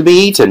ready to be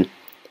eaten?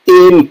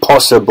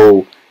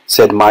 Impossible,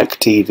 said Mike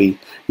Teavee.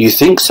 You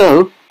think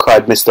so?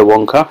 Cried Mr.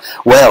 Wonka.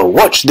 Well,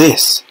 watch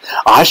this.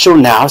 I shall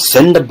now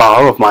send a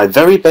bar of my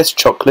very best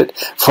chocolate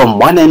from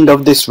one end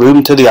of this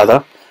room to the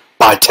other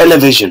by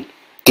television.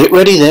 Get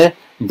ready there.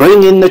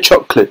 Bring in the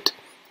chocolate.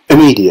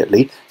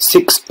 Immediately,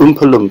 6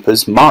 Oompa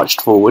Loompas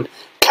marched forward,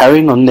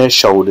 carrying on their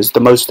shoulders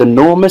the most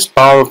enormous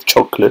bar of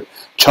chocolate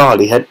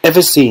Charlie had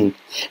ever seen.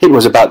 It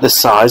was about the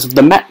size of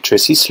the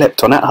mattress he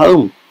slept on at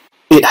home.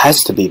 It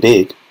has to be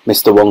big,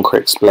 Mr. Wonka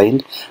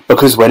explained,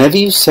 because whenever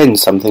you send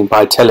something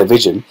by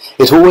television,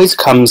 it always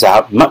comes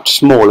out much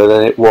smaller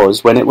than it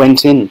was when it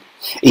went in.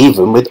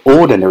 Even with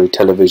ordinary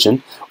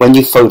television, when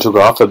you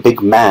photograph a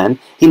big man,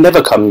 he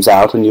never comes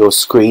out on your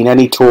screen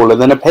any taller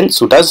than a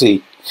pencil, does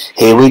he?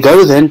 Here we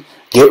go then.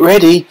 Get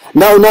ready.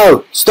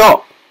 No,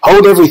 stop.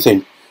 Hold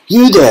everything.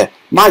 You there,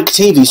 Mike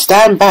Teavee,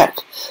 stand back.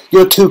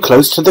 You're too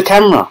close to the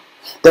camera.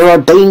 There are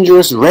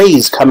dangerous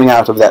rays coming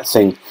out of that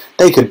thing.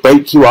 They could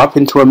break you up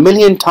into a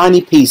million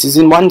tiny pieces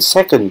in 1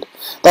 second.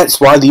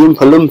 That's why the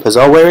Oompa Loompas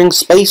are wearing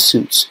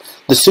spacesuits.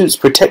 The suits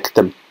protect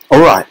them.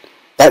 All right,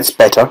 that's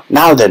better.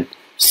 Now then,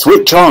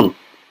 switch on.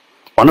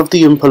 One of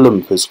the Oompa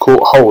Loompas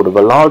caught hold of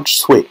a large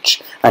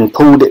switch and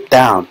pulled it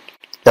down.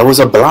 There was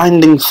a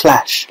blinding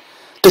flash.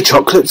 The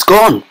chocolate's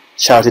gone,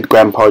 shouted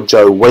Grandpa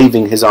Joe,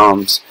 waving his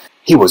arms.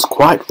 He was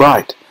quite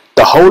right.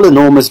 The whole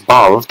enormous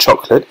bar of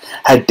chocolate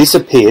had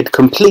disappeared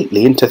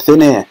completely into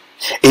thin air.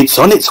 It's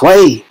on its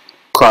way,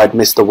 cried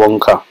Mr.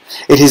 Wonka.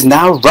 It is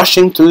now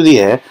rushing through the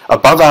air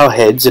above our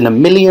heads in a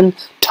million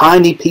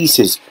tiny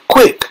pieces.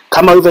 Quick,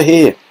 come over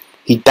here.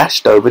 He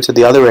dashed over to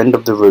the other end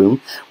of the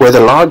room where the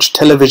large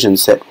television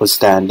set was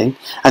standing,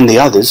 and the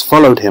others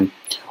followed him.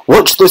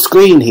 Watch the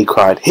screen, he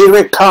cried. Here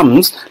it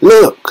comes.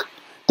 Look.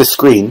 The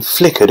screen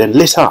flickered and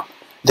lit up.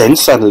 Then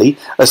suddenly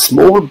a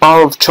small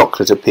bar of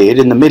chocolate appeared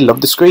in the middle of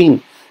the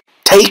screen.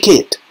 Take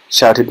it,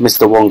 shouted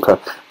Mr. Wonka,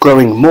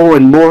 growing more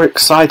and more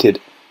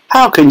excited.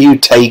 How can you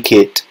take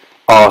it?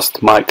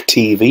 Asked Mike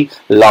Teavee,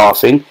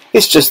 laughing.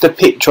 It's just a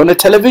picture on a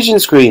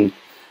television screen.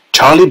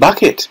 Charlie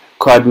Bucket,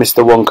 cried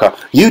Mr. Wonka.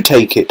 You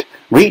take it.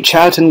 Reach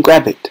out and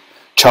grab it.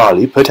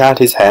 Charlie put out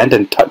his hand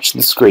and touched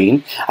the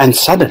screen, and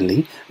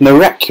suddenly,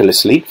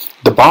 miraculously,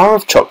 the bar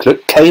of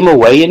chocolate came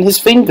away in his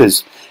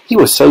fingers. He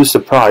was so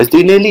surprised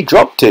he nearly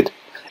dropped it.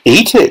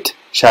 Eat it,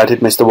 shouted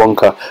Mr.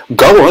 Wonka.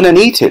 Go on and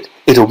eat it.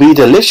 It'll be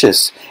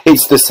delicious.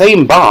 It's the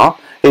same bar.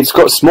 It's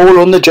got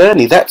smaller on the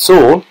journey, that's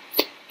all.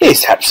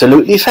 It's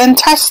absolutely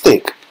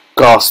fantastic,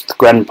 gasped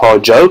Grandpa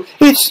Joe.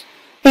 It's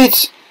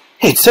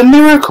a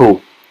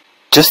miracle.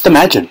 Just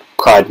imagine,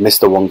 cried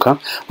Mr.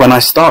 Wonka, when I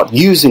start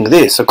using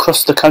this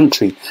across the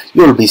country,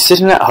 you'll be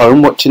sitting at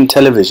home watching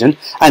television,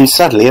 and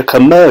suddenly a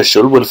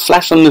commercial will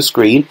flash on the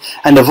screen,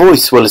 and a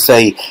voice will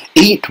say,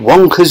 Eat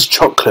Wonka's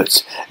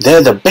chocolates.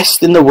 They're the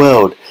best in the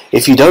world.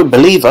 If you don't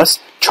believe us,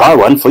 try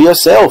one for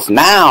yourself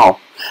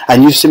now.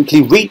 And you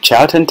simply reach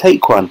out and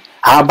take one.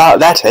 How about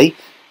that, eh?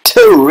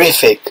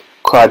 Terrific,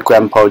 cried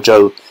Grandpa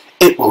Joe.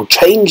 It will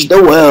change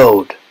the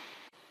world.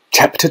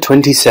 Chapter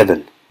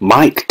 27.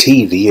 Mike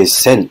Teavee is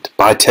sent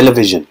by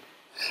television.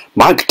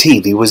 Mike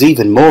Teavee was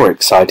even more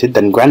excited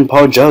than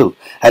Grandpa Joe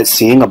at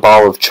seeing a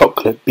bar of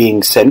chocolate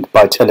being sent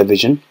by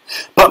television.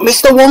 But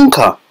Mr.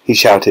 Wonka, he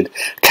shouted,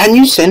 can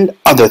you send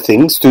other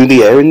things through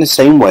the air in the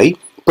same way?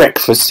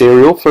 Breakfast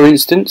cereal, for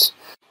instance?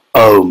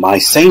 Oh, my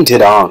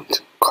sainted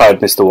aunt,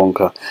 cried Mr.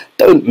 Wonka.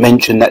 Don't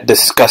mention that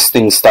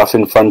disgusting stuff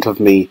in front of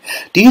me.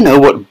 Do you know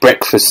what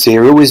breakfast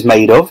cereal is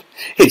made of?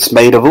 It's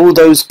made of all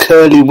those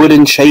curly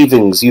wooden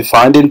shavings you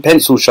find in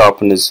pencil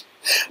sharpeners.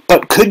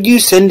 But could you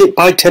send it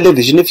by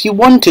television if you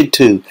wanted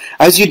to,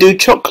 as you do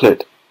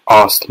chocolate?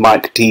 Asked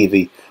Mike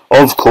Teavee.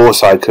 Of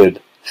course I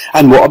could.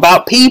 And what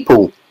about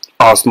people?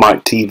 Asked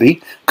Mike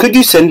Teavee. Could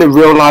you send a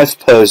real-life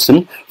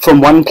person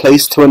from one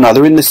place to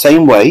another in the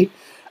same way?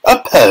 A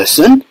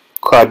person?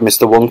 Cried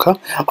Mr. Wonka.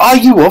 Are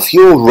you off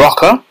your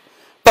rocker?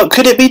 But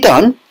could it be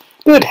done?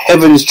 Good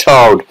heavens,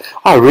 child,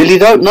 I really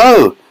don't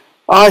know.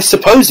 I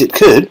suppose it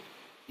could.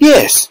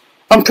 Yes,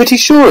 I'm pretty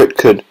sure it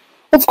could.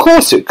 Of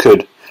course it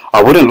could.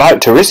 I wouldn't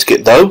like to risk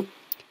it, though.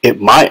 It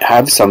might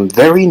have some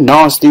very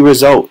nasty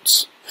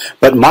results.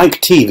 But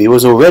Mike Teavee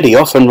was already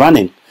off and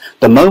running.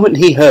 The moment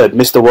he heard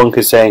Mr.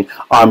 Wonka saying,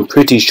 I'm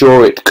pretty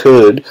sure it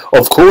could,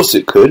 of course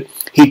it could,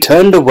 he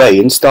turned away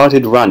and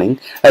started running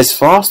as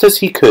fast as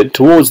he could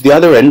towards the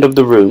other end of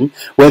the room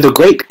where the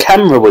great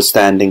camera was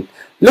standing.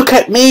 Look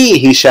at me,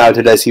 he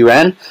shouted as he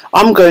ran.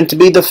 I'm going to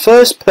be the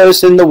first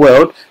person in the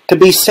world to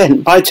be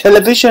sent by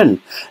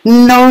television.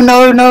 No,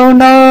 no, no,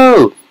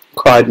 no,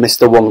 cried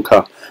Mr.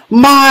 Wonka.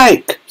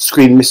 Mike,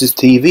 screamed Mrs.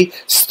 Teavee.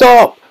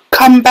 Stop,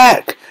 come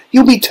back.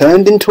 You'll be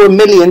turned into a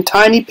million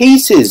tiny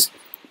pieces.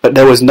 But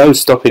there was no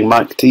stopping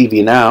Mike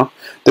TV now.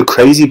 The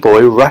crazy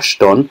boy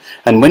rushed on,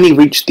 and when he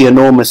reached the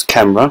enormous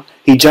camera,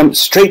 he jumped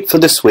straight for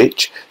the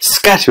switch,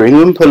 scattering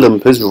Oompa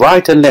Loompas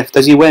right and left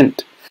as he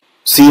went.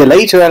 "See you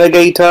later,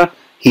 alligator,"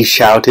 he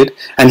shouted,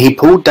 and he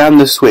pulled down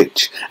the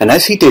switch, and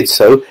as he did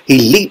so, he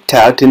leaped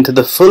out into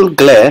the full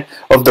glare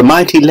of the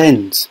mighty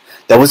lens.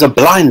 There was a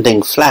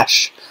blinding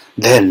flash.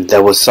 Then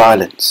there was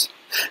silence.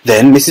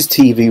 Then Mrs.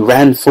 TV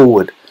ran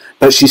forward,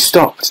 but she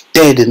stopped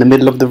dead in the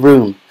middle of the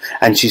room,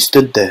 and she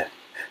stood there.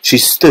 She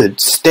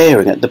stood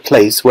staring at the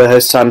place where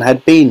her son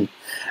had been,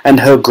 and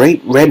her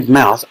great red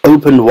mouth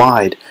opened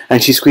wide,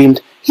 and she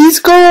screamed, "He's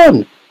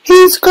gone!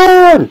 He's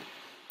gone!"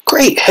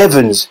 "Great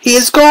heavens, he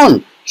is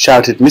gone!"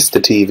 shouted Mr.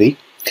 TV.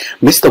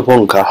 Mr.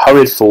 Wonka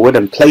hurried forward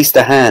and placed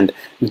a hand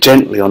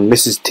gently on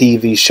Mrs.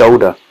 TV's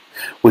shoulder.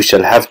 "We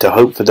shall have to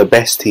hope for the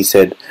best," he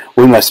said.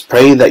 "We must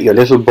pray that your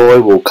little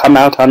boy will come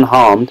out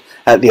unharmed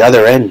at the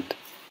other end."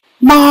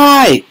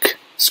 "Mike!"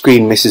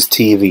 screamed Mrs.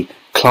 TV,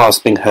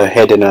 clasping her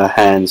head in her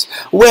hands.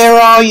 "Where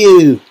are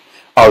you?"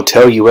 "I'll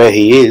tell you where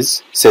he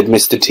is," said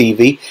Mr.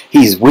 TV.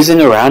 "He's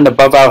whizzing around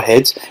above our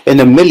heads in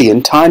a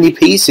million tiny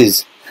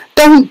pieces."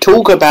 "Don't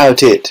talk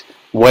about it,"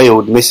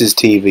 wailed Mrs.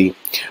 TV.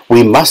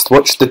 "We must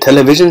watch the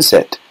television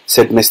set,"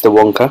 said Mr.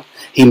 Wonka.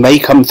 "He may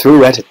come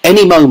through at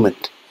any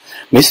moment."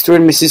 Mr.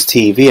 and Mrs.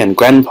 TV and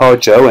Grandpa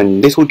Joe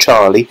and little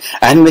Charlie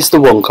and Mr.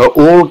 Wonka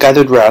all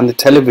gathered round the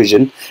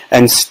television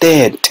and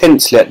stared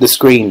tensely at the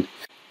screen.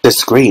 The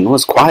screen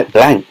was quite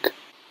blank.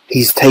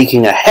 "He's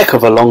taking a heck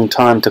of a long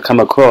time to come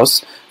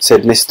across,"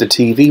 said Mr.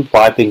 TV,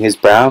 wiping his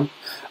brow.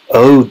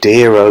 Oh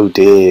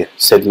dear,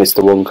 said Mr.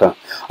 Wonka.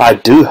 "I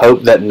do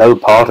hope that no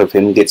part of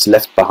him gets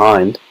left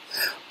behind."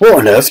 "What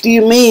on earth do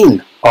you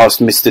mean?"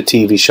 asked Mr.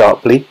 TV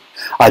sharply.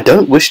 "I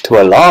don't wish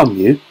to alarm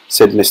you,"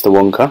 said Mr.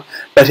 Wonka,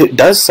 "but it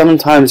does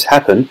sometimes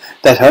happen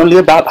that only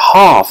about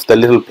half the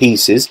little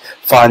pieces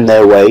find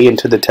their way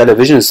into the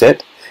television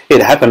set.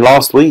 It happened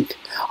last week.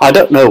 I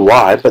don't know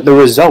why, but the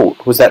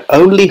result was that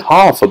only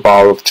half a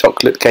bar of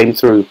chocolate came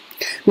through."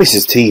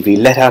 Mrs. TV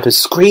let out a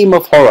scream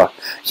of horror.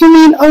 "You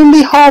mean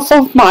only half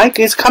of Mike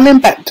is coming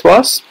back to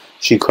us?"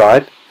 she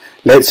cried.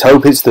 "Let's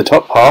hope it's the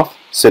top half,"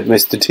 said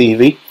Mr.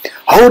 TV.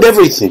 "Hold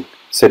everything,"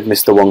 said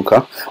Mr.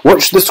 Wonka.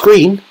 "Watch the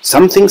screen.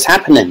 Something's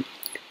happening."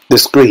 The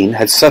screen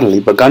had suddenly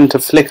begun to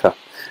flicker.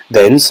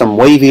 Then some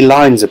wavy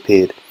lines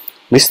appeared.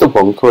 Mr.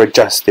 Wonka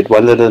adjusted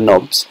one of the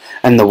knobs,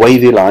 and the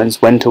wavy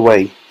lines went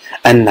away.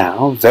 And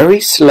now, very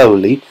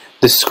slowly,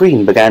 the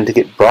screen began to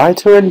get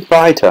brighter and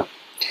brighter.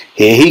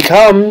 "Here he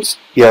comes,"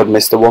 yelled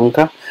Mr.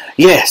 Wonka.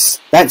 "Yes,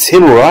 that's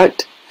him all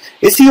right."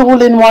 "Is he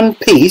all in one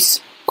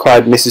piece?"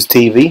 cried Mrs.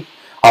 TV.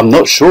 "I'm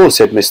not sure,"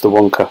 said Mr.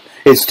 Wonka.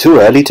 "It's too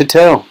early to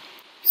tell."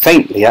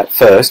 Faintly at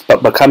first,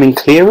 but becoming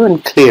clearer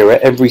and clearer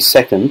every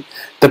second,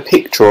 the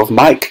picture of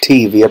Mike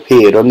TV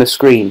appeared on the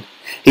screen.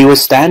 He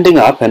was standing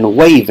up and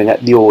waving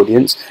at the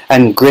audience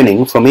and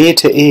grinning from ear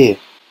to ear.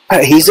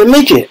 "But he's a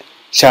midget!"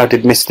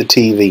 shouted Mr.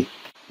 TV.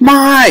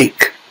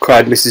 "Mike!"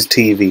 cried Mrs.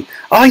 TV.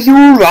 "Are you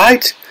all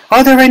right?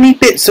 Are there any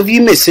bits of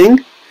you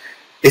missing?"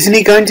 "Isn't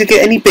he going to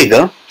get any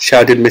bigger?"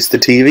 shouted Mr.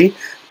 TV.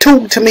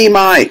 "Talk to me,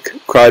 Mike!"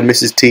 cried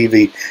Mrs.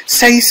 TV.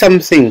 "Say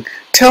something!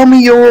 Tell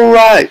me you're all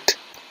right!"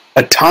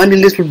 A tiny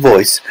little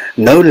voice,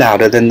 no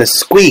louder than the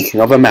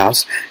squeaking of a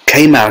mouse,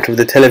 came out of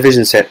the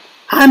television set.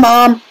 "Hi,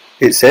 Mom,"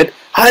 it said.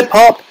 "Hi,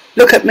 Pop.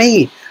 Look at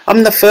me.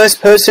 I'm the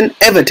first person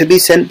ever to be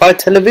sent by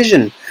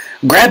television."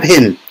 "Grab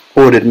him,"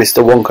 ordered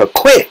Mr. Wonka.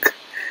 "Quick!"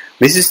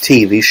 Mrs.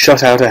 TV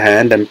shot out a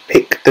hand and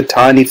picked the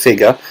tiny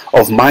figure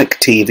of Mike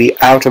TV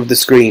out of the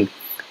screen.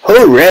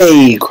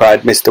 "Hooray!"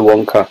 cried Mr.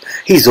 Wonka.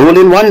 "He's all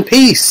in one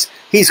piece.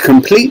 He's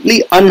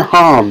completely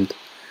unharmed."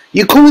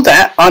 "You call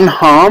that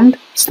unharmed?"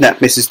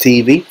 snapped Mrs.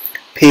 TV,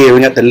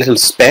 peering at the little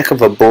speck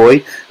of a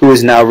boy who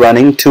was now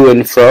running to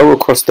and fro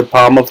across the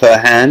palm of her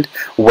hand,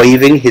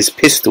 waving his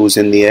pistols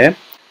in the air.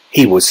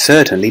 He was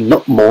certainly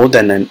not more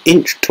than an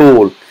inch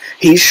tall.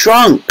 "He's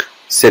shrunk,"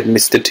 said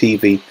Mr.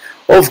 TV.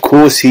 "Of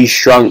course he's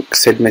shrunk,"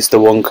 said Mr.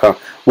 Wonka.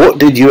 "What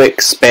did you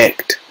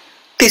expect?"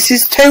 "This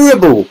is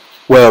terrible,"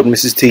 wailed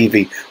Mrs.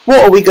 TV.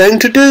 "What are we going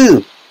to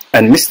do?"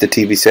 And Mr.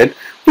 TV said,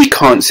 "We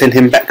can't send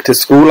him back to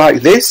school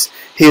like this.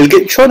 He'll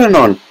get trodden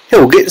on.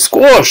 He'll get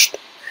squashed."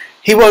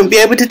 "He won't be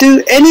able to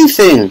do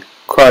anything,"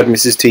 cried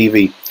Mrs.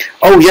 TV.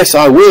 "Oh, yes,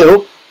 I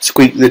will,"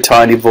 squeaked the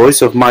tiny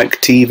voice of Mike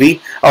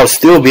TV. "I'll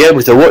still be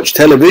able to watch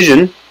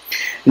television."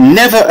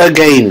 "Never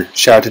again,"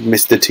 shouted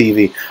Mr.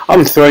 TV.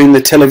 "I'm throwing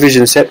the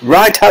television set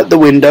right out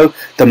the window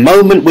the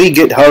moment we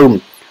get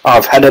home.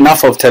 I've had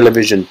enough of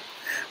television."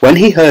 When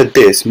he heard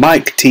this,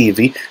 Mike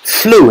TV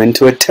flew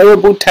into a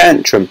terrible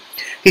tantrum.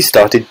 He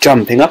started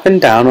jumping up and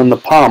down on the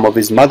palm of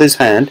his mother's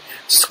hand,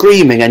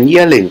 screaming and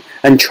yelling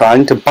and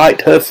trying to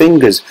bite her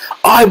fingers.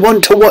 "I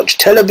want to watch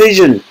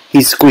television,"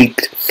 he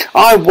squeaked.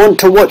 "I want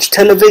to watch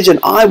television.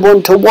 I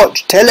want to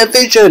watch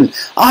television.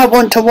 I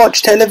want to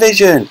watch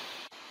television."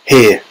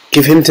 "Here,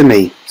 give him to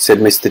me," said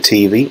Mr.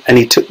 TV, and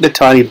he took the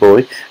tiny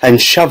boy and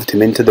shoved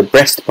him into the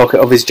breast pocket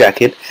of his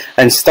jacket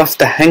and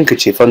stuffed a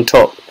handkerchief on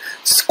top.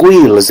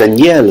 Squeals and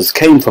yells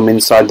came from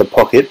inside the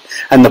pocket,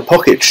 and the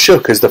pocket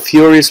shook as the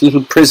furious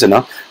little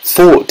prisoner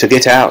fought to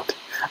get out.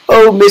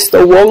 "Oh,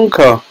 Mr.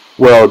 Wonka,"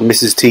 wailed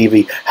Mrs.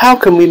 Teavee, "how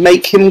can we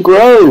make him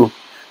grow?"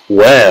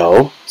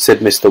 "Well,"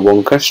 said Mr.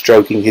 Wonka,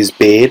 stroking his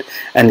beard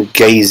and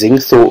gazing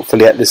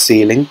thoughtfully at the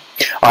ceiling,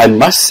 "I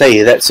must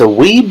say that's a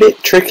wee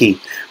bit tricky,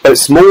 but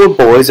small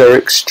boys are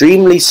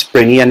extremely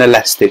springy and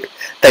elastic.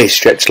 They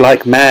stretch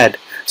like mad.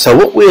 So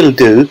what we'll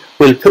do,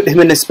 we'll put him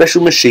in a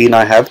special machine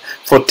I have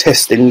for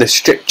testing the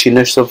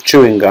stretchiness of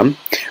chewing gum.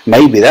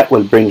 Maybe that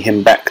will bring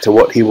him back to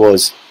what he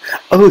was."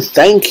 "Oh,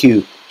 thank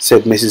you,"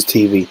 said Mrs.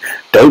 Teavee.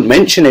 "Don't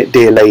mention it,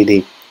 dear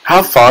lady.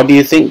 How far do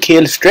you think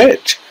he'll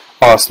stretch?"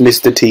 asked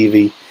Mr.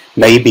 Teavee.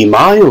 "Maybe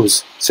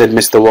miles," said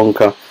Mr.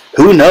 Wonka.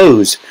 "Who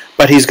knows?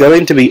 But he's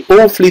going to be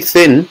awfully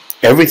thin.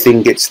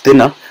 Everything gets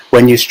thinner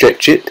when you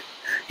stretch it."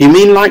 "You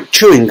mean like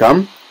chewing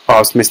gum?"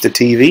 asked Mr.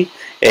 Teavee.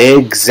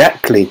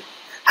 "Exactly."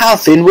 "How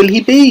thin will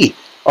he be?"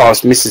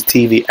 asked Mrs.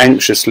 Teavee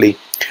anxiously.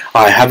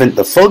 "I haven't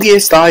the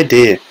foggiest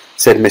idea,"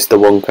 said Mr.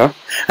 Wonka,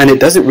 "and it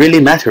doesn't really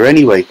matter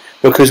anyway,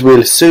 because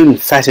we'll soon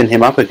fatten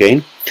him up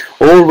again.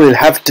 All we'll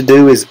have to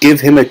do is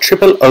give him a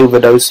triple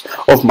overdose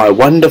of my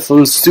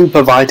wonderful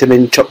super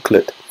vitamin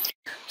chocolate.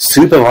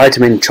 Super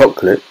vitamin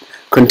chocolate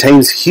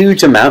contains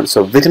huge amounts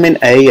of vitamin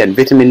A and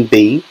vitamin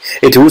B.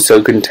 It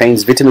also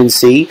contains vitamin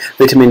C,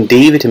 vitamin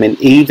D, vitamin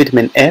E,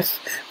 vitamin F,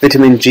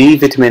 vitamin G,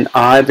 vitamin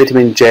I,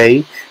 vitamin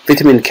J,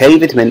 vitamin K,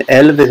 vitamin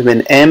L,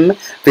 vitamin M,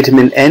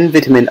 vitamin N,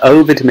 vitamin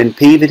O, vitamin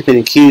P,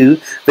 vitamin Q,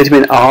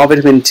 vitamin R,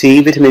 vitamin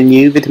T, vitamin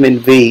U, vitamin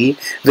V,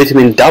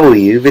 vitamin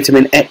W,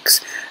 vitamin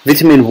X,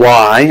 vitamin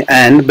Y,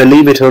 and,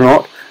 believe it or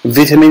not,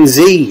 vitamin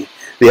Z.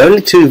 The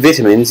only two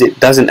vitamins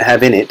it doesn't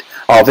have in it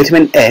are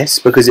vitamin S,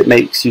 because it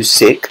makes you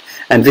sick,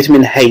 and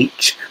vitamin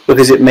H,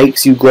 because it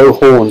makes you grow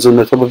horns on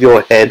the top of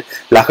your head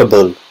like a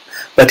bull.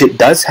 But it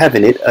does have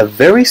in it a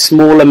very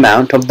small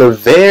amount of the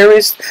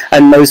rarest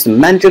and most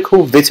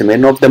magical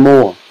vitamin of them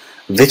all,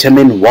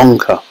 Vitamin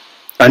Wonka.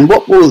 "And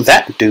what will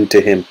that do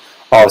to him?"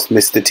 asked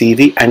Mr.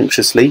 Teavee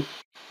anxiously.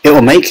 "It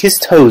will make his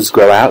toes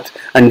grow out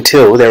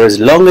until they're as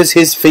long as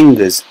his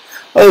fingers."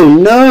 "Oh,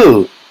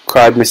 no!"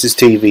 cried Mrs.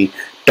 Teavee.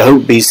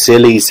 "Don't be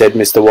silly," said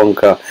Mr.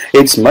 Wonka.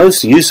 "It's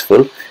most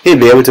useful. He'll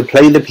be able to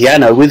play the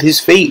piano with his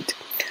feet."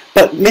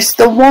 "But,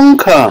 Mr.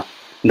 Wonka—"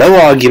 "No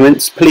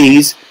arguments,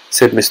 please,"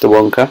 said Mr.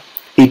 Wonka.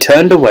 He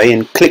turned away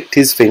and clicked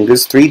his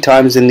fingers 3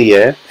 times in the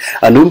air.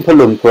 An Oompa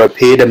Loompa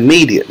appeared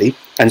immediately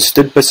and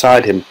stood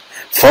beside him.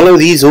 "Follow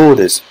these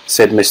orders,"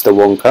 said Mr.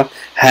 Wonka,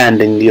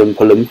 handing the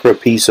Oompa Loompa a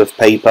piece of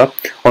paper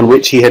on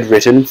which he had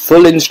written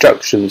full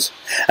instructions,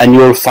 "and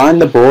you'll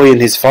find the boy in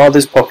his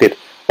father's pocket.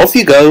 Off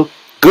you go.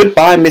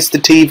 Goodbye, Mr.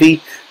 Teavee.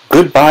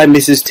 Goodbye,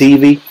 Mrs.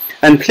 Teavee.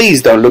 And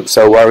please don't look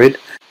so worried.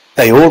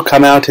 They all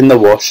come out in the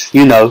wash,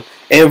 you know,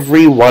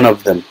 every one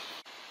of them."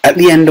 At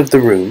the end of the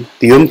room,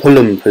 the Oompa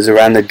Loompas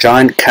around the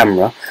giant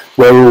camera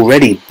were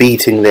already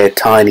beating their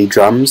tiny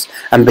drums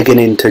and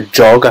beginning to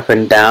jog up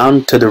and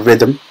down to the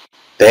rhythm.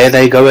 "There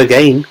they go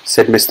again,"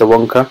 said Mr.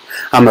 Wonka.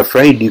 "I'm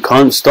afraid you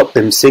can't stop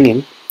them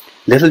singing."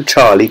 Little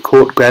Charlie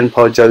caught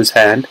Grandpa Joe's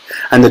hand,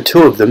 and the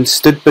two of them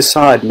stood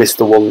beside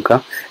Mr.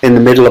 Wonka in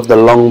the middle of the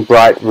long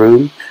bright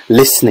room,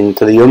 listening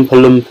to the Oompa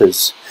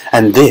Loompas.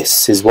 And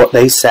this is what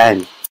they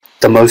sang.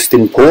 "The most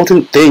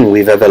important thing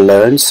we've ever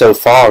learned, so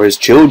far as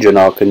children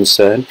are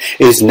concerned,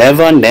 is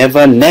never,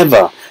 never,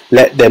 never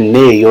let them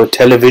near your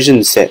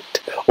television set.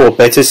 Or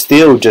better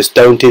still, just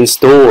don't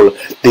install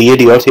the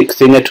idiotic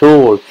thing at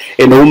all.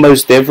 In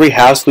almost every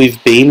house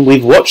we've been,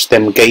 we've watched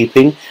them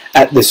gaping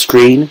at the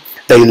screen.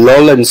 They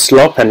loll and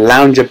slop and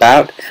lounge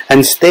about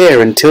and stare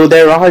until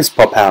their eyes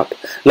pop out.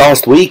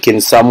 Last week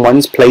in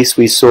someone's place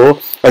we saw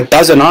a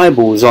dozen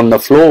eyeballs on the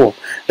floor.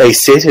 They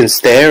sit and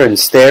stare and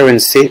stare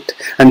and sit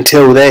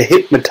until they're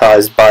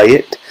hypnotized by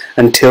it,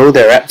 until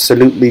they're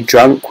absolutely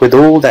drunk with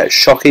all that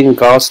shocking,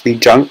 ghastly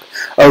junk.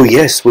 Oh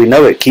yes, we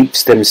know it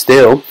keeps them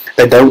still.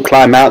 They don't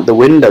climb out the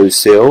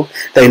windowsill.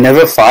 They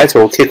never fight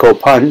or kick or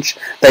punch.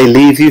 They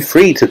leave you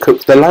free to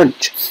cook the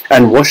lunch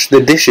and wash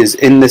the dishes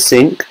in the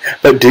sink.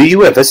 But do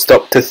you ever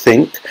stop to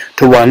think,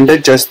 to wonder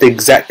just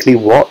exactly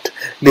what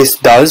this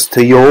does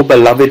to your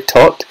beloved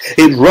tot?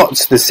 It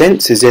rots the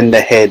senses in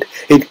the head.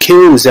 It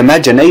kills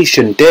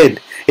imagination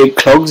dead. It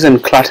clogs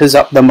and clutters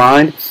up the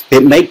mind.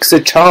 It makes a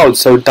child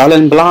so dull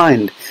and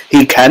blind.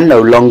 He can no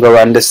longer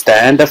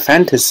understand a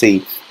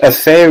fantasy, a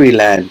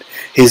fairyland.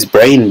 His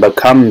brain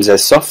becomes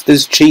as soft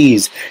as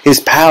cheese. His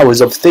powers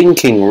of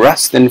thinking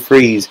rust and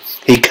freeze.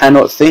 He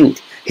cannot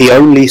think. He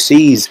only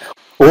sees.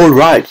 All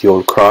right,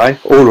 you'll cry.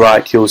 All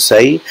right, you'll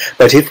say.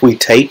 But if we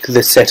take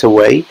the set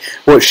away,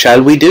 what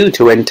shall we do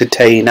to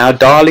entertain our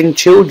darling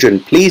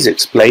children? Please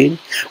explain.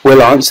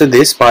 We'll answer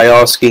this by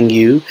asking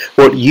you,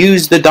 what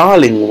used the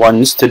darling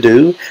ones to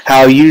do?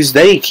 How used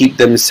they keep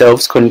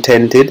themselves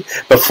contented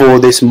before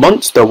this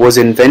monster was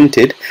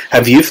invented?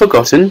 Have you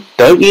forgotten?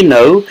 Don't you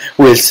know?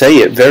 We'll say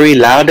it very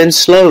loud and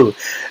slow.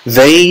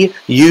 They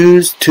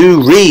used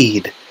to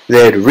read.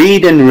 They'd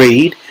read and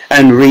read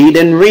and read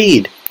and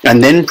read,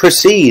 and then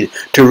proceed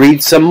to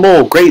read some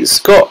more. Great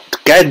Scott,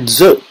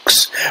 gadzooks!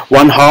 books.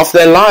 One half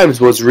their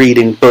lives was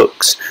reading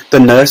books. The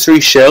nursery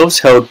shelves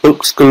held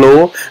books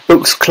galore,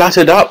 books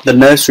cluttered up the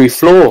nursery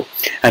floor,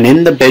 and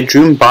in the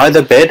bedroom by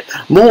the bed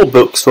more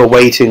books were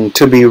waiting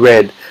to be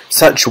read.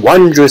 Such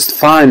wondrous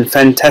fine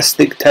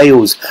fantastic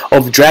tales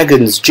of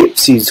dragons,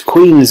 gypsies,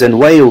 queens and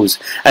whales,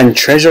 and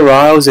treasure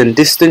isles and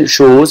distant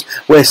shores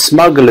where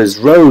smugglers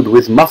rowed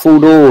with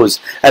muffled oars,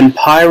 and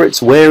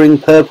pirates wearing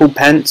purple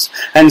pants,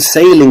 and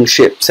sailing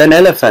ships and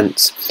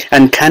elephants,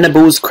 and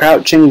cannibals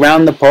crouching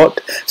round the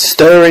pot,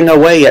 stirring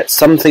away at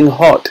something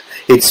hot.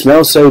 It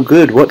smells so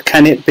good, what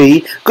can it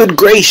be? Good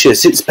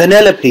gracious, it's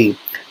Penelope!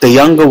 The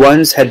younger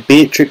ones had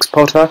Beatrix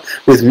Potter,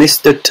 with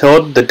Mr.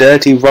 Todd the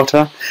dirty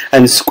rotter,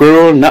 and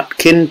Squirrel,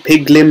 Nutkin,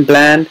 Piglin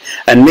Bland,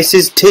 and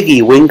Mrs. Tiggy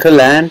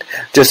Winkerland,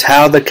 just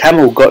how the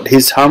camel got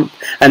his hump,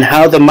 and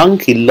how the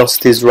monkey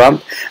lost his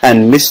rump,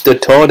 and Mr.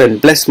 Todd,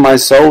 and bless my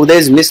soul,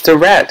 there's Mr.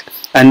 Rat,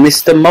 and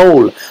Mr.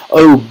 Mole.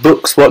 Oh,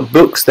 books, what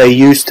books they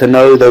used to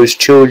know, those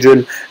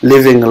children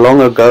living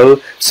long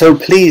ago. So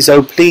please,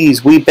 oh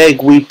please, we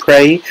beg, we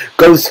pray,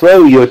 go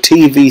throw your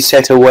TV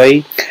set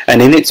away,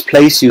 and in its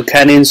place you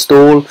can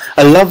install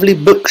a lovely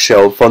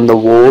bookshelf on the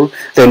wall,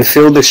 then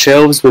fill the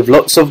shelves with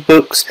lots of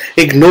books,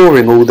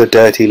 ignoring all the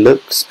dirty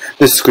looks,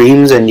 the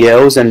screams and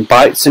yells and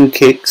bites and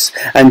kicks,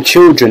 and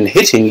children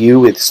hitting you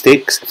with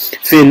sticks.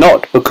 Fear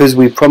not, because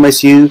we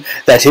promise you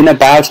that in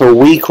about a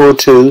week or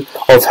two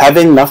of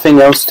having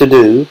nothing else to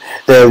do,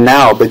 they'll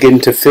now begin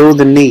to feel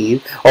the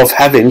need of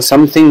having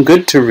something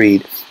good to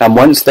read, and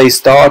once they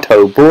start,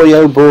 oh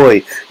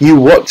boy, you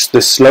watch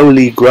the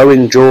slowly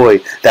growing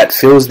joy that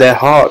fills their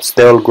hearts.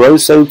 They'll grow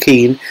so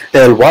keen,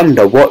 they'll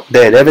wonder what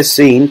they'd ever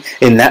seen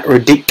in that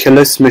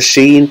ridiculous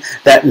machine,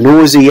 that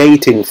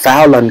nauseating,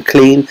 foul,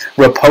 unclean,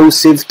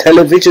 repulsive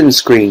television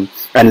screen.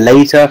 And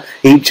later,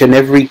 each and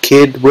every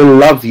kid will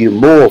love you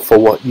more for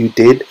what you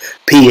did.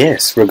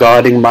 P.S.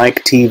 Regarding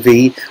Mike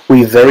TV,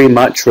 we very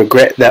much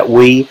regret that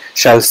we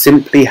shall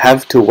simply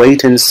have to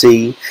wait and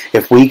see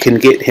if we can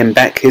get him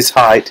back his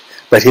height,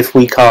 but if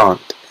we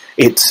can't,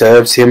 it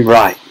serves him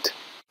right.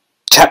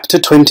 Chapter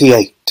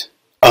 28.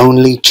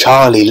 Only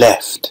Charlie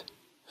Left.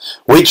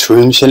 Which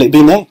room shall it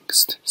be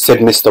next? Said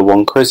Mr.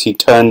 Wonka as he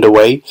turned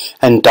away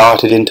and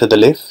darted into the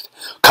lift.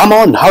 Come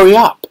on, hurry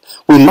up,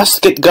 we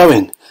must get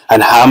going.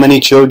 And how many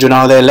children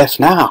are there left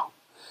now?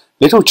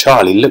 Little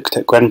Charlie looked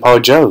at Grandpa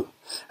Joe,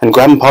 and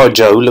Grandpa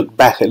Joe looked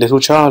back at little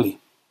Charlie.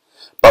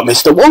 But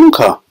Mr.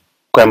 Wonka,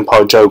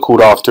 Grandpa Joe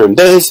called after him,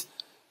 there's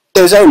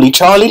only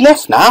Charlie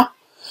left now.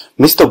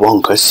 Mr.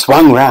 Wonka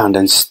swung round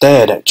and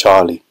stared at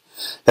Charlie.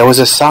 There was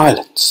a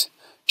silence.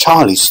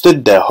 Charlie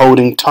stood there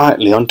holding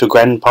tightly onto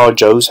Grandpa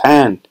Joe's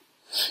hand.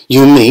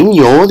 You mean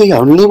you're the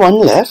only one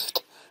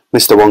left?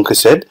 Mr. Wonka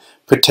said,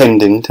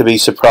 pretending to be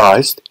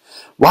surprised.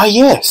 Why,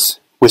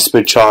 yes,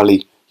 whispered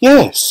Charlie.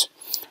 Yes.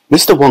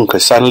 Mr. Wonka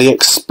suddenly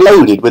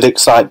exploded with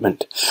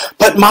excitement.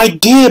 But my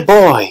dear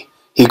boy,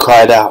 he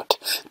cried out,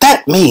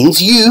 that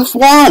means you've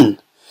won.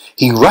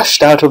 He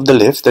rushed out of the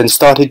lift and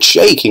started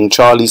shaking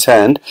Charlie's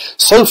hand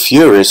so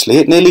furiously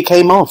it nearly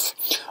came off.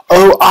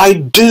 Oh, I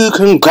do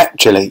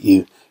congratulate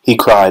you, he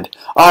cried.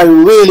 I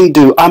really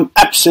do. I'm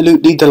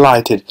absolutely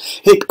delighted.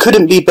 It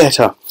couldn't be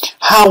better.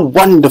 How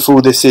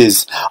wonderful this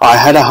is. I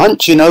had a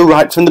hunch, you know,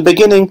 right from the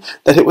beginning,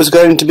 that it was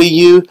going to be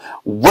you.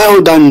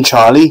 Well done,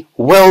 Charlie.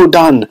 Well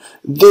done.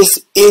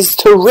 This is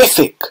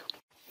terrific.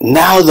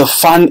 Now the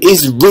fun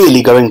is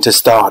really going to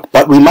start,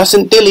 but we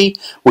mustn't dilly,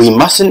 we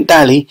mustn't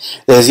dally.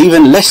 There's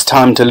even less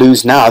time to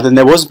lose now than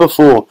there was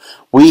before.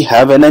 We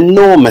have an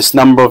enormous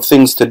number of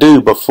things to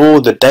do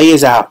before the day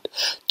is out.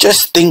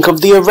 Just think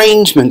of the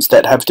arrangements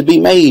that have to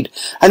be made,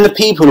 and the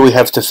people we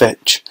have to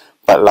fetch.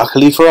 But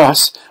luckily for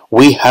us,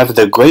 we have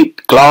the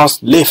great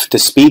glass lift to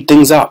speed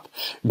things up.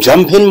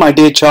 Jump in, my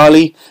dear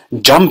Charlie.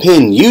 Jump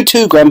in. You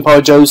too,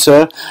 Grandpa Joe,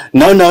 sir.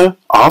 No,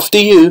 after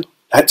you.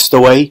 That's the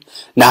way.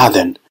 Now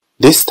then.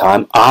 This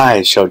time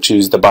I shall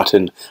choose the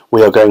button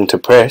we are going to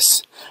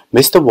press.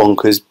 Mr.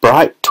 Wonka's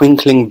bright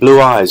twinkling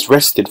blue eyes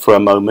rested for a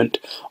moment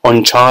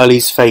on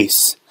Charlie's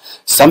face.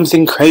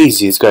 Something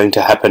crazy is going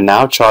to happen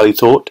now, Charlie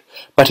thought,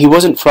 but he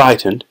wasn't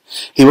frightened.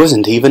 He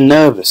wasn't even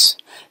nervous.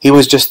 He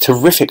was just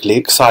terrifically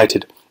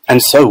excited,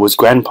 and so was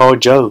Grandpa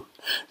Joe.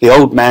 The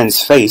old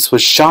man's face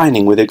was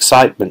shining with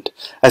excitement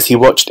as he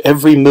watched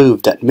every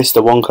move that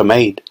Mr. Wonka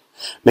made.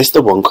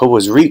 Mr. Wonka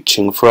was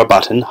reaching for a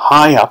button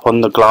high up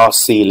on the glass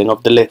ceiling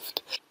of the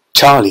lift.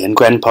 Charlie and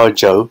Grandpa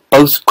Joe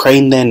both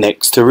craned their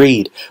necks to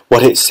read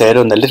what it said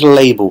on the little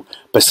label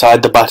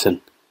beside the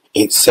button.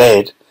 It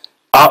said,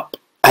 Up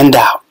and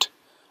Out.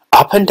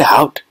 Up and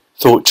out,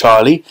 thought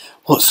Charlie.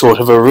 What sort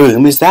of a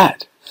room is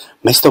that?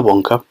 Mr.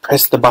 Wonka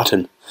pressed the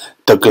button.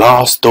 The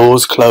glass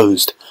doors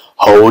closed.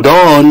 Hold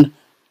on,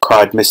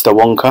 cried Mr.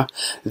 Wonka.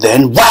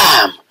 Then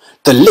wham!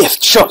 The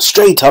lift shot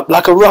straight up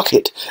like a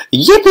rocket.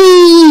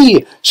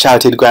 Yippee!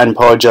 Shouted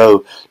Grandpa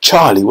Joe.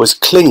 Charlie was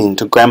clinging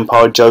to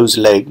Grandpa Joe's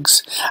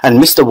legs, and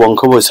Mr.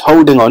 Wonka was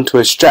holding on to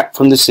a strap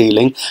from the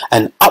ceiling,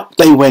 and up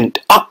they went,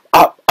 up,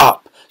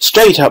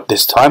 straight up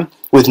this time,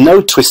 with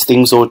no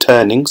twistings or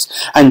turnings,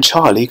 and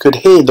Charlie could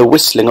hear the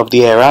whistling of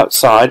the air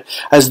outside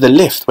as the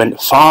lift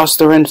went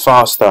faster and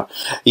faster.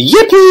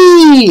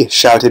 "Yippee!"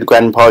 shouted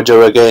Grandpa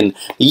Joe again.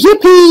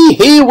 "Yippee!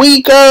 Here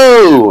we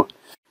go!"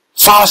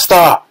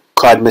 "Faster!"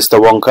 cried Mr.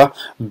 Wonka,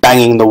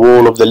 banging the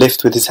wall of the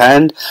lift with his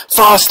hand.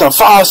 "Faster!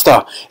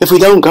 Faster! If we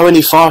don't go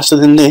any faster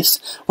than this,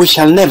 we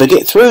shall never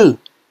get through."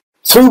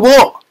 "Through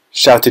what?"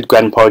 shouted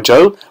Grandpa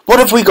Joe. "What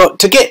have we got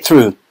to get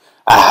through?"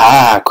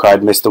 "Aha!"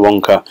 cried Mr.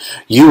 Wonka.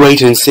 "You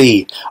wait and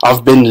see.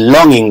 I've been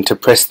longing to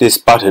press this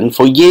button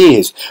for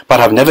years, but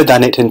I've never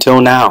done it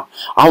until now.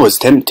 I was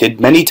tempted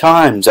many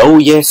times. Oh,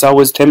 yes, I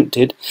was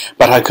tempted.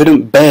 But I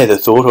couldn't bear the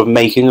thought of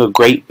making a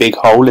great big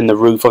hole in the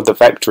roof of the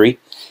factory.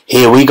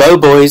 Here we go,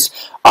 boys.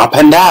 Up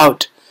and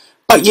out."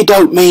 "But you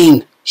don't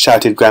mean,"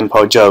 shouted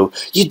Grandpa Joe,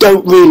 "you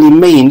don't really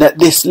mean that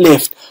this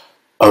lift—"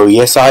 "Oh,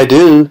 yes, I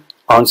do,"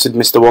 answered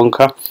Mr.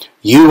 Wonka.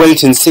 "You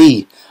wait and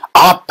see.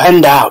 Up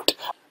and out.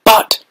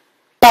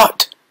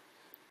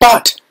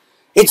 But,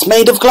 it's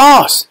made of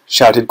glass,"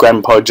 shouted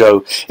Grandpa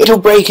Joe. "It'll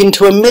break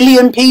into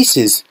 1,000,000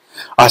 pieces."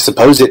 "I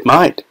suppose it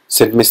might,"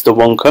 said Mr.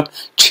 Wonka,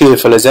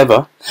 cheerful as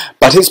ever,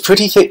 "but it's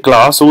pretty thick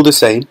glass all the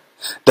same."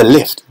 The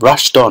lift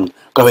rushed on,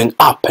 going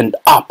up and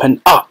up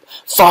and up,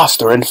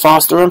 faster and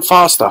faster and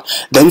faster.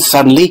 Then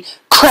suddenly,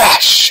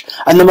 crash!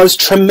 And the most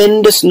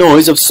tremendous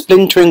noise of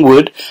splintering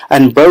wood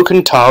and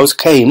broken tiles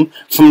came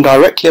from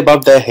directly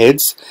above their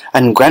heads,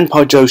 and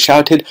Grandpa Joe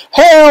shouted,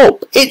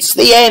 "Help! It's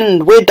the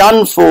end! We're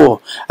done for!"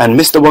 And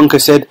Mr. Wonka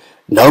said,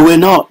 "No, we're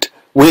not.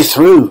 We're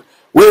through.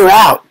 We're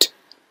out."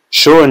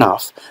 Sure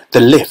enough, the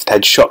lift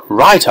had shot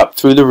right up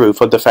through the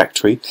roof of the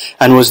factory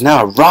and was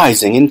now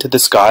rising into the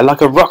sky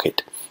like a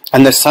rocket,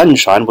 and the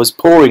sunshine was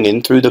pouring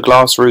in through the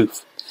glass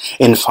roof.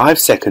 In 5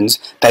 seconds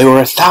they were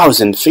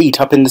 1,000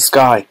 feet up in the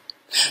sky.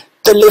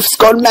 "The lift's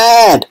gone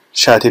mad!"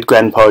 shouted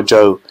Grandpa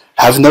Joe.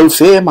 "Have no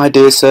fear, my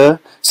dear sir,"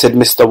 said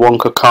Mr.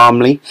 Wonka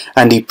calmly,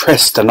 and he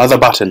pressed another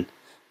button.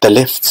 The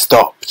lift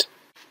stopped.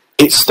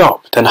 It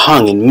stopped and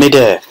hung in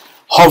mid-air,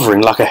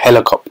 hovering like a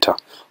helicopter,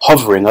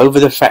 hovering over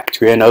the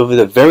factory and over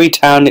the very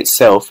town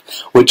itself,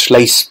 which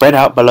lay spread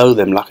out below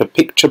them like a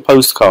picture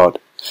postcard.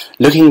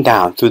 Looking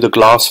down through the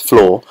glass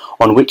floor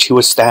on which he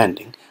was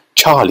standing,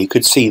 Charlie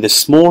could see the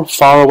small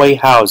faraway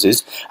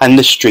houses and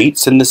the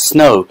streets and the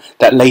snow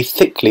that lay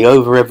thickly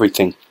over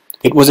everything.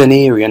 It was an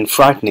eerie and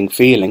frightening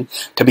feeling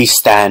to be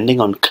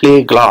standing on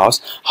clear glass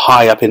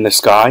high up in the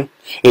sky.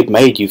 It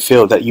made you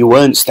feel that you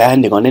weren't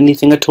standing on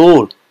anything at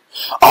all.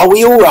 "Are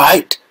we all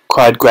right?"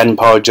 cried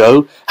Grandpa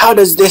Joe. "How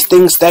does this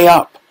thing stay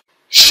up?"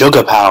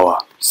 "Sugar power,"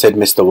 said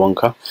Mr.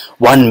 Wonka.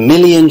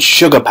 1,000,000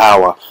 sugar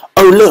power.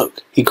 "Oh,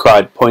 look!" he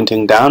cried,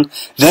 pointing down.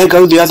 "There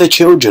go the other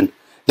children.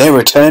 They're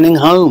returning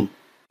home."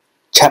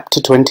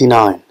 Chapter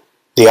 29.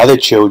 The Other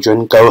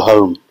Children Go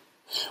Home.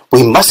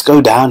 "We must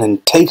go down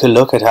and take a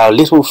look at our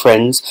little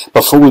friends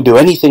before we do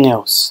anything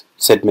else,"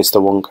 said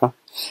Mr. Wonka.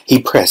 He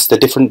pressed a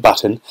different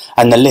button,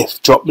 and the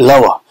lift dropped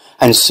lower,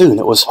 and soon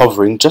it was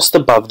hovering just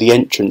above the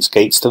entrance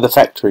gates to the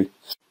factory.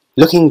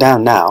 Looking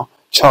down now,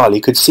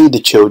 Charlie could see the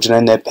children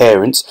and their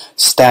parents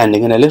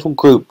standing in a little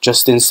group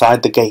just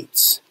inside the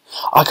gates.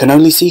 "I can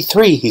only see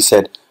 3, he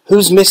said.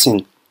 "Who's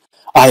missing?"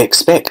 "I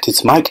expect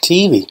it's Mike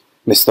Teavee,"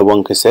 Mr.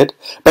 Wonka said,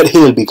 "but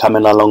he'll be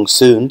coming along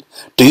soon.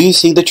 Do you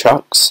see the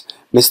trucks?"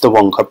 Mr.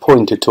 Wonka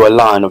pointed to a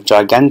line of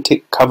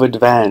gigantic covered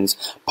vans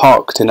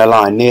parked in a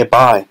line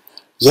nearby.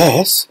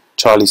 "Yes,"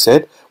 Charlie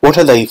said. "What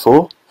are they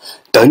for?"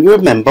 "Don't you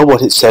remember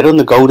what it said on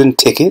the golden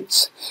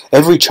tickets?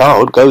 Every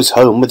child goes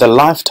home with a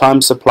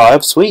lifetime supply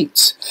of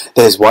sweets.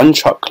 There's 1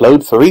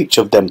 truckload for each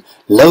of them,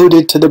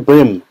 loaded to the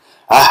brim.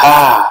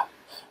 Aha!"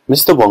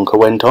 Mr. Wonka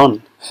went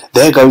on.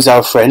 "There goes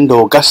our friend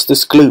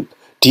Augustus Gloop.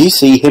 Do you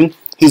see him?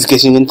 He's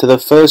getting into the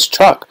first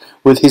truck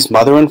with his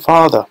mother and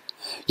father."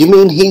 "You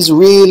mean he's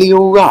really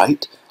all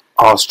right?"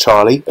 asked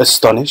Charlie,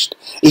 astonished,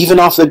 "even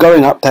after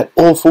going up that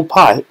awful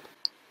pipe?"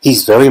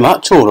 "He's very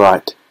much all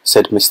right,"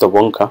 said Mr.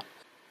 Wonka.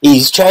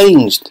 "He's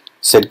changed,"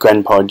 said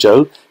Grandpa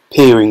Joe,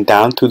 peering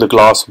down through the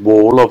glass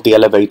wall of the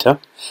elevator.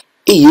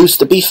 "He used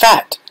to be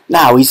fat.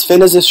 Now he's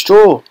thin as a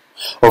straw."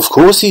 "Of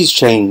course he's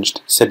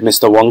changed," said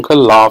Mr. Wonka,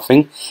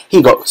 laughing.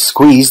 "He got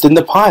squeezed in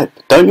the pipe,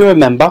 don't you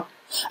remember?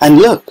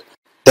 And look,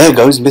 there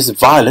goes Miss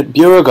Violet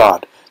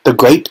Beauregard, the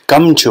great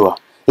gum chewer.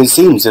 It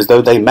seems as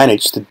though they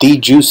managed to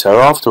dejuice her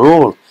after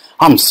all.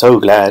 I'm so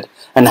glad.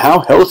 And how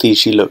healthy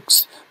she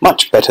looks.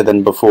 Much better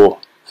than before."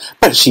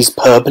 "But she's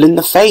purple in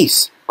the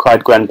face,"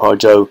 cried Grandpa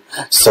Joe.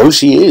 "So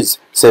she is,"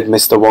 said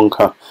Mr.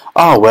 Wonka.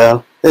 "Ah,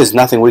 well, there's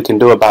nothing we can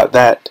do about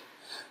that."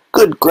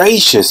 "Good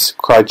gracious,"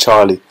 cried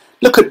Charlie.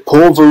 "Look at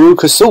poor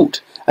Veruca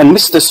Salt, and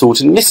Mr.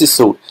 Salt and Mrs.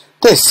 Salt.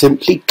 They're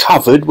simply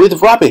covered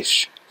with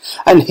rubbish."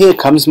 "And here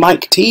comes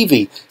Mike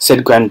Teavee,"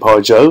 said Grandpa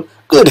Joe.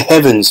 "Good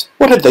heavens,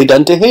 what have they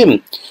done to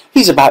him?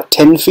 He's about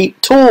 10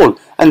 feet tall,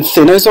 and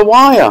thin as a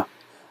wire."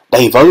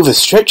 "They've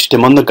overstretched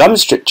him on the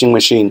gum-stretching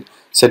machine,"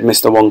 said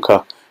Mr.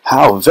 Wonka.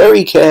 "How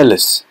very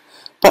careless."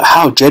 "But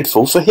how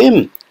dreadful for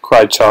him!"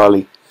 cried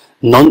Charlie.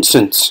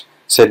 "Nonsense,"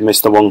 said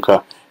Mr.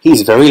 Wonka.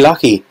 "He's very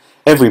lucky.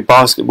 Every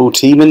basketball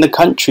team in the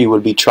country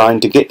would be trying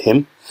to get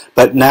him.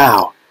 But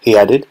now," he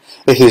added,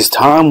 "it is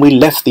time we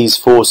left these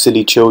four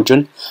silly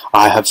children.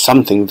 I have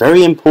something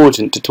very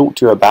important to talk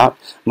to you about,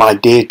 my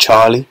dear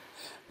Charlie."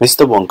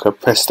 Mr. Wonka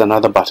pressed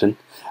another button,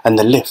 and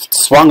the lift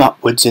swung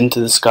upwards into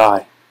the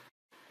sky.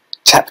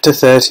 Chapter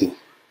 30.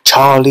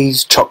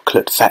 Charlie's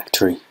Chocolate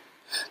Factory.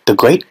 The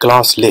great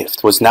glass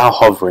lift was now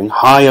hovering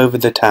high over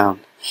the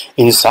town.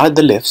 Inside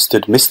the lift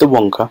stood Mr.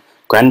 Wonka,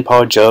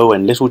 Grandpa Joe,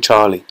 and little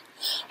Charlie.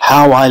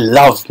 "How I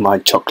love my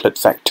chocolate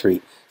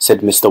factory," said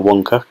Mr.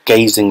 Wonka,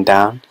 gazing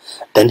down.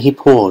 Then he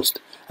paused,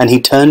 and he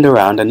turned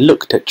around and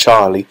looked at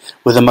Charlie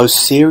with a most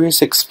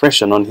serious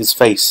expression on his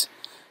face.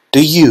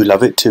 "Do you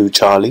love it too,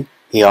 Charlie?"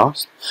 he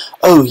asked.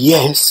 "Oh,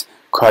 yes,"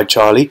 cried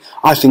Charlie.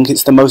 "I think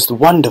it's the most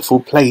wonderful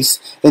place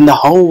in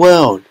the whole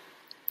world."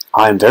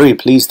 "I am very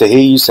pleased to hear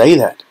you say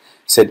that,"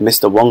 said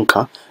Mr.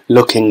 Wonka,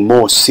 looking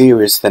more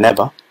serious than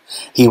ever.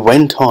 He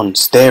went on,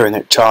 staring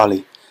at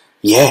Charlie.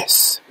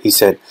 "Yes," he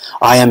said,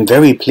 "I am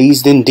very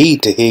pleased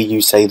indeed to hear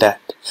you say that,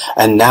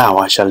 and now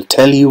I shall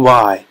tell you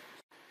why."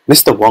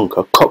 Mr.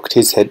 Wonka cocked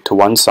his head to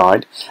one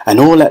side, and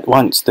all at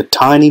once the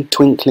tiny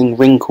twinkling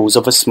wrinkles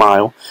of a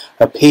smile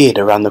appeared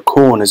around the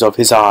corners of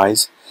his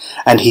eyes,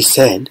 and he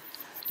said,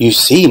 "You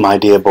see, my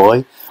dear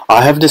boy,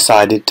 I have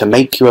decided to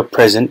make you a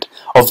present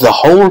of the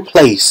whole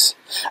place.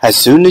 As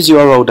soon as you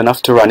are old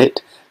enough to run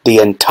it, the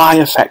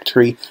entire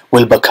factory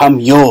will become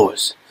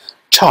yours."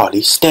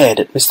 Charlie stared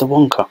at Mr.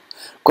 Wonka.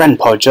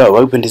 Grandpa Joe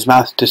opened his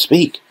mouth to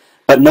speak,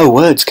 but no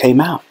words came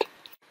out.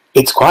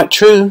 "It's quite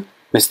true,"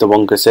 Mr.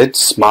 Wonka said,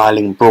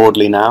 smiling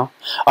broadly now.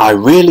 "I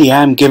really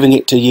am giving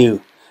it to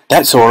you.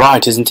 That's all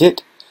right, isn't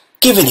it?"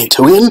 "Giving it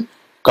to him?"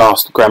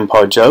 gasped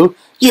Grandpa Joe.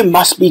 "You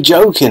must be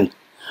joking."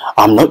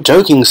 "I'm not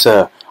joking,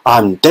 sir.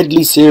 I'm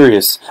deadly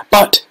serious.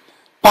 But,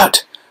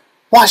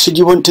 why should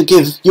you want to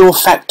give your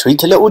factory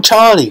to little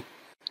Charlie?"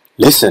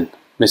 "Listen,"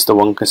 Mr.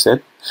 Wonka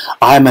said.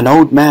 "I am an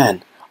old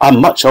man. I'm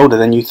much older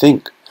than you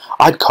think.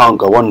 I can't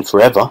go on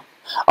forever.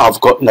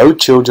 I've got no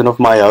children of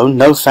my own,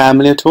 no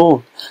family at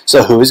all.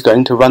 So who is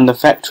going to run the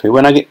factory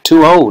when I get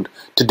too old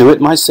to do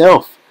it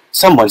myself?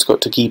 Someone's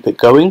got to keep it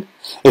going,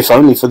 if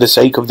only for the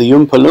sake of the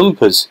Oompa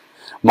Loompas.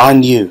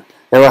 Mind you,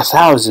 there are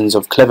thousands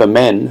of clever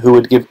men who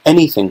would give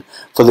anything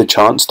for the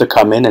chance to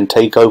come in and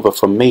take over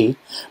from me,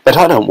 but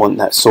I don't want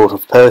that sort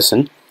of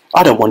person.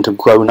 I don't want a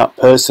grown-up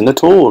person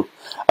at all.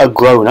 A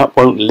grown-up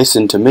won't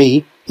listen to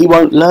me. He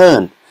won't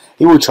learn.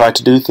 He will try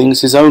to do things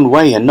his own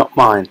way and not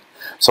mine.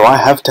 So I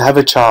have to have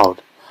a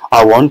child.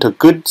 I want a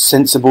good,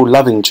 sensible,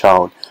 loving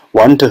child,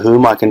 one to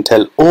whom I can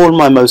tell all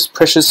my most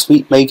precious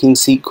sweet-making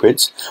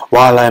secrets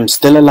while I am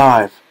still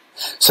alive."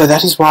 "So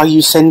that is why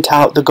you sent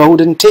out the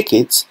golden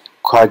tickets?"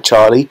 cried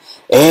Charlie.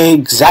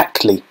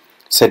 "Exactly,"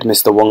 said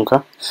Mr.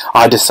 Wonka.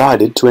 "I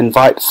decided to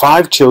invite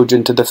 5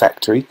 children to the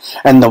factory,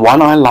 and the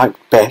one I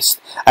liked best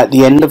at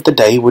the end of the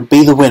day would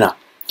be the winner."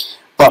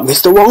 "But,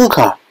 Mr.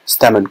 Wonka,"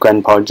 stammered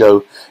Grandpa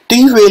Joe, "do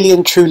you really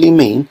and truly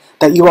mean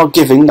that you are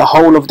giving the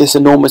whole of this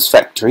enormous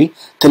factory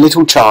to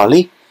little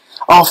Charlie?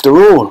 After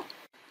all—"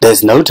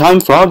 "There's no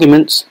time for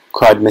arguments,"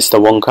 cried Mr.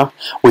 Wonka.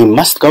 "We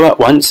must go at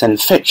once and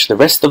fetch the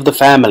rest of the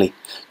family.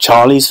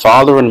 Charlie's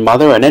father and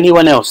mother and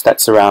anyone else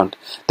that's around.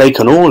 They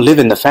can all live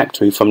in the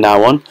factory from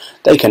now on.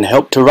 They can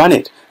help to run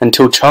it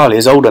until Charlie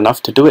is old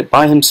enough to do it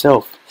by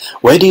himself.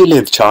 Where do you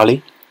live,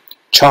 Charlie?"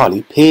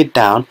 Charlie peered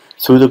down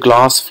through the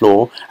glass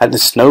floor at the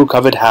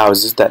snow-covered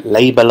houses that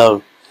lay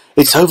below.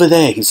 "It's over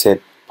there," he said,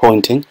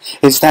 pointing.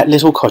 "It's that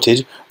little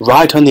cottage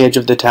right on the edge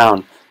of the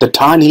town, the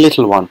tiny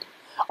little one."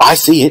 "I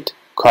see it,"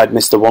 cried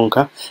Mr.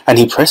 Wonka, and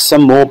he pressed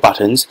some more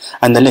buttons,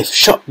 and the lift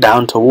shot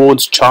down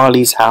towards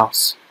Charlie's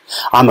house.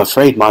 "I'm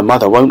afraid my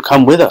mother won't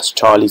come with us,"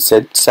 Charlie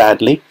said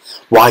sadly.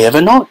 "Why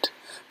ever not?"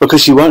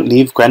 "Because she won't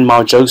leave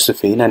Grandma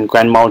Josephine and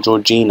Grandma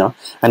Georgina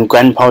and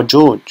Grandpa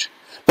George."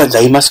 "But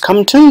they must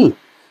come too."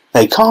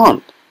 "They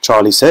can't,"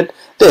 Charlie said.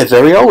 "They're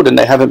very old and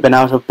they haven't been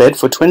out of bed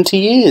for 20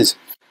 years.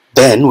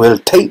 "Then we'll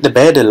take the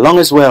bed along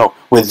as well,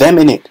 with them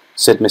in it,"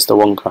 said Mr.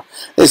 Wonka.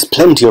 "There's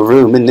plenty of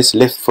room in this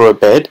lift for a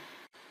bed."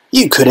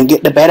 "You couldn't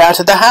get the bed out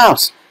of the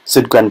house,"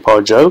 said Grandpa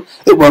Joe.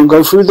 "It won't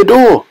go through the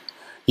door."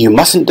 "You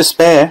mustn't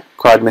despair,"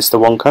 cried Mr.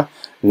 Wonka.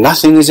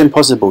 "Nothing is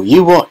impossible.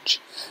 You watch."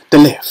 The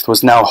lift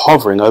was now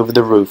hovering over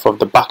the roof of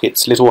the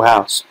Bucket's little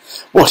house.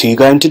 "What are you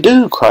going to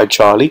do?" cried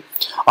Charlie.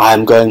 "I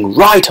am going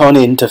right on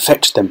in to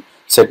fetch them,"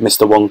 said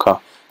Mr. Wonka.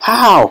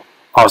 "How?"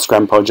 asked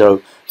Grandpa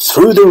Joe.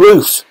 "Through the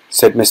roof,"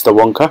 said Mr.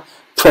 Wonka,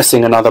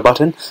 pressing another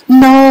button.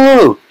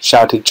 "No!"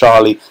 shouted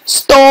Charlie.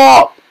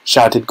 "Stop!"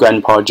 shouted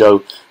Grandpa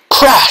Joe.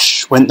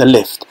 Crash went the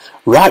lift,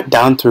 right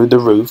down through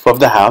the roof of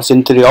the house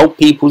into the old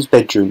people's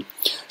bedroom.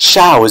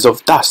 Showers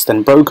of dust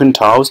and broken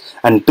tiles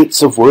and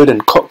bits of wood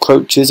and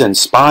cockroaches and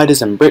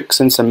spiders and bricks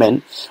and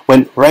cement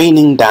went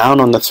raining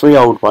down on the 3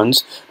 old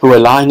ones who were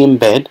lying in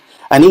bed,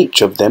 and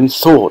each of them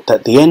thought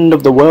that the end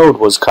of the world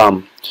was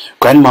come.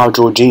 Grandma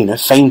Georgina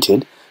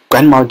fainted.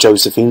 Grandma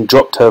Josephine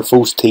dropped her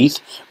false teeth.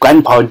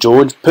 Grandpa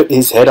George put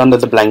his head under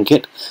the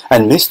blanket,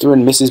 and Mr.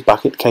 and Mrs.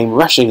 Bucket came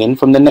rushing in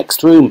from the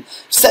next room.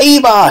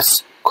 "Save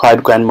us!"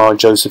 cried Grandma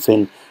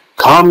Josephine.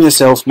 "Calm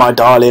yourself, my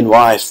darling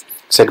wife,"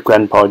 said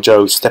Grandpa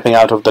Joe, stepping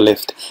out of the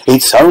lift.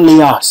 "It's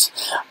only us."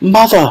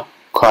 "Mother!"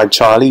 cried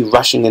Charlie,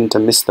 rushing into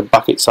Mr.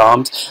 Bucket's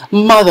arms.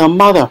 "Mother,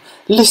 Mother,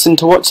 listen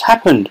to what's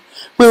happened.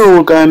 We're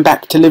all going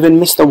back to live in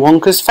Mr.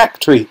 Wonka's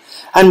factory,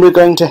 and we're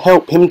going to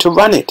help him to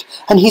run it,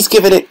 and he's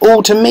given it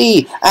all to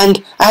me,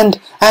 and...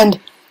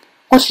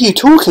 "What are you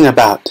talking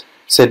about?"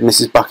 said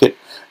Mrs. Bucket.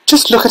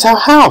 "Just look at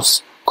our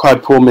house,"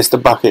 cried poor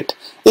Mr. Bucket.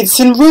 "It's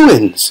in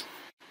ruins."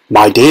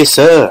 "My dear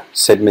sir,"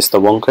 said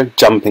Mr. Wonka,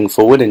 jumping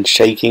forward and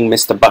shaking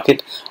Mr.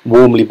 Bucket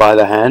warmly by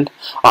the hand,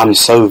 "I'm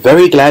so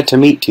very glad to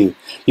meet you.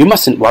 You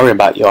mustn't worry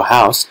about your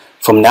house.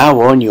 From now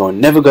on you're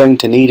never going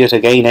to need it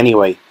again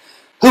anyway."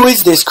 "Who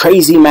is this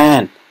crazy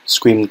man?"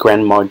 screamed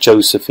Grandma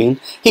Josephine.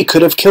 "He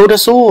could have killed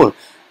us all."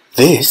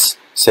 "This,"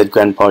 said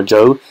Grandpa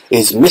Joe,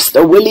 "is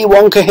Mr. Willy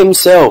Wonka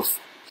himself."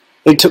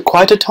 It took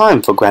quite a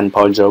time for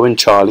Grandpa Joe and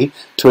Charlie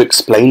to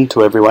explain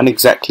to everyone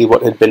exactly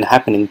what had been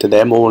happening to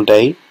them all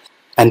day,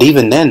 and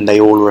even then they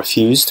all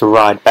refused to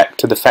ride back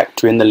to the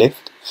factory in the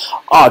lift.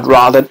 "I'd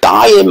rather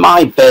die in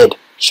my bed,"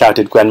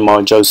 shouted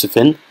Grandma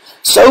Josephine.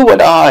 "So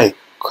would I,"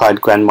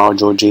 cried Grandma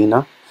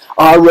Georgina.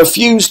 "I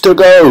refuse to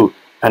go,"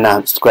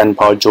 announced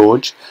Grandpa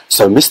George.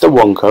 So Mr.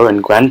 Wonka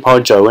and Grandpa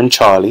Joe and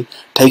Charlie,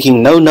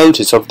 taking no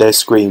notice of their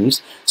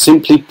screams,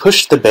 simply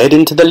pushed the bed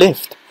into the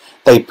lift.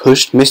 They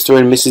pushed Mr.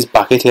 and Mrs.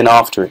 Bucket in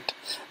after it.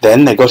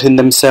 Then they got in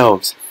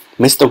themselves.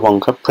 Mr.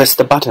 Wonka pressed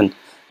the button.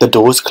 The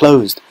doors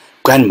closed.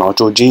 Grandma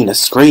Georgina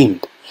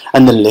screamed,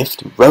 and the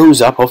lift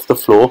rose up off the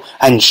floor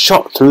and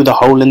shot through the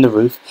hole in the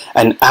roof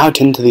and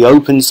out into the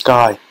open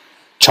sky.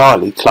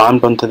 Charlie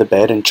climbed onto the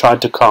bed and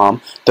tried to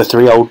calm the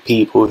three old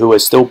people who were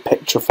still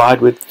petrified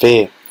with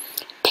fear.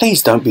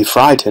 "Please don't be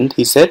frightened,"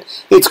 he said.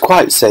 "It's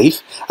quite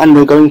safe, and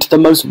we're going to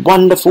the most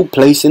wonderful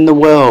place in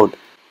the world."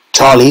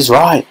 "Charlie's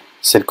right,"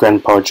 said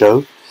Grandpa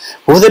Joe.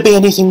 "Will there be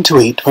anything to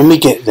eat when we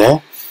get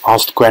there?"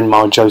 asked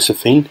Grandma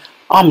Josephine.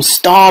 "I'm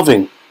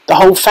starving. The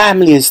whole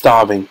family is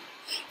starving."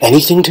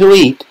 "Anything to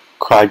eat?"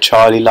 cried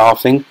Charlie,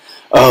 laughing.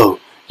 "Oh,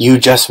 you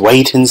just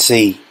wait and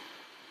see."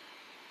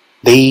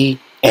 The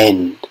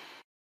end.